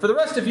for the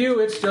rest of you,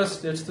 it's the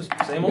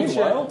same old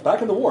Meanwhile, shit.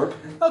 back in the warp.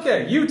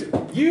 Okay, you.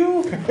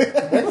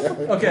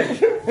 Okay,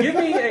 give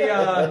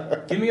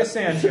me a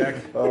sand check.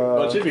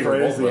 Well, it should be for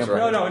praise both of us, the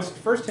right? No, it's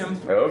first him.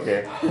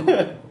 Okay.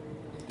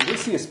 Did we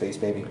see a space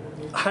baby?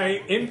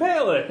 I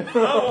impale it.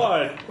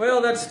 I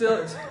Well, that's still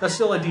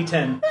a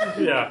D10.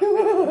 won. Yeah.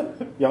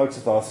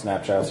 Yalixithal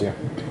snapshots you.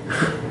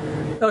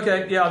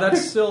 Okay, yeah,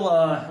 that's still,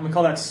 I'm going to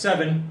call that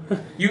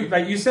 7. You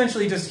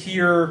essentially just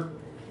hear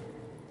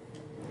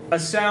a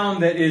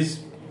sound that is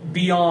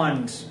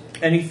beyond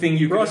anything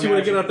you Ross, can you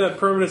want to imagine. get out that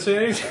permanent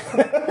save?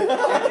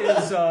 It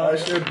is, I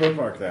should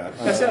bookmark that.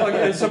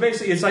 so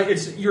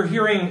basically, you're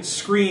hearing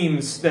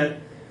screams that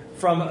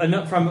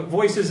from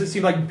voices that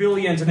seem like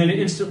billions, and then an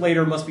instant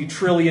later must be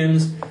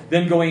trillions,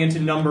 then going into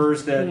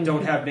numbers that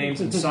don't have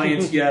names in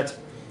science yet.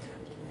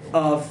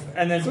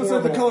 And then So it's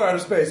like the color out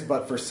of space,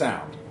 but for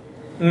sound.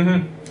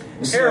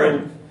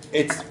 Aaron,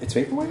 It's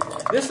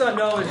vaporwave. this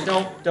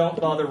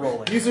don't bother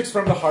rolling. Music's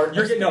from the heart.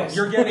 You're of getting space.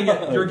 You're getting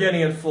it. You're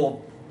getting it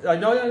full.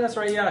 No, yeah, that's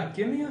right. Yeah,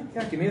 give me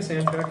a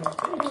sand check.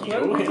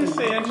 Let me just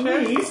say,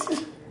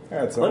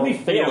 Yeah, it's Let all- me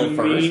fail it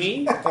first.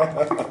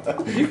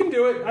 meanie. You can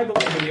do it. I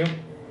believe in you.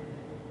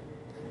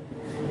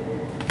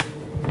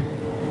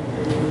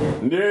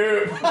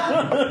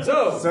 No.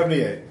 So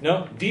 78.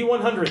 no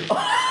D100.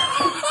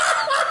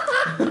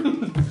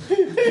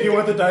 Do you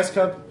want the dice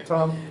cup,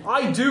 Tom?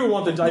 I do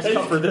want the dice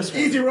cup for this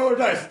one.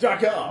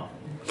 EasyRollerDice.com.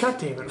 God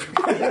damn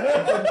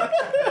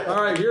it.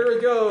 All right, here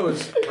it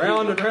goes.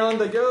 Round and round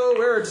they go.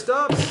 Where it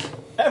stops.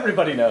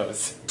 Everybody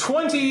knows.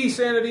 20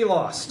 sanity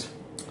lost.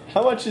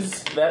 How much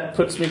is... That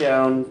puts me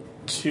down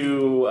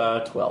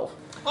to 12.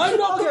 I'm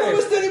not the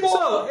lowest anymore.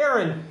 So,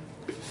 Aaron,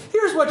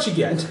 here's what you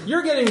get.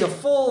 You're getting the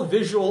full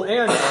visual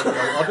and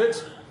audio of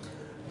it.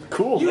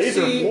 Cool. You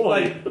Laser see,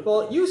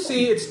 Floyd. you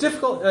see, it's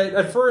difficult.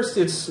 At first,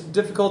 it's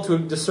difficult to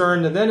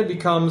discern, and then it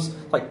becomes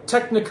like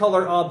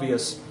Technicolor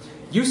obvious.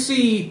 You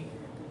see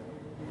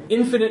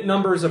infinite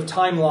numbers of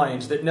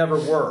timelines that never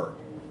were.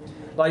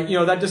 Like,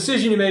 that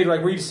decision you made,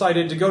 like where you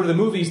decided to go to the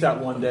movies that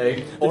one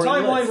day. The Or timeline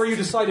enlist. where you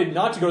decided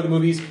not to go to the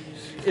movies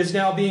is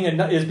now being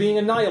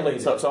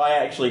annihilated. So I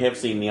actually have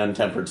seen the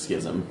Untempered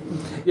Schism.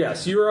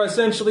 Yes, you're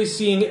essentially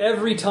seeing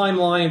every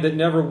timeline that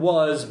never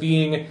was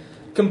being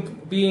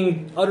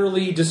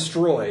utterly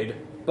destroyed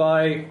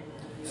by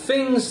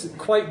things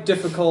quite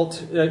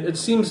difficult. It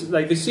seems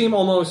like they seem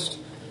almost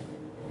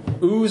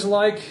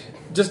ooze-like,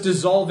 just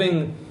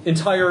dissolving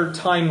entire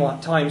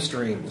time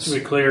streams. To be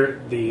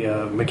clear, the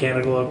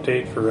mechanical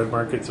update for Red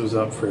Markets was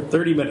up for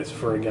 30 minutes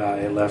before a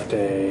guy left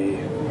a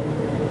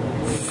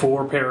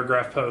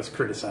 4-paragraph post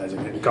criticizing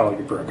it and calling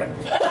it broken.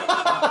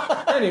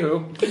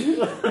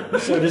 Anywho,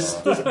 So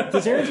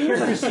does Aaron's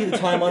character see the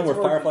timeline where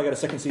Firefly got a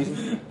second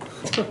season?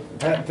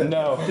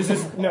 No. This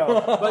is...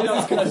 No. but no,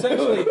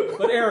 essentially,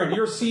 but Aaron,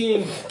 you're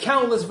seeing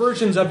countless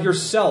versions of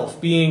yourself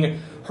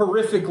being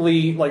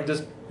horrifically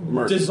just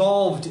Murdered.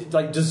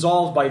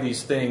 dissolved by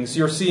these things.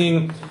 You're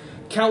seeing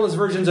countless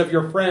versions of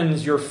your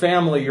friends, your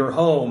family, your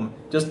home,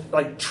 just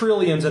like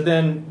trillions, and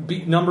then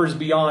numbers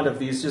beyond of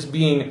these just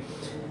being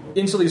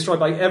instantly destroyed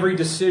by every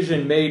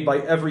decision made by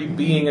every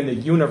being in the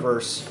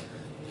universe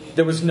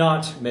that was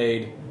not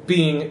made,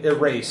 being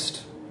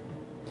erased.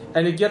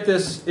 And to get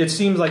this, it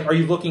seems like, are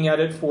you looking at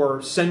it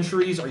for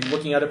centuries? Are you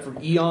looking at it for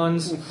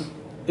eons?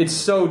 It's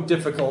so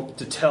difficult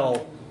to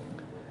tell.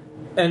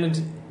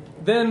 And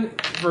then,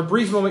 for a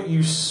brief moment,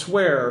 you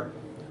swear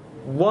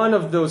one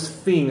of those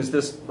things,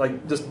 this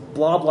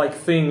blob-like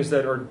things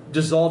that are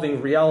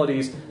dissolving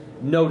realities,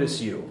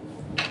 notice you.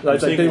 Like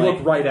they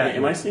look right at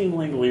you. Am I seeing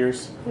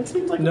Langoliers? It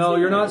seems like No,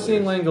 I'm you're not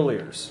seeing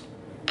Langoliers. Langoliers.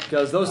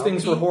 Because those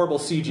things were horrible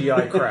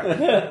CGI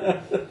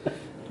crap.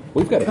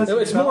 We've got a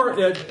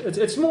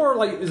It's more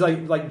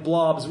like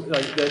blobs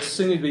that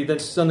seem to be that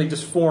suddenly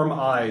just form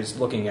eyes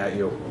looking at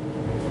you.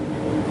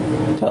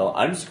 Well,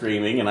 I'm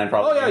screaming, and I'm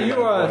probably. Oh yeah, you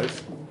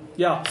voice.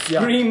 yeah.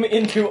 Scream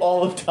into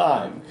all of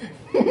time.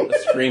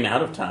 Scream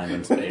out of time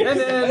and space. And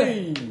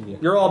then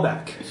you're all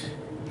back.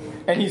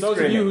 And he's Those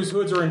screaming. of you whose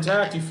hoods are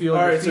intact, you feel.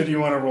 All your right, so feet- do you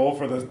want to roll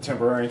for the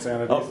temporary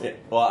insanity? Oh, yeah.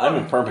 Well, I'm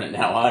in permanent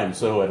now. I'm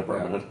so at a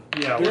permanent.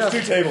 Yeah, There's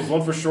 2 tables,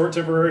 one for short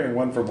temporary and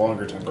one for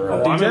longer temporary.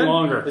 Oh, I'm in D10?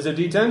 longer. Is it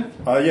D10?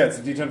 Yeah, it's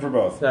a D10 for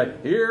both.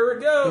 Here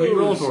it goes. What are you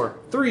rolling for?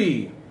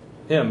 3.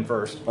 Him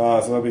first. So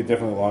that'll be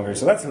definitely longer.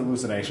 So that's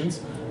hallucinations.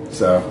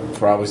 So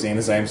probably seeing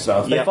the same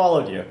stuff. They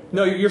followed you.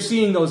 No, you're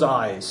seeing those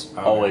eyes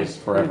Always,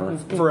 forever.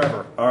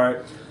 forever. All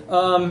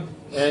right.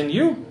 And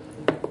you?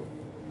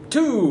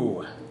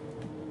 2.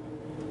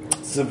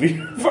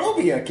 Severe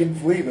phobia can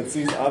flee but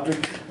sees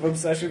object of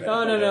obsession.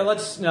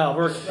 No.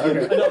 We're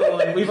another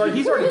one.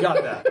 He's already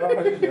got that. All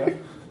right, yeah.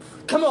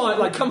 Come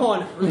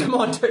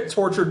on,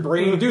 tortured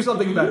brain, do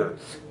something better.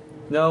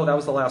 No, that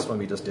was the last one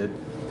we just did.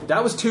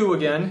 That was 2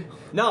 again.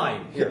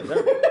 9. Here,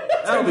 that'll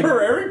be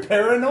Temporary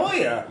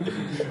paranoia.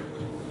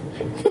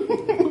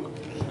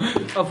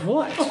 of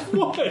what? I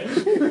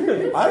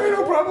don't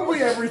know, probably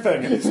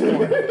everything at this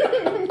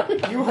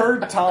point. You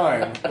heard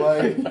time.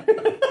 Like,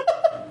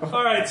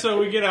 All right, so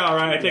we get out,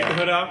 right? I take the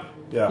hood out.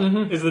 yeah.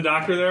 Is the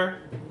doctor there?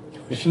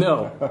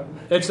 No,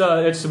 it's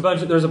a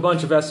bunch. There's a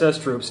bunch of SS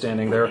troops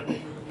standing there.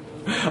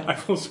 I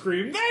will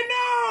scream, "They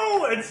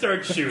know!" and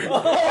start shooting. Can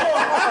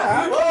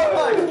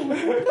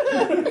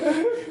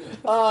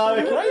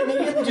I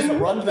immediately just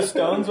run to the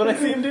stones when I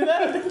see him do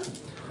that?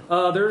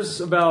 There's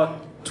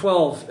about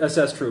 12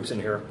 SS troops in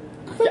here.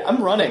 Yeah,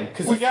 I'm running.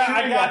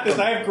 I got this.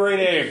 I have great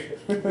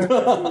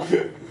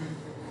aim.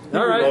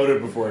 All right.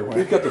 Loaded before he We've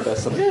went. got the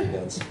best submachine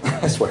guns.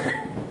 I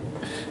swear.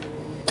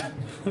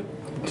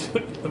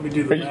 Let me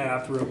do the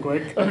math real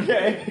quick.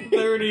 Okay.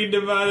 30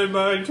 divided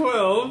by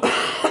 12.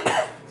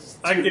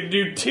 I can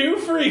do 2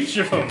 for each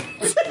of them.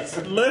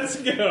 Let's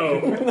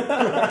go.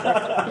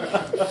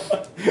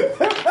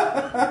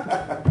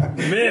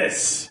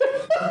 Miss.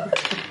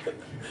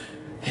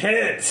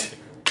 Hit.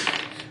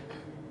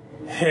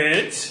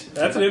 Hit.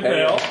 That's an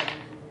impale.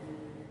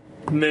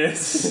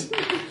 Miss.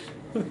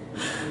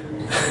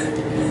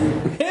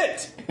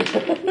 Hit.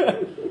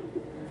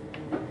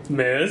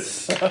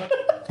 Miss.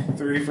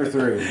 3 for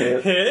 3.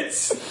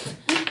 Hits.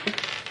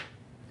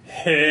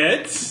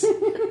 Hits.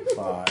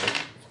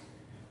 5.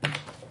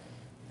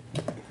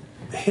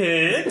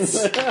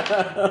 Hits.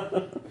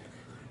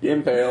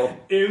 Impale.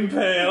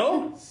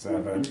 Impale.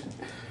 7.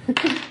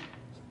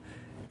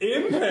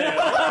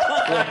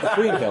 Impale.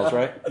 3 impales,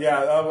 right?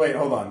 Yeah, wait,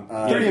 hold on.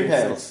 3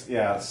 impales. 6,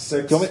 yeah,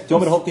 6. Do you want me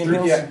to hold the three-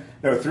 impales? Yeah,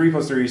 no, 3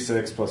 plus 3,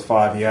 6 plus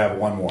 5. You have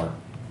 1 more.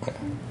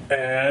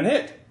 And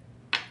hit.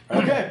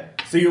 Okay.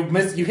 So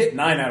you hit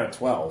 9 out of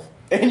 12.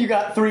 And you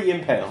got 3 That's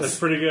impales.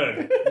 pretty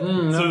good.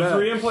 So the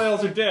 3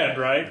 impales are dead,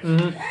 right?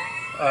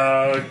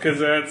 Mm-hmm. Because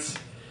that's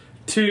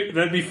 2.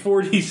 That'd be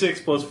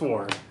 4d6 plus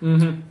 4.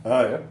 Oh,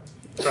 yeah.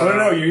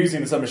 No, you're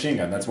using the submachine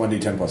gun. That's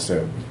 1d10 plus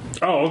 2.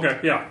 Oh, okay.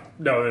 Yeah.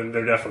 No, then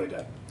they're definitely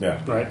dead.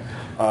 Yeah. Right.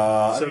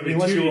 So So it'd be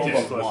unless you roll 2d10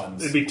 both plus.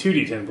 ones. It'd be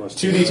 2d10 plus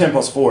 2. 2d10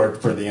 plus 4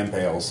 for the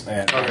impales,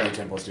 and Okay.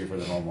 1d10 plus 2 for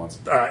the normal ones.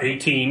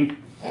 18.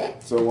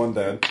 So 1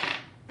 dead.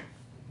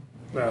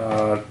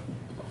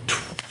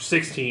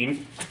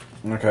 16.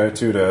 Okay,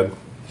 2 dead.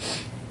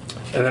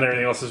 And then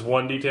everything else is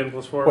 1d10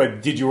 plus 4.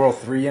 Wait, did you roll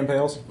 3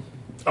 impales?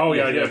 Oh,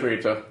 yeah, I Yeah, did. for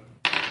each other.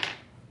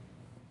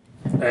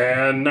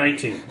 And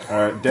 19.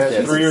 Alright, dead.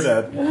 Yes. 3 are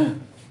dead.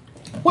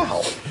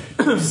 Wow.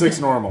 6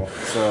 normal.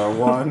 So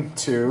 1,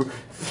 2,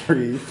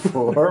 3,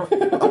 4,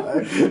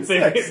 5.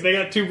 They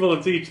got 2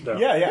 bullets each, though.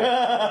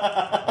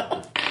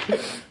 Yeah.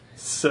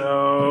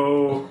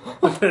 So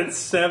that's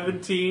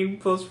 17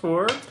 plus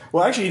 4.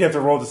 Well, actually, you'd have to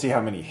roll to see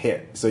how many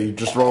hit. So you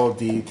just roll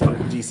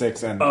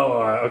d6 and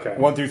Oh, okay.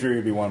 1 through 3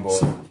 would be 1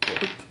 bullet.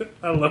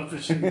 I love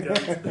machine guns.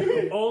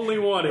 Only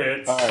 1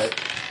 hits. Alright.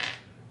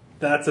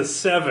 That's a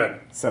 7.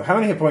 So how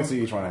many hit points do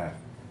each one have?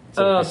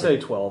 Say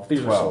 12. These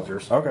are 12.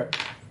 soldiers. Okay.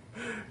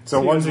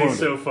 So one's These are wounded.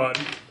 so fun.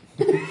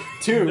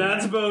 2.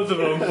 That's both of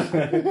them.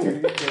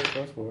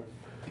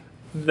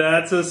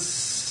 That's a.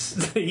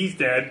 He's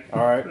dead.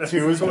 Alright, That's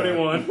 2 is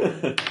 21. 2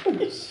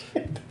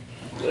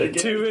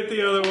 hit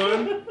the other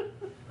one.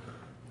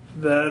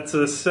 That's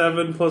a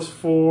 7 plus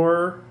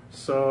 4.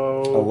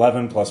 So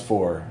 11 plus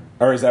 4.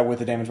 Or is that with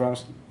the damage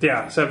bonus?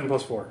 yeah, 7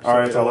 plus 4. So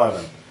Alright, it's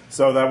 11.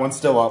 So that one's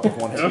still up with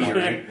 1 hit.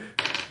 Okay.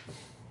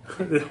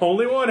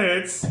 Only 1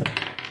 hits.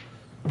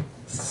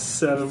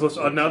 7 plus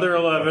another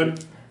 11.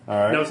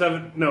 Alright. No,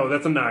 7. No,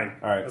 that's a 9.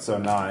 Alright, so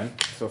 9.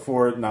 So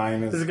 4,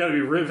 9 This is. has got to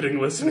be riveting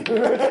listening. 2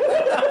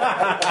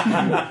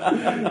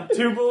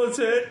 bullets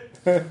hit.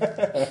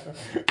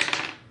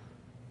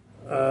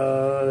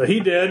 He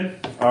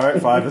dead.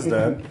 Alright, 5 is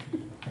dead.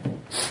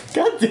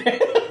 God damn.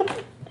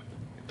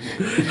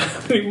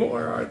 How many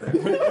more are there?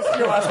 This is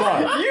your last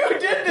one. You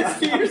did this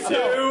to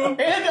yourself.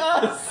 2. And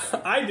us.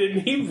 I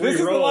didn't. He This is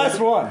the re-rolled. last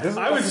one. This is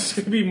I was just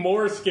going to be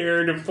more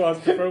scared of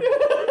claustrophobia.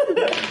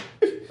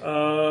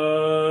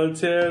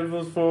 10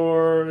 plus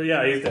 4.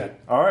 Yeah, he's dead.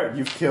 Alright,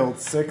 you've killed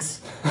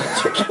 6.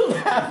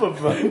 Half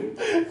of them.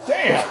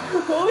 Damn!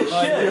 Holy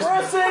shit.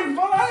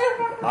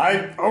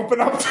 I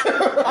open up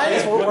to. I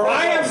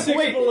have 6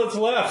 Wait. bullets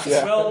left.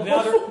 Well,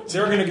 now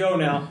they're going to go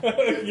now.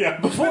 Yeah.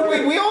 Before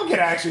we all get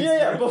actions.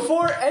 Yeah,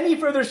 before any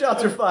further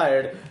shots are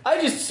fired,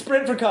 I just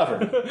sprint for cover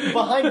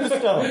behind the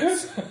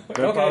stones.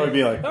 They'll probably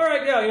be like, All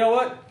right, yeah, you know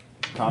what?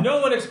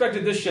 No one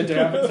expected this shit to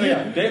happen. So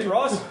yeah, Dave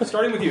Ross,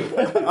 starting with you.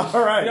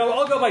 alright. You know,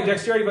 I'll go by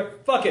dexterity,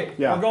 but fuck it.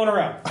 Yeah. I'm going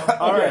around.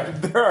 Alright,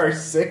 there are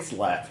 6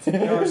 left.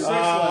 There are 6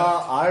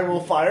 left. I will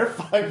fire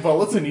 5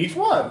 bullets in each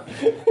one.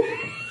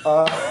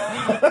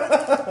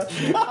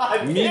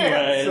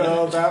 Meanwhile,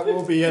 So that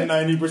will be a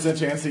 90%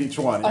 chance each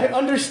one. I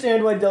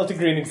understand why Delta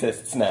Green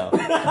exists now.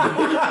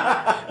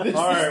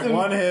 Alright,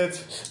 1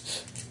 hit.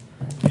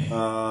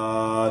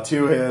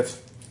 2 hit.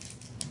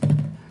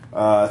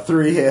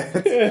 3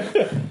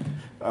 hit.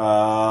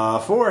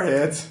 4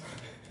 hit.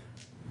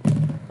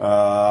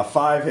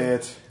 5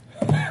 hit.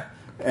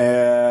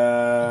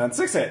 And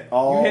 6 hit.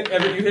 All You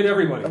hit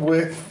everybody.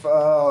 with,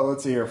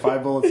 let's see here,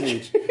 5 bullets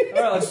each. All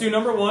right, let's do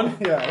number 1.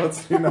 Yeah,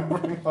 let's do number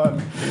 1.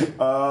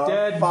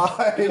 Dead. 5.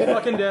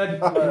 Fucking dead.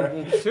 2.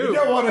 You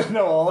don't want to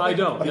know all of I it.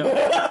 don't. No.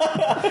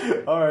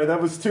 Alright,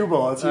 that was 2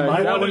 bullets. You All right,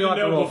 might that want one you'll have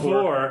to know roll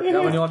before. for.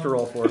 That one you'll have to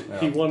roll for.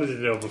 He wanted to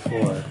know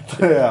before.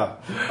 yeah.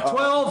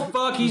 12.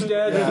 Fuck, he's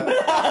dead.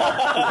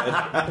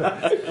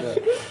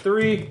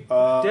 3.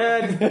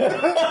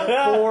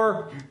 Dead.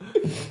 4.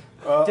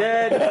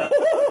 Dead.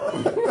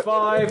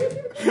 5.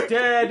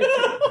 Dead.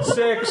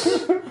 6.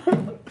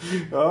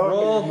 Oh,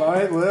 Roll. you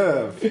might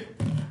live.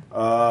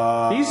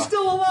 He's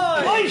still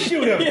alive. I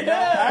shoot him.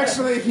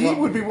 Actually, he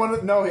would be one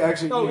of... No,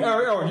 actually... Oh,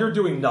 Aaron, you're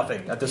doing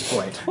nothing at this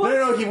point.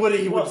 No, he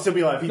would still be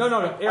alive. No,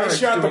 I Aaron's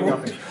shot doing the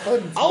nothing.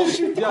 I'll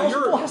shoot Yeah,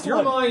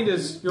 your mind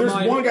is... There's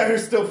one guy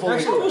who's still fully...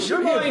 Actually,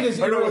 your mind is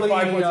with really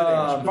 5 points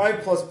of damage.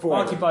 5 plus 4.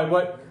 occupied.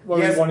 What He are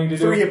you has wanting to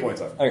do? 3 hit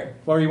points left. Okay.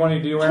 What are you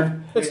wanting to do,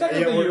 Aaron? It's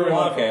technically we're your doing-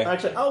 Okay.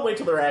 Actually, I'll wait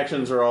till their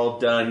actions are all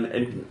done,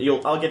 and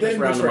I'll get this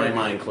Then round of my betray.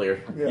 mind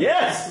clear. Yeah.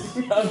 Yes,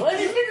 I'm glad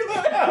you figured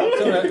that out.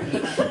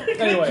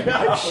 Anyway,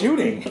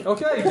 Shooting.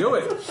 okay, do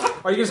it.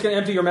 Are you just going to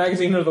empty your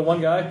magazine into the one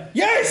guy?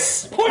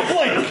 Yes! Point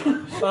blank!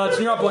 So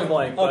you're not point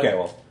blank. but- Okay,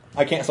 well,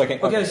 I can't, so I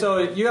can't. Okay, so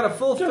you got a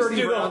full Just 30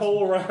 do the rounds.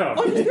 whole round.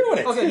 I'm doing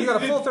it. Okay, you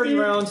got a full 30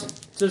 rounds.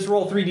 Just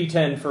roll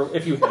 3d10 for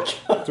if you hit.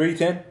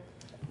 3d10.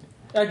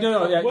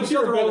 No, yeah. What's you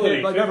still your have to roll to hit,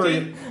 ability? but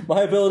remember, 50?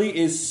 My ability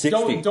is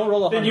 60. don't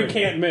roll 100. Then you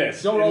can't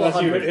miss. Don't roll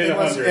unless you 100. hit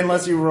 100.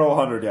 Unless you roll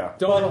 100, yeah.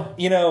 Don't roll.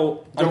 You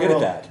know, I'm Don't good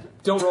roll. at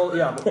that. Don't roll.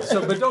 Yeah,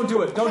 but don't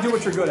do it. Don't do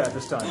what you're good at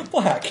this time.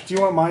 Whack. Do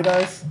you want my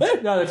dice?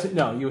 No,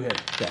 you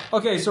hit. Yeah.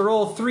 Okay, so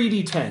roll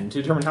 3d10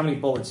 to determine how many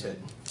bullets hit.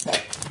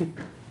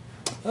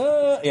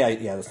 Yeah.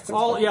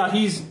 That's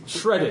He's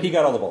shredded. He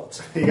got all the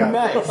bullets. He got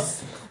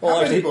Nice. Well,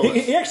 How many actually,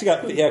 bullets? he actually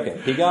got. Yeah,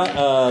 okay. He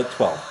got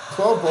 12.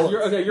 12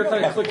 bullets. You're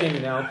kind of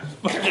clicking now.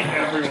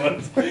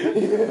 Everyone's.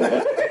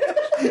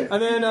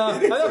 And then at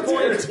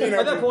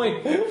that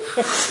point,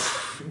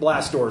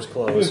 blast doors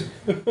close.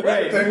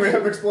 Right, then we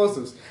have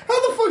explosives.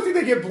 How the fuck did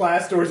they get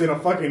blast doors in a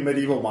fucking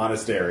medieval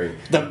monastery?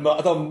 The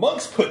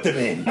monks put them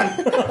in.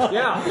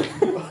 Yeah.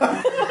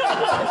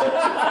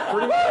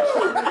 Pretty much.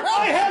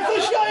 I have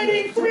the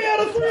shining 3 out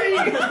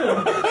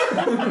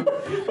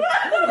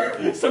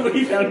of 3.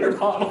 Somebody found your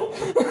bottle.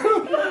 Fuck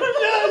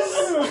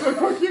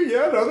you,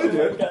 yeah, no, they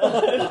did.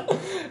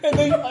 And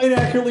they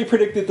inaccurately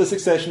predicted the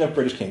succession of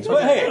British kings.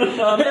 But hey,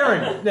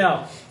 Aaron,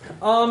 now,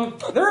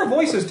 there are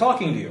voices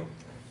talking to you.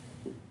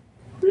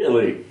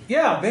 Really?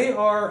 Yeah, they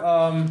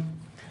are.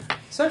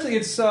 Essentially,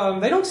 it's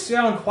they don't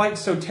sound quite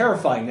so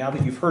terrifying now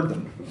that you've heard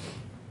them.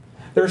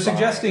 They're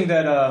suggesting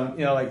that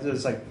like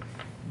it's like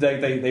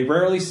they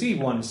rarely see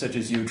one such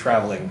as you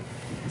traveling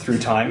through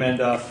time, and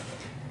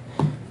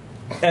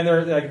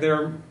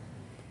they're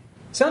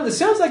it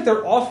sounds like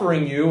they're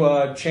offering you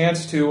a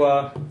chance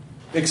to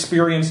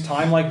experience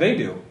time like they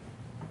do.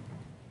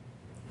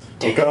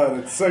 Oh god,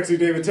 it's sexy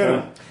David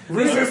Tennant.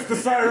 Resist the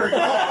siren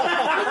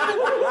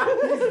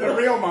call. He's the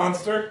real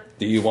monster.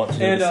 do you want to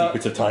know And, the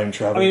secrets of time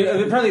travel? I mean,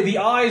 apparently the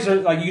eyes are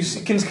like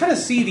can kind of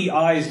see the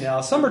eyes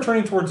now. Some are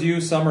turning towards you,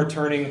 some are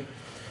turning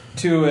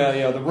to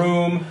the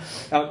room.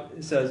 Out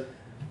it says,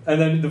 and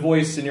then the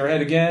voice in your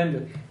head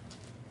again.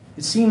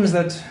 It seems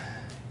that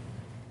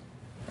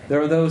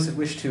there are those that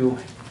wish to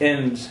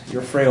end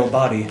your frail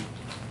body.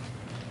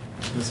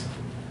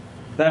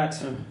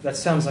 That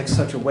sounds like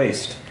such a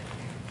waste.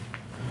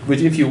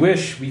 Which, if you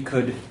wish, we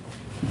could.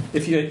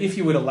 If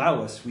you would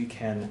allow us, we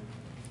can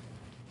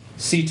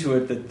see to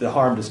it that the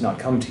harm does not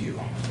come to you.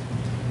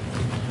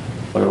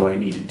 What do I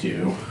need to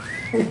do?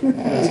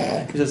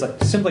 He says,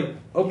 like, simply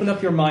open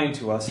up your mind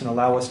to us and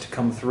allow us to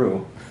come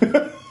through.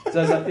 I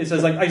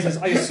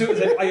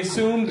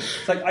assume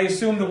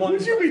the one.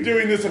 Would you be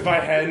doing this if I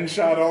hadn't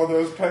shot all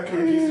those pet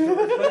cookies?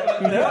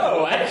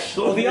 No,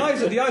 actually. Well, the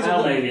eyes are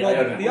Well, maybe, I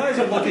don't know. the eyes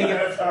are looking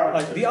at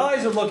like the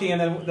eyes are looking,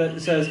 and then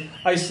it says,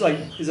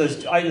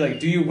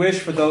 do you wish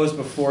for those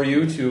before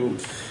you to?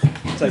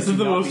 This is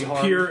the most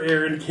pure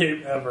Aaron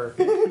game ever.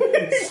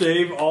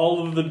 Save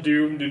all of the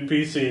doomed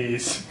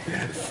NPCs.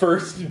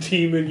 First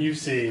demon you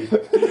see.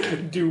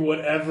 Do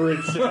whatever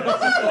it says.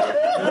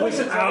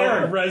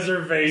 Without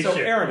reservation. So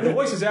Aaron, the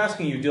voice is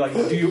asking you,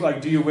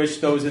 do you wish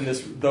those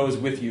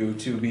with you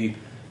to be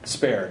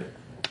spared?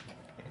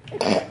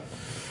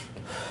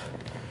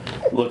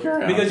 Look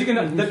around. Because you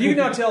can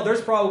now tell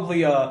there's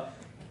probably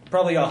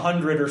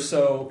 100 or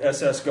so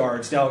SS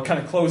guards now kind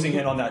of closing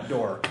in on that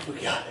door.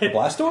 the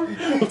blast door?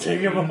 We'll take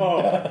him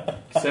home.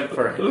 Except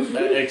for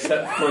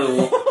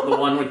the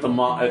one with the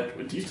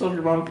do you still have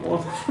your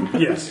monocle?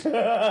 Yes.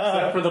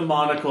 Except for the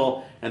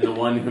monocle and the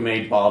one who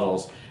made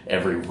bottles.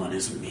 Everyone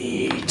is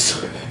meat.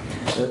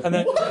 And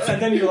then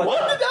you're like,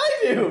 What did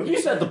I do? You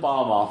set the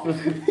bomb off.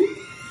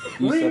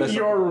 Reap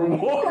your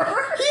reward.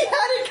 He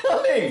had it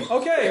coming!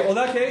 okay, well in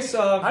that case,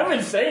 I'm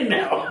insane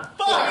now.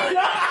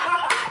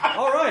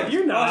 all right.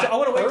 You're not. I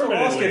want to wait till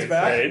Ross gets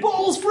back. insane.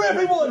 Balls for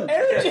everyone!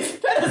 Aaron just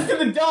fed us to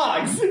the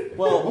dogs!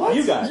 Well,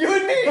 you guys. You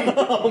and me!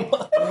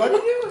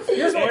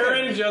 Here's what-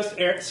 Aaron just...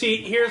 See,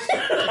 here's...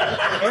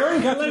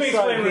 Aaron got Let me to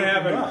decide explain what who-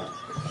 happened.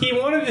 He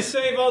wanted to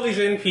save all these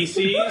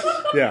NPCs,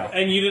 Yeah.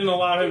 and you didn't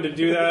allow him to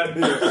do that.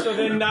 So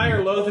then Nair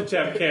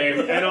Lothotep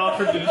came and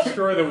offered to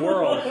destroy the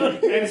world.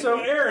 And so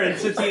Aaron,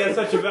 since he has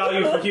such a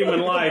value for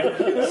human life,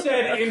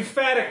 said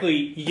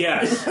emphatically,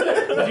 yes, do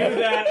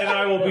that and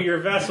I will be your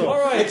vessel. All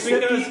right,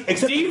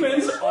 because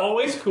demons,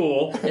 always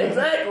cool.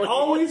 Exactly.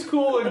 Always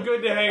cool and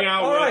good to hang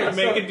out All with right, and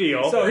make a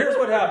deal. So here's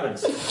what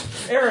happens.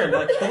 Aaron,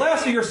 like, the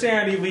last of your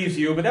sanity leaves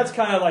you, but that's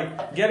kind of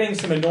like getting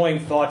some annoying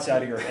thoughts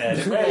out of your head.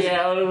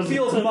 Yeah, it was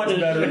Feels much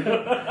better.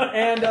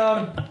 And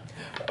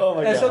Oh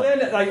my And god. so then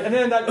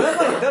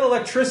that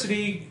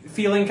electricity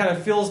feeling kind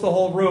of fills the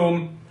whole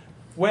room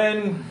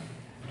when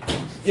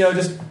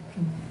just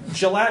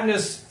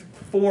gelatinous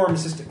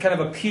forms just kind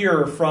of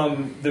appear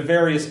from the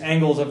various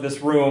angles of this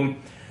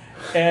room,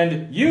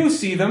 and you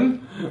see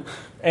them.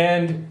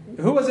 And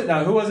who was it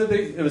now? Who was it?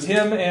 It was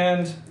him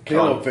and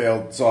Caleb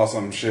failed, saw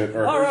some shit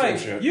or all heard right.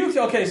 some shit. You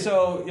okay?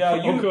 So yeah,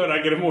 Oh, good.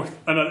 I get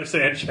another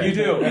sand check. You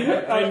do.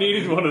 I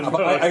needed one of those.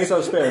 I guess I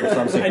was spared. That's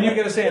what I'm saying. and you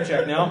get a sand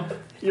check now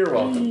You're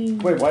welcome.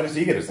 Wait, why does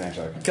he get a sand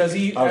check? because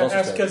he I was also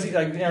asked because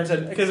Aaron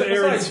said Because except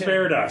Aaron besides him-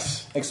 spared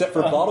us. Except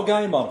for Bottle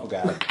Guy and Monocle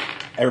Guy.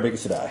 Everybody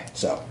gets to die.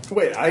 So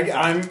Wait,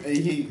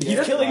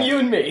 he's killing you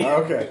and me.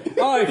 Okay.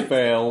 I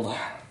failed.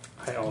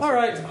 I also All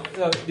right.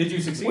 Did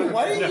you succeed? Wait,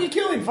 why didn't you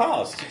killing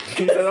Faust?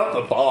 He set up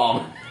the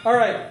bomb. All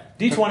right.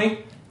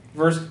 D20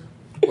 versus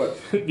What?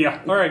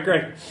 Yeah. All right.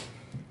 Great.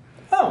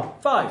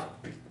 5.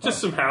 Just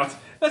some house.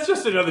 That's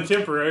just another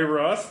temporary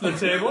Ross. The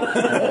table.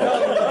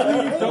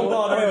 Don't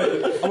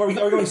bother. Are we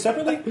going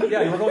separately?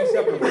 Yeah, you were going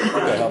separately.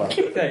 Okay, hold on.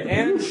 Okay,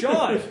 and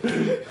Sean,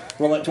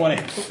 Roll at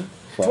 20.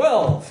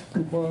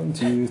 12. 1,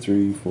 2,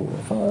 3, 4,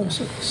 5,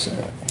 6,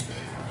 7.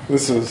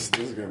 This is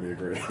gonna be a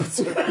great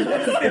episode.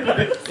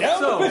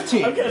 So,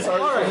 15. I'm gonna start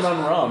All right.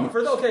 on rum.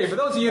 for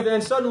those of you,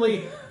 then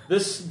suddenly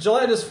this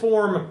gelatinous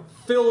form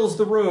fills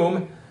the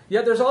room.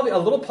 Yet there's a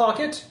little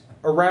pocket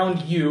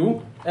around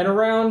you and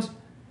around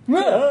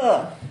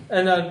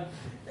and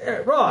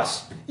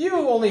Ross. You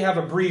only have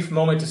a brief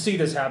moment to see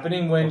this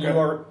happening when Okay.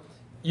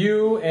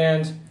 you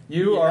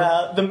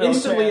are the milkman.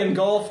 instantly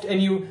engulfed,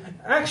 and you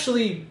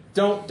actually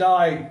don't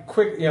die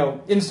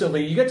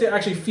instantly. You get to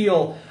actually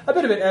feel a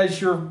bit of it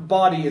as your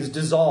body is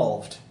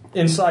dissolved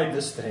inside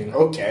this thing.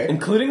 Okay.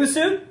 Including the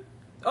suit?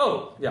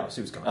 Oh, yeah,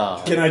 Sue's coming.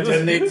 Can I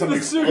detonate some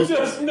The suit explosives?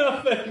 does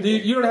nothing.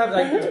 You don't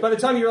have by the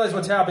time you realize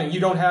what's happening, you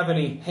don't have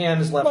any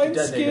hands left to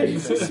detonate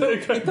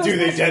anything. Do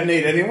they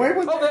detonate anyway?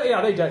 With Oh,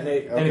 yeah, they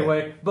detonate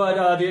anyway.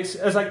 But it's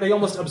like they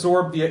almost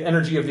absorb the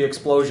energy of the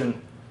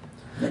explosion,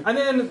 and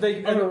then they.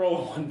 I'm gonna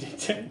roll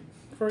 1d10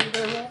 for you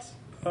there,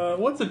 Ross.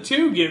 What's a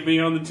 2 get me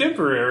on the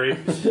temporary?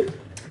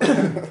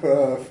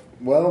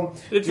 Well,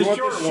 It's do you a want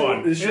short the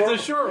one. It's a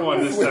short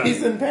one this time.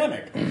 He's in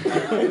panic.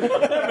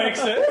 That makes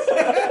sense.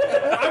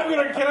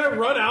 Can I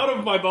run out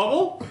of my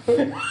bubble?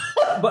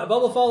 But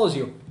Bubble follows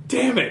you.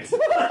 Damn it! So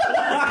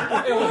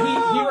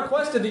He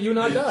requested that you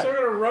not I'm die.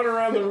 gonna run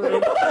around the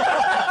room.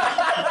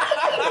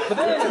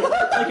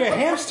 Like a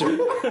hamster.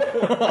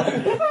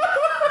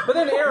 But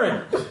then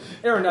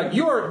Aaron, now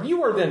you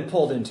are then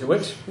pulled into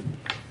it,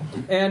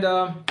 and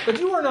but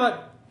you are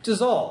not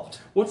dissolved.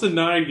 What's a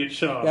 9 get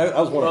Sean? Yeah, I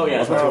was wondering. Oh, yeah. I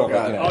was about to roll Oh,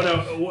 back in. Oh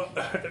no!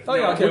 Oh,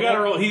 yeah, okay. We gotta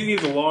roll. He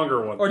needs a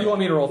longer one. Or do you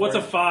want me to roll? What's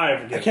for a it?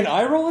 5 get? Can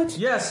I roll it?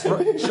 Yes,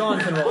 Sean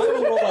can I roll.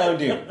 will roll my own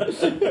doom.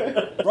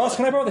 Ross,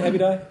 can I borrow the heavy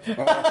die? We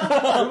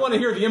want to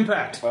hear the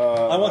impact.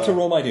 I want to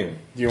roll my doom.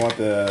 Do you want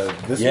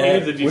this Yeah.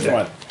 one? The D10. Which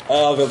one?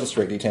 I'll go with the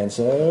straight D10.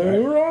 So,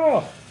 raw.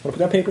 Want to put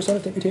down paper so I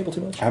don't take your table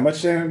too much? How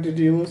much damage did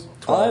you lose?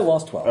 I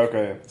lost 12.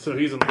 Okay. So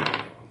he's in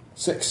the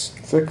 6.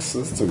 6.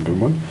 That's a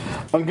good one.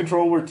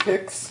 Uncontrollable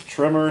tics,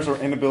 tremors, or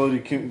inability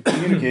to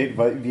communicate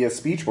via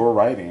speech or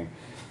writing.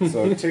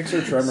 So tics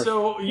or tremors.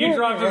 So you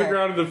drop to the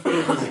ground in the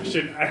fetal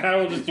position. I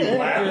will just do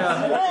laugh.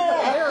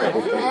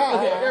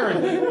 Yeah.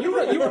 Aaron,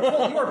 you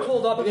are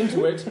pulled up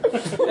into it,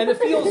 and it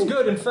feels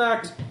good. In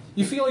fact,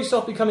 you feel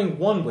yourself becoming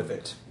one with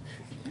it.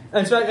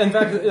 And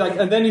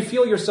and then you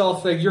feel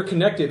yourself you're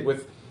connected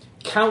with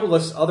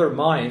countless other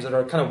minds that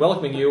are kind of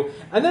welcoming you,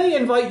 and they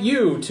invite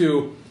you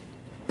to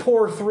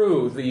pour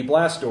through the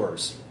blast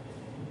doors.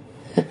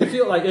 You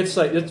feel like this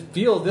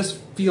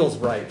feels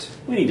right.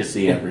 We need to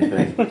see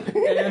everything.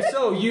 And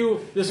so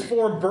this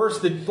form bursts,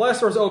 the blast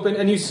doors open,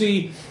 and you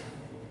see,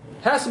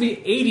 has to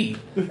be 80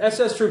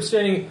 SS troops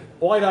standing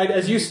wide-eyed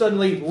as you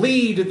suddenly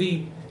lead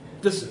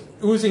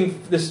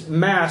this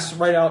mass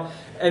right out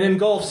and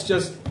engulfs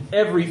just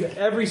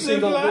every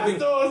single living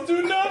doors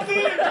do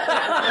nothing.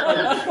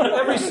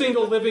 every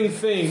single living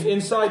thing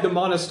inside the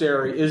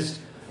monastery is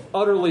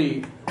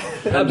utterly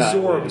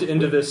absorbed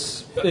into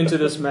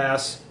this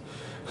mass.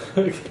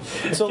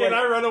 So Can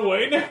I run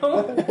away now?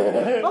 Oh,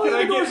 Can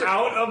I the doors get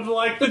out of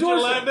the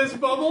doors- gelatinous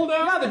bubble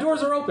now? Yeah, the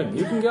doors are open.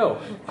 You can go.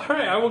 All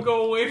right, I will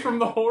go away from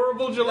the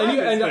horrible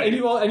gelatinous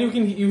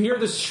thing. You hear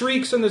the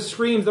shrieks and the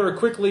screams that are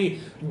quickly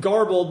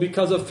garbled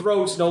because of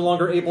throats no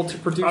longer able to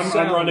produce I'm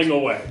sound. running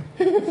away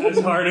as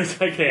hard as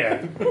I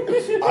can.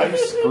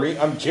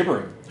 I'm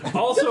gibbering.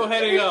 Also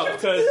heading up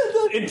because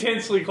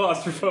intensely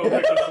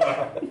claustrophobic as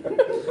well.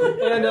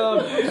 And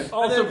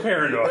Also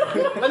paranoid.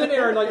 and then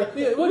Aaron,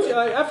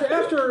 after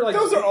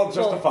Those are all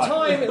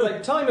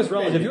justified. time is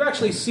relative. You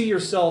actually see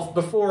yourself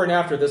before and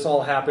after this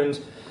all happened,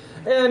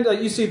 and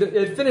you see that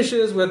it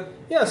finishes with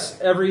yes,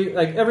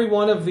 every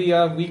one of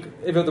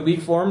the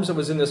weak forms that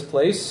was in this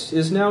place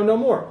is now no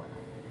more.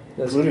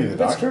 Including the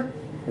doctor?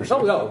 Or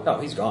something? Oh,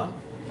 he's gone.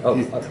 Oh,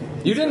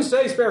 you didn't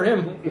say spare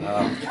him.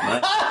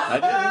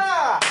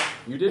 I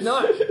You did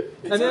not.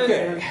 And then,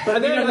 okay.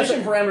 and then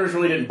mission parameters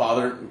really didn't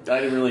bother. I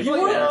didn't really. You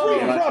weren't care moving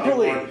too much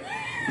properly. anymore.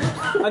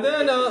 And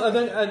then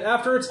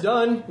after it's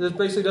done, it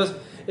basically does.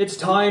 It's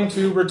time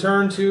to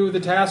return to the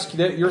task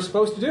that you're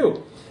supposed to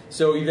do.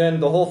 So then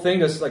the whole thing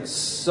just like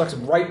sucks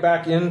right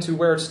back into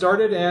where it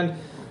started, and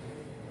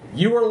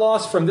you are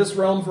lost from this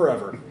realm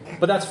forever.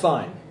 But that's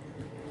fine.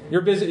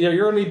 You're busy.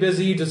 You're only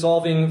busy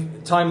dissolving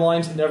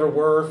timelines that never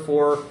were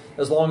for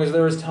as long as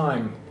there is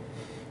time.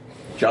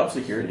 Job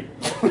security.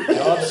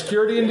 Job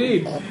security,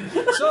 indeed.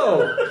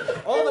 So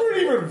all They weren't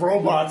even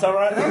robots, all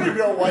right? I don't even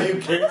know why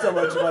you care so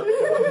much about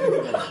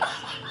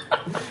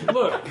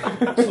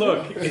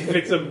Look, if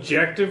it's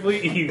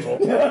objectively evil,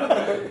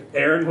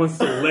 Aaron wants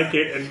to lick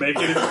it and make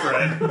it his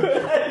friend.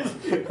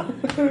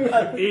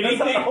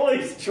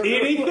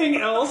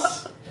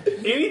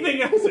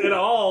 Anything else at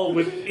all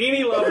with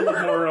any level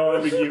of moral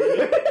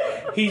ambiguity,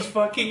 he's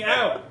fucking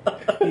out.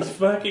 He's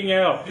fucking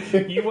out.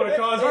 You want to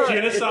cause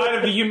genocide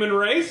of the human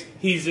race?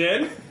 He's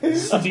in.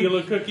 Steal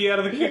a cookie out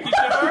of the cookie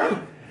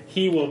jar?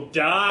 He will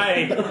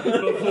die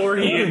before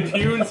he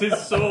impugns his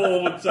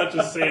soul with such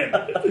a sin.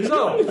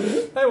 So,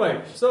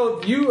 anyway,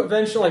 so you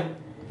eventually,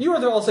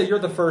 I'll say you're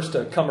the first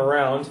to come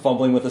around.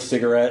 Fumbling with a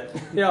cigarette.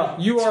 Yeah,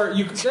 you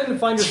then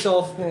find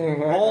yourself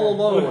all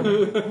alone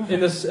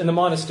in the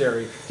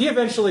monastery. He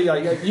eventually,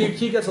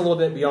 he gets a little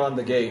bit beyond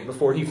the gate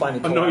before he finally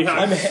collapses.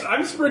 No, yeah,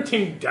 I'm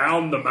sprinting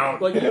down the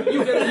mountain. Like,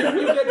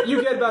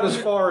 you get about as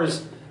far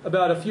as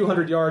about a few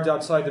hundred yards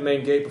outside the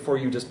main gate before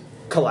you just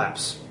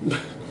collapse.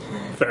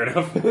 Fair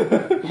enough.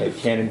 Hey,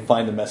 Cannon,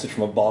 find the message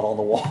from a bottle on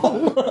the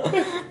wall.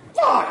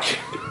 Fuck!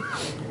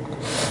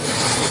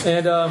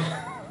 And,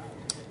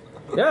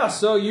 yeah,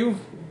 so you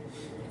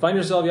find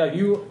yourself,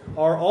 you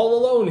are all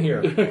alone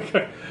here.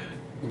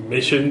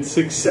 Mission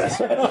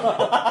successful.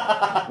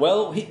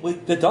 Well,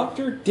 the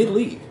doctor did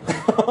leave.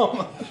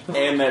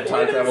 And that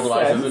time travel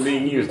device isn't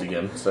being used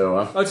again, so...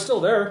 It's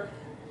still there.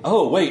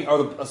 Oh, wait,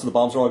 so the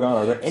bombs are all gone?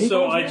 Are there any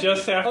So bombs I left?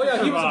 just have to Oh,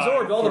 yeah, he was survive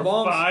absorbed, all the for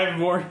bombs. 5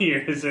 more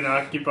years in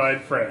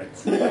occupied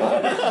France.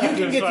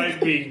 Despite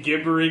being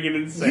gibbering and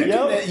insane.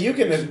 You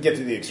can get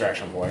to the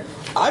extraction point.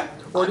 I'm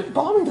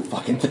bombing the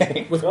fucking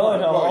thing. With Oh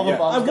no, all the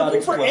bombs I'm got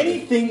looking for exploded.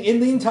 anything in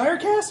the entire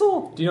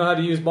castle. Do you know how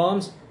to use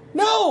bombs?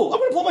 No! I'm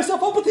gonna blow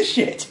myself up with this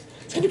shit.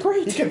 It's gonna be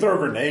great. You can throw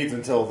grenades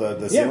until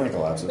the ceiling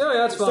collapses. Yeah,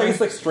 that's So fine. it's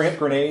like strength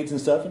grenades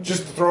and stuff.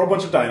 Just throw a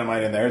bunch of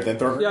dynamite in there, then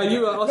throw. Yeah,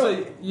 I'll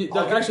say,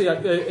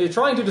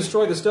 trying to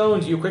destroy the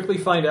stones, you quickly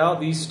find out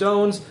these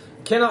stones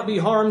cannot be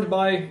harmed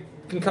by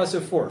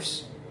concussive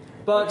force.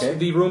 But Okay.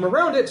 the room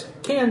around it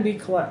can be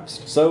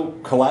collapsed. So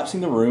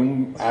collapsing the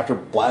room after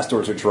blast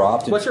doors are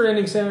dropped. What's your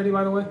ending sanity,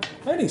 by the way?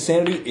 My ending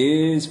sanity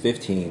is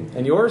 15.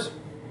 And yours?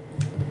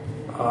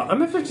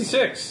 I'm at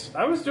 56.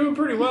 I was doing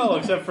pretty well,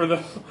 except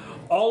for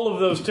all of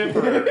those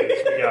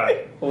temporaries we got.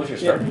 What was your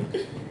start?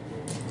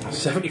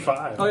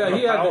 75. Oh, yeah,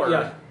 he had- Power.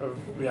 yeah.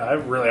 Yeah, I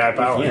have really high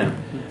power. Yeah.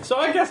 So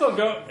I guess I'll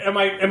go. Am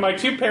I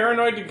too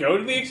paranoid to go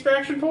to the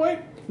extraction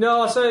point?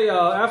 No, I'll say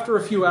after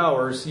a few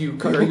hours, you're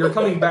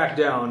coming back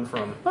down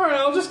from... All right,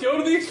 I'll just go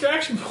to the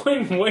extraction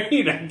point and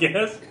wait, I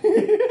guess.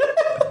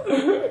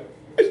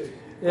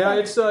 Yeah,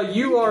 it's,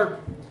 you are...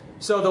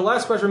 So the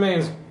last question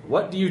remains,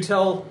 what do you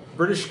tell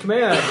British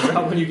Command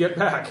about when you get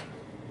back?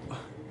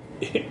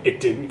 It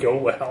didn't go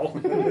well.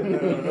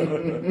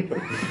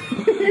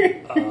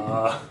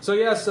 So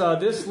yes,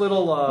 this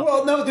little...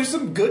 Well, no, there's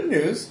some good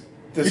news.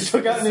 The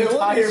took out an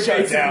entire base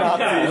of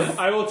Nazis.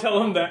 I will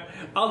tell him that.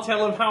 I'll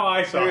tell him how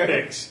I saw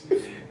things.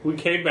 We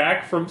came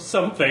back from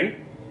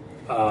something.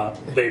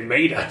 They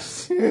made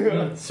us.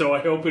 So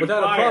I opened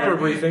Without a fire, proper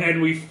briefing.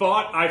 and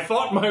I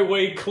fought my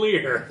way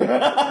clear.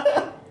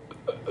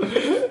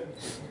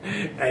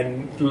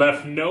 And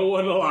left no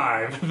one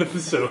alive at the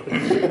facility.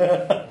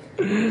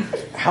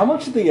 How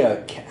much of the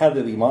out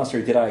of the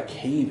monastery did I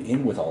cave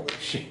in with all this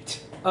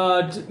shit?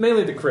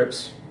 mainly the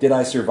crypts. Did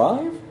I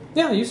survive?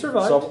 Yeah, you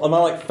survived. So am I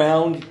like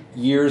found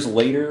years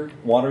later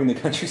wandering the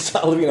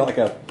countryside, living like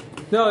a?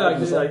 No,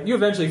 you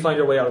eventually find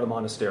your way out of the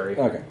monastery.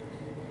 Okay.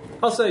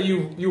 I'll say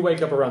you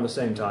wake up around the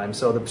same time,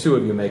 so the two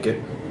of you make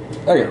it.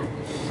 Okay.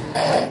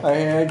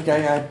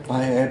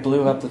 I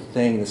blew up the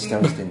thing. The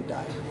stones didn't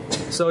die.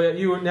 So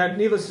yeah,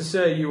 needless to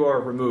say, you are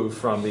removed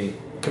from the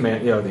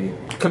the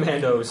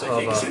commandos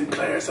of.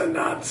 Sinclair's a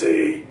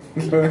Nazi.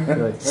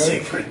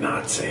 Secret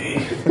Nazi.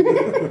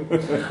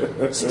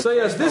 So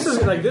yes,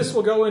 this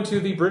will go into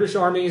the British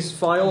Army's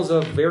files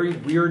of very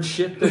weird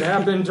shit that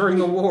happened during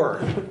the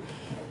war.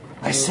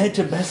 I sent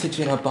a message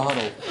in a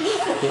bottle.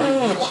 Did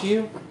it reach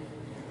you?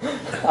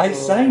 I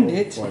signed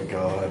it. Oh my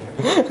god.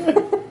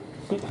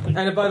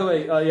 And by the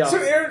way, yeah. So,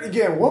 Aaron,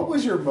 again, what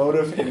was your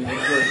motive in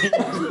entering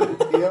the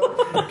video?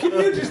 Can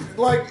you just,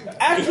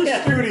 after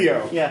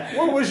studio,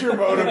 what was your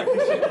motive?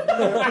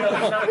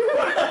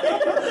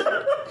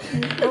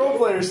 Role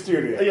player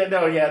studio.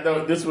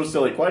 No, this was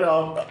silly. Quite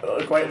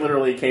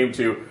literally came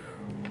to...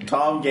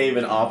 Tom gave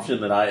an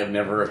option that I have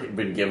never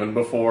been given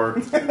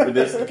before for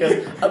this,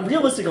 because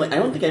realistically, I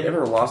don't think I've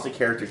ever lost a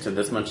character to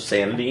this much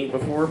sanity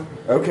before.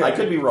 Okay. I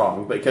could be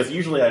wrong, because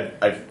usually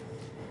I've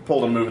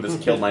pulled a move that's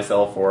killed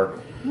myself for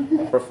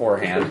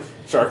beforehand.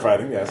 Shark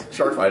fighting, yes.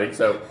 Shark fighting.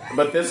 So,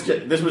 but this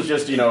was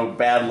just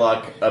bad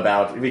luck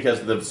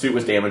because the suit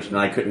was damaged and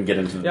I couldn't get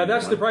into the Yeah,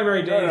 that's the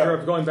primary danger no.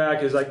 of going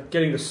back is like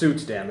getting the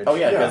suits damaged. Oh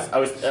yeah, because I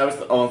was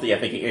only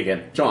thinking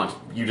again, John.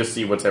 You just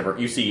see whatever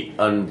you see.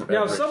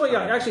 Yeah, if someone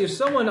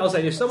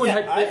Yeah,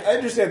 had. I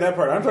understand that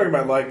part. I'm talking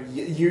about like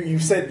you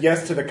said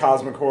yes to the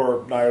Cosmic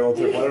Horror Night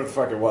Ultimate, whatever the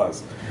fuck it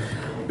was.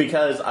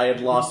 Because I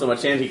had lost so much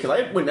sanity, because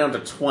I went down to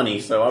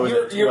 20, so I was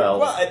at 12.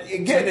 Well,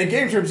 again, in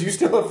game terms, you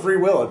still have free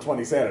will at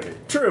 20 sanity.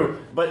 True,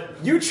 but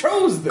You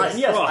chose this.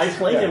 yes, I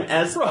played him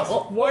as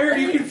Why are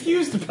you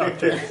confused about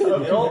this?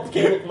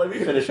 Okay, let me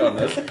finish on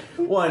this.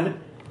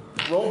 One,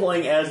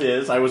 role-playing as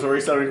is, I was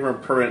already suffering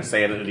from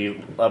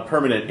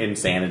permanent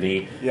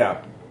insanity.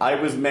 Yeah. I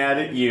was mad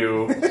at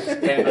you,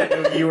 and I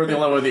knew you were the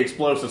only one with the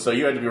explosive, so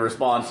you had to be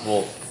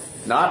responsible.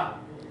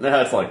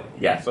 That's like,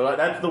 yeah, so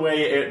that's the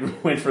way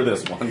it went for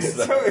this one.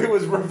 So. So it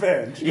was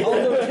revenge.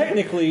 Although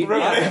technically,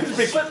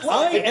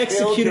 I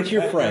executed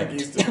your friend.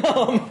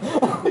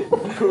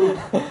 Who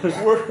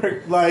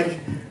were like,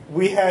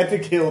 we had to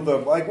kill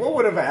them. Like, what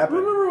would have happened?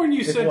 Remember when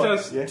you sent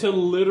us to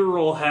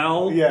literal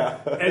hell? Yeah.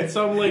 And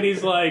some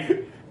lady's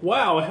like,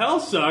 wow, hell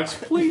sucks.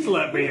 Please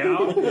let me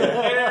out. And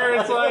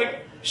Aaron's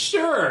like,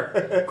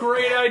 sure,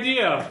 great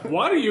idea.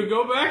 Why don't you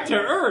go back to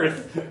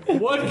Earth?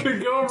 What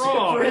could go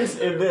wrong?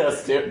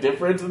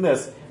 Difference in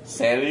this.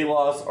 Sanity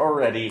loss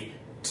already.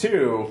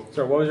 2.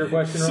 So what was your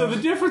question? So Ross?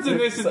 the difference in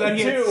this is that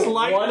he had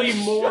slightly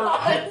more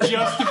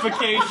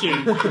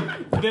justification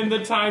than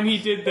the time he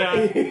did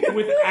that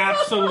with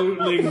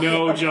absolutely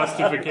no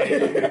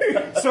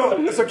justification.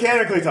 So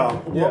canonically, Tom,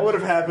 what would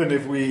have happened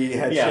if we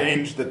had Yeah.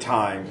 changed the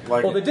time?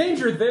 Like, Well, the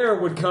danger there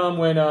would come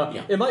when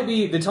it might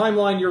be the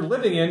timeline you're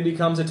living in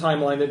becomes a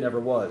timeline that never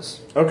was.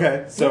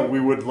 okay, so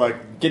we would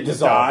like Get die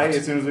dissolved.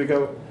 as soon as we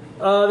go.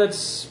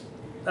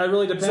 That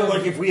really depends. So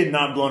like, if we had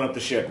not blown up the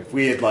ship, if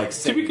we had like,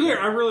 To be clear,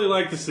 I really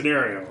like the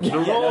scenario. The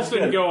rolls that's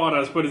didn't good. go on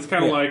us, but it's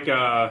kind of like,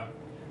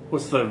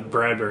 what's the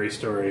Bradbury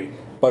story?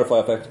 Butterfly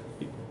effect.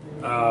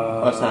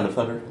 Sound of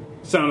Thunder.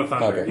 Sound of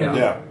Thunder. Okay.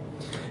 yeah.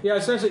 yeah,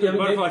 essentially,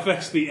 Butterfly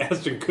Effect's the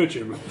Ashton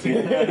Kutcher movie.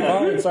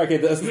 Oh, sorry, okay,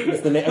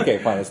 it's the name. Okay,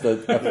 fine. It's the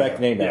effect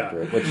named Yeah.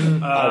 after it. Which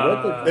I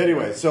read the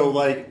Anyway,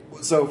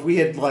 so if we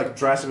had like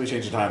drastically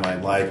changed the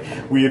timeline, like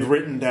we had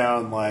written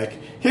down like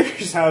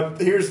here's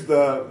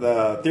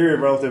the theory of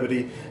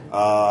relativity,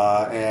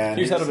 and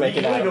Here's how to make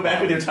You it want to out. go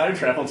back with your time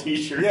travel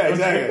T-shirt? yeah,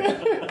 exactly.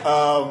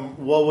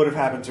 What would have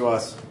happened to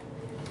us?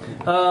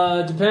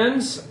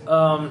 Depends.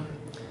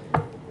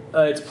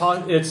 It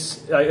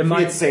We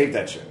might had saved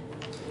that ship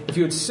if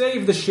you had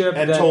saved the ship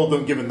and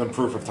then, given them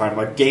proof of time,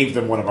 like gave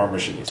them one of our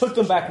machines. Took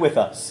them back with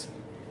us.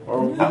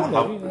 Or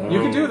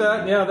you could do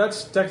that. Yeah,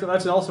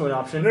 that's also an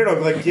option. no,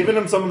 like giving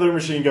them some of their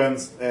machine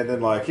guns and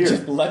then like here,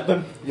 Just let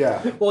them.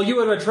 yeah, Well, you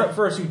would have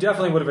first. You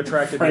definitely would have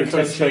attracted the Frank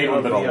attention Spain would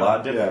of have been a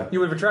lot the. different. yeah. You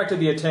would have attracted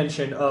the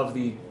attention of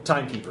the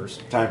timekeepers.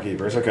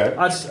 Timekeepers, okay.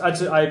 I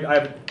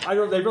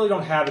don't. They really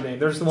don't have a name.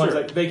 There's the ones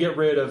Sure. that they get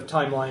rid of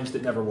timelines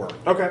that never work.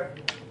 Okay.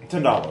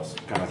 $10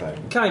 kind of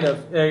thing. Kind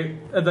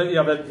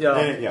of.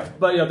 Yeah.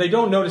 But they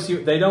don't notice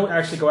you. They don't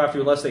actually go after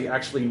you unless they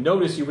actually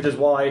notice you, which is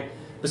why,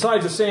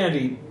 besides the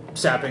sanity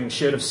sapping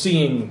shit of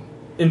seeing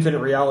infinite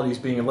realities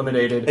being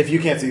eliminated. If you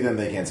can't see them,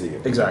 they can't see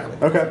you. Exactly.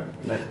 Okay.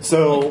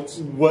 So,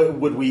 what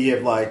would we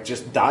have like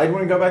just died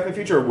when we go back in the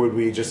future, or would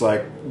we just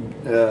like?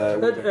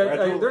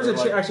 there's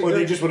a or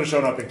they just would have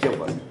shown up and killed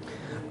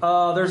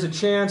us. There's a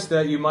chance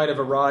that you might have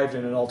arrived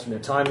in an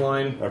alternate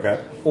timeline.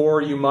 Okay.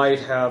 Or you might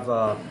have,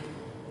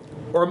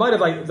 or it might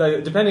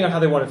have, depending on how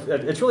they want to,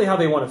 it's really how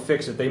they want to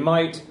fix it. They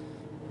might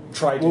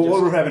try to Well, just,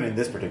 what would have happened in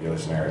this particular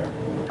scenario?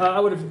 I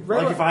would have,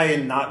 Like if I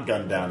had not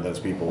gunned down those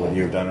people, would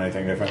you have done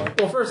anything differently?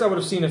 well, first I would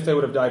have seen if they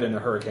would have died in a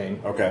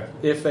hurricane. Okay.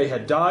 If they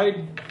had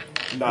died,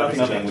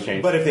 Nothing would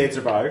change. But if they had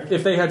survived,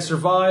 if they had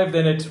survived,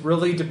 then it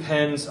really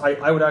depends.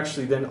 I would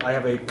actually, then I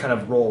have a kind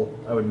of roll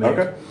I would make.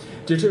 Okay.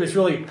 It's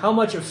really, how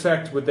much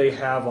effect would they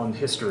have on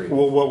history?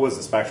 well, what was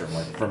the spectrum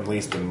like from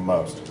least to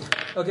most?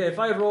 Okay, if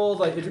I had rolled,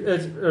 like,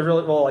 it's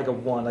really roll like a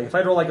 1. Like, if I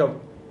had rolled like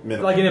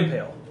Minimum. like an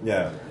impale.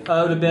 Yeah. It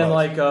would have been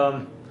Most.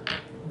 like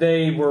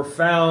they were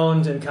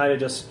found and kind of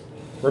just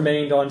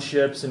remained on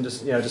ships and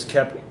just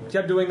kept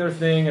doing their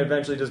thing and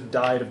eventually just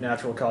died of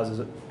natural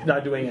causes,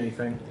 not doing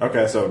anything.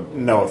 Okay, so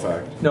no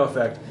effect. No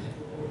effect.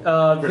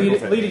 Critical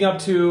failure. Leading up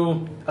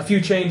to a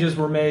few changes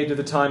were made to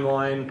the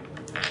timeline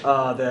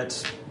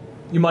that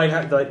you might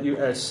have that you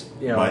as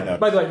you know. Might not.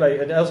 By the way,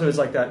 and also it's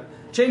like that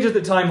changes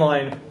the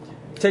timeline.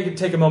 Take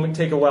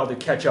a while to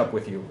catch up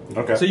with you.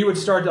 Okay. So you would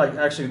start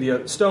actually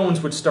the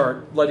stones would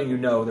start letting you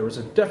know there was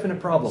a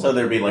definite problem. So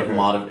there'd be like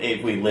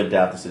if we lived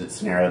out the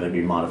scenario, there'd be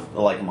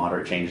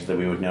moderate changes that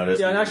we would notice.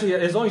 Yeah, and actually,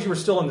 as long as you were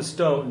still in the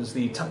stones,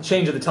 the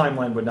change of the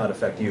timeline would not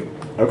affect you.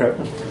 Okay.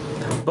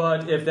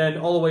 But if then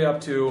all the way up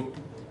to,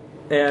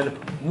 and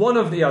one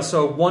of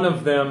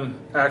them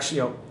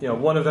actually,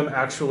 one of them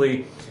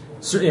actually,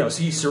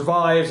 he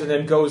survives and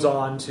then goes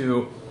on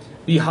to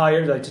be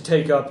hired, to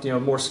take up,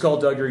 more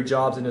skullduggery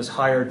jobs and is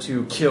hired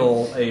to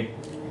kill a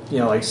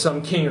like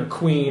some king or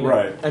queen,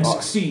 Right. and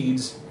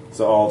succeeds.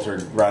 So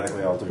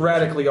radically altered.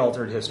 Radically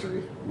altered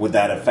history. Would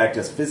that affect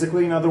us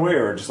physically in other way,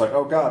 or just like,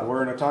 oh god,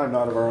 we're in a time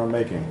not of our own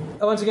making?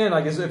 Once again,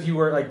 like as if you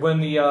were when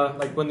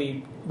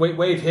the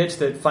wave hits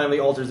that finally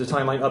alters the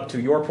timeline up to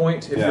your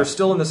point. If you're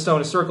still in the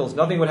stone of circles,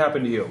 nothing would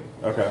happen to you.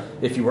 Okay.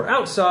 If you were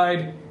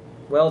outside,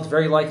 well, it's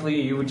very likely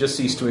you would just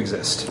cease to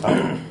exist.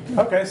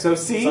 Okay, so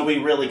see, So we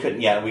really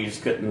couldn't. Yeah, we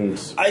just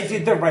couldn't. I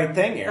did the right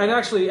thing here. And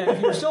actually, if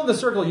you were still in the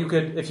circle,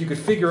 if you could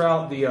figure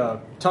out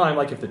the time,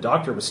 like if the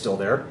doctor was still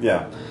there,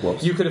 Yeah.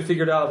 you could have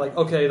figured out, like,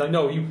 okay, like,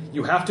 no,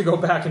 you have to go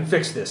back and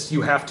fix this.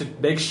 You have to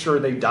make sure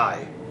they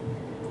die.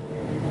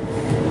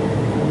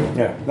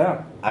 Yeah.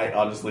 No. I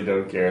honestly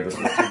don't care. This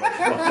was too much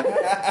fun.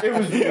 It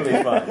was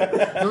really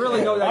fun.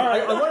 Really, no.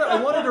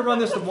 I wanted to run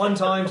this one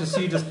time to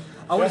see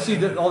I want to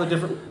see all the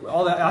different.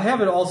 All that. I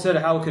have it all said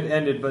how it could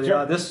end it, but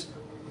this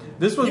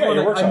was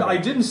one. I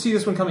didn't see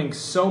this one coming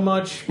so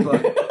much,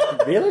 but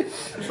Really?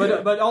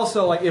 but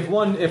also like if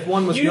one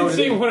was You didn't noted,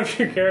 see one of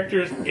your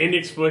characters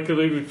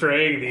inexplicably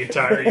betraying the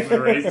entire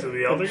human race to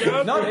the Elder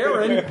God? not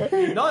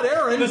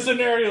Aaron. The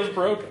scenario's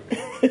broken.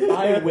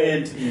 I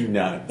went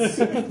nuts.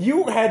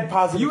 You had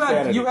positive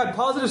sanity. You had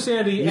positive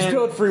sanity. You and,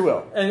 still had free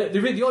will. And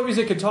the only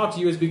reason they could talk to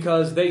you is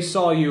because they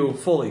saw you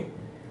fully,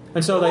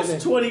 and so they.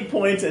 That's 20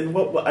 points, and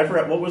I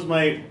forgot what was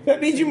my.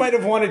 That means you might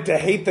have wanted to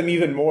hate them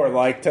even more,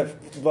 like,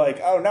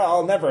 oh no,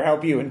 I'll never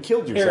help you, and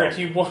killed yourself. Eric,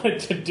 you wanted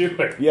to do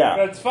it. Yeah.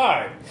 That's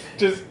fine.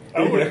 Just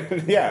own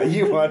it. Yeah,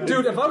 you wanted.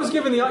 Dude, if I was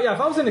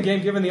in the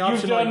game given the You've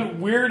option,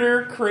 done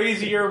weirder,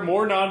 crazier,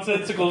 more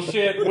nonsensical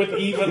shit with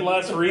even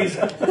less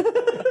reason.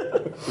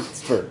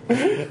 It's true.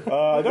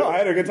 No, I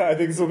had a good time. I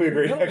think this will be a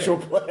great actual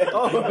play.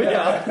 Oh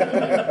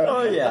yeah.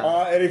 Oh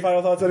yeah. Any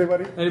final thoughts,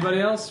 anybody? anybody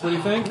else? What do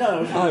you think?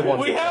 No,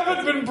 We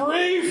haven't been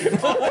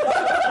briefed.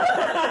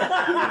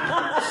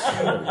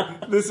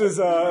 This is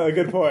a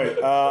good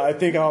point. I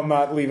think I'll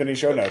not leave any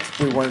show notes.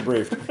 We weren't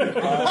briefed.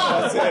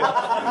 That's it.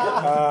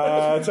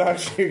 Talk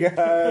to you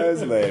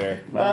guys later.